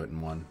 usually do it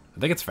in one. I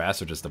think it's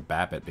faster just to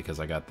bap it, because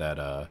I got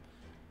that,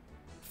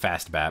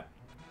 fast bap.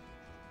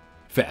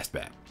 Fast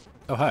bap.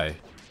 Oh, hi.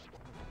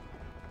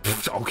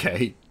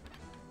 Okay.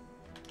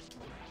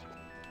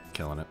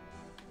 Killing it.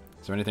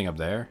 Is there anything up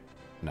there?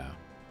 No.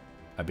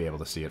 I'd be able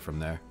to see it from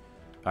there.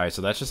 Alright,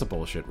 so that's just a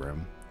bullshit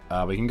room.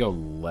 We can go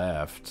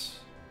left.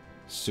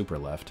 Super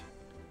left.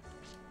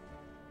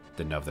 I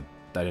didn't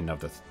know if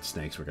the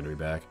snakes were gonna be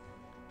back.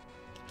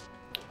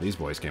 These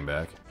boys came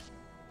back.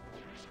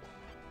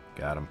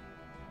 Got him.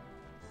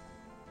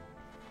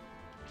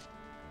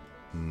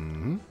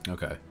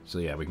 Okay. So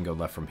yeah, we can go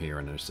left from here,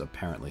 and there's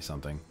apparently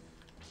something.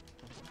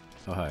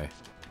 Oh, hi.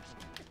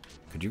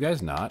 Could you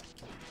guys not?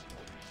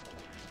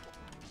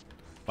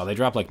 Well, they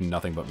drop, like,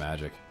 nothing but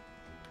magic.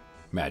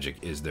 Magic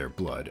is their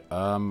blood.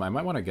 I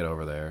might want to get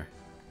over there.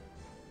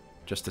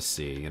 Just to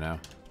see, you know?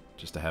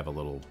 Just to have a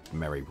little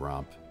merry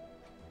romp.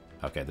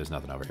 Okay, there's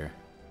nothing over here.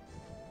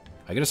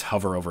 I can just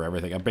hover over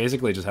everything. I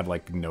basically just have,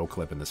 like, no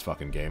clip in this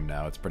fucking game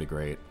now. It's pretty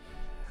great.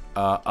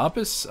 Up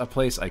is a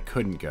place I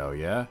couldn't go,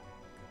 yeah?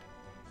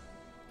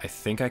 I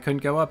think I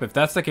couldn't go up. If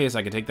that's the case,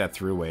 I could take that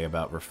throughway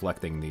about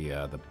reflecting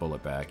the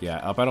bullet back. Yeah,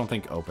 up I don't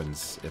think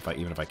opens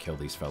even if I kill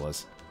these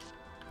fellas.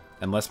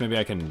 Unless maybe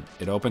I can...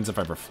 It opens if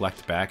I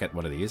reflect back at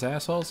one of these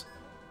assholes?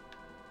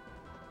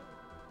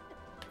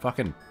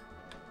 Fucking...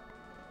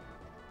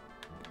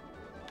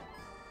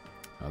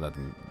 Oh, that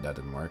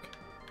didn't work.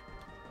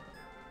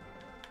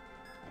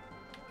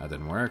 That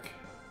didn't work.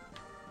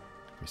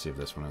 Let me see if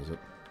this one is it.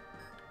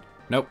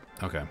 Nope.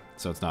 Okay,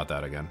 so it's not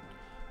that again.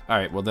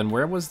 Alright, well then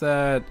where was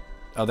that...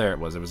 Oh, there it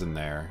was. It was in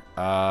there.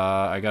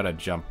 I gotta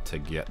jump to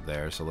get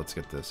there, so let's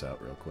get this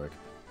out real quick.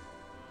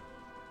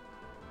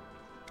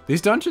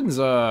 These dungeons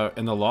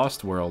in the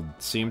Lost World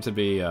seem to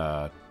be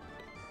a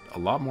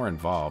lot more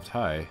involved.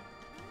 Hi.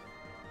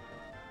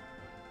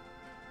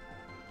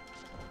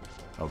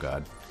 Oh,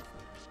 God.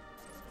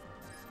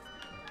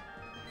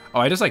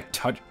 Oh, I just, like,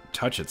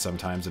 touch it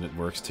sometimes and it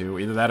works, too.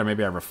 Either that or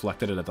maybe I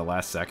reflected it at the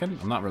last second.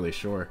 I'm not really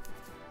sure.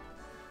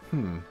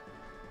 Boing,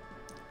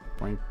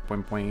 boing,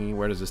 boing.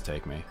 Where does this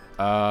take me?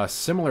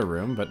 Similar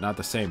room, but not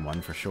the same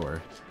one for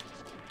sure.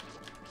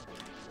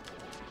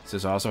 Does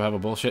this also have a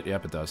bullshit?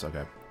 Yep, it does.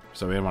 Okay.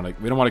 So we don't want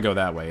to go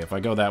that way. If I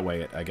go that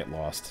way, I get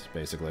lost,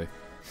 basically.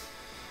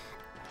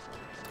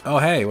 Oh,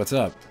 hey, what's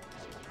up?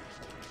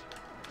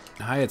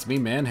 Hi, it's me,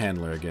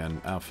 Manhandler,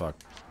 again. Oh, fuck.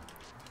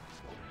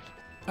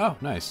 Oh,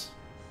 nice.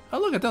 Oh,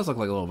 look, it does look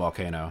like a little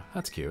volcano.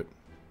 That's cute.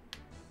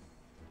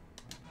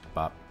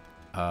 Bop.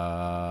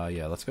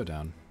 Yeah, let's go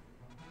down.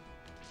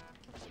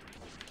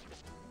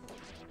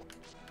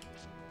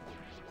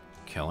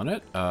 Killing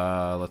it.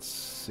 Let's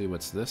see,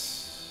 what's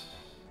this?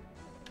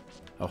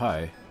 Oh,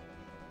 hi.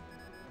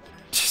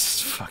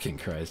 Jesus fucking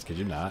Christ, could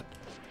you not?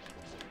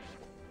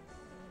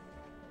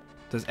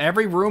 Does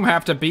every room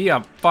have to be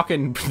a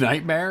fucking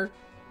nightmare?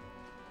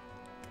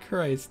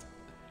 Christ.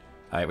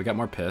 Alright, we got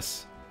more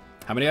piss.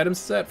 How many items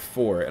is that?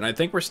 4. And I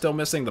think we're still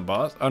missing the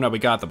boss. Oh, no, we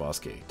got the boss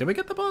key. Did we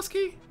get the boss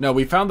key? No,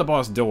 we found the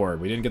boss door.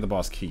 We didn't get the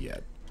boss key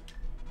yet.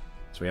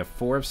 So we have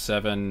 4 of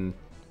 7...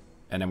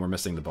 And then we're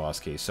missing the boss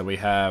key. So we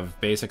have,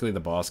 basically, the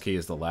boss key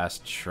is the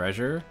last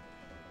treasure.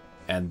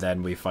 And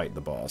then we fight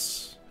the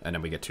boss. And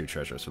then we get 2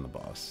 treasures from the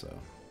boss,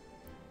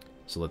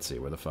 so let's see,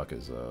 where the fuck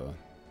is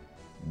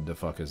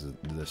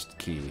this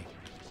key?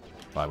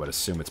 Well, I would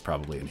assume it's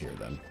probably in here,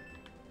 then.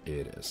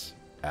 It is.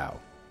 Ow.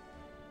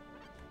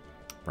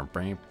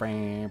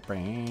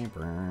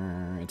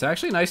 It's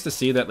actually nice to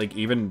see that, like,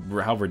 even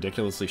how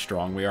ridiculously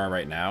strong we are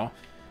right now,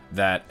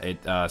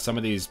 that some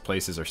of these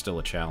places are still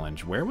a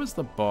challenge. Where was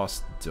the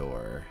boss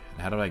door?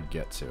 And how did I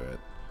get to it?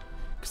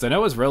 Because I know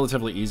it was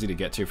relatively easy to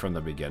get to from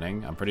the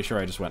beginning. I'm pretty sure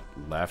I just went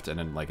left and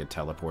then like it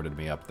teleported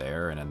me up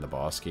there and then the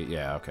boss key.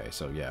 Yeah, okay,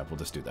 so yeah, we'll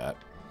just do that.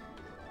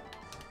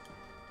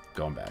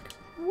 Going back.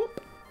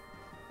 Whoop.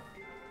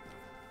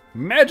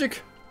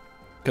 Magic!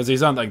 Because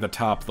he's on like the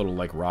top little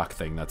like rock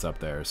thing that's up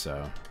there,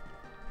 so...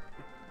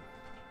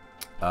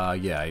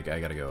 yeah, I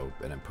gotta go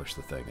and then push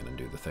the thing and then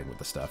do the thing with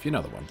the stuff. You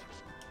know the one.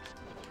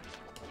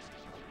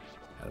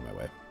 Out of my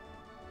way.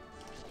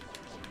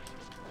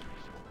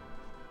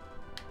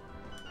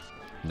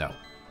 No.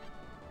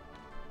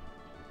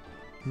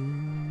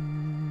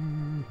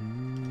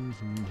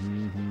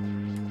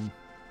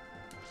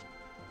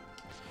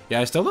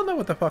 Yeah, I still don't know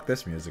what the fuck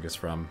this music is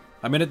from.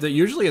 I mean,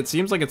 usually it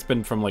seems like it's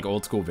been from like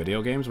old school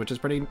video games, which is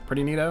pretty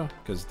neato,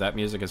 because that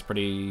music is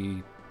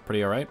pretty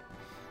alright.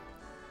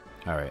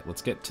 Alright,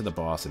 let's get to the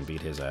boss and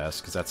beat his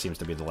ass, because that seems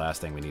to be the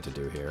last thing we need to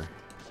do here.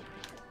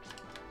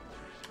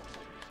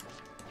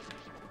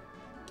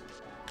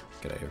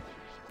 Get out of here.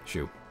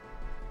 Shoo.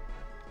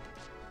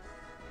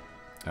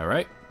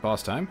 Alright,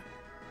 boss time.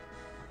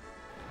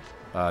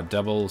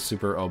 Double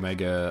Super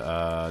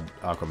Omega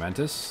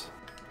Aquamentus.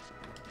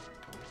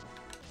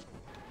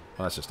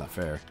 Well, that's just not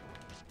fair.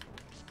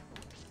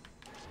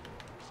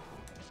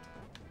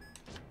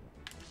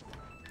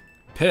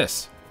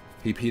 Piss!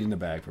 He peed in the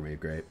bag for me,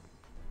 great.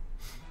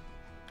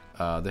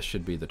 This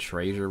should be the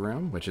treasure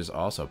room, which is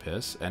also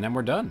piss, and then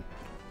we're done.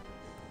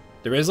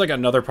 There is like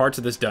another part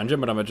to this dungeon,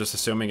 but I'm just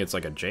assuming it's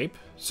like a jape.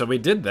 So we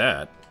did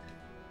that.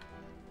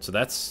 So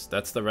that's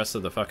the rest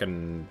of the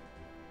fucking...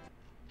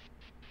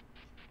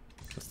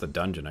 That's the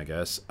dungeon, I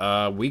guess.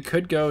 We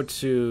could go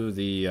to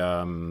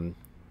the,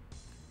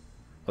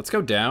 Let's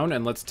go down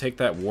and let's take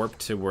that warp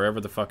to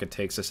wherever the fuck it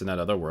takes us in that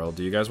other world.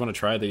 Do you guys want to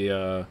try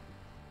the,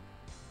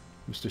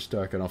 Mr.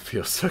 Stark, I don't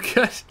feel so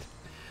good.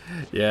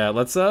 Yeah,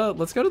 let's go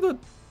to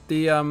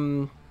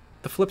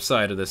the flip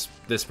side of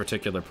this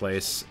particular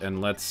place,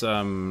 and let's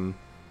fight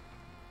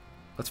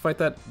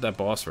that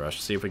boss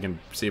rush. See if we can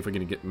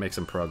make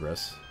some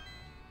progress.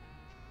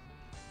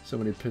 So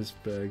many piss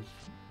bags.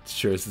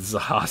 Sure, this is a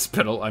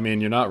hospital. I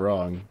mean, you're not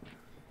wrong.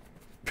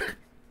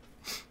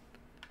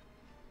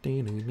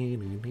 This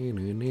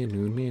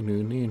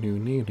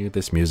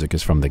music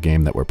is from the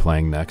game that we're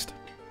playing next.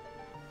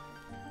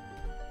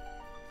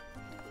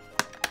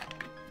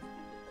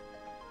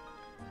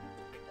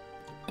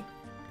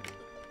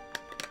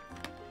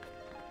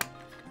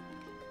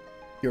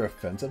 You're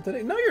offensive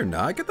today? No, you're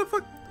not. Get the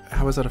fuck...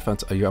 How was that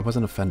offensive? I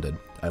wasn't offended.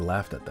 I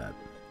laughed at that.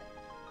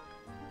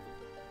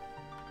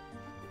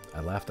 I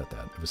laughed at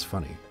that. It was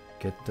funny.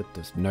 Get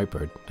this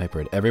Nightbird.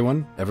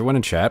 Everyone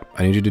in chat,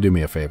 I need you to do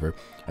me a favor.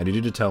 I need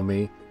you to tell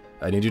me...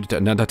 I need you to...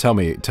 not tell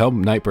me. Tell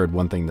Nightbird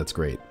one thing that's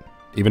great.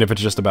 Even if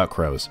it's just about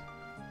crows.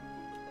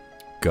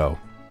 Go.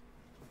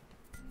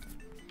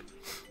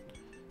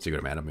 Secret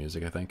of Mana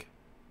music, I think.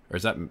 Or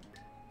is that...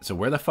 So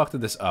where the fuck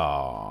did this...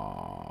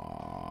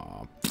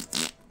 Oh...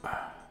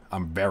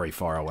 I'm very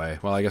far away.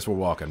 Well, I guess we're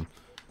walking.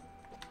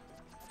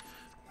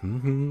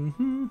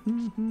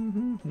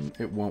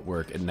 It won't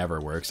work. It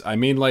never works. I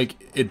mean,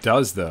 like, it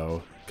does,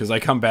 though. Because I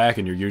come back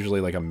and you're usually,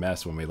 like, a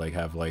mess when we, like,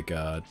 have, like,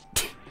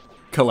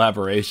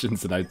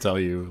 collaborations and I tell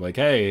you, like,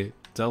 hey,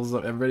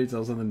 everybody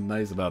tell something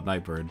nice about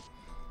Nightbird.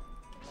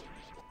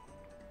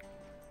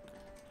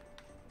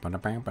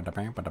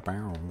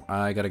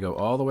 I gotta go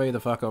all the way the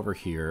fuck over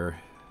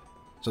here.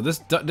 So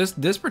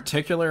this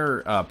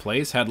particular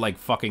place had, like,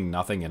 fucking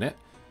nothing in it.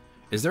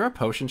 Is there a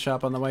potion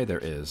shop on the way? There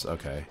is.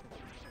 Okay.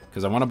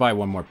 Because I want to buy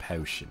one more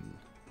potion.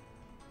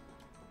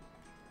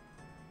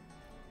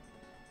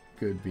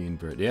 Good bean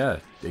bird. Yeah,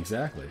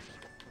 exactly.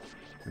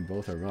 And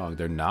both are wrong.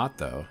 They're not,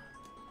 though.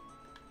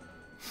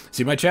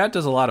 See, my chat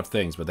does a lot of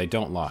things, but they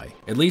don't lie.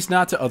 At least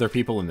not to other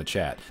people in the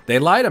chat. They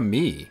lie to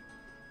me.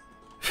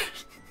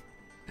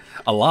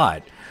 A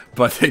lot.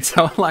 But they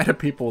don't lie to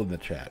people in the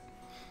chat.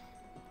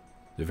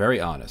 They're very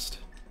honest.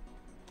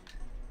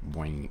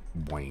 Boing,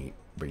 boing,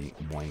 boing,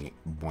 boing,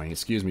 boing.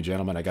 Excuse me,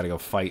 gentlemen. I gotta go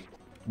fight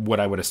what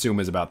I would assume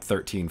is about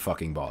 13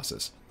 fucking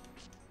bosses.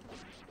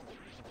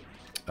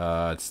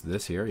 It's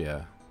this here,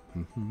 yeah.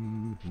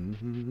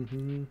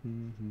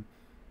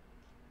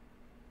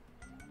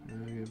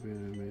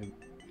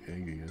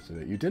 Angry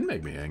yesterday. You did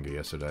make me angry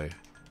yesterday.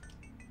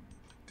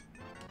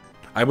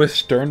 I was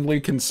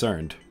sternly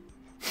concerned.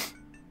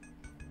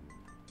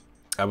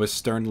 I was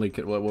sternly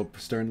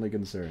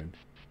concerned.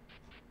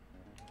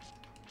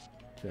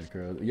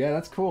 Yeah,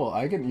 that's cool.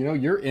 I can, you know,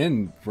 you're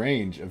in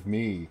range of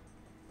me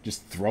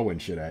just throwing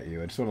shit at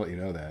you. I just want to let you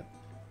know that.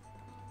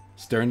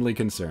 Sternly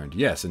concerned.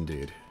 Yes,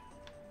 indeed.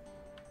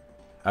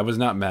 I was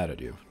not mad at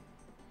you.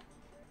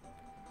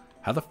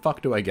 How the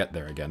fuck do I get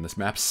there again? This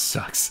map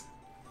sucks.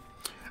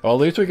 Well,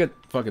 at least we get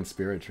fucking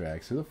spirit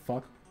tracks. Who the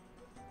fuck?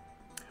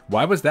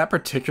 Why was that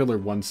particular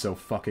one so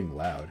fucking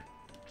loud?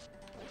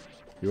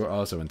 You are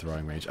also in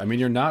throwing range. I mean,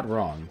 you're not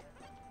wrong.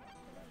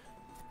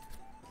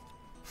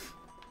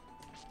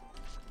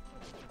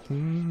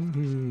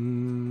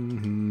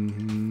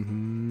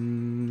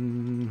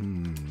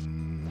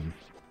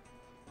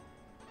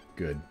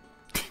 Good.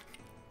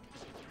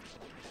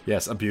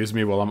 Yes, abuse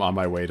me while I'm on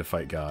my way to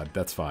fight God.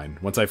 That's fine.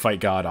 Once I fight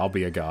God, I'll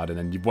be a god, and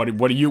then what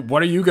are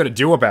you gonna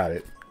do about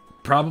it?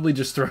 Probably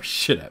just throw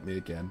shit at me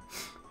again.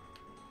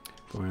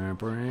 By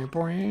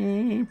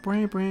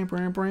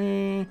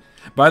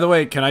the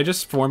way, can I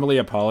just formally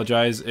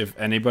apologize if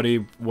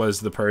anybody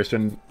was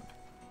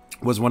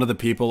one of the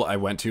people I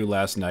went to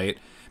last night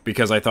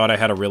because I thought I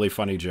had a really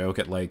funny joke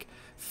at like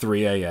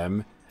 3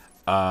 a.m.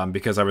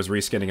 Because I was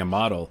reskinning a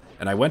model,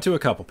 and I went to a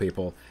couple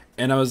people,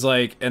 and I was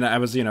like, I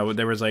was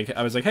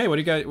like, hey, what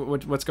do you guys,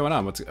 what's going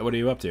on? What are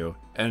you up to?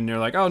 And you're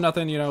like, oh,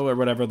 nothing, you know, or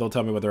whatever. They'll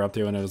tell me what they're up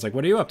to, and I was like,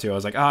 what are you up to? I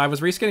was like, oh, I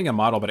was reskinning a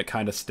model, but it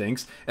kind of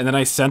stinks. And then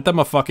I sent them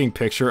a fucking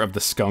picture of the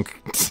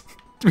skunk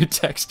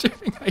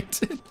retexturing I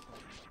did.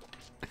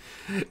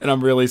 And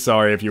I'm really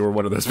sorry if you were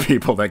one of those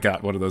people that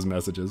got one of those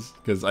messages,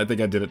 because I think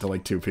I did it to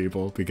like 2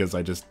 people because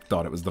I just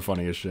thought it was the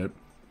funniest shit.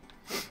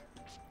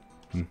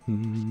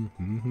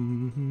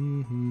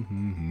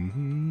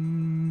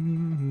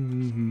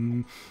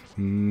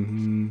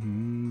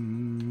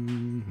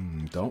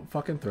 Don't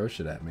fucking throw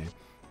shit at me.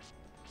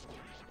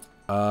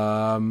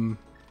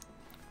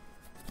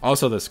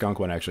 Also, the skunk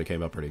one actually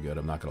came up pretty good.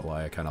 I'm not gonna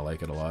lie, I kind of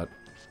like it a lot.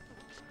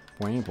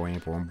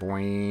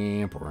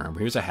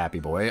 Here's a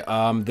happy boy.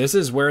 This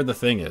is where the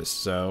thing is,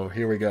 so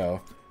here we go.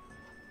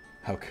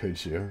 How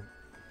could you?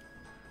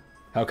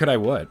 How could I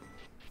what?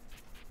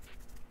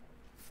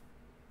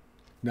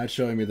 Not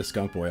showing me the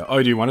skunk boy.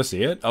 Oh, do you want to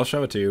see it? I'll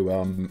show it to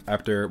you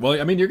after. Well,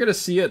 I mean, you're gonna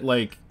see it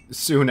like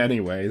soon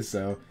anyway.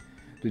 So,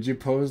 did you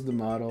pose the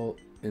model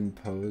in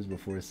pose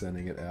before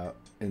sending it out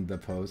in the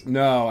pose?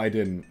 No, I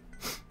didn't.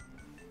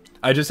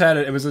 I just had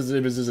it. It was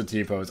just a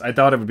T pose. I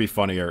thought it would be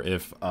funnier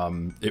if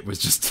it was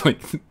just like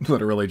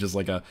literally just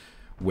like a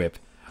whip.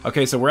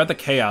 Okay, so we're at the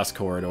Chaos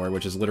Corridor,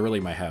 which is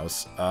literally my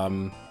house.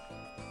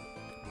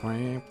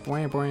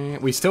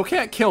 We still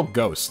can't kill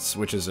ghosts,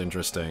 which is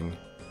interesting.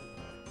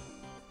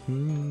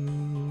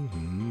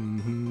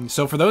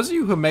 So for those of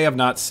you who may have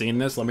not seen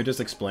this, let me just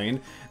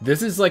explain.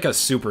 This is like a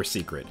super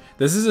secret.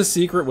 This is a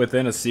secret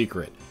within a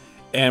secret.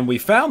 And we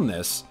found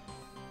this,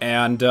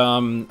 and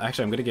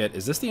actually I'm gonna get,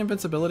 is this the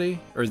invincibility?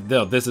 Or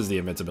no, this is the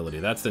invincibility.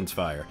 That's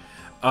Inspire.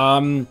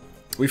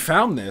 We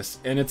found this,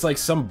 and it's like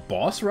some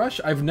boss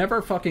rush. I've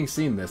never fucking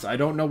seen this. I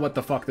don't know what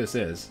the fuck this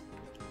is.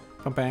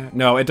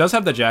 No, it does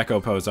have the Jacko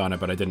pose on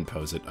it, but I didn't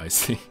pose it. I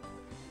see.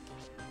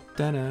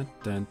 Dun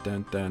dun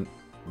dun dun.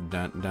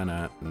 Dun dun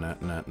dun dun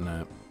dun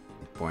dun.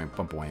 Boing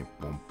boing boing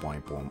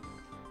boing boing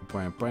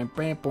boing boing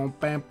boing boing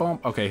boing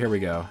boing. Okay, here we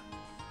go.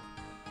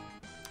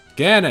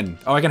 Ganon!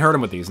 Oh, I can hurt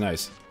him with these.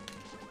 Nice.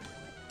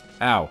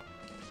 Ow.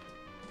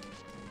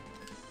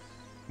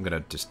 I'm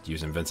gonna just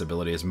use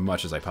invincibility as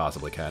much as I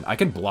possibly can. I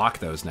can block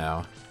those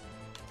now.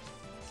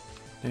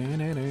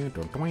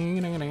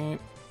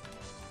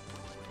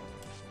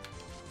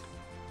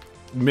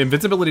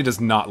 Invincibility does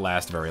not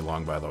last very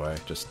long, by the way.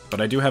 But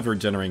I do have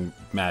regenerating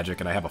magic,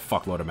 and I have a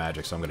fuckload of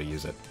magic, so I'm gonna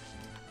use it.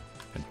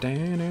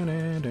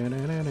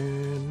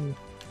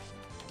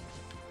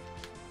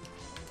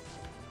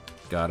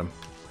 Got him.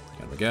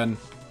 Got him again.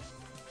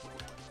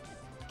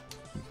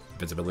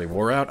 Invincibility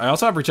wore out. I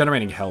also have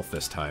regenerating health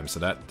this time, so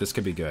this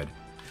could be good.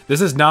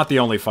 This is not the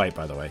only fight,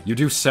 by the way. You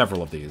do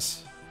several of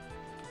these.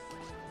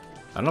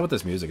 I don't know what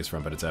this music is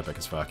from, but it's epic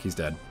as fuck. He's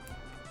dead.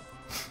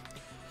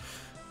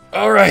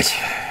 Alright.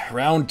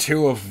 Round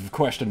 2 of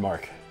question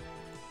mark.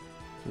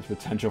 There's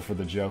potential for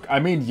the joke. I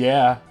mean,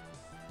 yeah.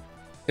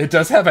 It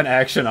does have an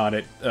action on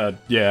it.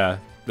 Yeah.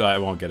 I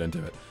won't get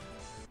into it.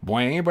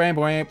 Boing, boing,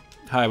 boing.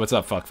 Hi, what's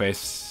up,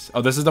 fuckface?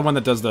 Oh, this is the one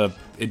that does the...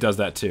 It does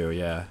that too,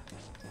 yeah.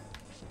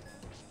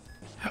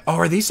 Oh,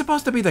 are these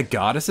supposed to be the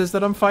goddesses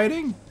that I'm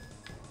fighting?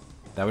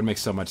 That would make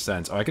so much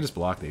sense. Oh, I could just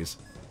block these.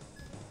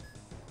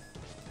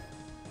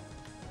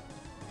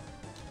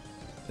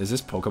 Is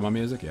this Pokemon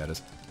music? Yeah, it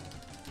is.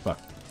 Fuck.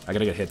 I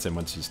gotta get hits in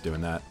once she's doing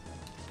that.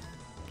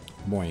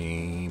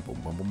 Boing, boom,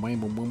 boom, boom,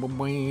 boing, boom, boom, boom,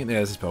 boing. Yeah,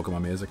 this is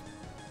Pokemon music.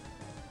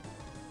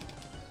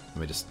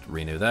 Let me just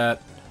renew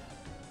that.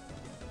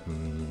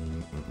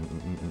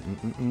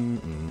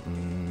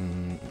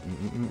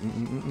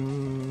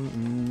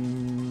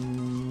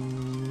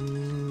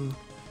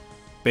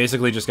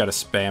 Basically just gotta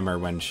spam her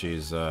when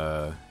she's,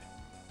 I'm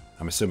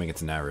assuming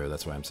it's Naru,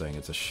 that's why I'm saying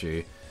it's a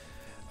she.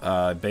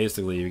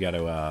 Basically you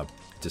gotta,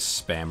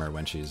 just spam her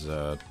when she's,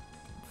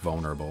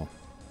 vulnerable.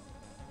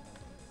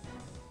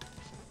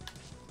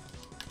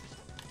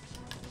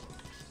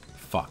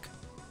 Fuck.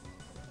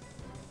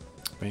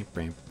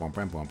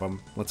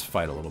 Let's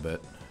fight a little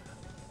bit.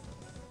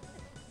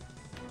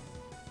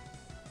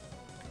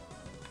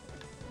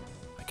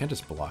 I can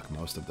just block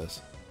most of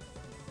this.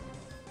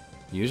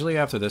 Usually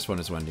after this one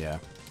is when, yeah.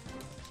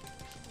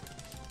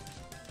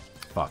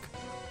 Fuck.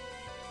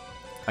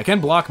 I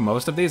can block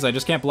most of these, I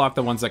just can't block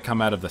the ones that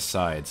come out of the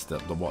sides.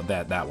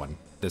 That one.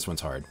 This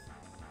one's hard.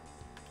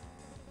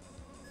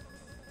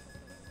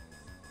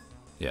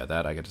 Yeah,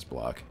 that I could just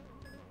block.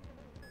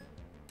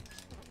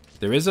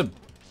 There is a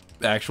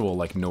actual,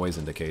 like, noise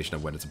indication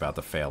of when it's about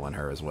to fail on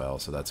her as well,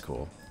 so that's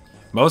cool.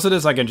 Most of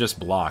this I can just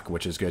block,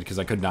 which is good, because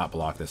I could not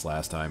block this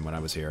last time when I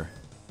was here.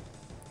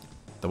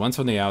 The ones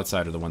from the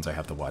outside are the ones I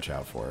have to watch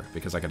out for,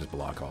 because I can just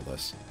block all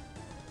this.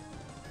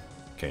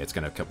 Okay, it's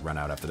gonna run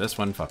out after this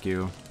one. Fuck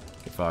you.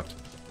 Get fucked.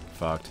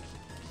 Fucked.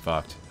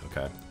 Fucked.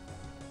 Okay.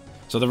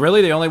 So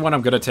really the only one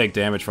I'm gonna take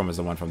damage from is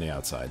the one from the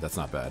outside. That's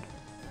not bad.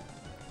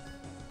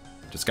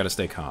 Just gotta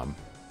stay calm.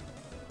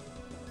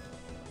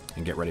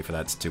 And get ready for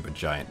that stupid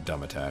giant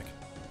dumb attack.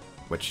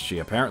 Which she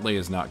apparently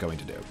is not going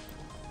to do.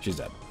 She's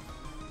dead.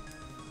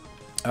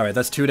 Alright,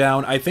 that's 2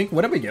 down. I think,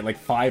 what did we get, like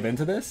 5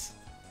 into this?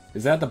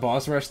 Is that the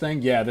boss rush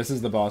thing? Yeah, this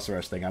is the boss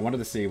rush thing. I wanted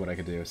to see what I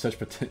could do. Such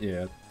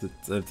yeah,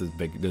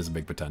 there's a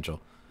big potential.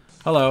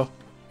 Hello,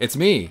 it's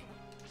me.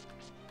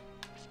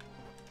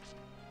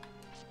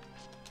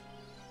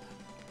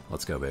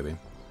 Let's go, baby.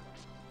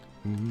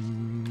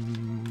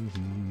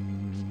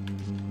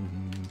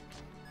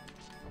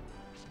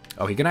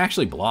 Oh, he can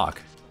actually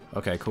block.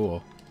 Okay,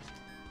 cool.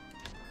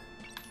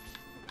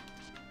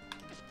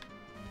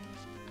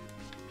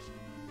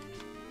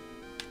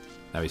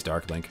 Now he's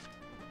Dark Link.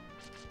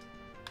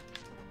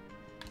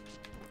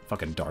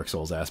 Fucking Dark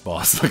Souls ass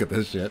boss. Look at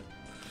this shit.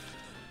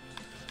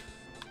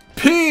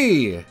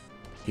 P!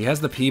 He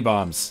has the P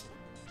bombs.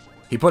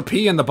 He put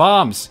P in the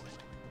bombs.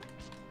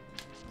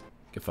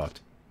 Get fucked.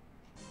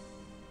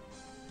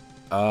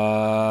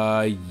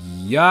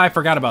 Yeah, I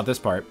forgot about this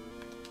part.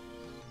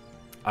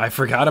 I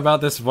forgot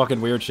about this fucking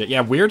weird shit.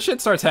 Yeah, weird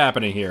shit starts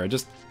happening here.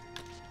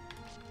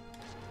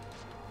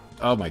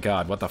 Oh my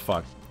god, what the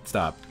fuck?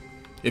 Stop.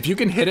 If you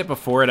can hit it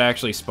before it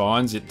actually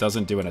spawns, it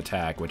doesn't do an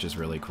attack, which is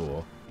really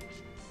cool.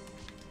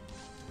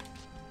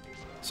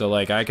 So,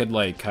 like, I could,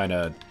 like, kind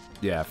of...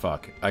 Yeah,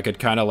 fuck. I could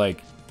kind of,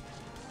 like,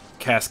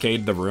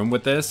 cascade the room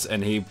with this,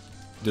 and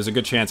there's a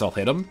good chance I'll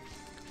hit him.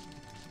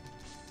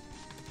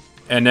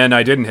 And then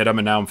I didn't hit him,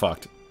 and now I'm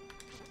fucked.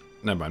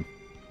 Never mind.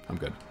 I'm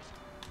good.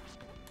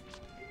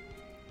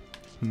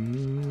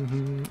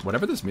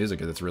 Whatever this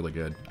music is, it's really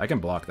good. I can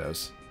block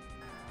those.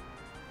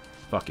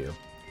 Fuck you.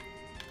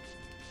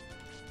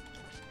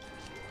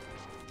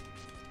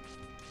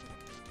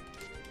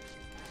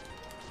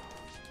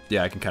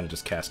 Yeah, I can kind of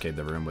just cascade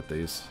the room with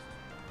these.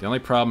 The only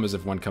problem is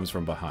if one comes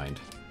from behind.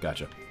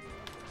 Gotcha.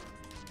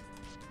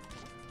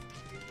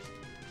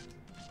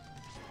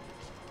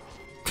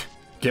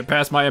 Get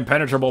past my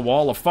impenetrable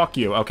wall of fuck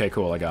you. Okay,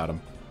 cool, I got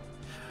him.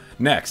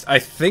 Next. I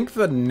think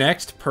the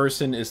next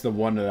person is the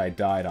one that I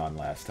died on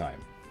last time.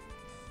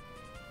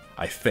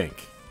 I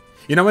think.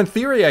 You know, in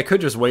theory, I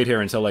could just wait here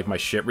until, like, my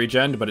shit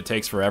regen, but it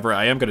takes forever.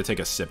 I am gonna take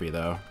a sippy,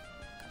 though.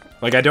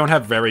 Like, I don't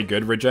have very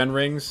good regen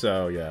rings,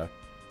 so, yeah.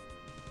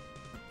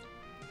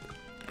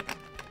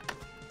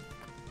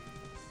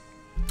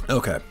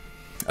 Okay.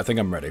 I think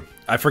I'm ready.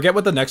 I forget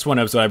what the next one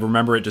is, so I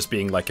remember it just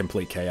being, like,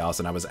 complete chaos,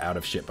 and I was out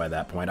of shit by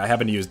that point. I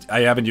haven't used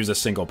a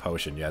single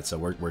potion yet, so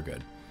we're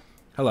good.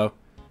 Hello.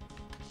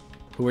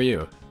 Who are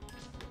you?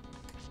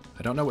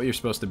 I don't know what you're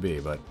supposed to be,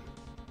 but...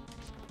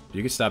 If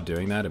you could stop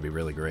doing that, it'd be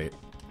really great.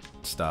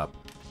 Stop.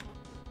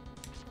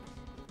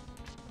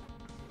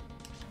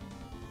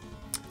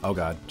 Oh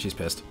god, she's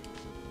pissed.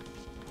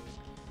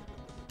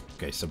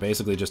 Okay, so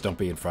basically just don't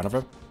be in front of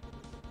her.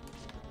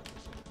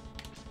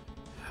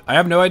 I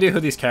have no idea who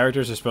these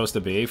characters are supposed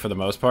to be, for the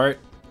most part.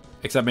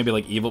 Except maybe,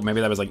 like, evil... Maybe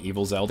that was, like,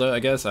 evil Zelda, I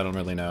guess? I don't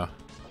really know.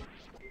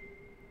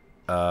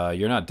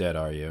 You're not dead,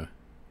 are you?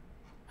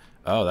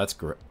 Oh, that's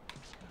great.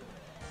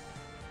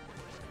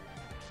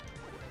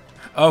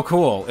 Oh,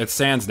 cool. It's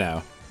Sans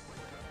now.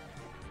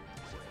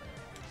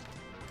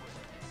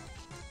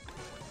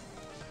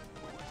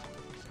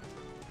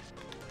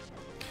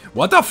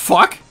 What the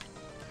fuck?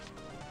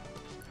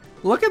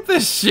 Look at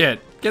this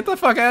shit. Get the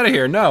fuck out of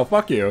here. No,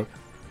 fuck you.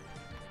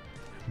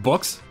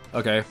 Books?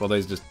 Okay, well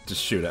they just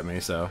shoot at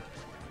me, so.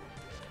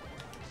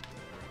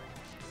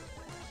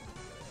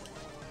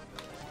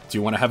 Do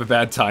you want to have a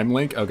bad time,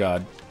 Link? Oh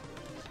god.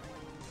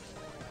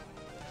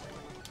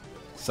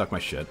 Suck my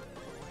shit.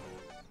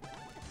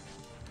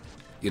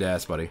 Eat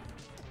ass, buddy.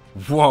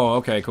 Whoa,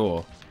 okay,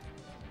 cool.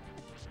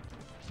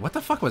 What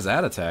the fuck was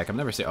that attack? I've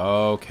never seen...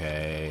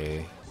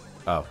 Okay.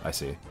 Oh, I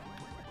see.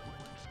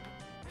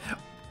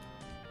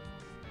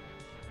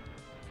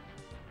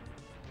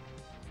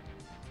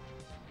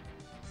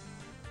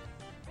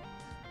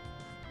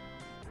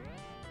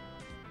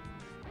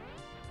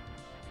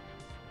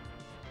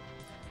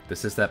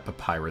 This is that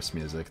papyrus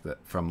music that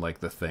from, like,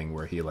 the thing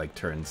where he, like,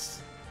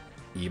 turns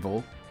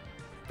evil.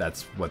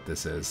 That's what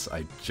this is.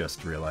 I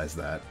just realized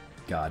that.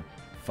 God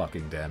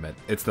fucking damn it.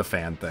 It's the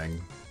fan thing.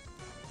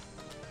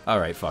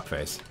 Alright,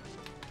 fuckface.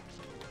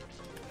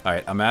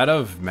 Alright, I'm out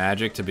of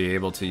magic to be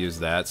able to use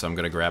that, so I'm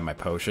gonna grab my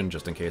potion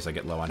just in case I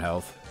get low on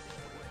health.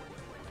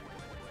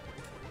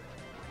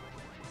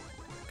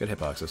 Good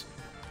hitboxes.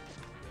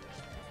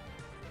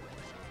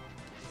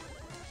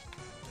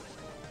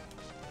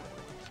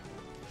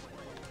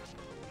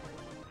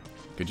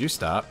 Could you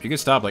stop? You can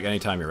stop, like,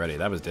 anytime you're ready.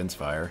 That was Din's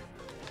fire.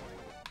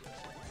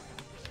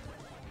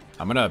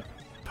 I'm gonna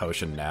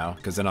potion now,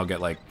 because then I'll get,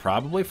 like,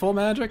 probably full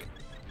magic?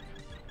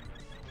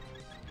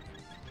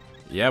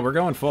 Yeah, we're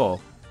going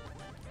full.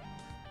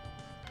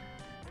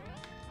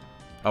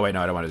 Oh, wait,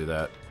 no, I don't want to do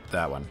that.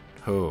 That one.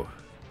 Ooh.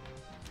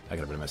 I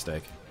got a bit of a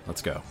mistake.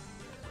 Let's go.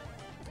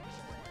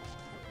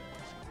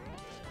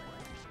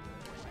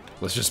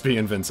 Let's just be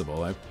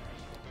invincible.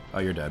 Oh,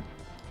 you're dead.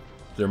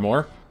 Is there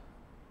more?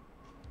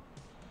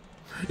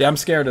 Yeah, I'm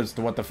scared as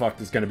to what the fuck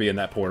is going to be in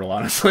that portal,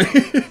 honestly.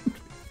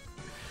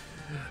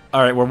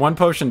 Alright, we're 1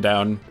 potion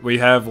down. We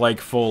have, like,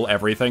 full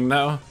everything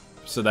now.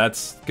 So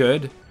that's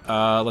good.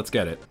 Let's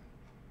get it.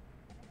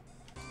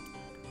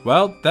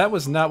 Well, that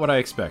was not what I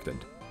expected.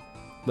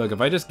 Look,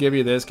 if I just give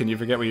you this, can you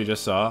forget what you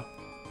just saw?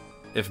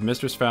 If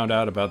Mistress found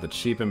out about the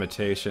cheap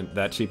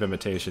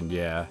imitation,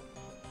 yeah.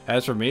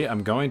 As for me,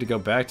 I'm going to go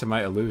back to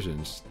my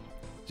illusions.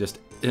 Just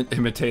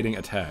imitating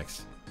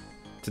attacks.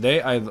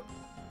 Today I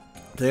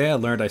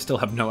learned I still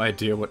have no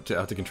idea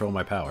how to control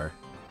my power.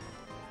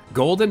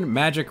 Golden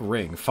magic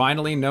ring.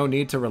 Finally, no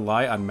need to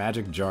rely on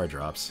magic jar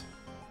drops.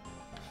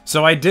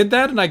 So I did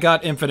that and I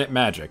got infinite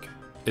magic,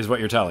 is what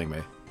you're telling me.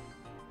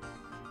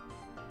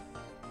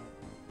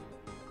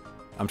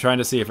 I'm trying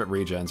to see if it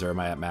regens or am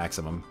I at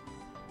maximum.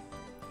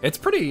 It's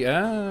pretty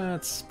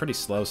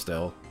slow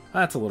still.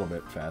 That's a little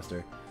bit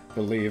faster.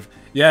 Believe.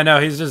 Yeah,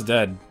 no, he's just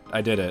dead. I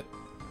did it.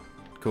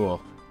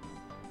 Cool.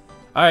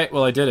 Alright,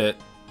 well I did it.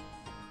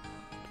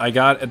 I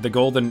got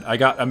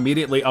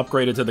immediately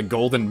upgraded to the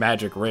golden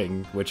magic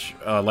ring, which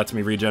lets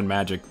me regen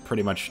magic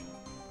pretty much.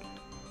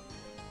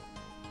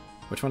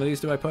 Which one of these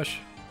do I push?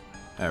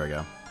 There we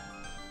go.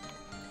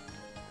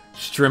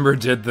 Strimmer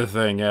did the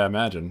thing. Yeah,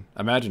 imagine.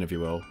 Imagine, if you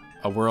will.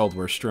 A world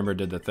where Strimmer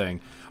did the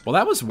thing. Well,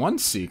 that was one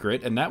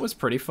secret, and that was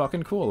pretty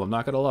fucking cool, I'm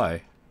not gonna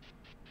lie.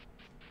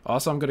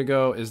 Also, I'm gonna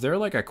go... Is there,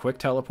 like, a quick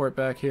teleport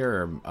back here?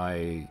 Or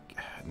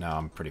no,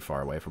 I'm pretty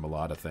far away from a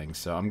lot of things.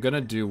 So I'm gonna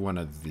do one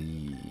of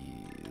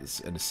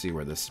these and see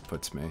where this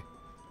puts me.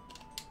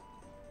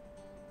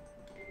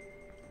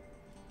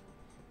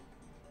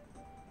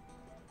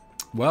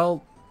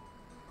 Well...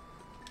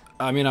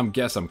 I mean,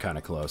 guess I'm kind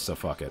of close, so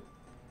fuck it.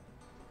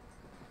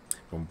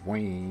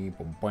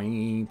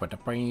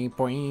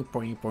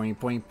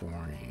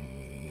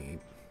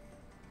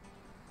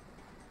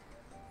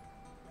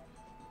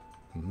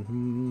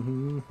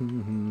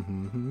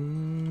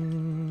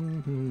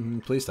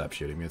 Please stop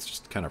shooting me, it's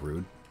just kind of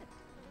rude.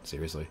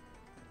 Seriously.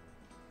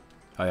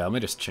 Oh yeah, let me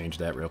just change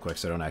that real quick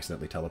so I don't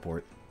accidentally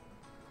teleport.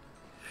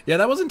 Yeah,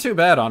 that wasn't too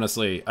bad,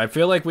 honestly. I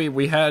feel like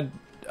we had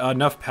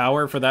enough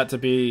power for that to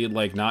be,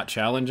 like, not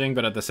challenging,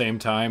 but at the same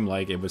time,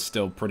 like, it was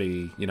still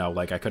pretty, you know,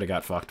 like, I could have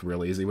got fucked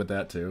real easy with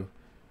that, too.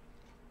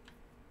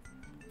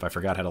 If I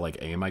forgot how to, like,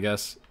 aim, I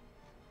guess.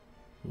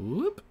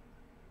 Whoop.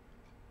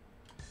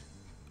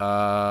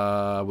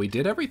 We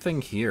did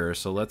everything here,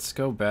 so let's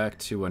go back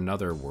to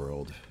another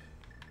world.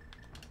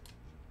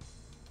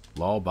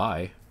 Lol,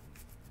 bye.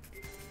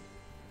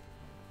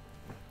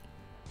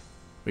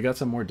 We got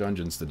some more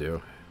dungeons to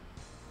do,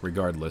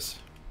 regardless.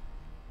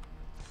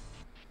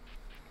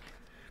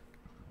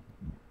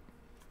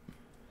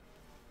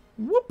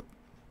 Whoop!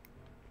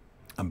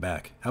 I'm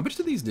back. How much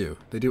do these do?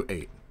 They do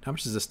 8. How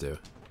much does this do?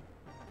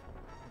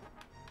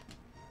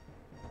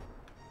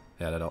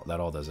 Yeah, that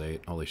all does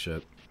 8. Holy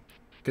shit.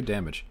 Good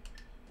damage.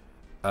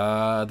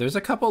 There's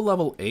a couple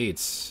level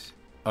 8s.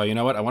 Oh, you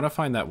know what? I want to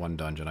find that one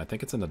dungeon. I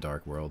think it's in the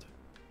Dark World.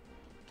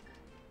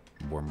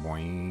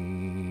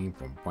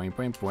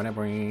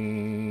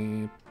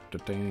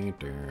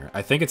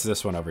 I think it's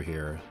this one over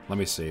here. Let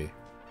me see.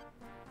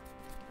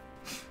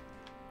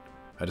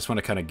 I just want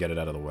to kind of get it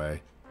out of the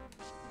way.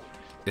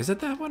 Is it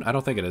that one? I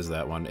don't think it is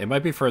that one. It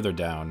might be further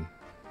down.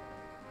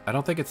 I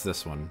don't think it's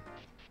this one.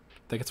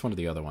 I think it's one of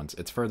the other ones.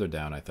 It's further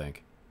down, I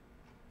think.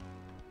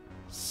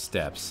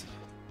 Steps.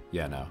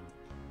 Yeah, no.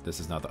 This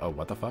is not the... Oh,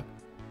 what the fuck?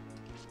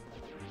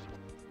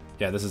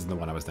 Yeah, this isn't the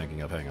one I was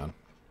thinking of. Hang on.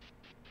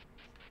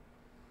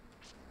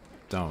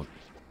 Don't.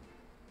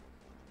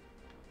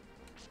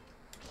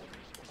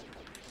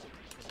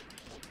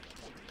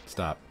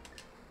 Stop.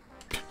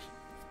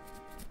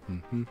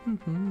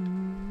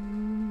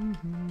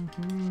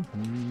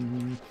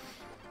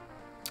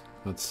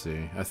 Let's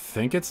see. I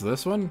think it's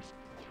this one?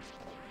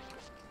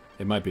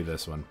 It might be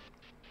this one.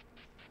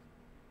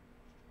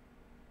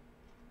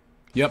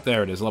 Yep,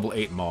 there it is. Level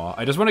 8 Maw.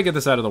 I just want to get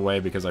this out of the way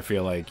because I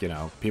feel like, you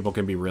know, people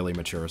can be really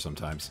mature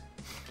sometimes.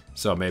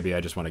 So maybe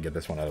I just want to get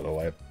this one out of the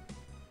way.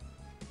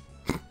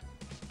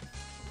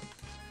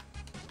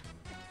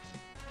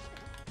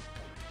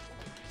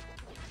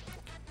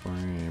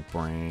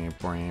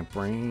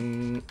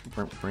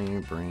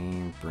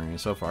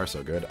 So far,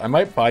 so good. I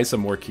might buy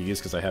some more keys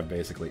because I have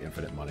basically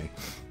infinite money.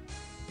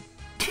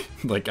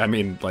 Like, I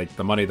mean, like,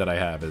 the money that I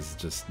have is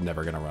just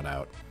never gonna run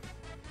out.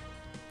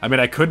 I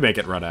mean, I could make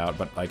it run out,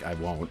 but, like, I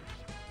won't.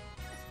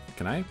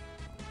 Can I?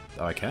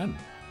 Oh, I can.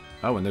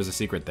 Oh, and there's a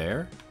secret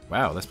there?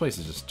 Wow, this place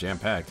is just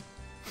jam-packed.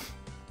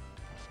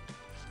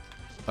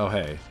 Oh,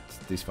 hey. It's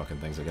these fucking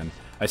things again.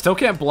 I still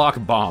can't block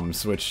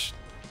bombs, which...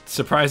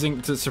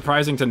 Surprising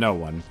to no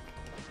one.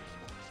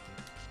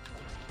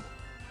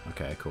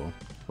 Okay, cool.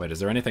 Wait, is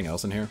there anything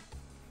else in here?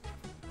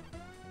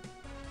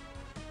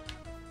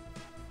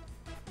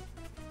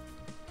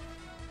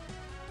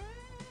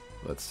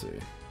 Let's see.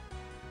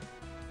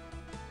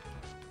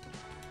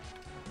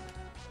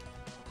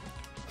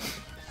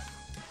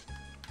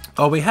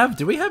 Oh,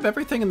 do we have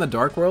everything in the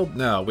Dark World?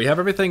 No, we have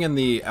everything in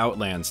the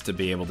Outlands to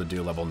be able to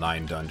do level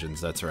 9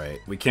 dungeons, that's right.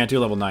 We can't do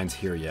level 9s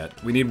here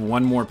yet. We need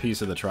one more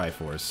piece of the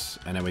Triforce,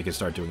 and then we can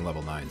start doing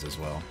level 9s as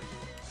well.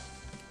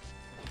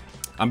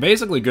 I'm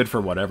basically good for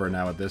whatever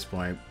now at this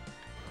point.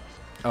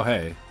 Oh,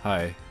 hey.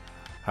 Hi.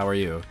 How are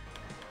you?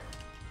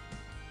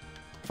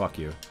 Fuck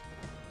you.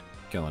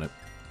 Killing it.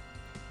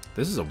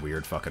 This is a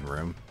weird fucking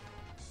room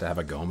to have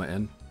a Goma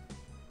in.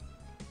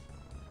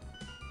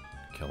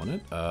 Killing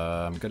it.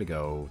 I'm gonna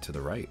go to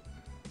the right.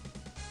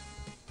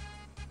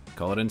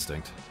 Call it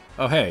instinct.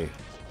 Oh, hey.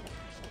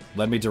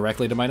 Led me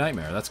directly to my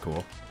nightmare. That's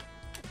cool.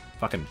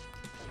 Fucking...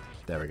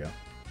 There we go.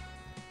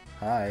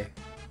 Hi.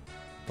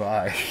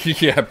 Bye.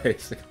 Yeah,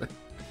 basically.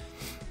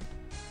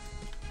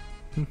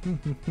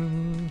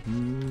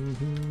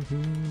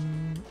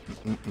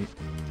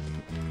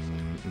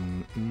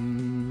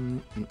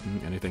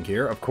 Anything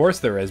here? Of course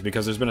there is,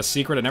 because there's been a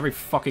secret in every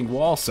fucking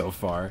wall so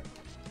far.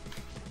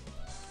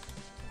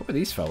 What are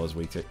these fellas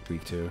weak to? I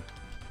don't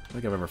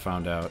think I've ever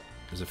found out.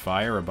 Is it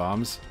fire or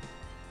bombs?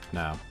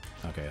 No.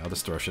 Okay, I'll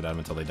just throw shit at them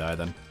until they die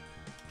then.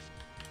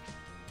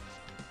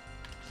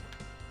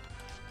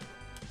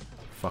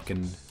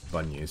 Fucking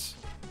bunnies.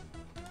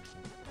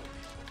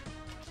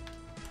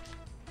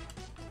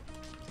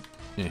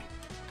 Eh.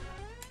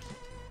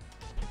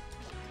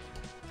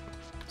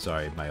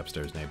 Sorry, my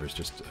upstairs neighbors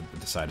just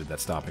decided that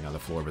stomping on the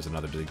floor was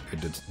another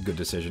good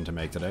decision to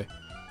make today.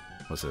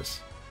 What's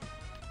this?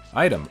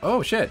 Item.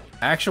 Oh, shit.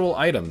 Actual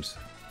items.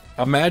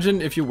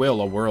 Imagine, if you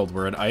will, a world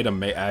where an item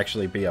may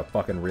actually be a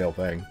fucking real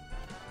thing.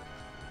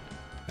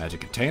 Magic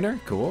container.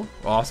 Cool.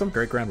 Awesome.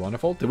 Great, grand,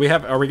 wonderful.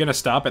 Are we going to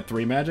stop at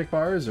 3 magic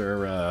bars,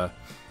 or,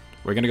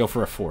 we're going to go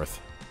for a 4th?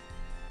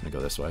 I'm going to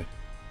go this way.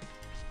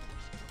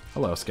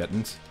 Hello,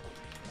 Skettons.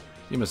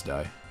 You must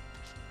die.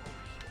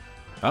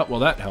 Oh, well,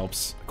 that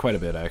helps quite a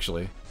bit,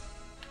 actually.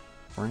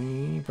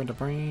 Damn,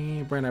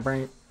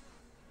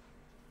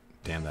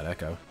 that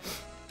echo.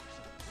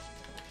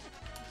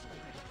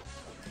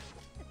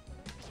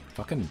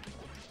 Fucking...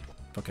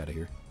 Fuck out of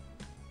here.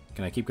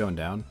 Can I keep going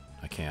down?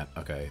 I can't.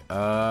 Okay.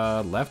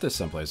 Left is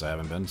someplace I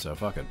haven't been, so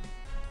fuck it.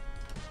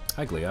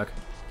 Hi, Gleok.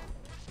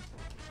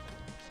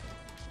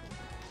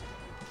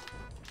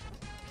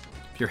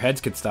 If your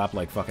heads could stop,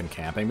 like, fucking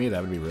camping me,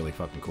 that would be really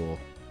fucking cool.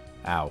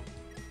 Ow.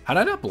 How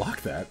did I not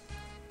block that?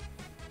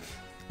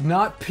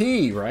 Not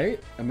P, right?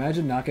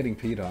 Imagine not getting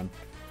peed on.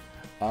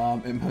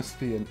 It must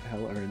be an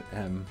L or an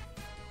M.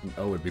 An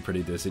O would be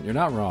pretty decent. You're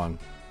not wrong.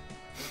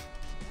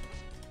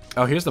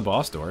 Oh, here's the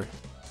boss door.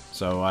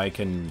 So I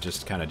can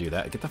just kind of do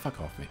that. Get the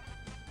fuck off me.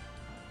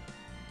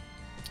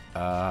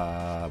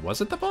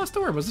 Was it the boss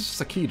door, or was this just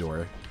a key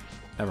door?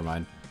 Never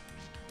mind.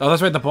 Oh,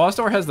 that's right. The boss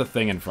door has the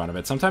thing in front of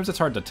it. Sometimes it's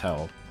hard to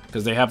tell,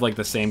 because they have, like,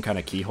 the same kind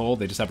of keyhole.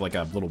 They just have, like,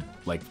 a little,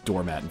 like,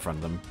 doormat in front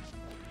of them.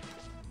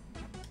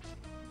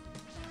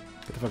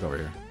 Get the fuck over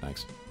here.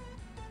 Thanks.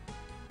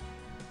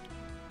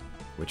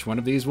 Which one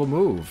of these will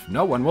move?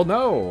 No one will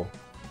know!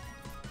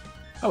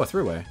 Oh, a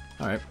throughway.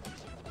 Alright.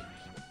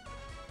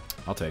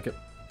 I'll take it.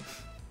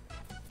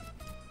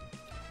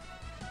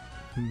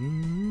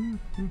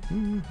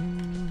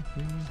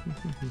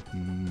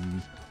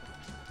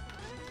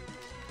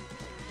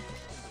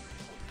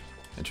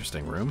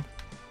 Interesting room.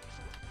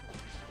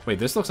 Wait,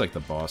 this looks like the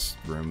boss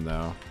room,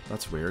 though.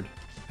 That's weird.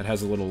 It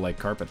has a little, like,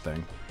 carpet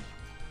thing.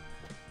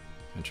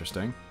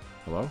 Interesting.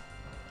 Hello?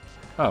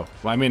 Oh,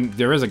 well, I mean,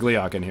 there is a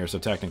Gleok in here, so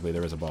technically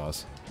there is a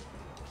boss.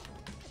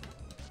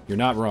 You're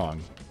not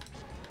wrong.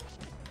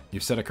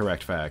 You've said a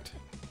correct fact.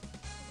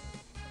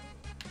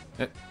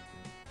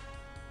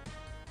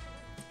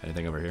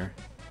 Anything over here?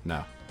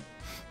 No.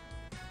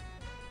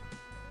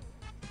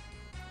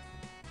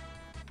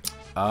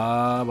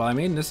 Well, I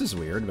mean, this is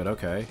weird, but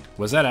okay.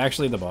 Was that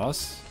actually the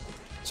boss?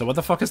 So what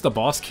the fuck is the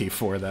boss key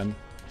for, then?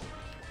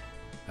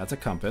 That's a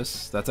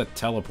compass. That's a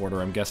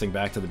teleporter, I'm guessing,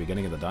 back to the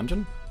beginning of the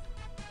dungeon?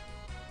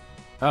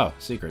 Oh,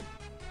 secret.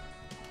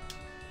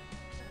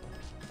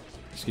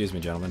 Excuse me,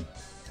 gentlemen.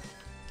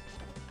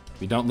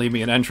 If you don't leave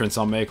me an entrance,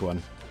 I'll make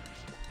one.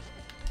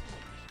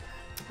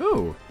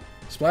 Ooh.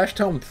 Splash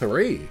Tome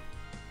 3.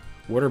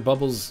 Water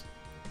bubbles...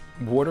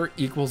 Water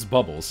equals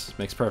bubbles.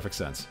 Makes perfect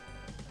sense.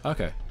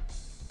 Okay.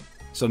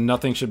 So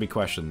nothing should be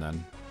questioned,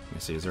 then. Let me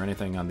see. Is there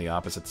anything on the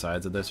opposite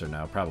sides of this, or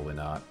no? Probably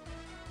not.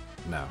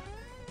 No.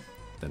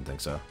 Didn't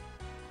think so.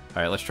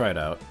 Alright, let's try it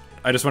out.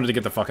 I just wanted to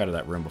get the fuck out of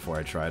that room before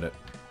I tried it.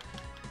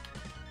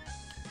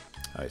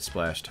 Alright,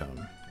 Splash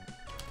Tome.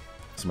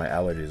 So my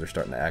allergies are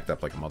starting to act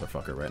up like a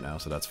motherfucker right now,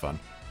 so that's fun.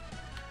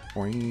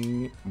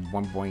 Boing,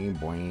 boing, boing,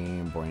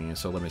 boing, boing.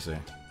 So let me see.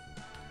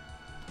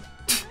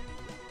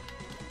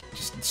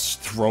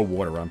 Just throw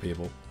water on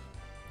people.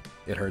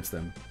 It hurts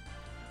them.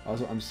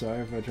 Also, I'm sorry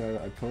if I tried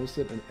to... I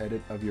posted an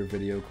edit of your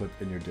video clip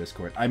in your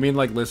Discord. I mean,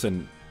 like,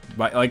 listen.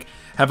 Like,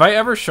 have I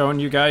ever shown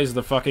you guys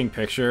the fucking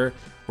picture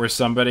where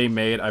somebody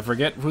made... I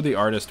forget who the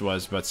artist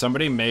was, but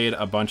somebody made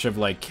a bunch of,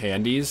 like,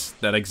 candies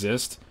that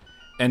exist,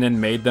 and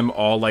then made them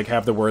all, like,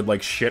 have the word,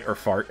 like, shit or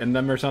fart in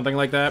them or something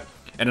like that.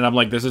 And then I'm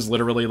like, this is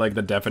literally, like,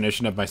 the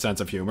definition of my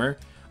sense of humor.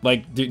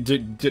 Like,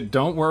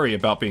 don't worry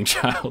about being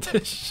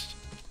childish.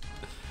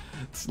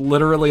 It's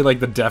literally,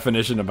 like, the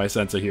definition of my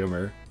sense of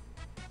humor.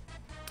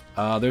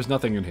 There's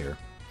nothing in here.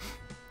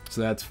 So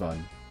that's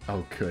fun.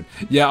 Oh, good.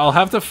 Yeah, I'll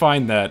have to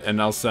find that,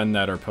 and I'll send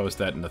that or post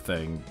that in the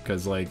thing.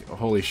 Because, like,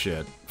 holy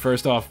shit.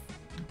 First off,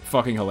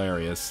 fucking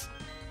hilarious.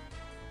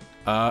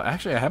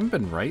 Actually, I haven't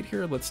been right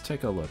here. Let's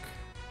take a look.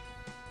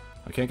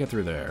 I can't get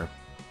through there.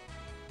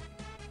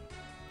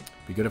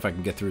 Be good if I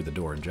can get through the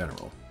door in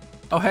general.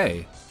 Oh,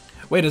 hey.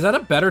 Wait, is that a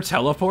better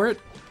teleport?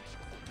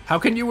 How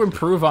can you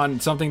improve on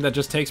something that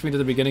just takes me to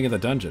the beginning of the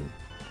dungeon?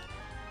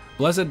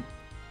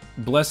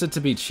 Blessed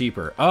to be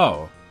cheaper.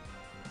 Oh.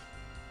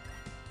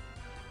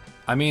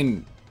 I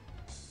mean...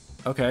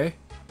 Okay.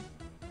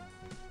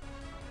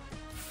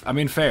 I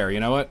mean, fair, you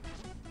know what?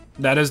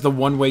 That is the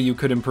one way you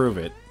could improve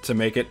it, to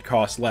make it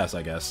cost less,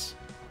 I guess.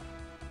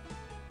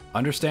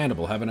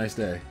 Understandable. Have a nice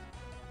day.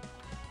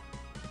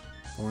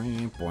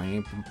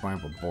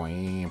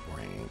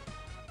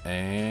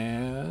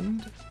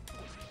 And...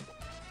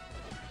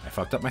 I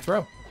fucked up my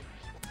throw.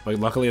 But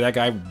luckily that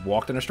guy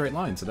walked in a straight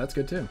line, so that's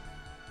good too.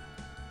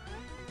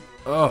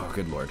 Oh,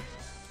 good lord.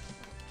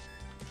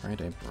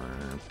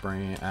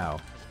 Ow.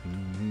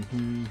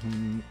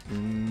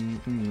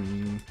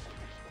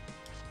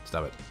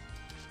 Stop it.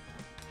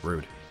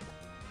 Rude.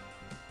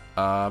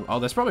 Oh,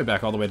 that's probably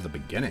back all the way to the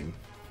beginning.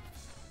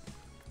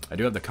 I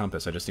do have the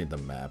compass, I just need the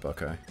map,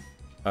 okay.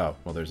 Oh,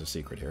 well there's a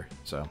secret here,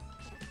 so.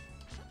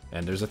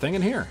 And there's a thing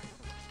in here.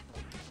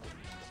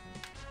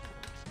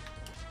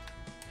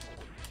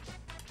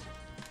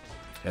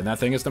 And that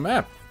thing is the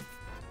map.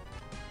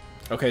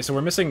 Okay, so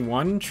we're missing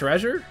one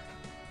treasure?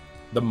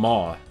 The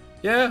maw.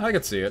 Yeah, I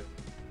could see it.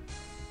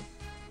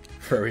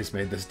 Furry's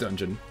made this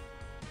dungeon.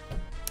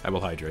 I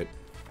will hydrate.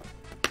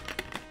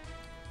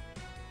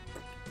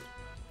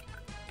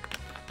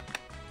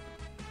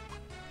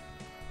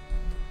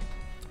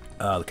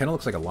 It kind of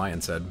looks like a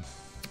lion's head.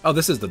 Oh,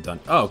 this is the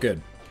dungeon. Oh, good.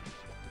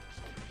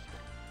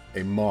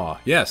 A maw.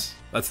 Yes,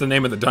 that's the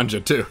name of the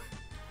dungeon, too.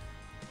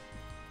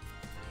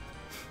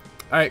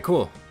 Alright,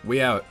 cool.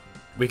 We out.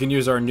 We can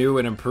use our new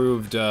and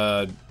improved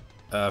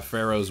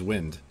Pharaoh's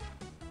Wind.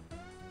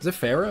 Is it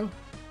Pharaoh?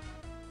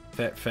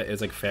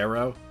 It's like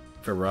Pharaoh?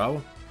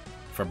 Pharaoh?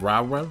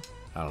 Pharaoh?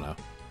 I don't know.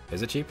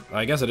 Is it cheap?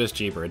 I guess it is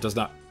cheaper. It does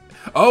not...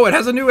 Oh, it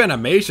has a new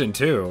animation,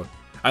 too.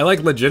 I, like,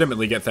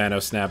 legitimately get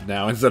Thanos snapped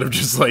now instead of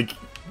just, like,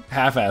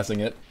 half-assing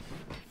it.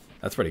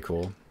 That's pretty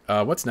cool.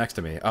 What's next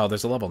to me? Oh,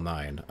 there's a level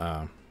 9.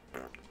 I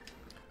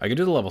could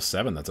do the level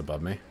 7 that's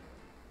above me.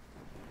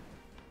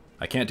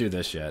 I can't do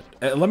this yet.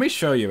 Let me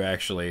show you,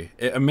 actually.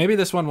 Maybe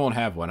this one won't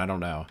have one. I don't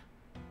know.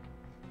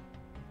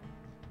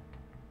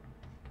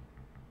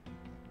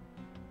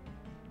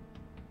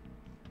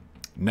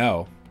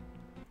 No.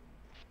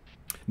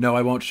 No,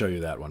 I won't show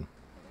you that one.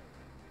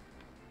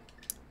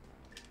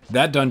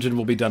 That dungeon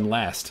will be done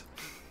last.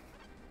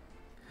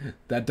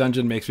 That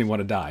dungeon makes me want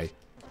to die.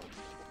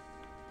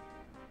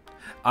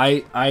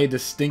 I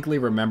distinctly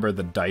remember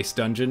the dice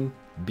dungeon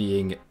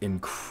being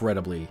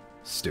incredibly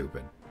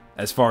stupid.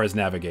 As far as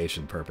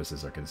navigation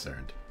purposes are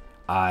concerned.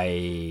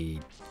 I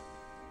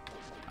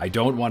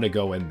don't want to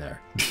go in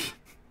there.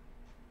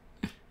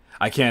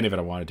 I can't even,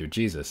 I want to do.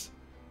 Jesus.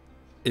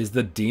 Is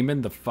the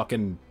demon the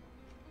fucking...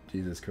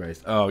 Jesus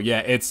Christ. Oh, yeah,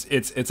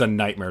 it's a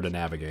nightmare to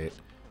navigate.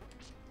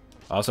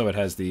 Also, it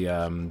has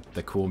the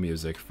cool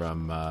music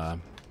from,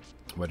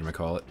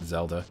 whatchamacallit?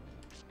 Zelda.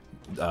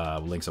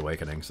 Link's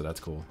Awakening, so that's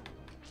cool.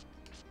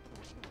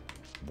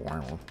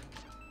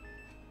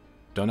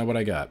 Don't know what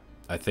I got.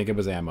 I think it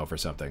was ammo for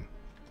something.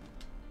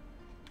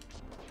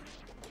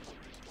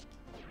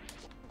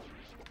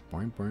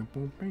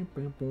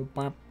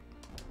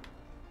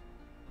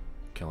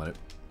 Killing it.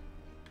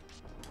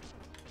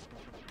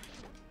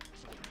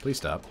 Please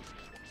stop.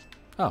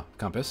 Oh,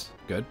 compass.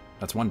 Good.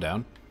 That's one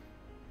down.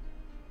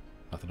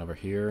 Nothing over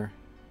here.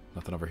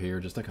 Nothing over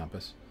here, just a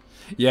compass.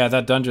 Yeah,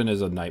 that dungeon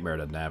is a nightmare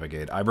to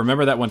navigate. I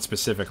remember that one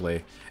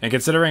specifically. And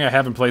considering I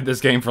haven't played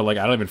this game for, like,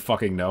 I don't even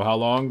fucking know how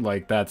long,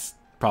 like, that's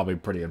probably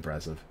pretty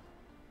impressive.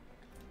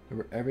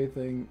 Remember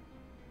everything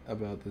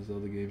about the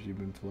Zelda games you've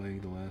been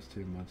playing the last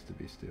 2 months to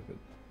be stupid.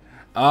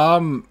 I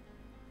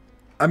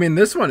mean,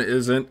 this one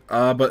isn't,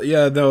 but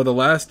yeah, no, the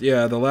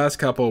last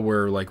couple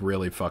were, like,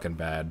 really fucking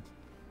bad.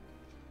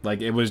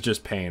 Like, it was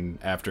just pain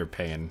after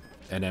pain,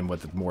 and then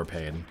with more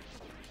pain.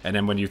 And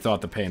then when you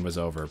thought the pain was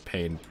over,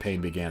 pain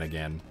began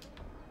again.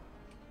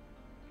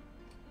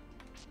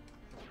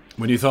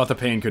 When you thought the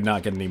pain could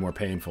not get any more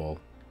painful,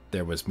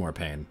 there was more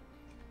pain.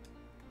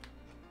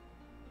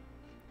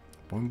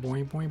 Boing,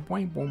 boing, boing,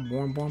 boing, boing,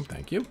 boing, boing.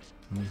 Thank you.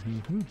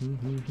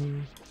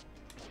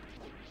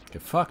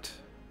 Get fucked.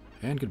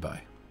 And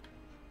goodbye.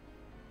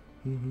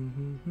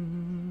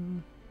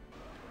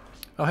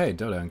 Oh, hey,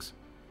 Dodangs.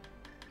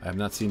 I have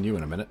not seen you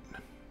in a minute.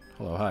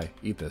 Hello, hi.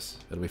 Eat this.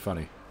 It'll be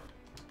funny.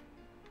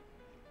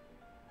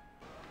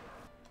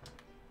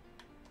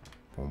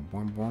 Boing,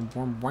 boing, boing,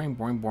 boing, boing,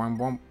 boing, boing,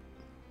 boing.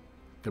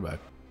 Goodbye.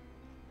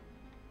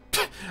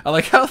 I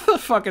like how the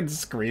fucking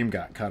scream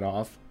got cut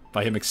off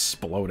by him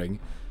exploding.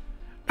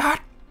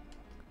 Ah!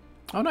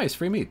 Oh, nice.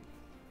 Free meat.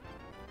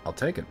 I'll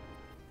take it.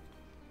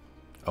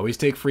 Always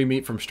take free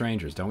meat from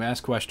strangers. Don't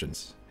ask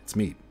questions. It's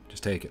meat.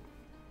 Just take it.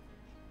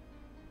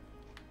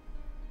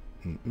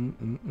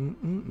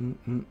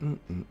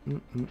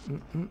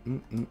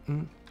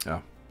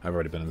 Oh, I've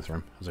already been in this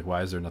room. I was like,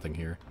 why is there nothing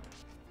here?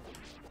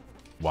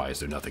 Why is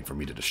there nothing for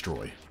me to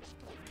destroy?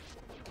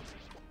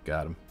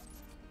 Got him.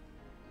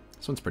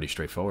 This one's pretty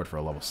straightforward for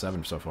a level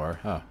 7 so far.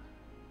 Oh.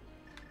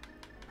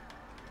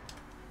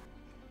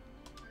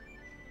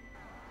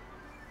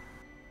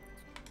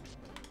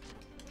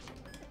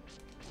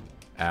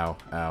 Ow,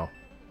 ow.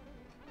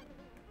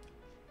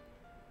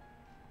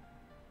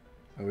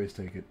 Always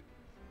take it.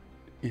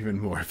 Even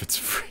more if it's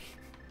free.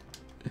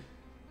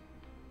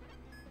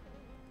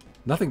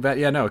 Nothing bad.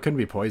 Yeah, no, it couldn't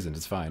be poisoned.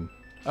 It's fine.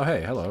 Oh,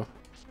 hey, hello.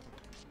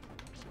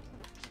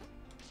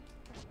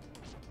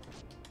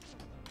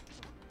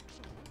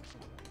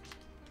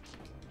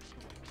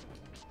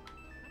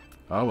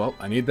 Oh, well,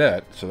 I need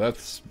that, so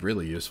that's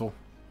really useful.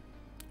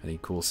 Any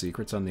cool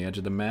secrets on the edge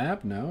of the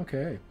map? No?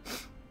 Okay.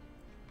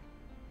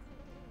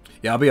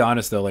 Yeah, I'll be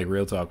honest, though, like,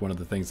 real talk, one of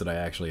the things that I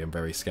actually am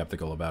very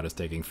skeptical about is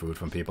taking food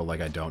from people,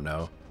 like, I don't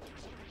know.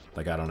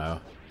 Like, I don't know.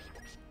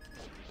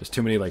 There's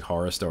too many, like,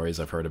 horror stories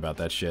I've heard about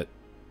that shit.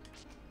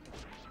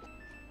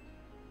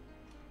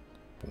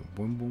 Boom,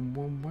 boom, boom,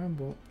 boom, boom,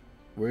 boom.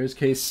 Worst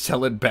case,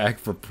 sell it back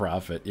for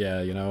profit.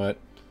 Yeah, you know what?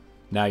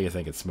 Now you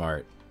think it's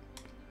smart.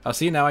 Oh,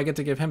 see, now I get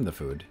to give him the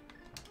food.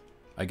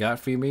 I got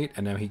free meat,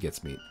 and now he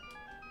gets meat.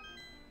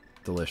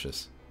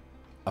 Delicious.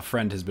 A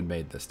friend has been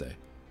made this day.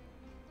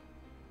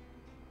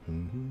 There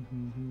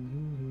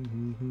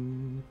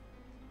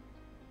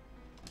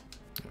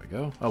we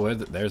go. Oh,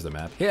 there's the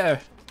map. Here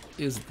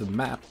is the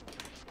map.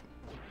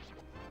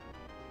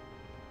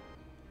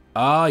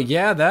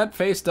 Yeah, that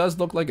face does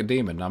look like a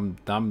demon.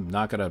 I'm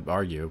not gonna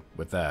argue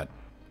with that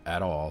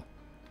at all.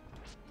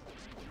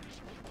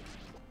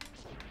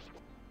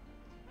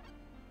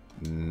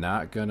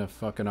 Not gonna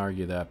fucking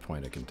argue that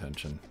point of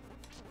contention.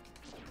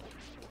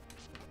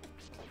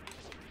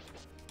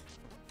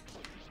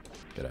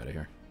 Get out of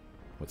here.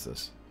 What's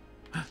this?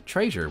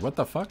 Treasure, what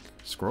the fuck?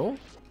 Scroll?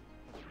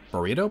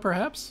 Burrito,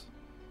 perhaps?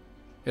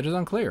 It is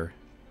unclear.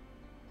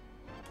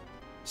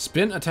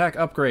 Spin attack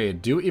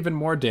upgrade. Do even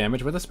more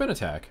damage with a spin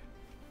attack.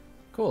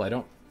 Cool, I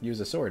don't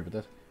use a sword,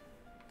 but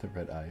the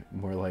red eye.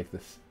 More like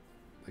this,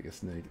 like a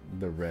snake.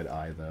 The red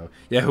eye, though.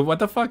 Yeah, what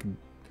the fuck?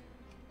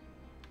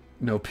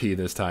 No P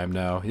this time,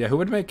 no. Yeah, who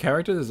would make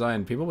character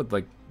design? People would,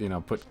 like, you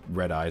know, put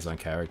red eyes on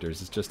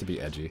characters. It's just to be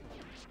edgy.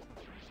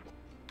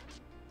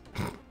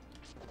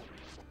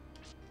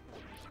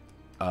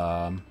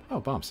 Oh,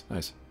 bombs.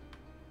 Nice.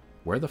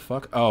 Where the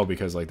fuck? Oh,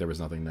 because, like, there was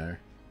nothing there.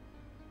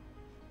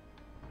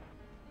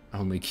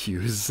 Only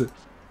Qs.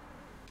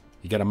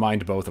 You gotta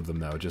mind both of them,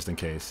 though, just in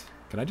case.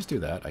 Can I just do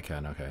that? I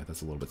can. Okay,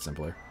 that's a little bit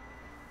simpler.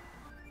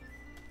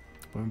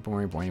 Ow.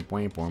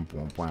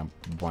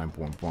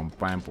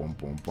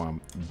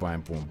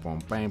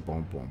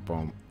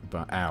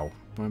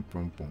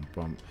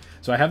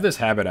 So I have this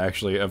habit,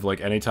 actually, of,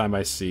 like, anytime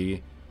I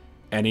see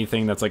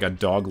anything that's, like, a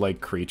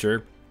dog-like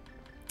creature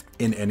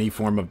in any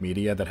form of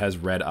media that has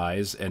red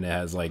eyes and it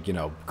has, like, you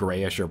know,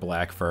 grayish or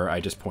black fur, I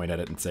just point at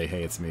it and say,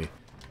 hey, it's me.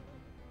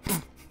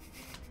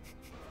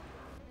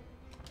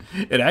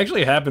 It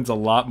actually happens a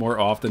lot more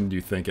often than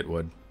you think it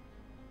would.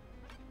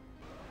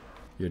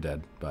 You're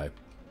dead. Bye.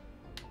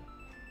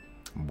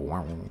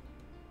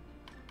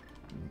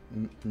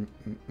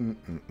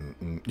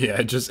 Yeah,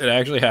 it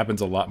actually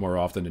happens a lot more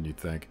often than you'd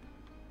think.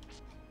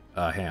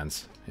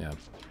 Hands. Yeah.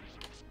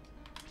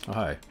 Oh,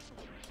 hi.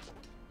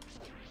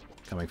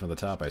 Coming from the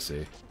top, I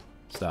see.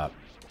 Stop.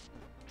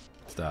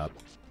 Stop.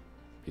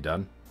 He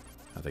done?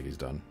 I think he's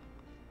done.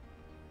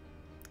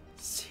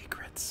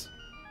 Secrets.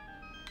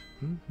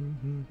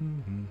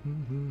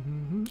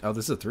 Oh,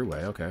 this is a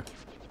throughway. Okay.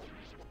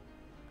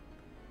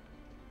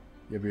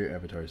 You have your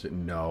avatar.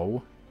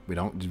 No, we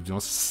don't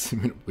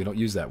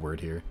use that word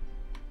here.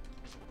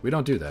 We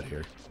don't do that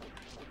here.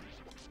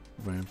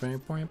 Do I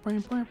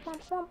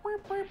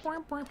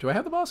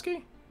have the boss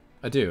key?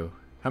 I do.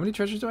 How many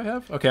treasures do I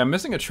have? Okay, I'm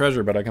missing a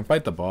treasure, but I can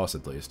fight the boss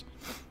at least.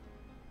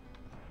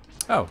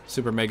 Oh,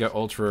 super mega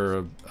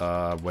ultra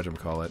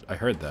whatchamacallit. I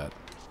heard that.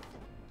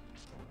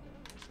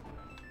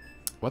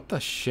 What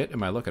the shit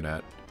am I looking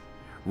at?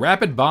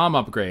 Rapid bomb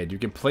upgrade. You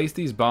can place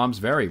these bombs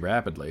very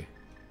rapidly.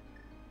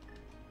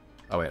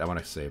 Oh wait, I want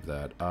to save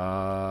that.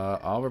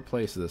 I'll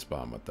replace this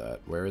bomb with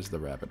that. Where is the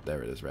rapid?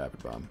 There it is,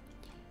 rapid bomb.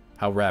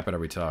 How rapid are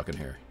we talking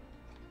here?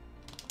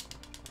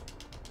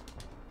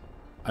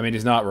 I mean,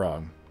 he's not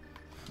wrong.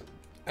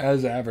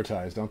 As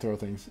advertised, don't throw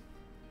things.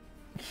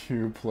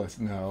 Q plus,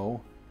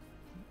 no.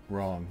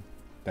 Wrong.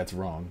 That's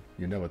wrong.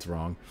 You know it's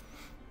wrong.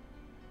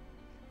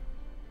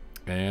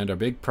 And our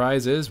big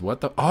prize is,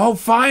 what the? Oh,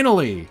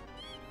 finally!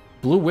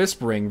 Blue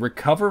Whispering,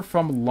 recover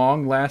from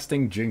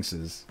long-lasting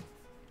jinxes.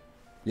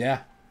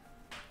 Yeah.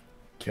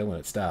 Killing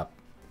it, stop.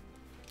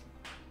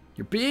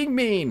 You're being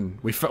mean!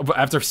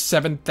 After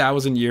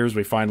 7,000 years,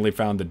 we finally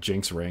found the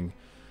Jinx ring.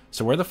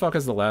 So where the fuck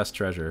is the last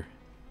treasure?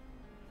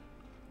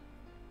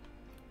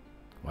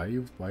 Why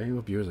are you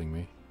abusing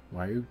me?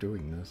 Why are you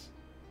doing this?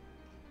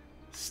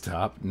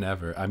 Stop,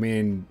 never. I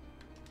mean,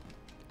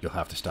 you'll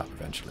have to stop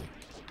eventually.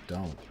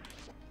 Don't.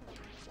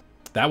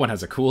 That one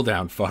has a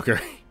cooldown, fucker.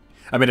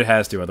 I mean, it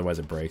has to, otherwise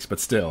it breaks, but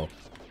still.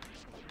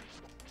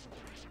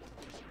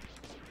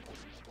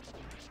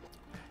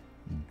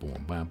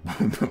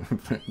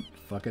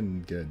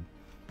 Fucking good.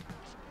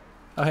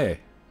 Oh, hey.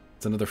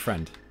 It's another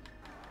friend.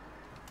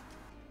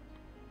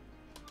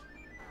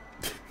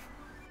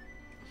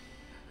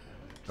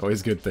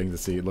 Always good thing to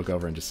see. Look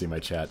over and just see my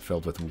chat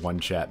filled with one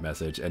chat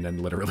message, and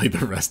then literally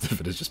the rest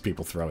of it is just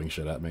people throwing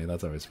shit at me.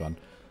 That's always fun.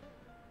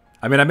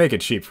 I mean, I make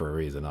it cheap for a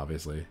reason,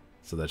 obviously.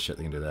 So that shit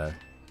can do that.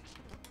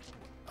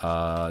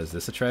 Is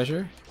this a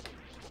treasure?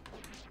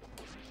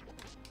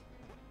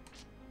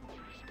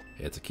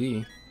 It's a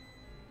key.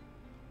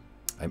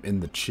 I'm in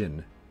the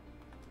chin.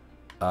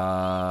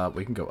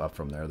 We can go up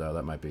from there though.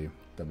 That might be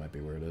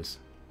where it is.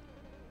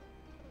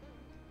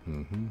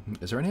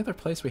 Is there any other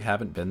place we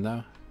haven't been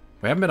though?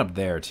 We haven't been up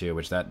there too,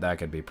 which that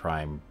could be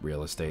prime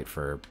real estate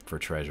for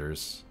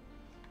treasures.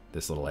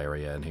 This little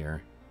area in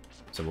here.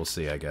 So we'll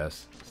see, I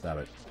guess. Stop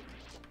it.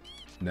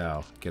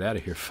 No, get out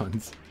of here,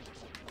 funds.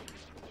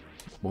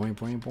 Boing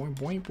boing boing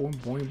boing boing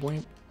boing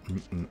boing.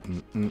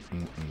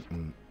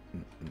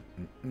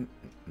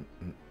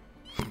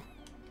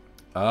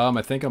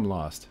 I think I'm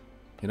lost.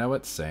 You know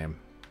what? Same.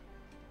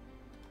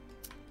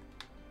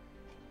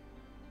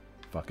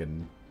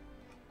 Fucking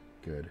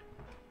good.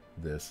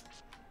 This.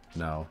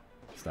 No.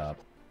 Stop.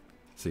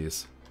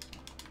 Cease.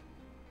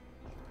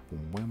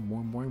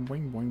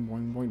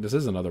 This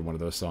is another one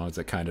of those songs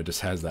that kind of just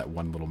has that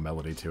one little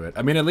melody to it.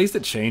 I mean, at least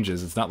it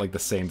changes. It's not like the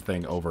same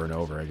thing over and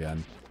over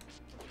again.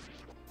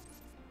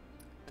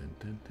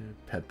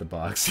 Pet the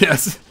box.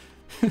 Yes.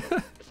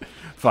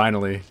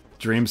 Finally.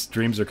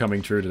 Dreams are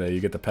coming true today. You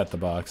get to pet the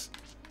box.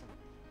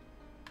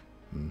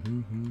 You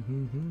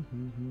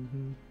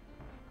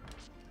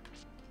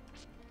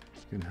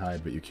can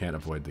hide, but you can't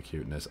avoid the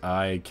cuteness.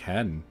 I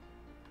can.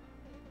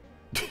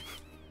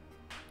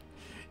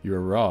 You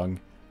are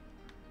wrong.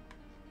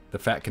 The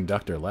fat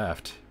conductor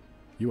left.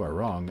 You are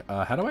wrong.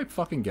 How do I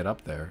fucking get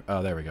up there?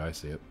 Oh, there we go. I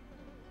see it.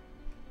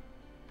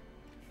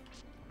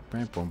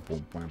 I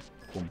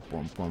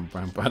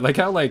like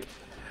how, like,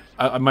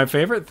 my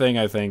favorite thing,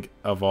 I think,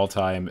 of all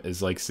time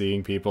is, like,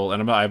 seeing people,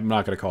 and I'm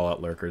not going to call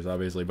out lurkers,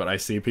 obviously, but I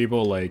see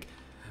people, like,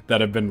 that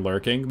have been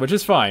lurking, which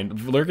is fine.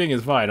 Lurking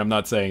is fine. I'm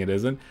not saying it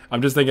isn't.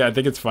 I'm just thinking, I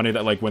think it's funny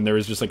that, like, when there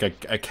is just, like,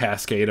 a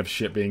cascade of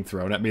shit being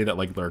thrown at me, that,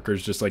 like,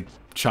 lurkers just, like,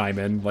 chime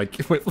in,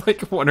 like, with,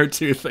 like, one or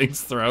two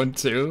things thrown,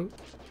 too.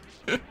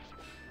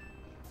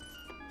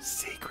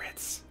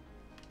 Secrets.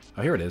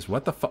 Oh, here it is.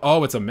 What the fu-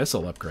 Oh, it's a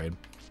missile upgrade.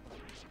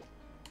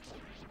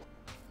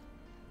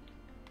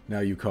 Now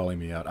you calling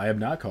me out. I am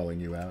not calling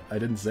you out. I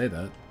didn't say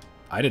that.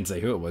 I didn't say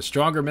who it was.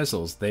 Stronger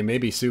missiles. They may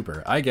be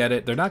super. I get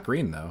it. They're not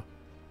green, though.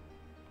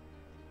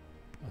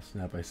 Oh,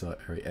 snap. I saw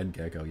Ari and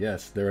Gecko.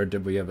 Yes,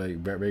 we have a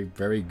very,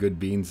 very good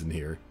beans in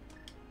here.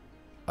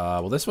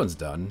 Well, this one's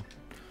done.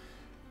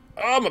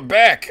 Oh, my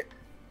back!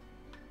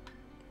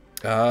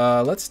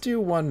 Let's do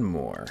one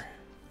more.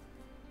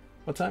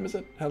 What time is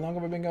it? How long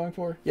have we been going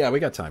for? Yeah, we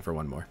got time for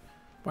one more.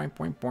 Boing,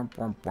 boing, boing,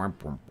 boing, boing,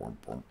 boing, boing,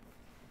 boing.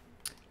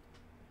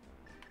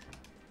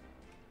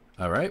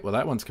 Alright, well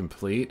that one's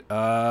complete.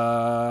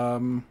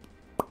 Let's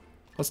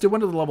do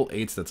one of the level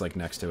 8s that's like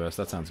next to us.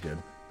 That sounds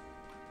good.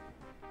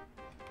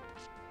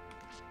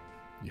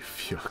 You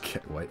feel okay,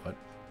 wait, what?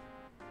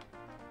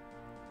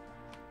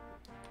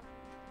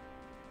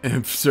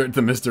 Insert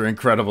the Mr.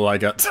 Incredible I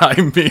got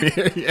time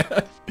meter.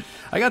 Yeah.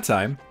 I got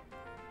time.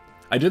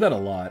 I do that a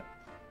lot.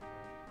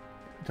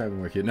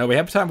 Time work here. No, we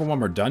have time for one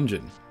more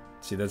dungeon.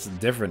 See, that's a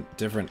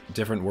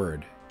different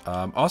word.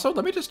 Also,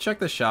 let me just check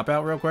this shop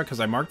out real quick, because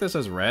I marked this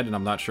as red, and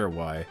I'm not sure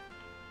why.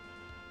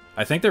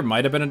 I think there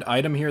might have been an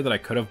item here that I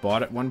could have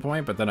bought at one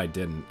point, but then I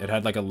didn't. It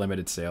had, like, a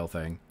limited sale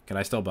thing. Can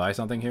I still buy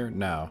something here?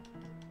 No.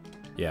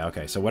 Yeah,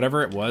 okay, so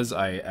whatever it was,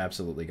 I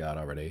absolutely got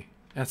already.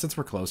 And since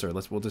we're closer,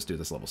 we'll just do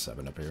this level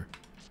 7 up here.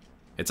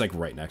 It's, like,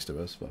 right next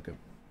to us. Fuck it.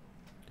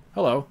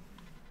 Hello.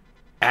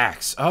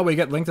 Axe. Oh, we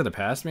get Link to the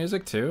Past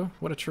music, too?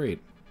 What a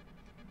treat.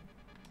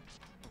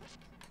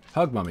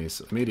 Hug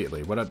mummies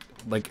immediately.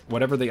 Like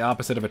whatever the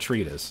opposite of a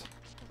treat is.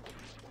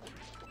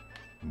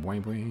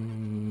 Boing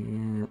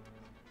boing.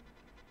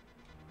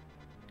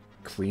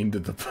 Cleaned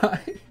the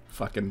pie.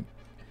 Fucking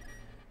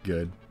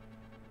good.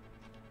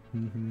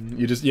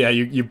 You just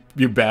you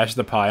bashed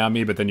the pie on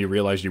me, but then you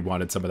realized you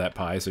wanted some of that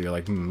pie, so you're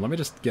like, let me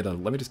just get a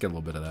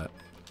little bit of that.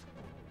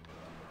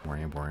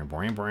 Boing boing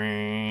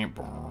boing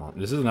boing.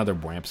 This is another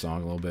Bwamp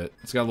song a little bit.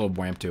 It's got a little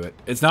Bwamp to it.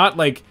 It's not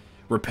like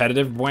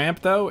repetitive Bwamp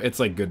though. It's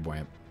like good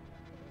Bwamp.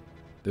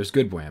 There's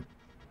good Bwamp.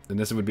 And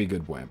this would be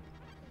good Bwamp.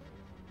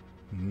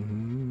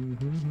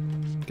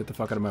 Get the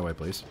fuck out of my way,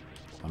 please.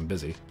 I'm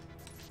busy.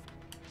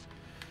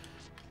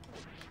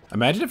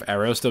 Imagine if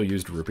Arrow still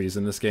used rupees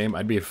in this game.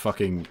 I'd be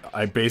fucking...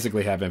 I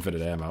basically have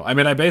infinite ammo. I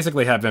mean, I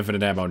basically have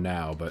infinite ammo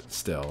now, but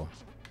still.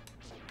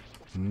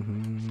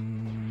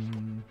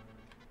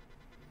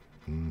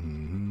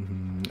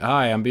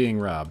 Hi, I'm being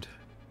robbed.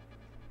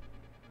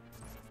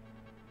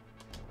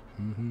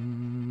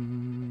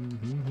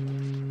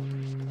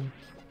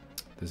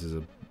 This is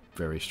a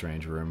very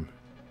strange room.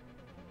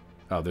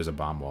 Oh, there's a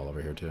bomb wall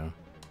over here, too.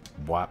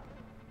 Whop.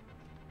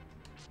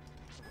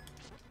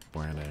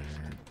 Killing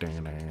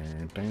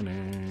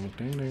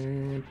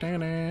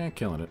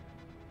it.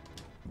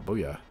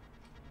 Booyah.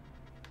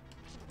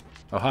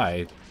 Oh,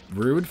 hi.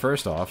 Rude,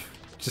 first off.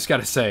 Just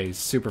gotta say,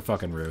 super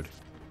fucking rude.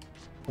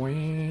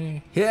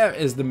 Here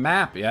is the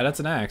map. Yeah, that's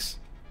an axe.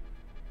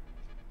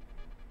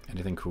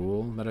 Anything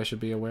cool that I should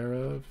be aware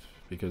of?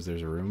 Because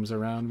there's rooms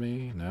around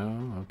me?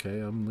 No? Okay,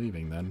 I'm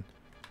leaving then.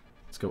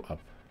 Let's go up.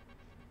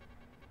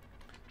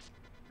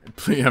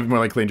 You have more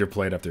like cleaned your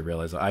plate after you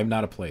realize I'm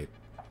not a plate.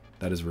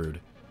 That is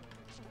rude.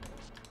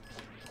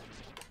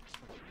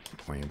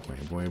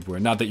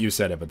 Not that you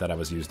said it, but that I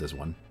was used as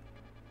one.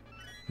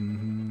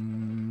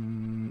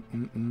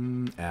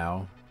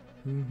 Ow.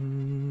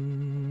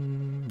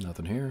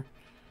 Nothing here.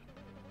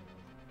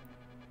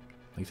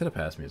 Link to the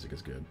Past music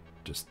is good.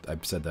 Just,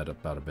 I've said that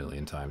about a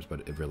billion times,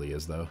 but it really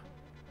is, though.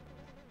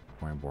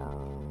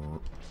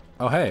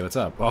 Oh, hey, what's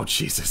up? Oh,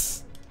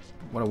 Jesus.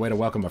 What a way to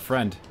welcome a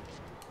friend.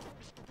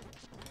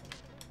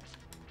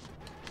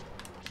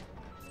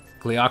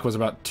 Gleok was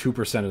about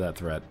 2% of that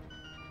threat.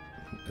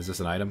 Is this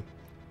an item?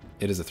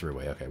 It is a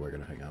throughway. Okay, we're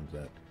gonna hang on to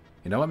that.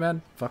 You know what,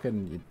 man?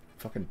 Fucking...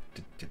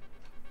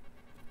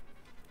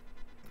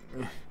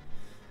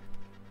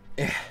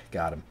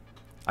 Got him.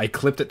 I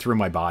clipped it through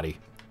my body.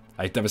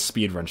 I have a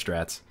speedrun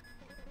strats.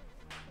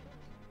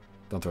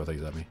 Don't throw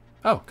things at me.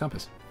 Oh,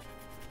 compass.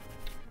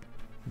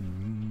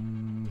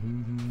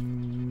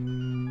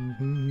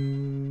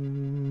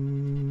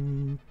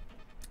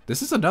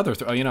 This is another...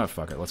 Oh, you know what?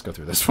 Fuck it. Let's go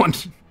through this one.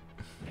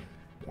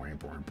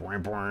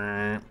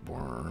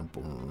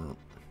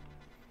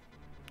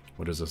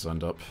 What does this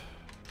end up?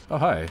 Oh,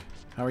 hi.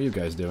 How are you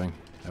guys doing?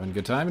 Having a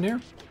good time in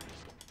here?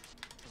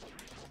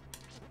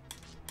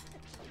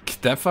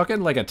 That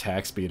fucking, like,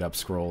 attack speed up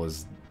scroll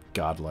is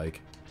godlike.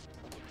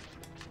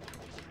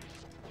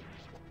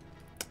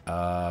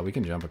 We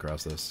can jump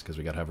across this, because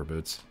we got hover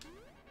boots.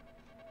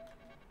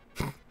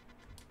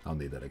 I'll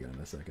need that again in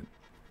a second.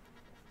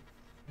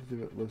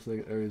 It looks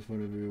like Aries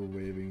point of view,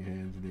 waving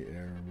hands in the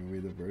air,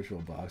 removing the virtual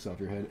box off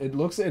your head. It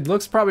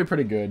looks probably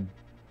pretty good.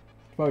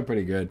 Probably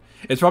pretty good.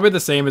 It's probably the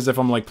same as if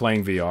I'm like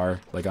playing VR,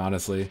 like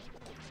honestly.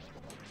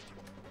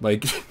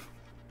 Like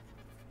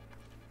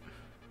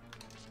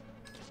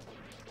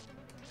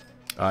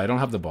I don't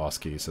have the boss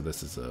key, so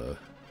this is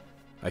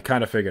I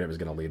kind of figured it was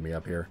going to lead me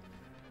up here.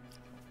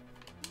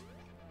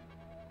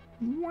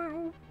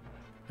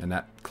 And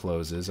that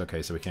closes.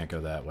 Okay, so we can't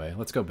go that way.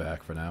 Let's go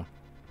back for now.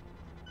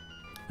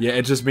 Yeah,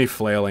 it's just me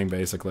flailing,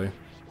 basically.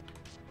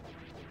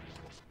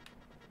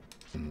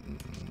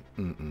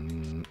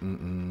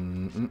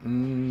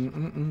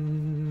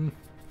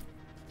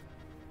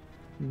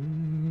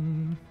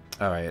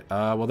 Alright,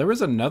 well there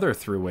was another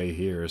throughway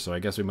here, so I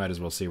guess we might as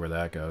well see where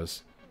that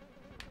goes.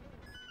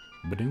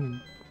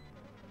 Ba-doom.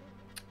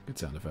 Good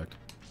sound effect.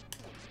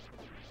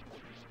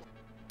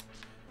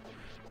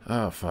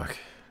 Oh, fuck.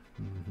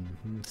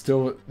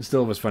 Still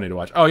was funny to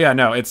watch. Oh yeah,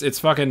 no, it's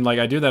fucking, like,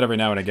 I do that every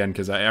now and again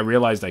because I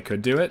realized I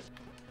could do it.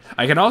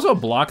 I can also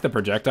block the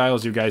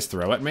projectiles you guys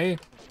throw at me,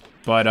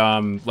 but,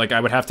 like, I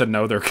would have to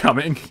know they're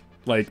coming.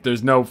 Like,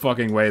 there's no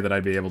fucking way that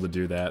I'd be able to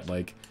do that,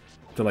 like,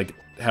 to, like,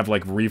 have,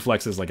 like,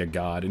 reflexes like a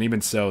god, and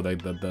even so,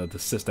 the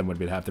system would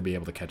have to be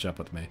able to catch up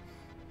with me.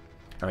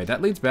 Alright,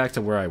 that leads back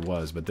to where I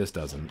was, but this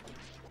doesn't.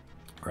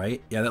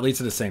 Right? Yeah, that leads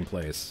to the same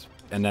place,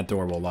 and that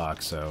door will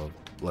lock, so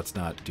let's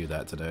not do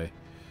that today.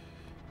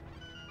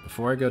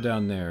 Before I go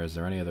down there, is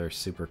there any other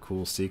super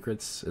cool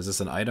secrets? Is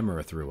this an item or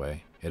a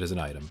throughway? It is an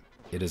item.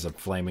 It is a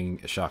flaming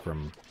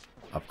chakram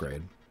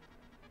upgrade.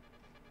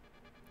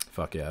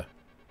 Fuck yeah.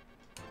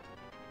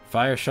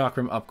 Fire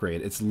chakram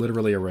upgrade. It's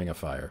literally a ring of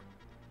fire.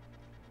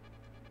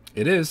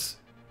 It is.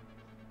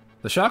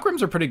 The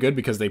chakrams are pretty good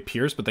because they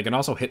pierce, but they can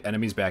also hit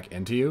enemies back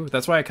into you.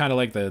 That's why I kind of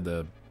like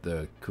the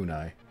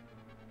kunai.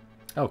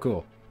 Oh,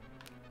 cool.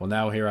 Well,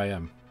 now here I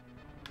am.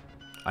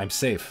 I'm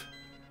safe.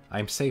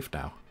 I'm safe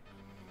now.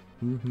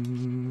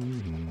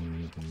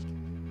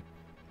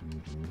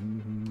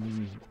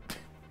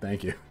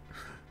 Thank you.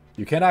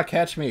 You cannot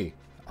catch me.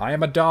 I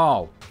am a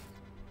doll.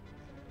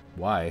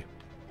 Why?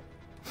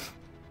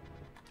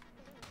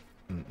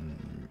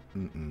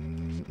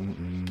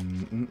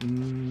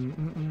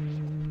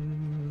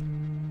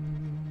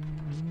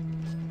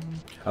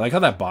 I like how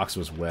that box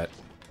was wet.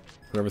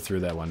 Whoever threw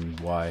that one,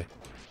 why?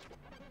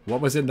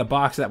 What was in the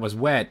box that was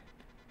wet?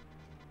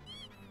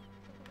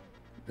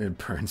 It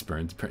burns.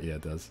 Yeah,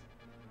 it does.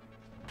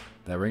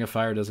 That ring of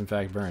fire does in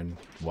fact burn.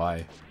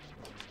 Why?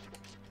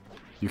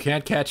 You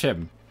can't catch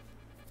him.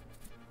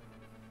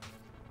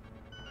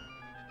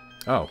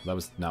 Oh, that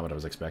was not what I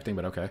was expecting,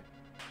 but okay.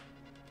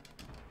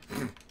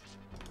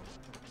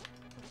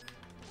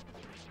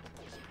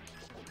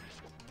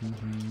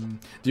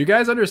 Do you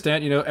guys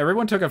understand? You know,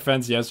 everyone took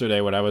offense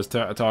yesterday when I was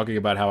talking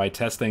about how I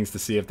test things to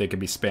see if they can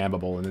be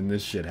spammable, and then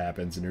this shit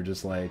happens, and you're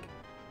just like...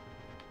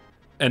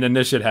 And then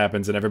this shit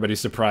happens, and everybody's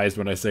surprised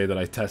when I say that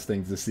I test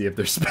things to see if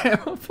they're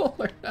spammable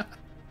or not.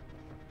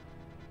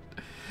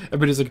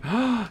 Everybody's like,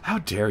 oh, how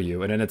dare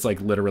you? And then it's like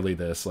literally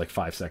this, like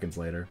 5 seconds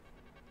later.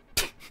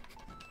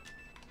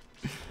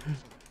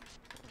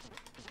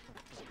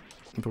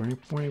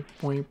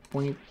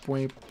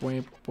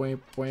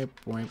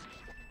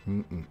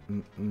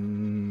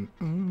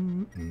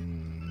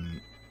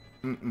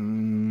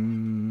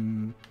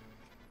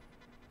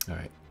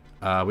 Alright.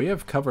 We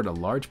have covered a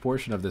large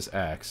portion of this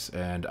axe,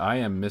 and I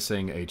am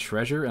missing a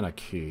treasure and a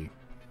key.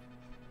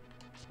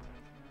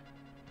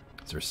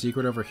 Is there a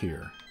secret over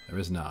here? There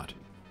is not.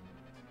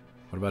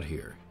 What about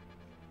here?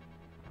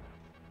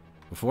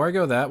 Before I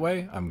go that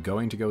way, I'm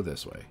going to go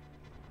this way.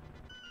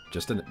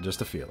 Just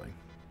a feeling.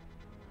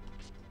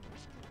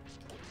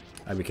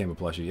 I became a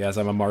plushie. Yes,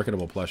 I'm a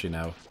marketable plushie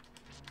now.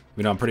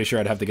 You know, I'm pretty sure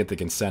I'd have to get the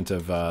consent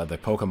of the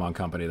Pokemon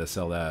company to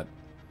sell that.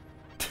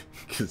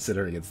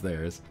 Considering it's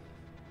theirs.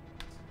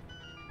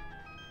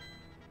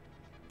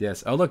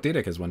 Yes. Oh, look,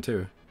 Didac has one,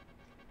 too.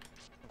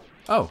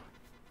 Oh.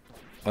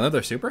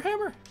 Another Super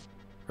Hammer?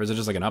 Or is it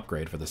just like an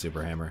upgrade for the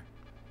Super Hammer?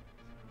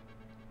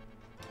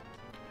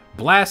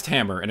 Blast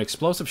Hammer, an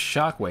explosive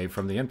shockwave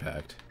from the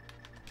impact.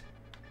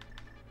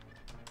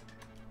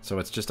 So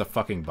it's just a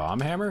fucking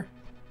bomb hammer?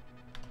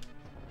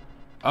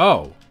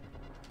 Oh.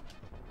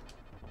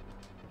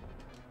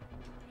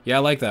 Yeah, I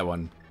like that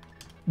one.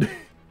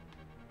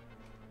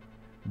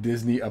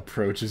 Disney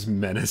approaches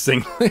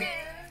menacingly.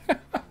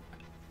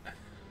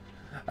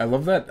 I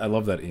love that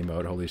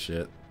emote, holy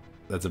shit.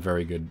 That's a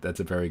very good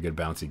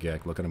bouncy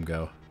gek. Look at him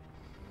go.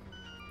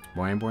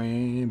 Boing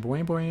boing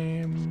boing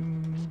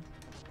boing.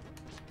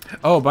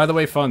 Oh, by the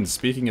way, Funds,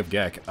 speaking of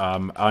Gek,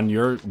 on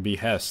your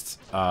behest,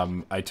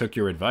 I took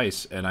your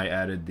advice and I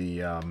added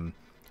the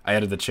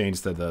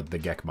change to the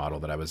Gek model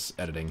that I was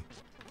editing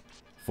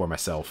for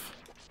myself.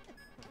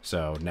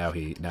 So now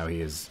he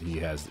has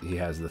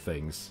the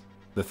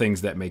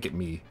things that make it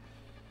me,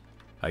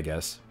 I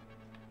guess.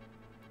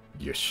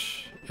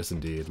 Yes, yes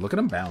indeed. Look at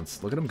him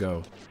bounce. Look at him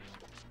go.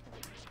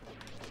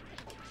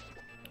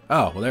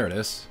 Oh, well there it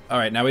is.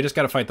 Alright, now we just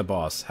gotta fight the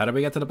boss. How do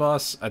we get to the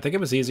boss? I think it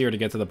was easier to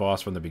get to the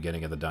boss from the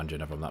beginning of the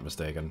dungeon, if I'm not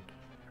mistaken.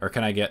 Or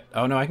can I get...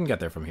 Oh no, I can get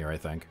there from here, I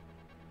think.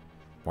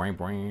 Boing,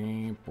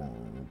 boing,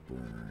 boing,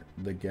 boing.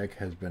 The Gek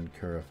has been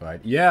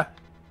purified. Yeah!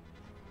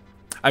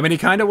 I mean, he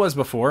kind of was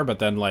before, but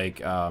then,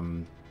 like,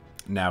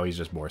 now he's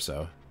just more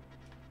so.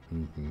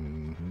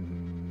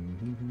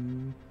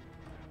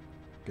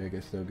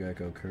 Gagasto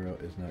Gecko Kuro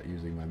is not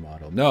using my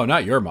model. No,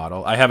 not your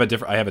model. I have a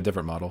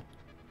different model.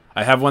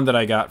 I have one that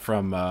I got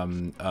from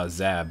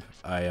Zab.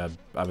 I'm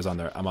on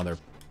their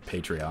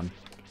Patreon,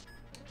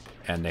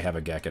 and they have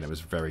a Gek, and it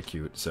was very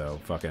cute. So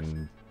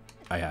fucking,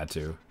 I had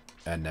to.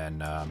 And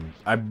then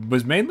I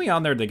was mainly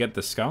on there to get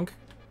the skunk,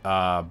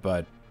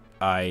 but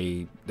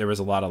there was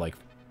a lot of like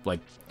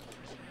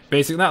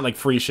basically not like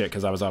free shit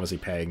because I was obviously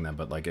paying them,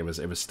 but like it was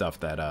stuff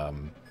that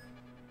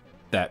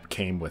that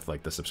came with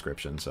like the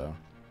subscription. So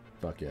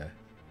fuck yeah.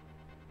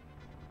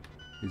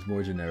 He's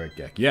more generic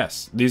Gek.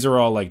 Yes, these are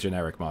all like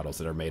generic models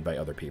that are made by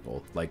other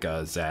people, like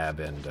Zab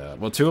and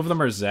well, 2 of them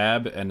are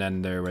Zab, and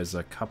then there was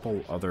a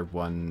couple other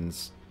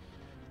ones.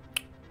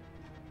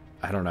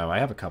 I don't know. I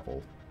have a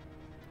couple.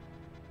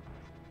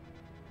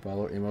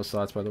 Follow emote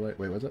slots, by the way.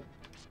 Wait, was it?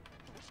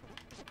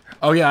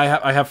 Oh yeah,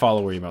 I have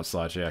follower emote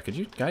slots. Yeah, could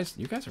you guys?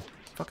 You guys are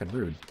fucking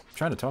rude. I'm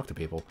trying to talk to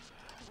people.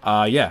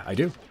 Yeah, I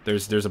do.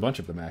 There's a bunch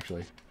of them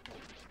actually.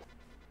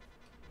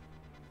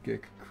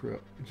 Gek Crow,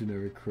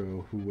 generic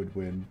Crow, who would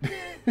win?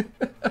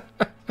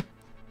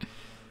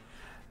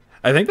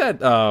 I think that,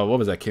 what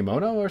was that,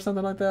 Kimono or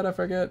something like that, I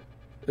forget,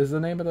 is the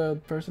name of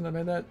the person that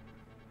made that?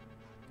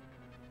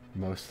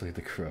 Mostly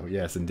the Crow,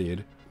 yes,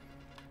 indeed.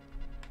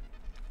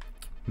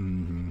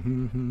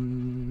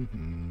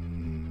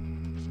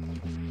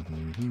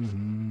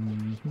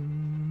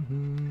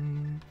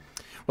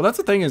 Well, that's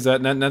the thing is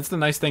that's the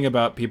nice thing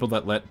about people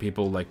that let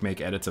people, like, make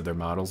edits of their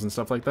models and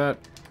stuff like that.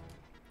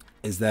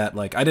 Is that,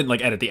 like, I didn't,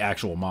 like, edit the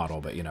actual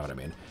model, but you know what I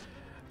mean.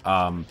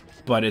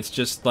 But it's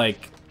just,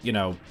 like, you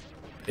know,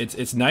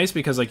 it's nice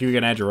because, like, you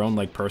can add your own,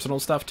 like, personal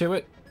stuff to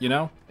it, you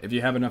know? If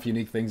you have enough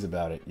unique things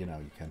about it, you know,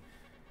 you can.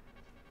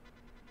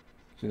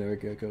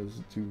 Generic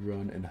geckos to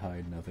run and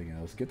hide, nothing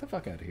else. Get the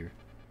fuck out of here.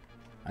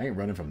 I ain't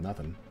running from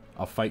nothing.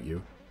 I'll fight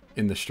you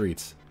in the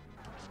streets.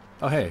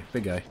 Oh, hey,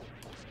 big guy.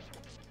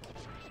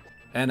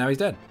 And now he's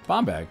dead.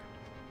 Bomb bag.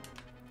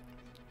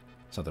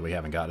 Something we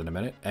haven't got in a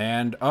minute.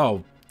 And,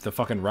 oh, the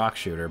fucking rock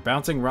shooter.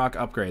 Bouncing rock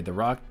upgrade. The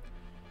rock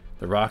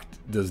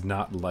does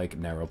not like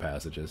narrow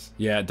passages.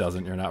 Yeah, it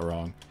doesn't. You're not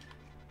wrong.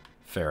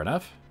 Fair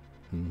enough.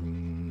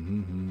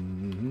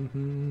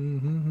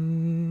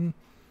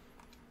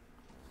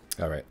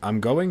 Alright, I'm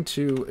going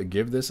to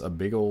give this a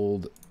big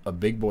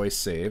boy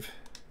save.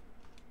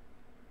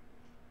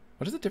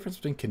 What is the difference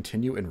between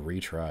continue and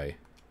retry?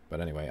 But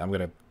anyway, I'm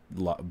gonna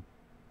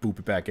boop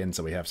it back in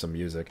so we have some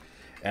music.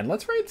 And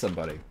let's raid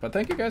somebody. But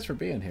thank you guys for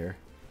being here.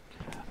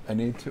 I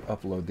need to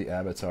upload the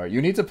avatar.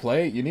 You need to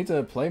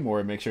play more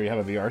and make sure you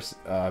have a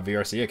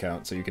VRC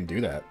account so you can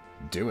do that.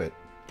 Do it.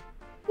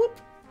 Whoop.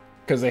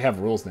 Because they have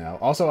rules now.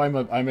 Also, I'm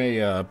a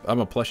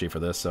plushie for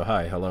this, so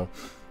hi, hello.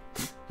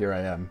 Here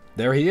I am.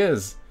 There he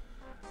is.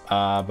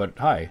 But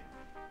hi.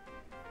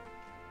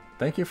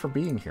 Thank you for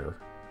being here.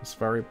 That's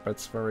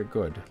very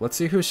good. Let's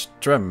see who's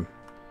Strem.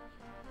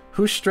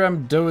 Who's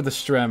Strem do the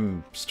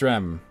Strem?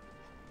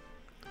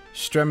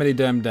 Stremity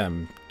dem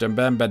dem.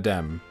 Dembamba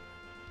dem.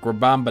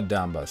 Grabamba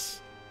dambas.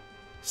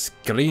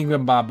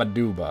 Screamababa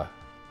duba.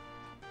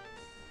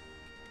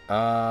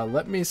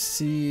 Let me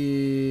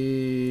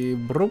see.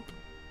 Broop.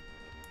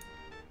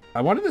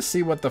 I wanted to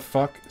see what the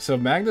fuck. So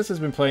Magnus has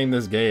been playing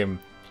this game,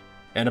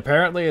 and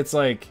apparently it's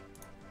like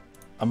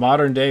a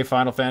modern day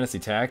Final Fantasy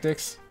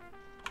Tactics.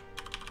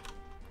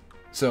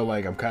 So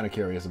like I'm kind of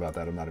curious about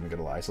that. I'm not even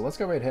gonna lie. So let's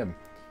go raid him.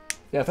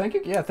 Yeah, thank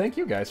you. Yeah, thank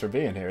you guys for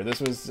being here.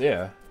 This was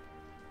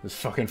it's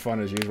fucking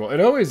fun as usual.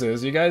 It always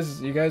is. You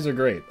guys are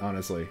great.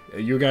 Honestly,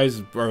 you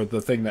guys are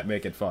the thing that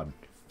make it fun.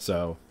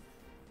 So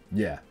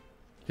yeah,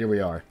 here we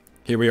are.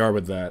 Here we are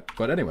with that.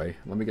 But anyway,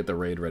 let me get the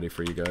raid ready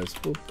for you guys.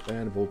 Boop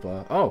and boop.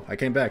 Oh, I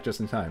came back just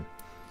in time.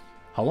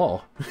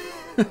 Hello.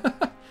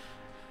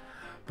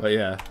 But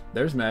yeah,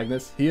 there's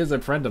Magnus. He is a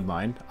friend of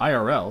mine,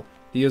 IRL.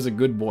 He is a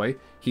good boy.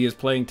 He is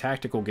playing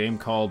tactical game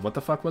called, what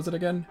the fuck was it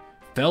again?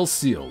 Fell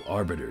Seal,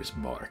 Arbiter's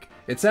Mark.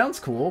 It sounds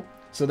cool.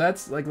 So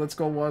that's like, let's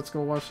go watch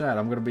that.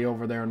 I'm gonna be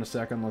over there in a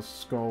second.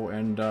 Let's go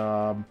and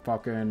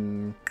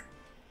fucking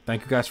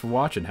thank you guys for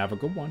watching. Have a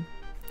good one.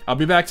 I'll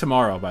be back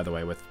tomorrow, by the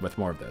way, with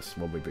more of this.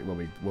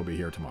 We'll be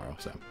here tomorrow.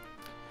 So,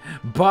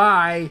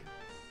 bye.